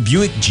 Fillmore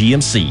Buick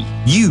GMC.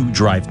 You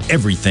drive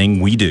everything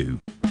we do.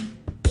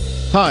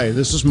 Hi,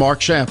 this is Mark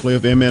Shapley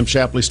of M.M.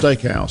 Shapley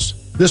Steakhouse.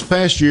 This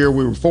past year,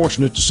 we were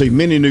fortunate to see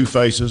many new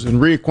faces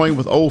and reacquaint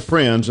with old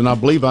friends, and I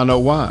believe I know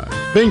why.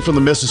 Being from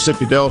the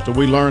Mississippi Delta,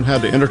 we learned how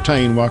to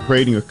entertain while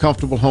creating a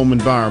comfortable home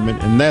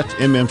environment, and that's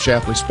M.M.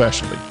 Shapley's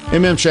specialty.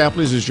 M.M.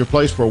 Shapley's is your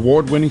place for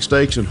award-winning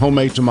steaks and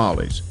homemade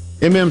tamales.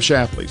 M.M.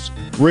 Shapley's,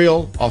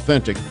 real,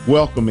 authentic,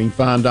 welcoming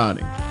fine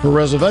dining. For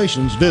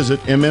reservations, visit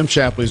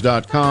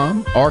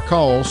mmshapleys.com or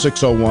call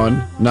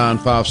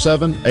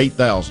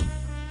 601-957-8000.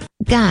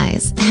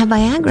 Guys, have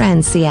Viagra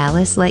and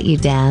Cialis let you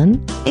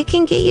down? It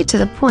can get you to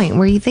the point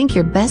where you think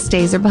your best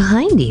days are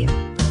behind you.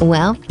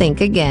 Well,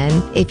 think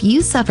again. If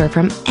you suffer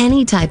from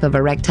any type of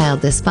erectile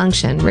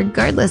dysfunction,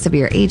 regardless of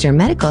your age or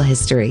medical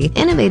history,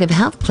 Innovative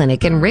Health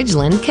Clinic in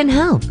Ridgeland can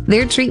help.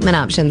 Their treatment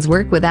options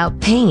work without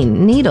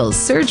pain, needles,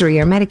 surgery,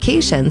 or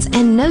medications,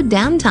 and no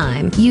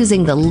downtime,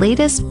 using the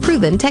latest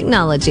proven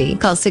technology.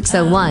 Call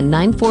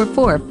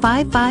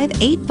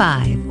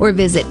 601-944-5585 or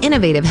visit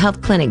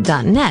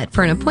innovativehealthclinic.net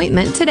for an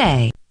appointment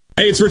today.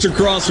 Hey, it's Richard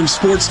Cross from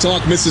Sports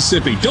Talk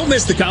Mississippi. Don't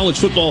miss the College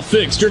Football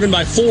Fix, driven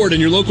by Ford and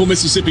your local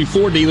Mississippi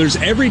Ford dealers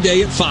every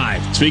day at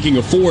 5. Speaking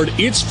of Ford,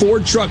 it's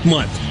Ford Truck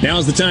Month.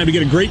 Now's the time to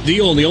get a great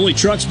deal on the only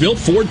trucks built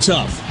Ford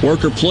tough.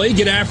 Work or play,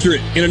 get after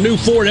it in a new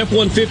Ford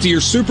F-150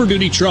 or Super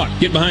Duty truck.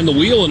 Get behind the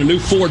wheel in a new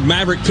Ford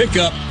Maverick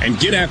pickup and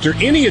get after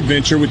any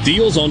adventure with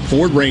deals on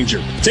Ford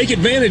Ranger. Take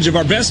advantage of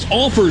our best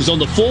offers on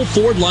the full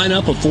Ford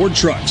lineup of Ford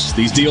trucks.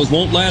 These deals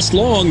won't last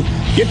long.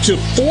 Get to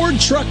Ford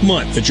Truck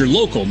Month at your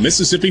local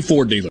Mississippi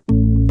Ford dealer.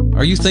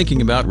 Are you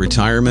thinking about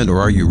retirement,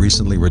 or are you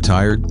recently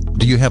retired?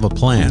 Do you have a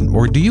plan,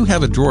 or do you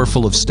have a drawer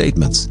full of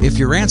statements? If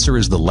your answer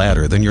is the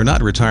latter, then you're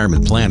not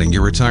retirement planning,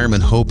 you're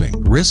retirement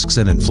hoping. Risks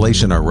and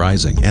inflation are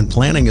rising, and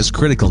planning is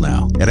critical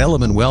now. At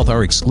Element Wealth,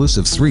 our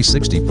exclusive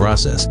 360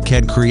 process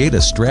can create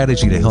a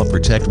strategy to help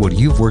protect what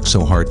you've worked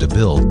so hard to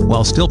build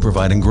while still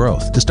providing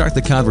growth. To start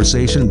the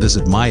conversation,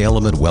 visit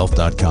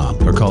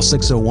myelementwealth.com or call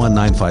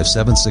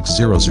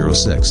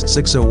 601-957-6006.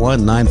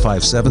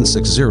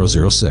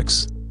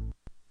 601-957-6006.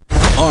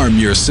 Arm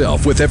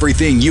yourself with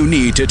everything you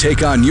need to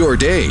take on your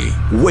day.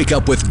 Wake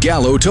up with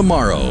Gallo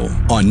tomorrow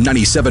on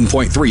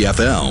 97.3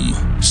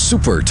 FM.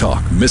 Super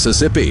Talk,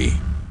 Mississippi.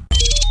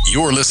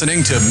 You're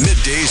listening to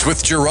Middays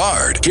with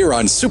Gerard here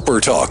on Super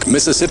Talk,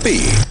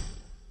 Mississippi.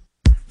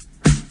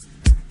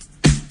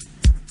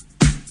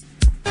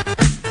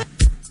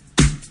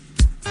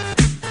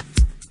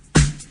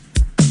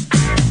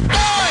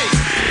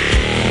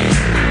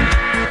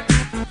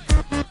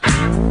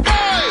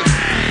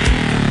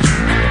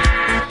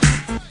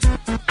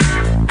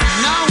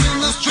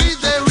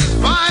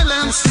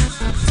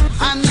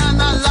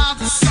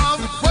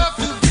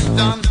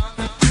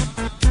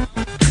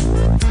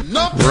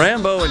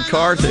 Rambo and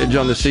Carthage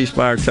on the C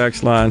Spire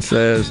text line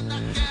says,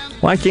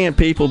 why can't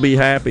people be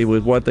happy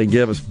with what they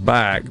give us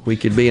back? We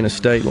could be in a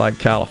state like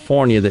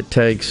California that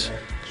takes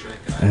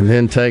and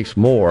then takes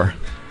more.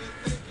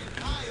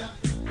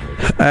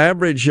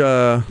 Average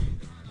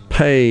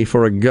pay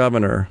for a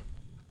governor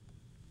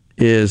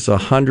is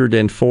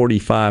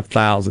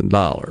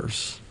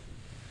 $145,000.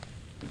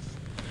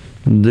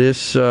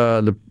 This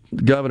the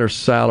governor's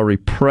salary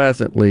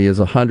presently is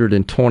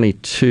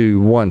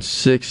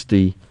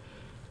 $122,160.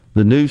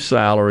 The new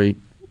salary,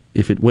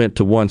 if it went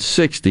to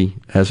 $160,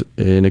 as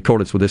in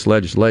accordance with this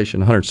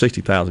legislation,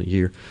 $160,000 a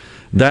year,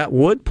 that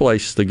would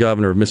place the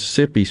governor of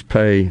Mississippi's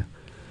pay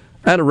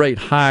at a rate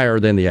higher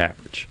than the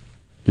average.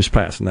 Just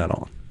passing that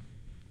on.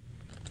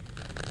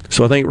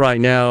 So I think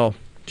right now,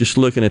 just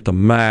looking at the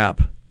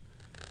map,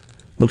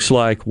 looks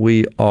like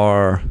we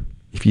are,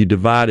 if you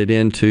divide it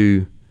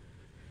into,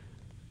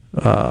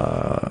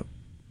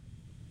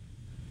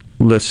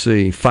 let's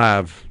see,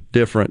 5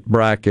 different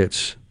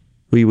brackets,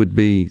 we would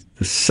be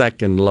the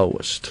second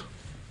lowest.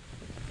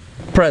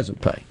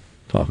 Present pay,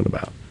 talking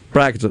about.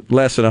 Brackets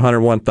less than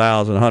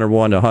 101,000,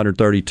 101 to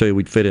 132,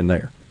 we'd fit in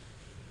there.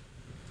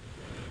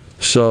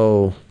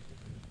 So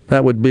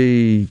that would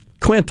be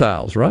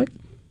quintiles, right?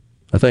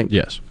 I think.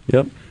 Yes.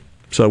 Yep.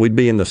 So we'd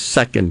be in the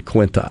second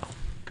quintile.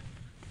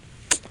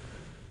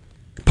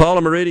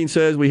 Paula Meridian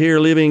says, we hear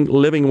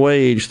living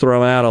wage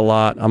thrown out a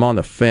lot. I'm on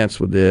the fence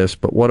with this,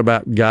 but what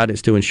about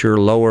guidance to ensure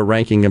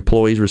lower-ranking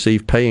employees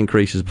receive pay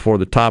increases before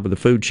the top of the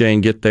food chain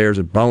get theirs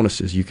and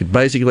bonuses? You could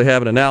basically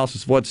have an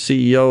analysis of what the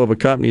CEO of a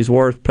company is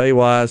worth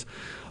pay-wise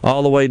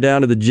all the way down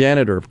to the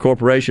janitor. If a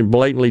corporation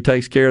blatantly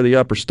takes care of the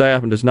upper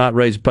staff and does not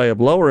raise the pay of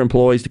lower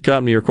employees, the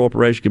company or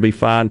corporation could be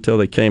fined until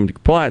they came to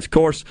compliance. Of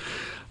course,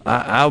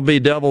 I'll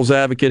be devil's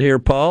advocate here,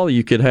 Paul.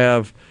 You could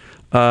have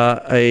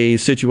a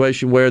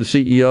situation where the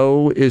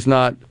CEO is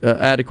not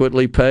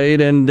adequately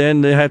paid, and then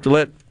they have to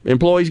let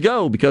employees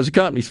go because the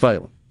company's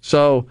failing.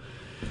 So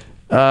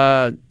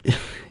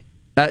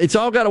it's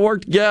all got to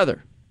work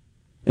together,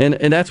 and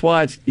that's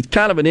why it's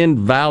kind of an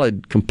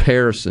invalid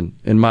comparison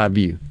in my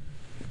view.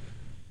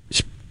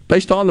 It's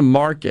based on the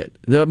market.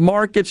 The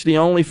market's the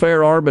only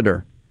fair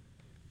arbiter,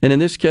 and in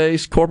this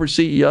case, corporate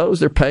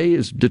CEOs, their pay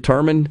is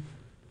determined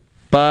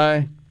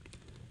by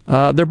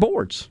their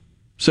boards.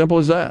 Simple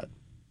as that.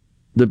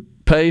 The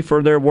pay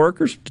for their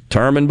workers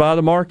determined by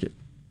the market.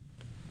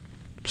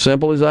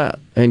 Simple as that.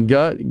 And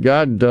God,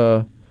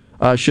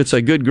 I should say,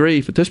 good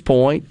grief at this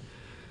point.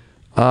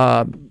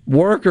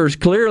 Workers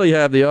clearly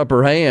have the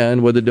upper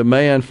hand with the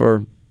demand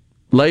for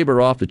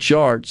labor off the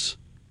charts.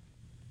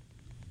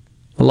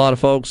 A lot of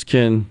folks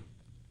can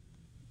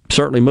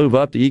certainly move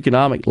up the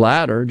economic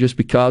ladder just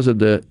because of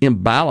the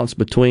imbalance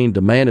between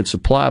demand and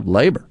supply of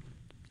labor.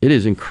 It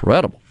is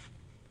incredible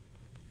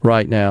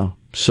right now.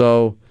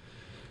 So,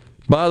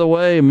 by the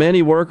way,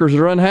 many workers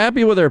are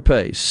unhappy with their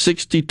pay.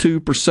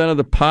 62% of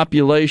the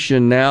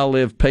population now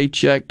live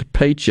paycheck to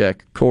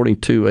paycheck,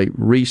 according to a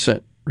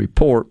recent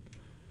report.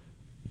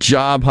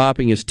 Job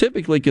hopping is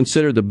typically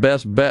considered the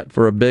best bet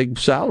for a big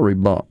salary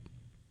bump.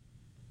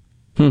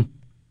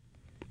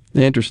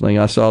 Interesting.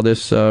 I saw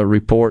this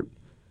report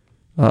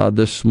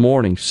this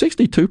morning.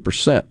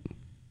 62%.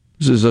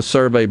 This is a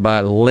survey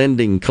by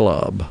Lending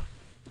Club.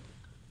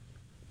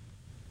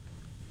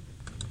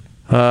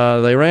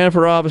 They ran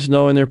for office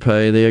knowing their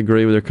pay. They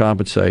agree with their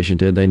compensation,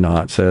 did they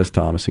not, says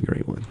Thomas and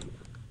Greenwood.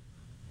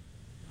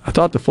 I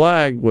thought the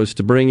flag was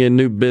to bring in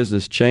new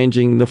business,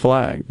 changing the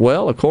flag.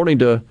 Well, according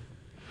to...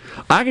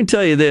 I can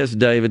tell you this,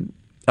 David.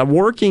 I'm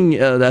working...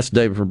 that's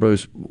David from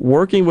Bruce.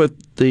 Working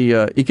with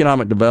the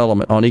economic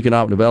development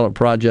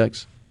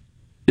projects,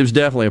 it was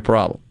definitely a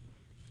problem.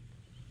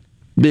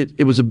 There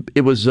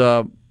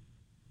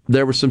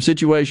were some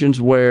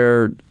situations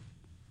where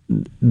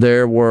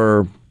there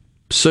were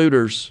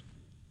suitors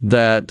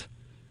that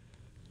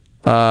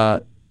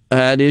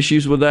had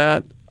issues with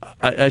that.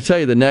 I tell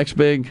you, the next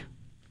big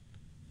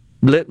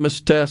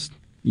litmus test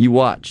you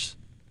watch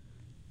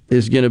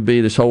is going to be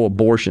this whole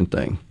abortion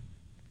thing.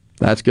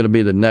 That's going to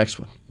be the next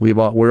one.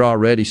 We're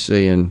already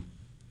seeing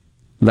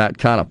that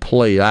kind of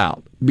play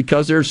out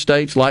because there are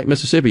states like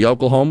Mississippi.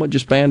 Oklahoma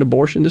just banned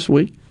abortion this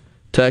week.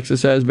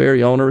 Texas has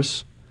very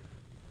onerous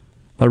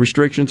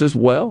restrictions as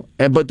well.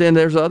 But then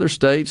there's other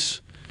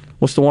states.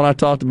 What's the one I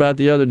talked about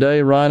the other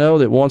day, Rhino,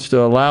 that wants to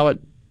allow it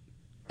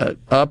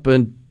up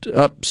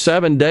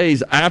 7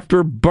 days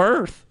after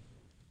birth?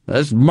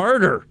 That's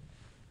murder,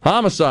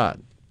 homicide.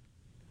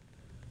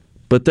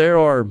 But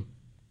there's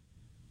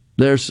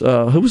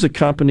who was a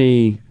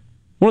company,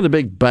 one of the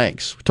big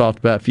banks we talked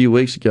about a few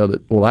weeks ago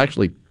that will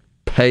actually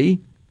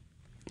pay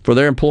for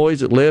their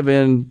employees that live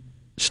in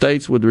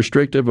states with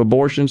restrictive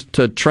abortions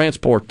to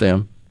transport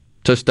them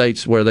to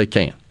states where they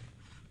can.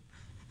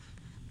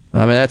 I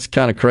mean, that's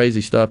kind of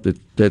crazy stuff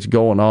that's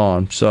going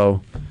on.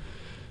 So,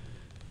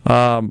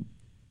 I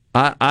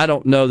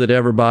don't know that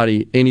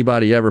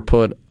anybody ever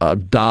put a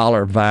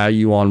dollar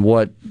value on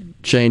what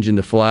changing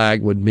the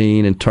flag would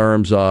mean in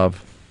terms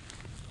of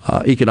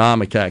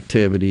economic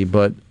activity,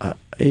 but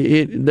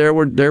there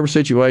were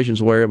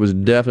situations where it was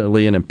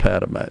definitely an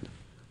impediment.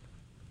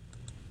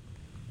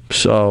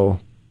 So,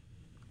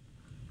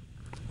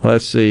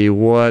 let's see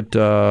what.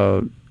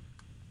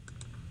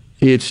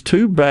 It's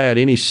too bad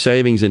any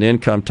savings in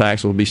income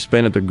tax will be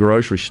spent at the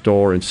grocery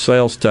store and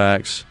sales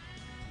tax.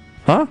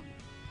 Huh?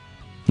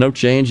 No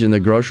change in the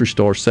grocery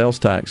store sales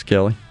tax,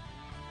 Kelly.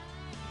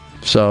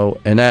 So,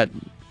 and that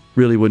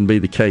really wouldn't be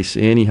the case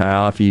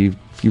anyhow if you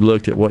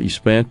looked at what you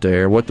spent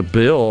there. What the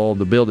bill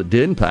that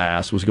didn't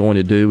pass was going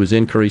to do was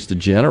increase the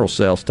general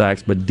sales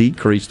tax but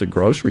decrease the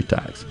grocery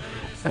tax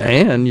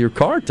and your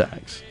car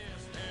tax.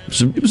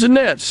 It was a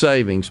net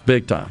savings,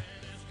 big time,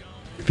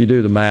 if you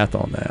do the math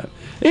on that.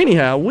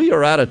 Anyhow, we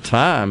are out of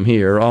time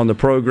here on the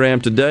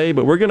program today,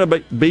 but we're going to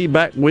be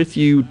back with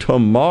you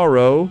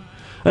tomorrow.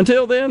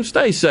 Until then,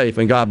 stay safe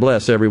and God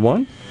bless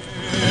everyone.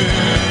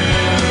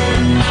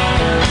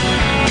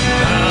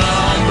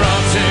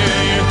 Brought to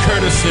you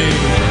courtesy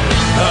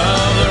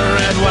of the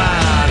red,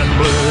 white, and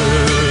blue.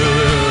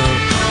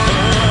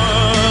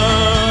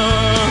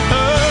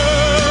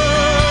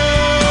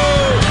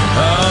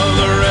 Of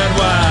the red,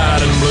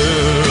 white, and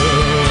blue.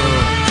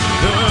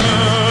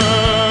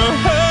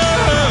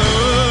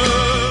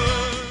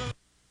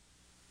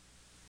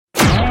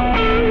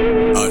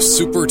 A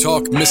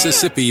SuperTalk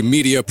Mississippi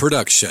media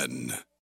production.